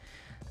 Mm-hmm.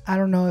 I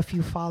don't know if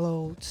you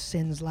follow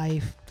Sin's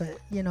life, but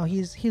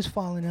he's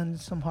fallen on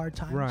some hard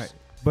times. Right.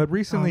 But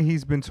recently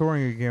he's been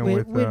touring again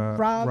with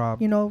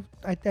Rob.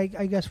 I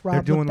guess Rob.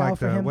 They're doing looked like out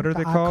for him, what are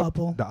they Odd called?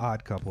 Couple. The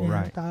Odd Couple, Yeah,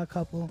 right? The Odd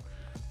Couple.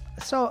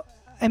 So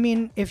I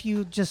mean, if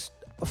you just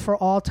for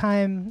all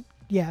time,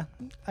 yeah,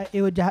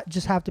 it would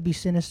just have to be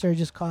Sinister,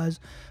 just cause.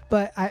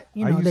 But I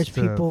there's used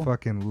to people.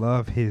 fucking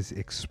love his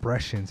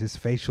expressions, his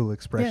facial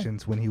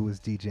expressions when he was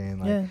DJing.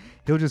 Like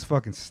he'll just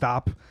fucking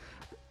stop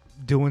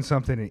doing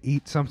something and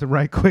eat something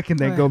right quick and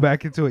then go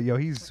back into it. Yo,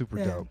 he's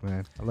super dope,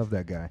 man. I love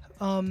that guy.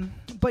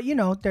 But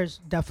there's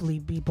definitely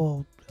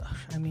people.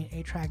 I mean,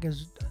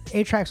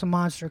 A-Track's a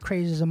monster.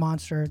 Craze is a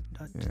monster.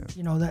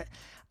 That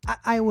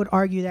I would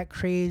argue that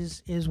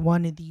Craze is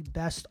one of the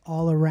best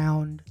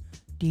all-around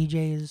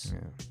DJs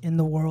in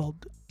the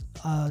world.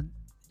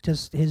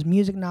 Just his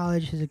music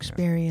knowledge, his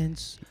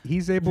experience.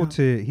 He's able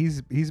to.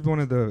 He's one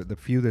of the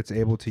few that's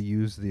able to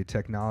use the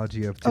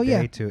technology of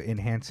today to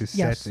enhance his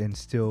sets and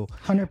still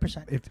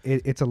 100%.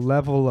 It's a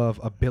level of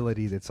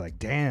ability that's like,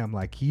 damn,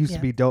 like he used to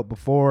be dope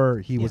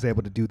before he was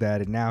able to do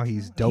that, and now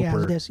he's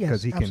doper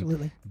because he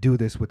can do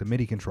this with the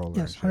MIDI controller.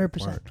 Yes,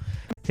 100%.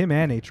 Him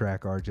and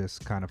A-Track are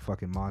just kind of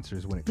fucking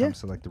monsters when it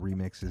comes to like the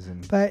remixes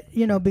and. But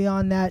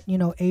beyond that,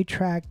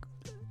 A-Track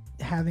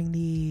having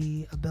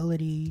the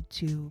ability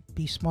to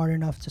be smart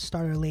enough to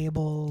start a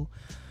label,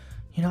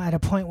 at a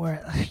point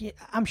where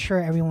I'm sure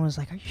everyone was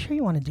like, "Are you sure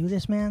you want to do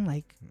this, man?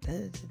 Like,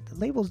 the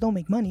labels don't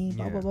make money,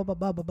 blah, blah, blah, blah,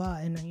 blah, blah, blah."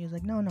 And he was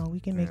like, no, we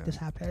can make this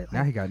happen.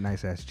 Now he got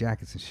nice ass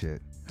jackets and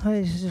shit.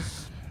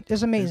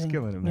 It's amazing. He's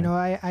killing it, man.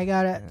 I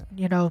gotta,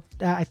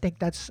 I think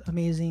that's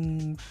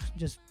amazing.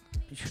 Just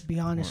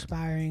beyond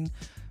inspiring.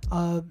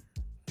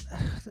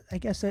 I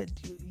guess that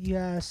you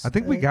asked. I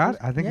think we got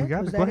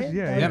the question.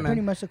 Yeah, man.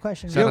 Pretty much the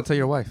question. Shout out to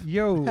your wife.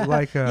 Yo,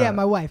 like yeah,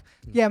 my wife.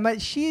 Yeah,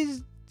 but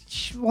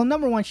well,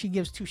 number one, she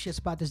gives 2 shits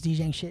about this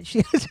DJing shit.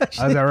 Is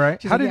that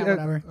right? How did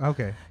whatever?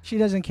 Okay. She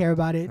doesn't care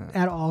about it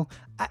at all.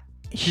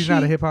 She's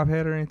not a hip hop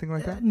head or anything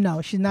like that.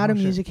 No, she's not a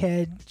music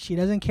head. She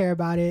doesn't care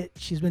about it.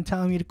 She's been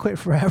telling me to quit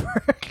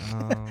forever.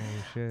 Oh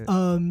shit.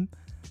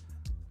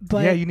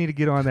 But yeah, you need to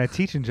get on that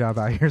teaching job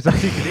out here so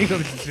you can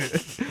English and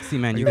shit. See,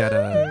 man, you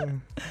gotta.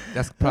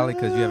 That's probably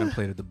because you haven't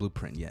played the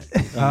Blueprint yet.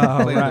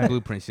 Play the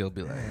Blueprint, she'll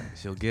be like,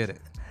 she'll get it.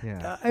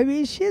 Yeah. I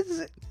mean,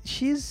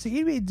 she's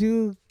seen me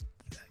do.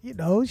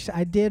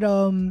 I did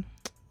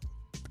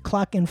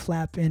Clock and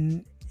Flap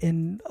in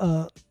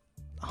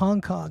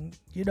Hong Kong.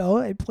 You know,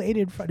 I played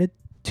in front of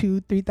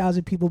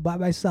 2,000-3,000 people by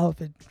myself,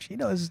 and she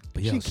knows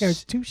But yo, she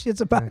cares two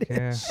shits about it.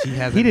 Yeah. She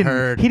hasn't He didn't.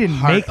 heard. He didn't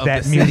Heart make of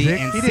that the City music.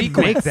 in He didn't make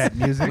sequence. that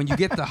music. When you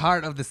get the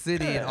Heart of the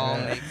City, it all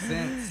makes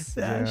sense.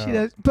 Yeah, she Yeah.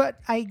 does. But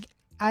I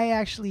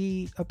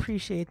actually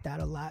appreciate that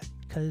a lot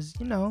because,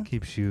 you know,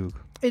 Keeps you.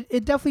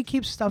 it definitely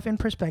keeps stuff in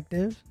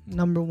perspective.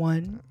 Number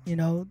one, you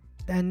know,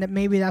 and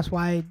maybe that's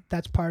why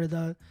that's part of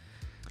the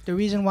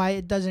reason why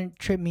it doesn't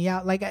trip me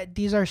out. Like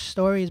these are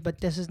stories,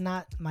 but this is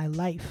not my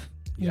life.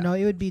 You Yeah. know,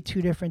 it would be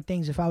two different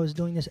things if I was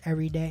doing this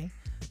every day.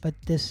 But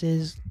this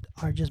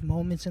are just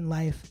moments in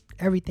life.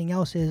 Everything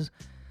else is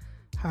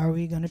how are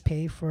we gonna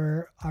pay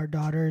for our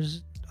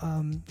daughter's,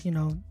 you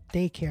know,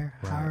 daycare?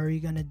 How Right. are we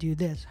gonna do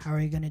this? How are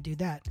we gonna do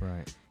that?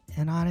 Right.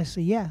 And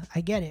honestly, yeah,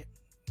 I get it.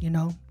 You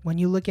know, when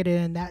you look at it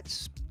in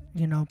that,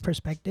 you know,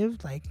 perspective,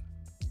 like,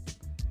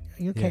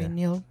 okay, Yeah.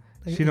 Neil.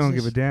 Like, She is don't give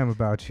a this- damn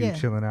about you Yeah.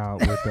 chilling out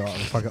with the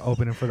fucking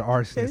opening for the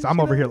arsonist. Yeah, I'm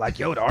she over here don't- like,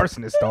 yo, the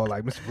arsonist though,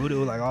 like Mr.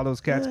 Voodoo, like all those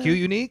cats. Q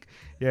Unique.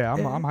 Yeah,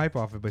 I'm hype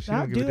off it, but she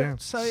I'll don't give a do damn.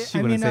 it. So She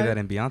I wouldn't mean, say that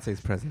in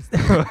Beyonce's presence.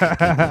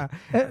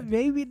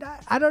 maybe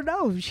not. I don't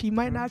know. She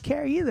might not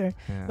care either.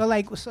 Yeah. But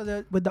like,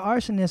 so with the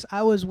arsonist,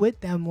 I was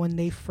with them when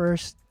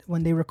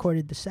they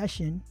recorded the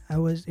session.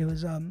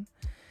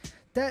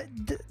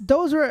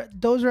 Those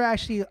were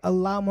actually a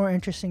lot more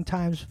interesting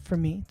times for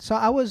me. So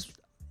I was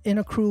in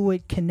a crew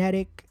with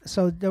Kinetic.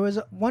 So there was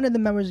one of the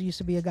members used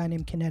to be a guy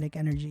named Kinetic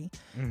Energy,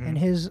 Mhm. and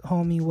his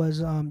homie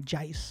was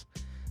Jice.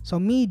 So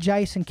me,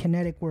 Jice, and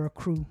Kinetic were a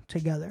crew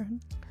together,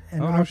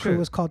 and Oh, no our crew shit.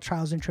 was called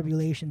Trials and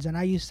Tribulations. And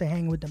I used to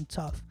hang with them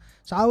tough.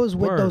 So I was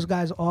with Word. those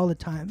guys all the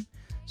time.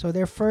 So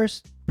their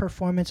first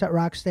performance at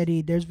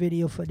Rocksteady, there's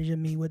video footage of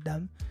me with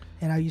them,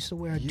 and I used to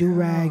wear a do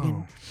rag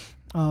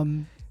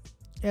and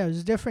yeah, it was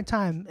a different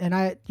time. And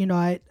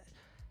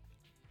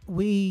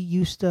we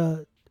used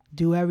to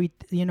do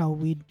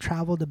we'd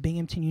travel to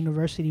Binghamton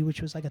University,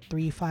 which was like a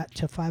 3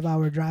 to 5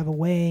 hour drive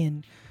away,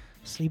 and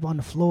sleep on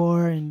the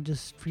floor and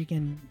just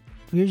freaking,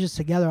 we were just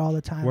together all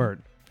the time.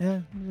 Word. Yeah.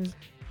 It was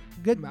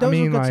good. I Those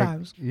mean, were good like,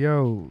 times.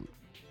 yo,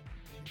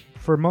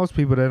 for most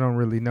people, they don't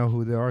really know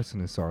who the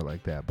arsonists are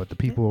like that, but the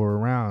people who are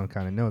around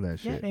kind of know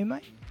that Yeah, shit. they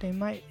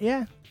might.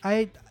 Yeah.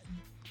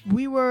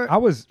 We were, I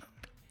was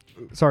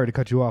sorry to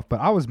cut you off, but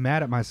I was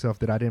mad at myself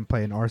that I didn't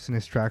play an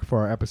arsonist track for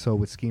our episode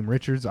with Scheme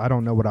Richards. I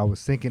don't know what I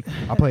was thinking.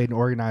 I played an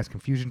Organized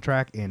Confusion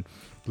track, and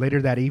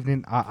later that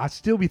evening, I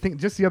still be thinking.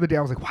 Just the other day,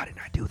 I was like, why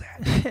didn't I do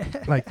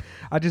that? Like,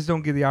 I just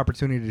don't get the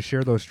opportunity to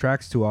share those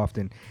tracks too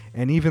often.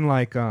 And even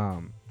like,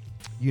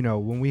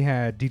 when we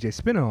had DJ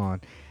Spinner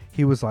on,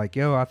 he was like,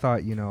 yo, I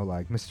thought,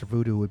 like Mr.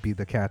 Voodoo would be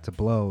the cat to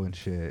blow and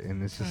shit.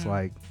 And it's just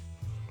like,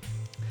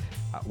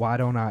 why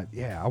don't I?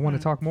 Yeah, I want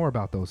to talk more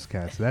about those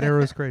cats. That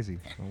era is crazy.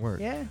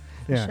 Word. yeah,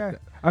 for Yeah. sure.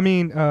 I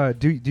mean,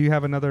 do you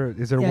have another?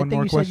 Is there Yeah, I one think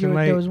more you said question,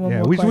 there late? was one Yeah,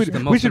 more we question. The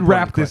should most we should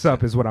wrap important this up.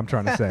 question. Is what I'm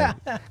trying to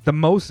say. The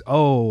most.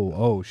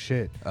 Oh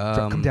shit!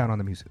 Come down on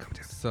the music. Come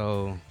down.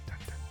 So,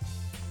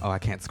 I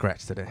can't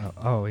scratch today.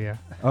 Oh yeah.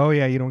 Oh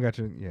yeah. You don't got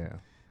your yeah.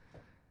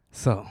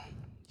 So,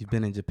 you've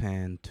been in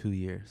Japan 2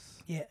 years.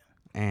 Yeah.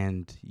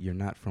 And you're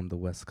not from the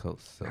West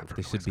Coast, so Not from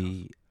this the should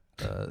West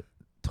be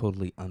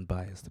totally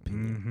unbiased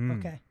opinion. Mhm.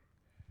 Okay.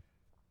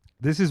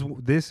 This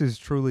is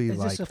truly Is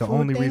like this a the food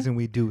only thing? reason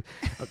we do.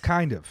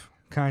 Kind of.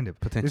 This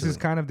Potentially. is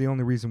kind of the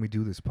only reason we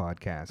do this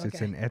podcast. It's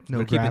Okay. an We're keeping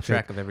ethnographic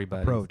track of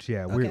everybody. approach.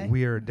 Yeah, Okay.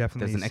 we are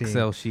definitely There's an seeing-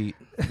 Excel sheet.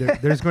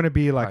 there's going to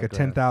be like a Paragraphs.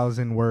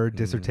 10,000 word Mhm.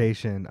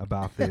 dissertation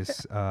about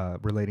this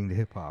relating to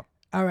hip hop.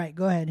 All right,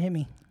 go ahead, hit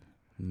me.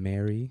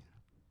 Marry,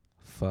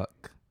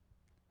 fuck,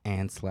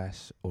 and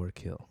 / or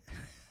kill.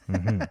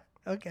 Mhm.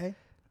 Okay.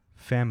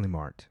 Family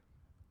Mart,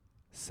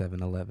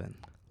 7-Eleven.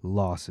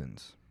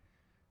 Lawson's,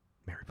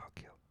 Mary Fuck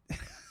Kill.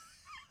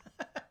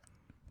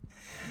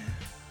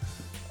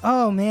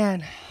 Oh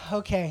man.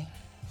 Okay.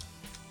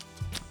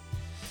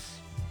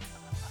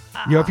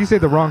 Yo, if you say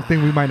the wrong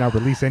thing, we might not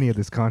release any of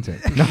this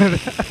content.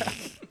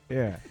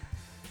 Yeah.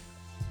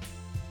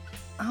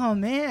 Oh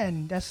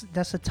man,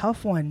 that's a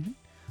tough one.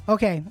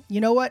 Okay,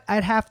 you know what?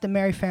 I'd have to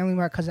marry Family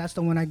Mart because that's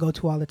the one I go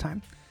to all the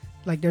time.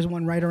 Like, there's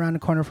one right around the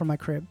corner from my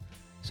crib,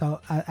 so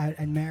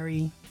I'd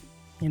marry.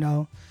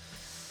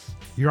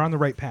 You're on the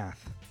right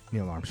path,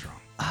 Neil Armstrong.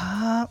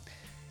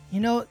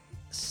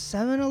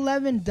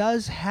 7-Eleven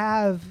does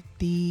have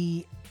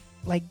they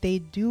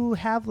do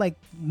have like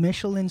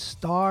Michelin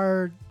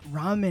star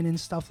ramen and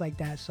stuff like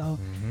that. So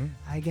Mm-hmm.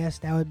 I guess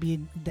that would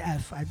be the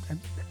F. I'd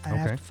Okay.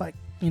 have to fuck,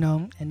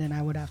 and then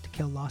I would have to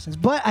kill Lawson's.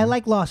 But I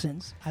like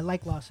Lawson's.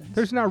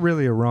 There's not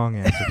really a wrong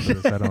answer for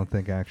this, I don't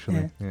think,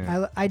 actually. Yeah.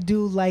 Yeah. I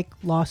do like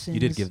Lawson's. You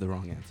did give the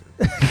wrong answer.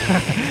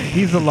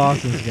 He's the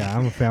Lawson's guy.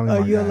 I'm a Family Oh,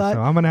 Mart you a guy, lot-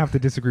 so I'm going to have to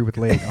disagree with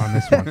Late on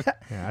this one.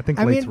 Yeah, I think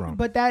I Late's mean, wrong.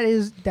 but that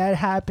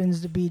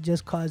happens to be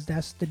just cause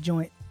that's the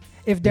joint.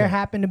 If there Yeah.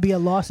 happened to be a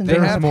Lawson's, They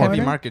around have the heavy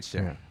corner- market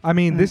share. Yeah. I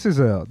mean, this is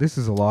a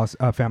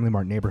Family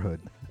Mart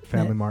neighborhood.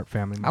 Family Mart,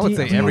 Family Mart. I would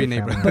say Do you- every Family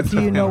neighborhood. Mart. But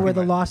do you know where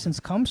the Right. Lawson's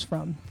comes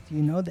from? Do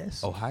you know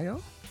this?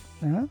 Ohio?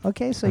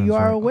 Okay, so That's you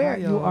are right. aware.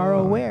 You are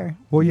aware.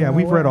 Well, You yeah, are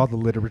we've read aware. all the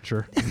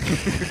literature.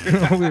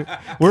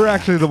 We're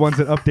actually the ones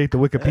that update the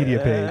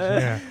Wikipedia page.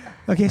 Yeah.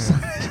 Okay, so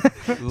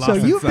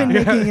Lost you've been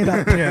inside. making it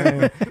up.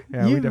 Yeah,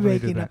 we You definitely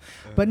make did it that. up.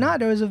 But no,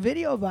 there was a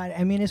video about it.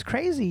 I mean, it's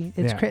crazy.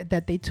 It's Yeah.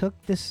 that they took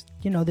this,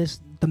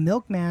 the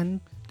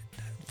milkman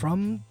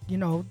from,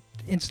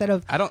 instead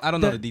of. I don't know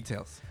The- the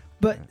details.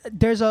 But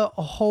there's a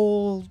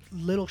whole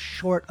little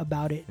short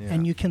about it, Yeah.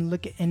 and you can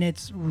look at, and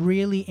it's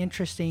really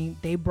interesting.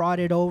 They brought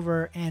it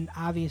over and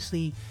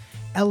obviously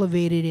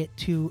elevated it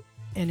to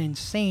an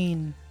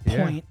insane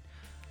Yeah. point.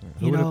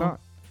 Who You would have know, thought?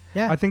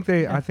 Yeah. I think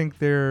they Yeah.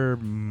 they're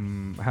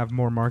have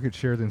more market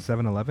share than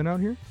 7-Eleven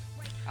out here.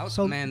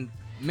 So- Man,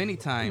 many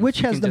times Which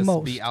you has can the just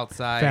most? be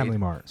outside Family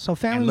Mart. So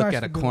Family and look Mart's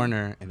at a the big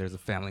corner and there's a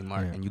Family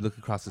Mart, Yeah. and you look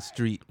across the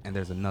street and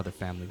there's another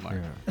Family Mart,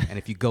 Yeah. and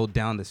if you go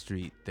down the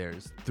street,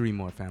 there's 3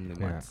 more Family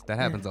Yeah. Marts. That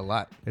happens a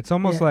lot. It's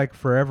almost Yeah. like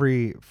for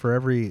every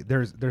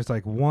there's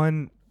like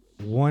one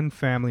one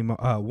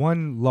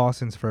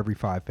Lawson's for every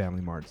 5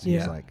 Family Marts. Yeah.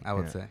 It's like I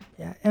would say.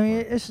 Yeah, I mean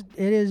it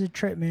is a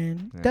trip,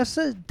 man. Yeah.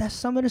 That's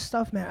some of the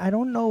stuff, man. I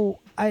don't know.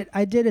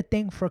 I did a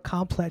thing for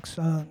Complex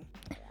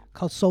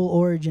called Soul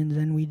Origins,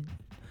 and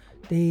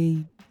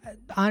they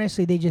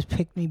honestly they just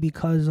picked me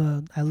because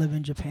I live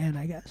in Japan.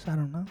 I guess I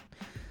don't know.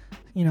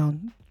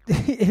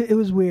 It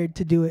was weird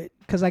to do it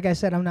because, like I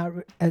said, I'm not.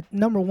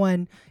 Number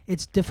one,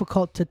 it's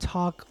difficult to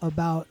talk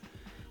about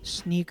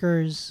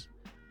sneakers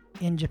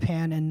in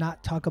Japan and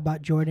not talk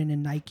about Jordan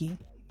and Nike.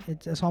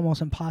 It's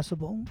almost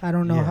impossible. I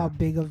don't know Yeah. how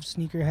big of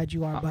sneakerhead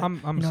you are, but I'm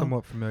you know,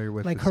 somewhat familiar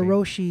with like the scene.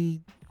 Hiroshi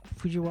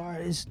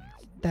Fujiwara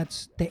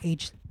that's the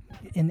H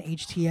in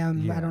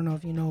HTM. Yeah. I don't know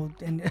if you know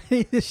and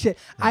this shit.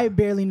 I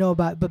barely know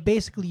about it, but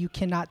basically you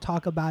cannot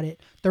talk about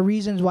it. The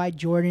reasons why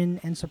Jordan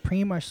and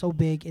Supreme are so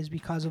big is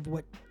because of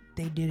what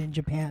they did in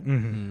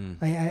Japan.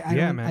 Mhm. I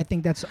Yeah, don't, man. I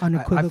think that's I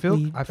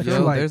unequivocally. feel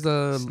Yo, like there's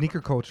a-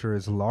 sneaker culture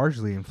is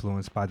largely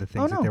influenced by the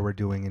things that no. they were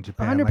doing in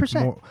Japan.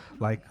 100%.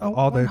 Like Oh,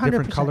 all the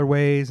different 100%.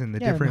 colorways and the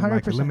Yeah, different like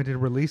 100%. limited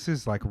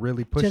releases like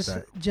really push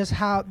that. just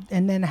how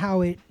and then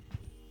how it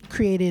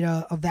created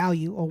a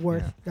value or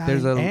worth. Yeah. Value.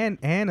 There's a-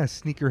 And a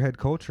sneakerhead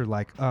culture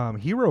like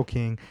Hero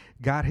King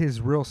got his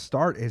real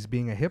start as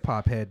being a hip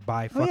hop head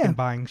by fucking yeah.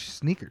 buying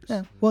sneakers.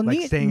 Yeah. Well,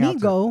 Like staying out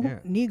to- Nigo, yeah.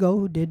 Nigo,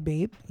 who did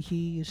Babe, he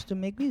used to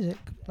make music.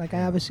 Like I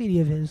have a CD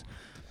of his.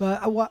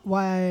 But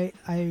why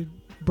I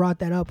brought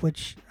that up,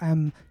 which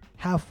I'm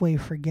halfway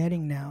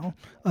forgetting now,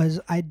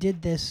 is I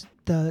did the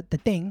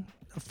thing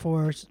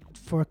for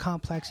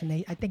Complex,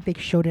 and I think they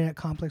showed it at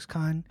Complex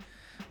Con.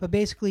 But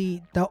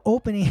basically, the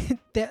opening,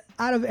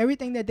 out of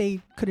everything that they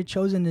could have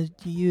chosen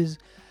to use,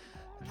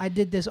 I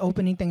did this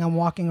opening thing. I'm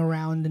walking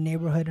around the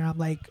neighborhood, and I'm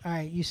like, all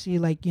right, you see,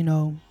 like,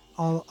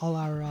 all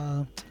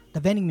our the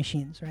vending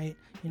machines, right?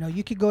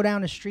 You could go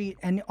down the street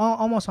and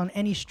almost on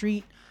any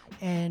street,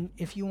 and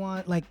if you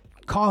want like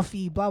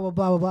coffee, blah blah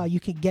blah blah blah, you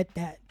could get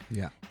that.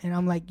 Yeah. And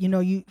I'm like,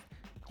 you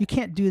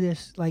can't do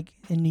this like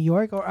in New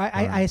York. Or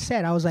I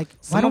said, I was like, why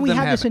Some don't of we them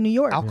have this in New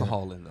York?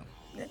 Alcohol in them.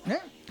 Yeah.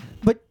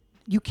 But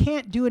you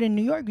can't do it in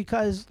New York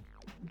because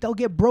they'll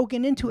get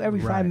broken into every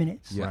 5 Right.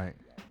 minutes. Yeah. Right.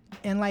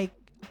 And like,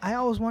 I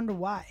always wonder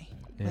why.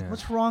 Yeah. Like,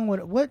 what's wrong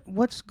with it?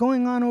 What's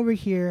going on over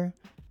here?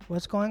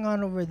 What's going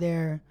on over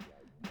there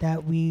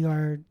that we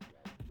are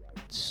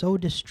so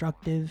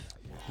destructive?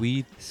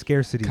 We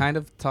Scarcity. kind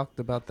of talked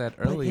about that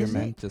earlier, is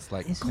man. it- Just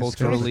like is it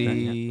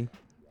culturally,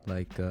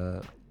 like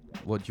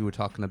what you were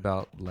talking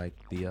about, like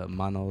the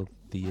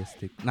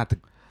monotheistic.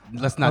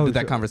 Let's not do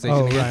that conversation.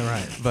 Oh, again. right,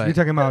 right. But You're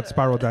talking about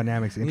spiral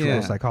dynamics, intro Yeah,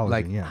 psychology.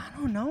 like- yeah. I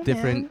don't know,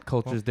 different man.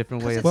 cultures,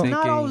 different way Because of it's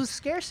thinking. not always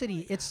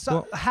scarcity. It's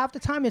half the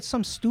time it's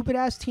some stupid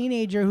ass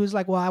teenager who's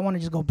like, "Well, I want to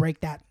just go break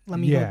that. Let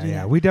me yeah, go do yeah.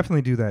 that." We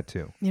definitely do that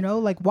too.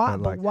 Like why?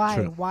 But, But like, why?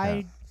 true, Why?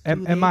 yeah.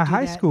 do At my they do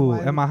high that? school, Why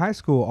at my high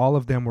school, all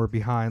of them were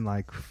behind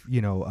like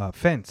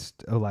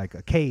fenced like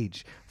a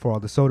cage for all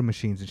the soda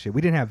machines and shit.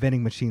 We didn't have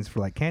vending machines for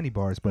like candy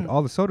bars, but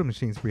all the soda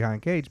machines were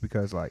behind cage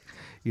because like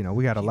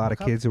we had a lot of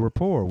woke up. kids who were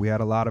poor. We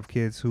had a lot of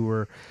kids who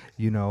were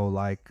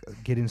like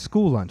getting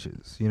school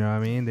lunches. You know what I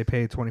mean? They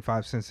paid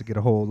 25 cents to get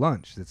a whole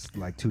lunch. It's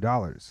like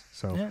 $2.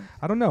 So Yeah.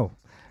 I don't know.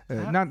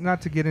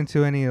 Not to get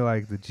into any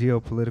like the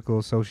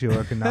geopolitical,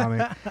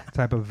 socioeconomic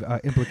type of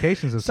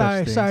implications of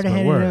such things. Sorry to but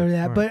hand it word, over to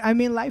that, word. but I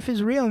mean, life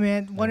is real,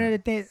 man. One of the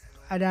things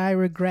that I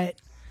regret.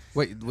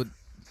 Wait,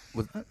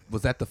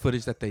 was that the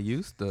footage that they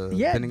used? The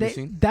Yeah, vending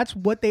machine? that's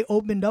what they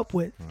opened up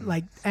with.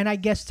 Like, and I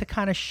guess to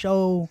kind of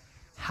show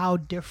how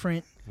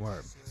different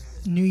Word.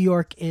 New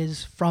York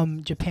is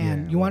from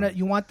Japan. Yeah,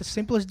 You want the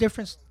simplest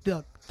difference?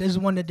 Look, this is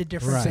one of the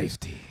differences. Right.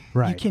 Safety.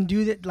 Right. You can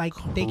do that. Like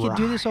they can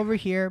do this over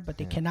here, but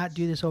they cannot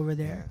do this over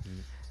there.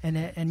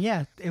 And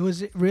yeah, it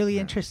was really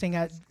interesting.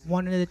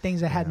 One of the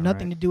things that had Yeah,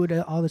 nothing right. to do with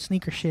all the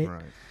sneaker shit.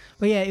 Right.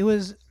 But yeah, it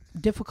was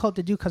difficult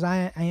to do because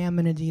I am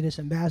an Adidas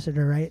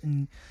ambassador, right?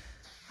 And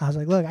I was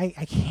like, look, I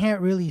can't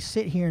really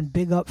sit here and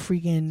big up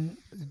freaking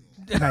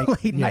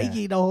Nike,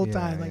 Nike the whole yeah,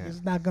 time. Like yeah.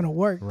 it's not gonna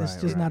work. That's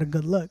Right, just right. not a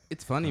good look.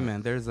 It's funny,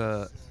 man. There's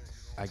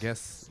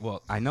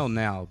I know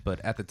now, but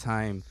at the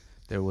time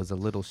there was a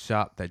little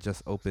shop that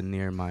just opened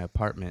near my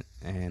apartment,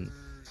 and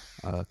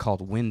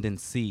called Wind and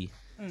Sea.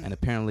 And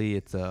apparently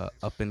it's a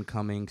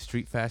up-and-coming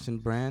street fashion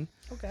brand.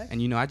 Okay. And,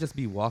 you know, I'd just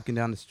be walking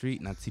down the street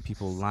and I'd see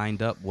people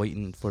lined up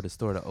waiting for the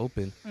store to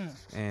open.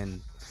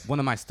 And one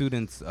of my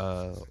students,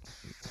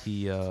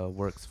 he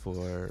works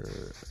for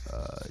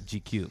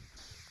GQ.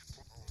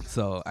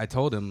 So I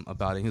told him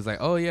about it. He was like,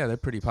 oh, yeah, they're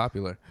pretty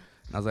popular.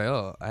 And I was like,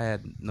 oh, I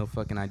had no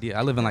fucking idea.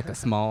 I live in, like, a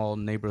small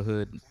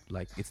neighborhood.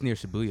 Like, it's near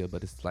Shibuya,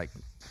 but it's, like,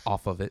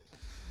 off of it.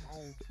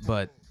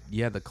 But,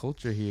 yeah, the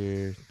culture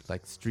here,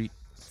 like, street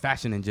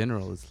fashion in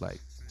general is, like,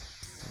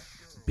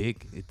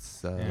 big.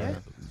 It's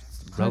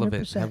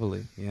relevant 100%.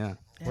 heavily. Yeah.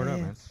 Word up,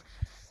 man.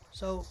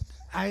 So,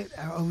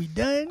 are we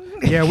done?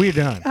 Yeah, we're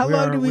done. How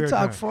long did we we're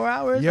talk? done. 4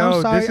 hours? Yo,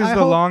 I'm sorry. this is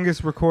the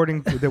longest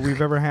recording that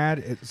we've ever had.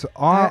 It's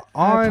on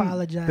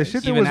apologize. the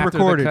shit that Even was after the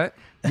recorded. cut?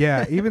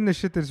 Yeah, even the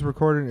shit that's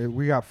recorded,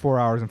 we got 4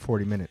 hours and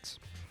 40 minutes.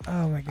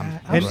 Oh my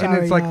god. And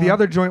it's like the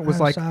other joint was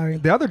like sorry.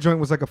 the other joint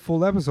was like a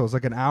full episode. It's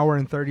like an hour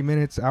and 30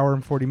 minutes, hour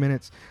and 40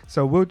 minutes.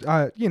 So we'll,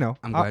 you know,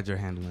 I'm glad you're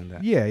handling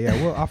that. Yeah,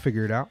 well, I'll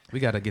figure it out. We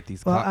got to get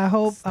these Well,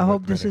 clocks. I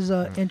hope this is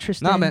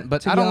interesting. Nah, man,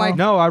 but to I don't y'all. like-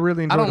 No, I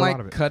really enjoyed I don't a lot like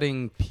of it.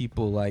 cutting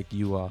people like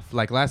you off.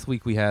 Like last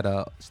week we had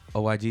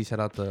OIG,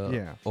 shout out the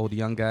Yeah. old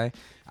young guy.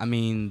 I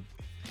mean,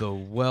 the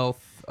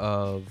wealth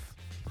of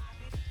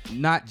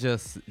not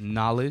just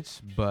knowledge,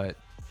 but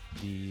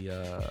the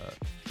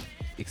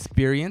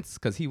experience,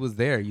 because he was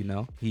there, you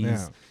know. He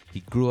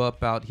grew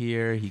up out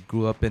here. He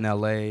grew up in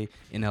LA.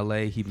 In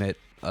LA, he met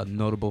a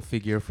notable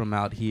figure from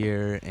out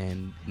here,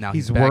 and now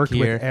he's back worked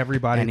here, with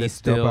everybody and that's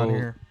he's dope still, out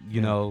here.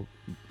 you know,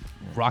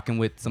 rocking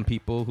with some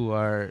people who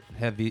are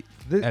heavy,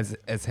 This-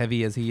 as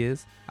heavy as he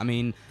is. I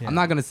mean, Yeah. I'm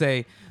not gonna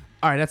say,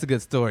 all right, that's a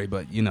good story,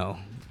 but you know,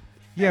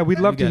 Yeah, we'd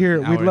love to got hear.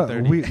 an hour and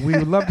 30. We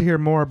would love to hear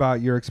more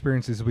about your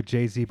experiences with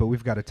Jay-Z, but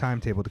we've got a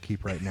timetable to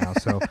keep right now.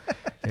 So,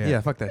 yeah,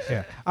 fuck that shit.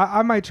 Yeah,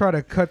 I might try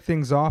to cut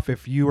things off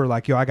if you were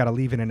like, yo, I got to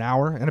leave in an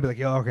hour. And I'd be like,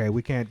 yo, okay,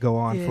 we can't go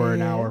on for an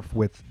Yeah. hour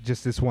with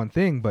just this one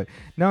thing. But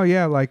no,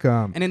 yeah, like,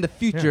 And in the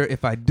future,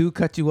 if I do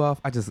cut you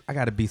off, I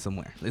gotta be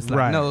somewhere. It's like,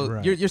 Right, no,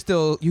 right.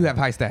 you have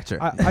high stature.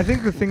 I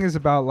think the thing is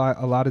about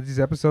a lot of these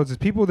episodes is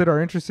people that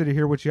are interested to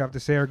hear what you have to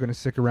say are going to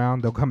stick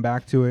around. They'll come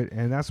back to it.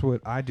 And that's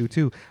what I do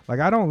too. Like,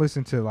 I don't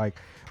listen to like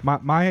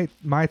my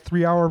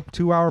 3 hour,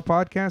 2 hour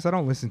podcast. I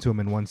don't listen to them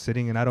in one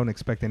sitting. And I don't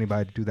expect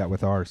anybody to do that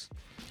with ours.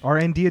 Our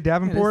India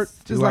Davenport, it's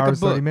just 2 like a hours,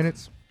 30 book.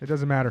 minutes. It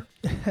doesn't matter.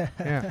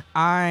 Yeah.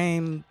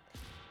 I'm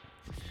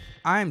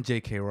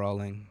J.K.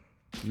 Rowling.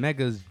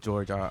 Mega's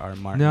George R.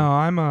 Martin. No,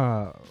 I'm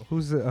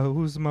who's the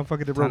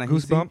motherfucker that wrote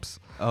Ta-Nehisi? Goosebumps?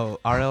 Oh,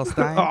 R.L.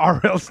 Stein.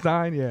 R.L.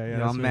 Stein. Yeah. Yo,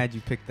 that's I'm me. mad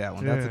you picked that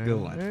one. That's a Yeah,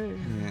 good one.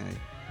 yeah. Yeah.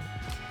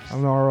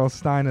 I'm the R.L.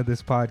 Stein of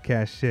this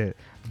podcast. Shit,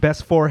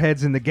 best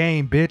foreheads in the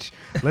game, bitch.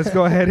 Let's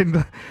go ahead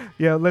and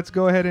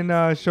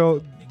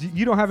show.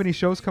 You don't have any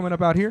shows coming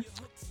up out here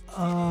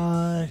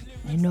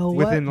You know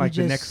what? within We like the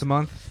just- next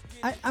month?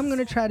 I'm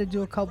gonna try to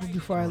do a couple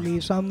before I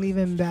leave. So I'm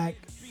leaving back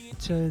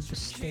to the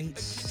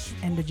States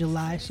end of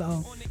July.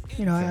 So,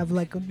 you know, I have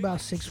like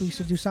about 6 weeks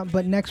to do something.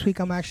 But next week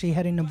I'm actually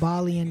heading to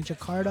Bali and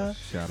Jakarta.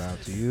 Shout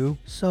out to you.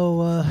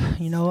 So,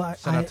 you know,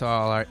 Shout out to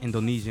all our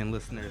Indonesian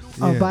listeners.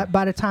 Yeah.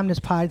 by the time this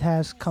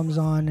podcast comes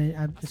on,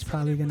 it's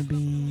probably gonna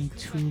be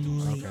too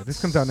late. Okay,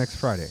 this comes out next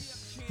Friday.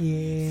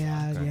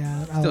 Yeah, Okay.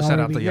 yeah. Still shout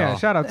out to y'all. Yeah,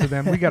 shout out to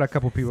them. We got a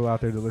couple people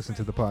out there to listen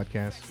to the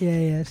podcast.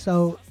 Yeah.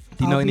 So,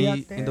 Do you know I'll be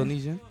any out there.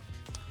 Indonesian?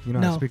 You know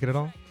how No. to speak it at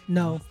all?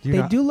 No, Do you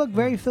they not- do look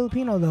very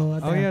Filipino though.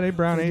 out Oh there. yeah, they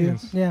brown They do.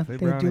 Asians. Yeah, they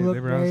they brown, do look they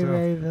brown very, as hell.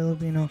 very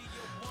Filipino.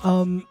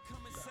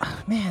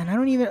 Man, I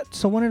don't even.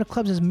 So one of the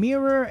clubs is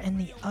Mirror, and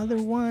the other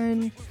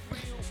one.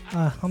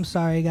 I'm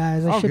sorry,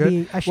 guys. I Oh, should good.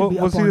 be. I should be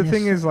Well, up see, on the this.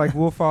 thing is, like,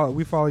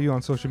 we follow you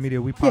on social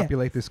media. We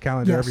populate this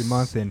calendar every Yes.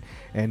 month,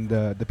 and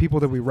the people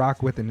that we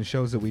rock with and the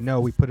shows that we know,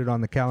 we put it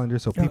on the calendar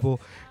so Yeah. people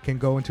can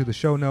go into the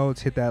show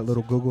notes, hit that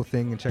little Google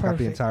thing, and check out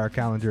the Perfect. entire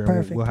calendar, and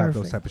Perfect, we'll have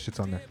those perfect. type of shits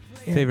on there.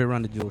 Yeah. Favorite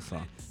Run the Jewels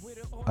song?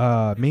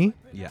 Me,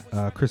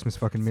 Yeah. Christmas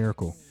fucking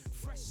miracle,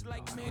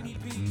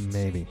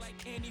 maybe.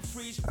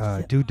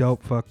 Do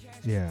dope, fuck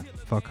yeah,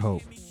 fuck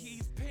hope.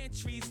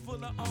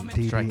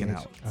 Striking DDH,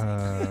 out.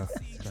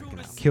 Striking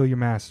out. Kill your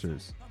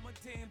masters.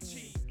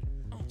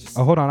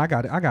 Oh, hold on, I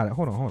got it.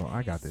 Hold on,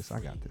 I got this.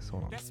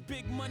 Hold on.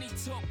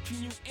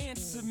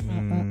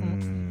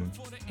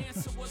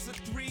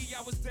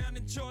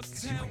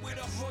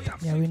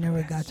 Yeah, we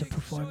never got to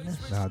perform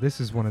this. Nah, this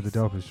is one of the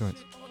dopest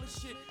joints.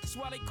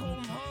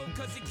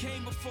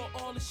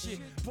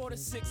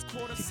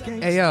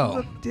 Hey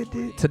yo,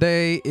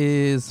 today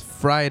is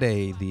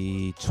Friday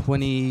the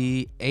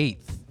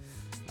 28th.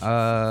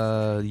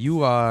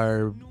 You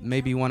are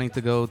maybe wanting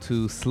to go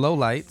to Slow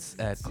Lights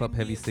at Club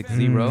Heavy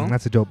 60.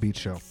 That's a dope beat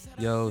show.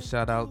 Yo,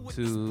 shout out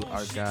to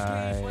our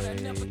guy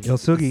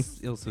Ilsugi.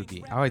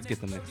 Ilsugi. I always get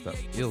them mixed up.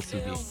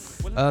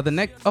 Ilsugi. The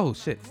next. Oh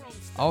shit.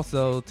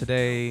 Also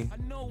today,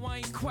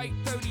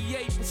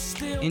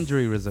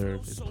 Injury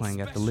Reserve is playing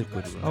at the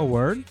Liquid Room. Oh,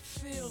 word?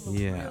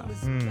 Yeah.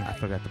 Mm. I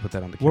forgot to put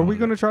that on the. Were we calendar.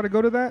 going to try to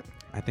go to that?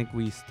 I think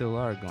we still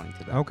are going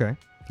to that. Okay.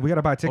 We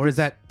gotta buy tickets. Or is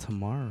that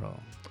tomorrow?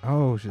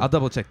 Oh shit. I'll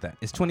double check that.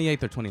 It's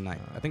 28th or 29th.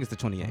 I think it's the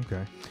 28th.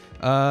 Okay.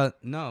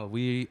 No,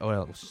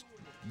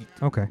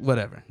 Okay.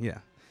 whatever. Yeah.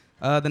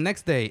 The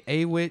next day,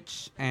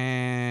 A-Witch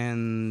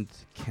and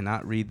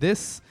Cannot Read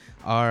This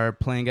are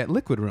playing at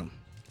Liquid Room.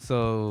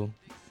 So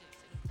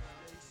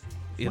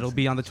it'll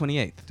be on the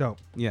 28th. Dope.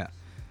 Yeah.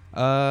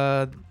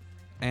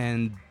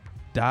 And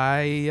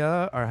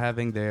Daya are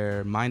having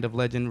their Mind of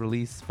Legend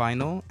release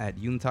final at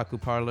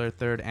Yuntaku Parlor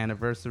 3rd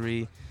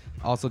anniversary.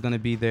 Also going to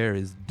be there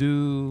is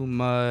Do,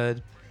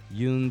 Mud,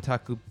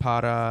 Yuntaku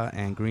Para,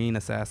 and Green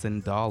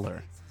Assassin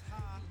Dollar.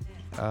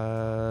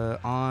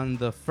 On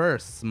the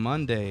 1st,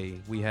 Monday,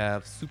 we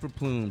have Super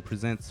Plume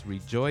presents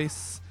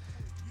Rejoice.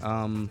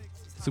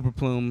 Super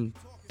Plume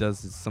does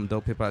some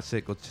dope hip-hop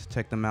shit. Go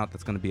check them out.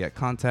 That's going to be at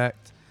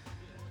Contact.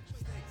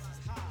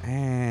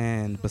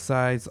 And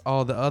besides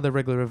all the other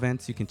regular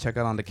events you can check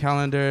out on the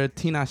calendar,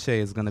 Tinashe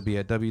is going to be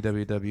at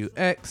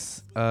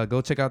WWWX.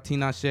 Go check out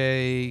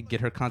Tinashe,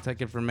 get her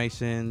contact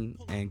information,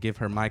 and give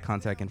her my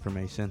contact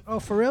information. Oh,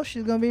 for real?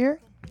 She's going to be here?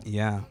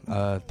 Yeah,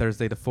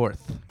 Thursday the 4th.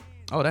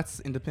 Oh, that's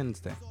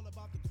Independence Day.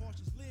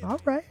 All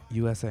right.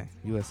 USA.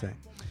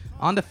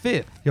 On the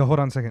 5th. Yo, hold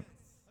on a second.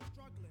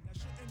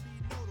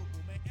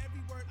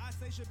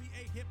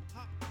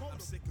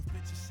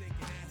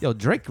 Yo,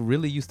 Drake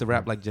really used to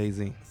rap like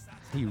Jay-Z.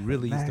 He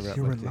really used to Last rap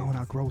year like Jay-Z. alone,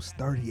 I grossed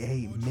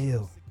 38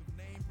 mil.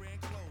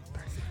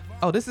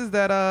 Oh, this is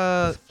that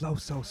This flow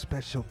so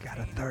special, got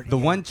a 30. the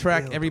one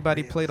track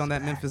everybody played on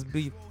that Memphis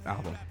Beat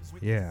album.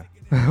 Yeah.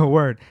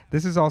 Word.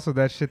 This is also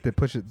that shit that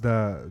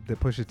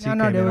Pusha T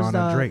came in there was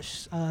on Drake.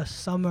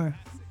 Summer.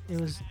 It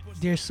was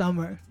Dear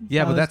Summer.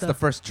 Yeah, That but was that's the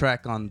first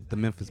track on the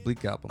Memphis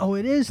Bleak album. Oh,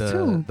 it is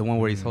too. The one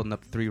where he's holding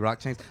up 3 rock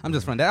chains. I'm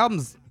just friend. That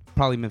album's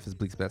probably Memphis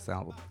Bleak's best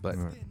album. But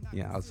Right.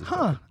 yeah, I was just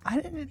Huh. I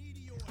didn't.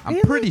 I'm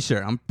Really? pretty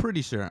sure. I'm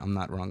pretty sure I'm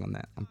not wrong on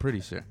that. I'm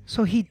pretty sure.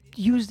 So he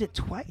used it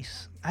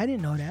twice. I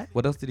didn't know that.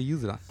 What else did he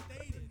use it on?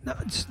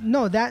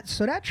 No,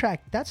 that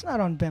track that's not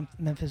on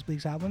Memphis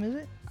Bleak's album, is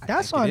it? I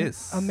That's think on it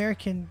is.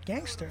 American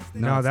Gangster.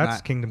 No, it's that's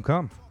not. Kingdom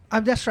Come.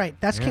 That's right.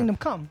 That's Yeah. Kingdom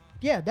Come.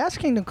 Yeah, that's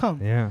Kingdom Come.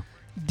 Yeah.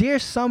 Dear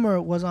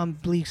Summer was on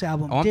Bleak's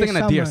album. Oh, I'm Dear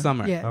thinking of Dear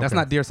Summer. Yeah. That's Okay.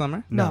 not Dear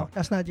Summer? No, No.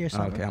 that's not Dear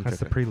Summer. Okay, I'm That's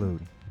the tripping.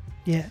 prelude.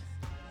 Yeah.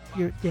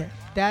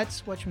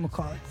 That's what you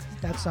call it.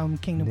 That's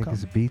Kingdom Come.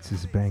 Niggas beats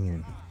is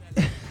banging.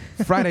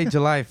 Friday,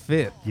 July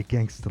 5th. Your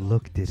gangsta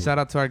look did it. Shout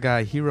out to our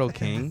guy Hero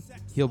King.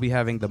 He'll be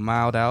having the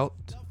Mild Out,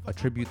 a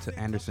tribute to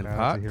Anderson Shout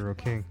out to Paak. Hero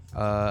King.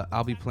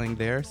 I'll be playing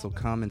there, so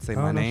come and say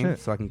Oh, my no name shit.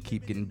 so I can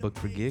keep getting booked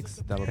for gigs.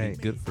 That'll Hey. be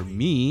good for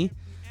me.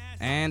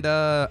 And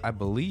I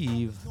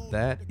believe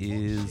that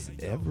is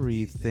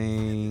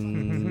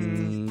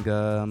everything.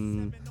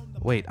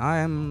 Wait,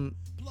 I'm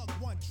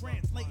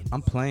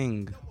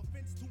playing.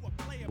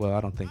 Well,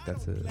 I don't think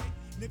that's a.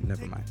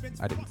 Never mind.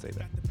 I didn't say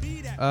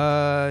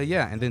that.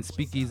 Yeah, and then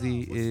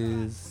Speakeasy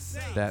is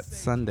that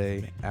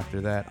Sunday.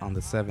 After that, on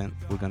the 7th,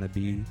 we're gonna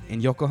be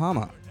in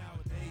Yokohama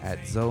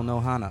at Zo no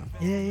Hana.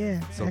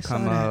 Yeah. So I saw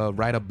come that.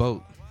 ride a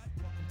boat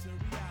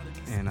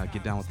and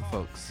get down with the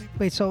folks.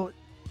 Wait, so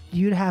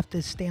you'd have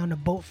to stay on the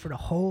boat for the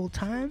whole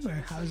time,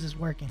 or how is this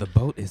working? The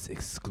boat is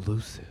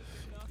exclusive.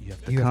 You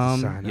have to You have to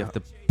come. sign You up.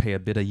 have to pay a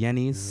bit of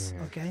yennies,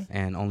 Yeah. Okay.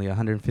 and only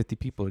 150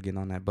 people are getting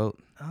on that boat.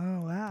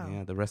 Oh wow.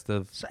 Yeah, the rest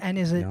of So, and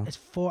is it No. it's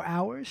 4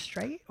 hours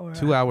straight or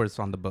 2 hours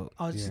on the boat.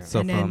 Oh, it's- Yeah. So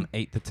and from then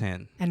 8 to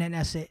 10.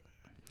 that's it.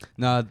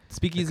 No, It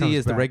Speakeasy comes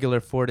is the back. regular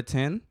 4 to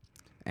 10,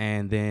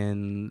 and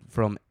then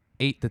from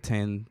 8 to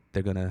 10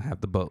 they're gonna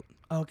have the boat.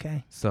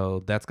 Okay.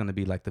 So that's gonna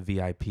be like the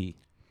VIP.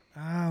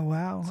 Oh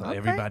wow. So Okay.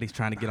 everybody's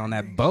trying to get on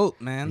that boat,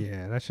 man.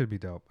 Yeah, that should be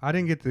dope. I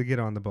didn't get to get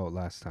on the boat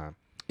last time.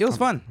 It was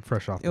fun.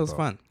 Fresh off It the was boat.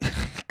 fun.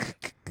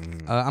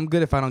 Mm. I'm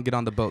good if I don't get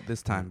on the boat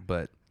this time,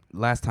 but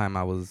last time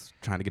I was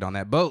trying to get on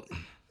that boat.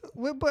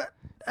 Well, but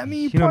I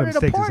mean, you You know part them of the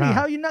stakes is party. high.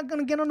 How you not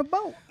gonna get on the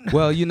boat?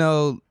 Well,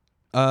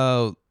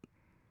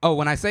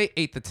 when I say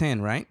 8 to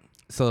 10, right?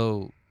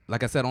 So,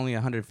 like I said, only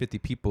 150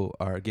 people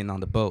are getting on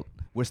the boat.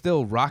 We're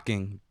still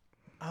rocking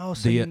Oh,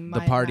 so the you the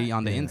might party not-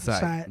 on the Yeah.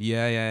 inside.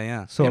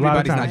 Yeah. So a lot of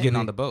everybody's not times getting we-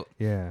 on the boat.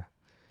 Yeah.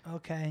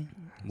 Okay.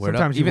 Word up.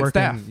 Sometimes you Even working,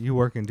 staff. you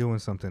working doing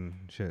something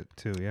shit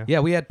too. Yeah. Yeah,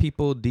 we had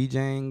people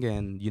DJing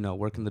and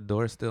working the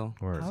door still.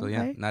 Word. So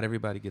yeah, Okay. not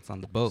everybody gets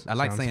on the boat. I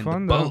like Sounds saying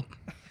fun, the though. boat.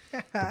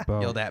 The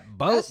boat. Yo, that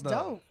boat. That's though.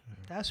 dope.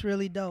 That's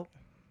really dope.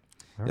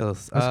 Yo,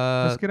 Let's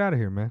get out of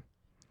here, man.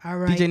 All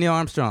right. DJ Neil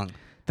Armstrong.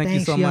 Thank you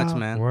Thanks, so much, y'all.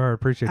 man. Word.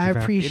 Appreciate you, I fam. It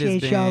has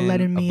appreciate y'all been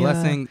letting me a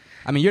blessing.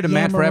 I mean, you're the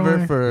man yammer forever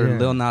on. for Yeah.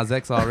 Lil Nas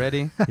X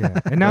already. Yeah.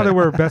 And now that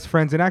we're best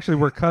friends, and actually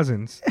we're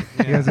cousins.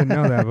 He doesn't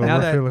know that, but Now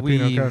we're that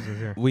Filipino we've- cousins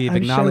here. We've I'm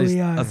sure acknowledged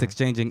we are. us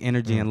exchanging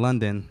energy in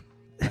London.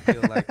 I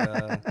feel like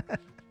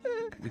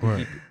we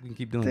Word. can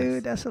keep doing Dude,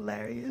 this. that's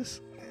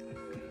hilarious.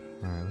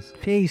 All right. Let's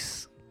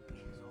Peace.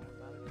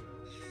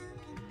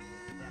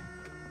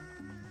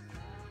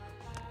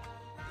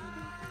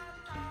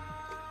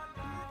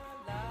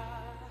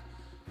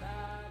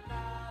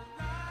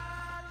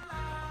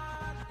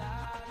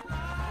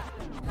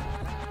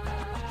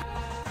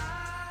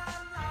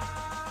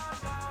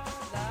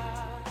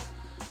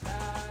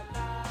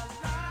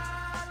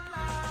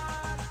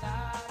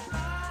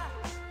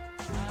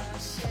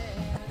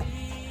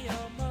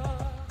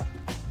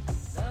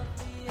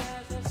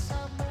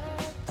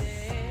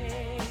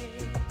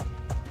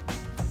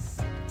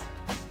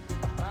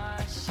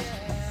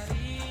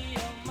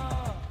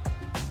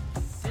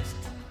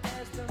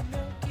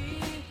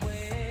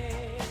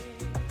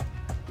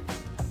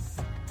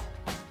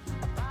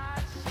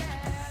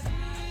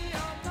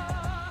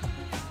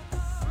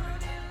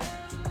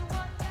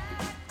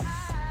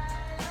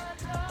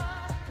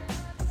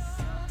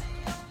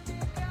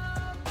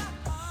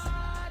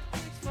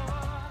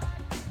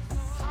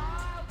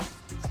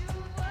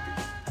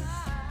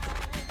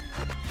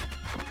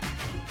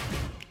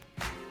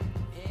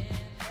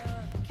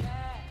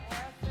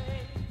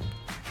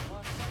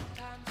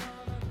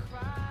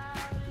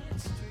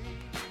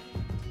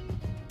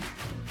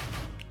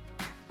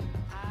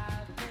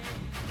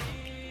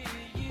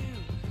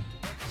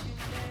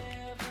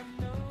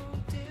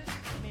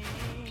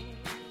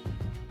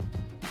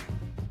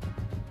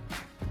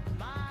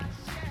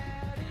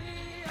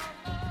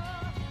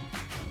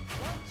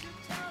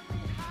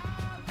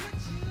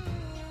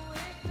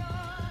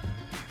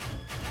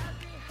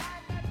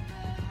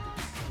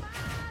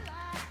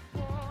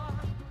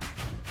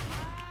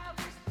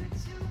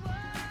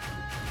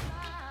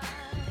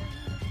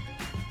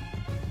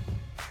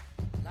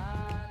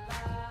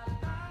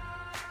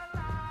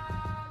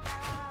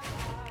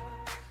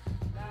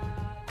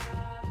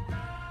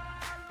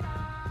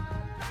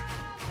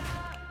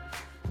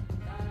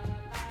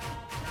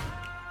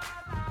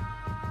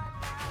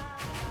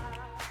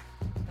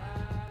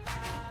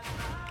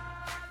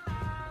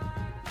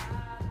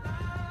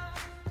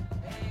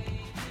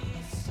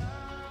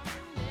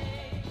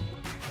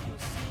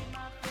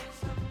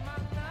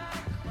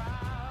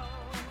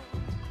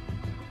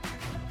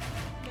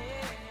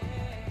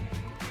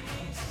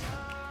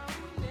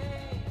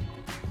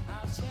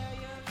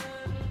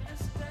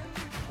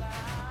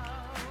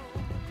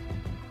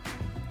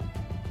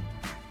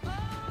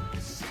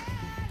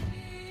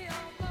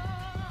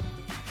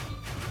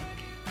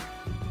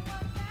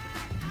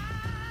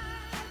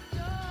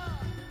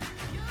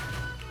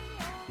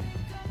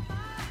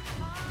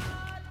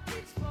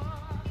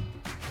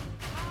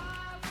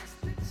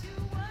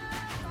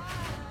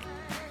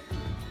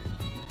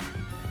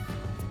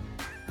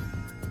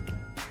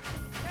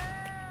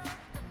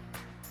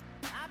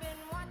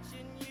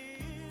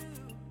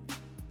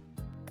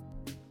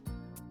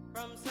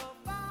 from so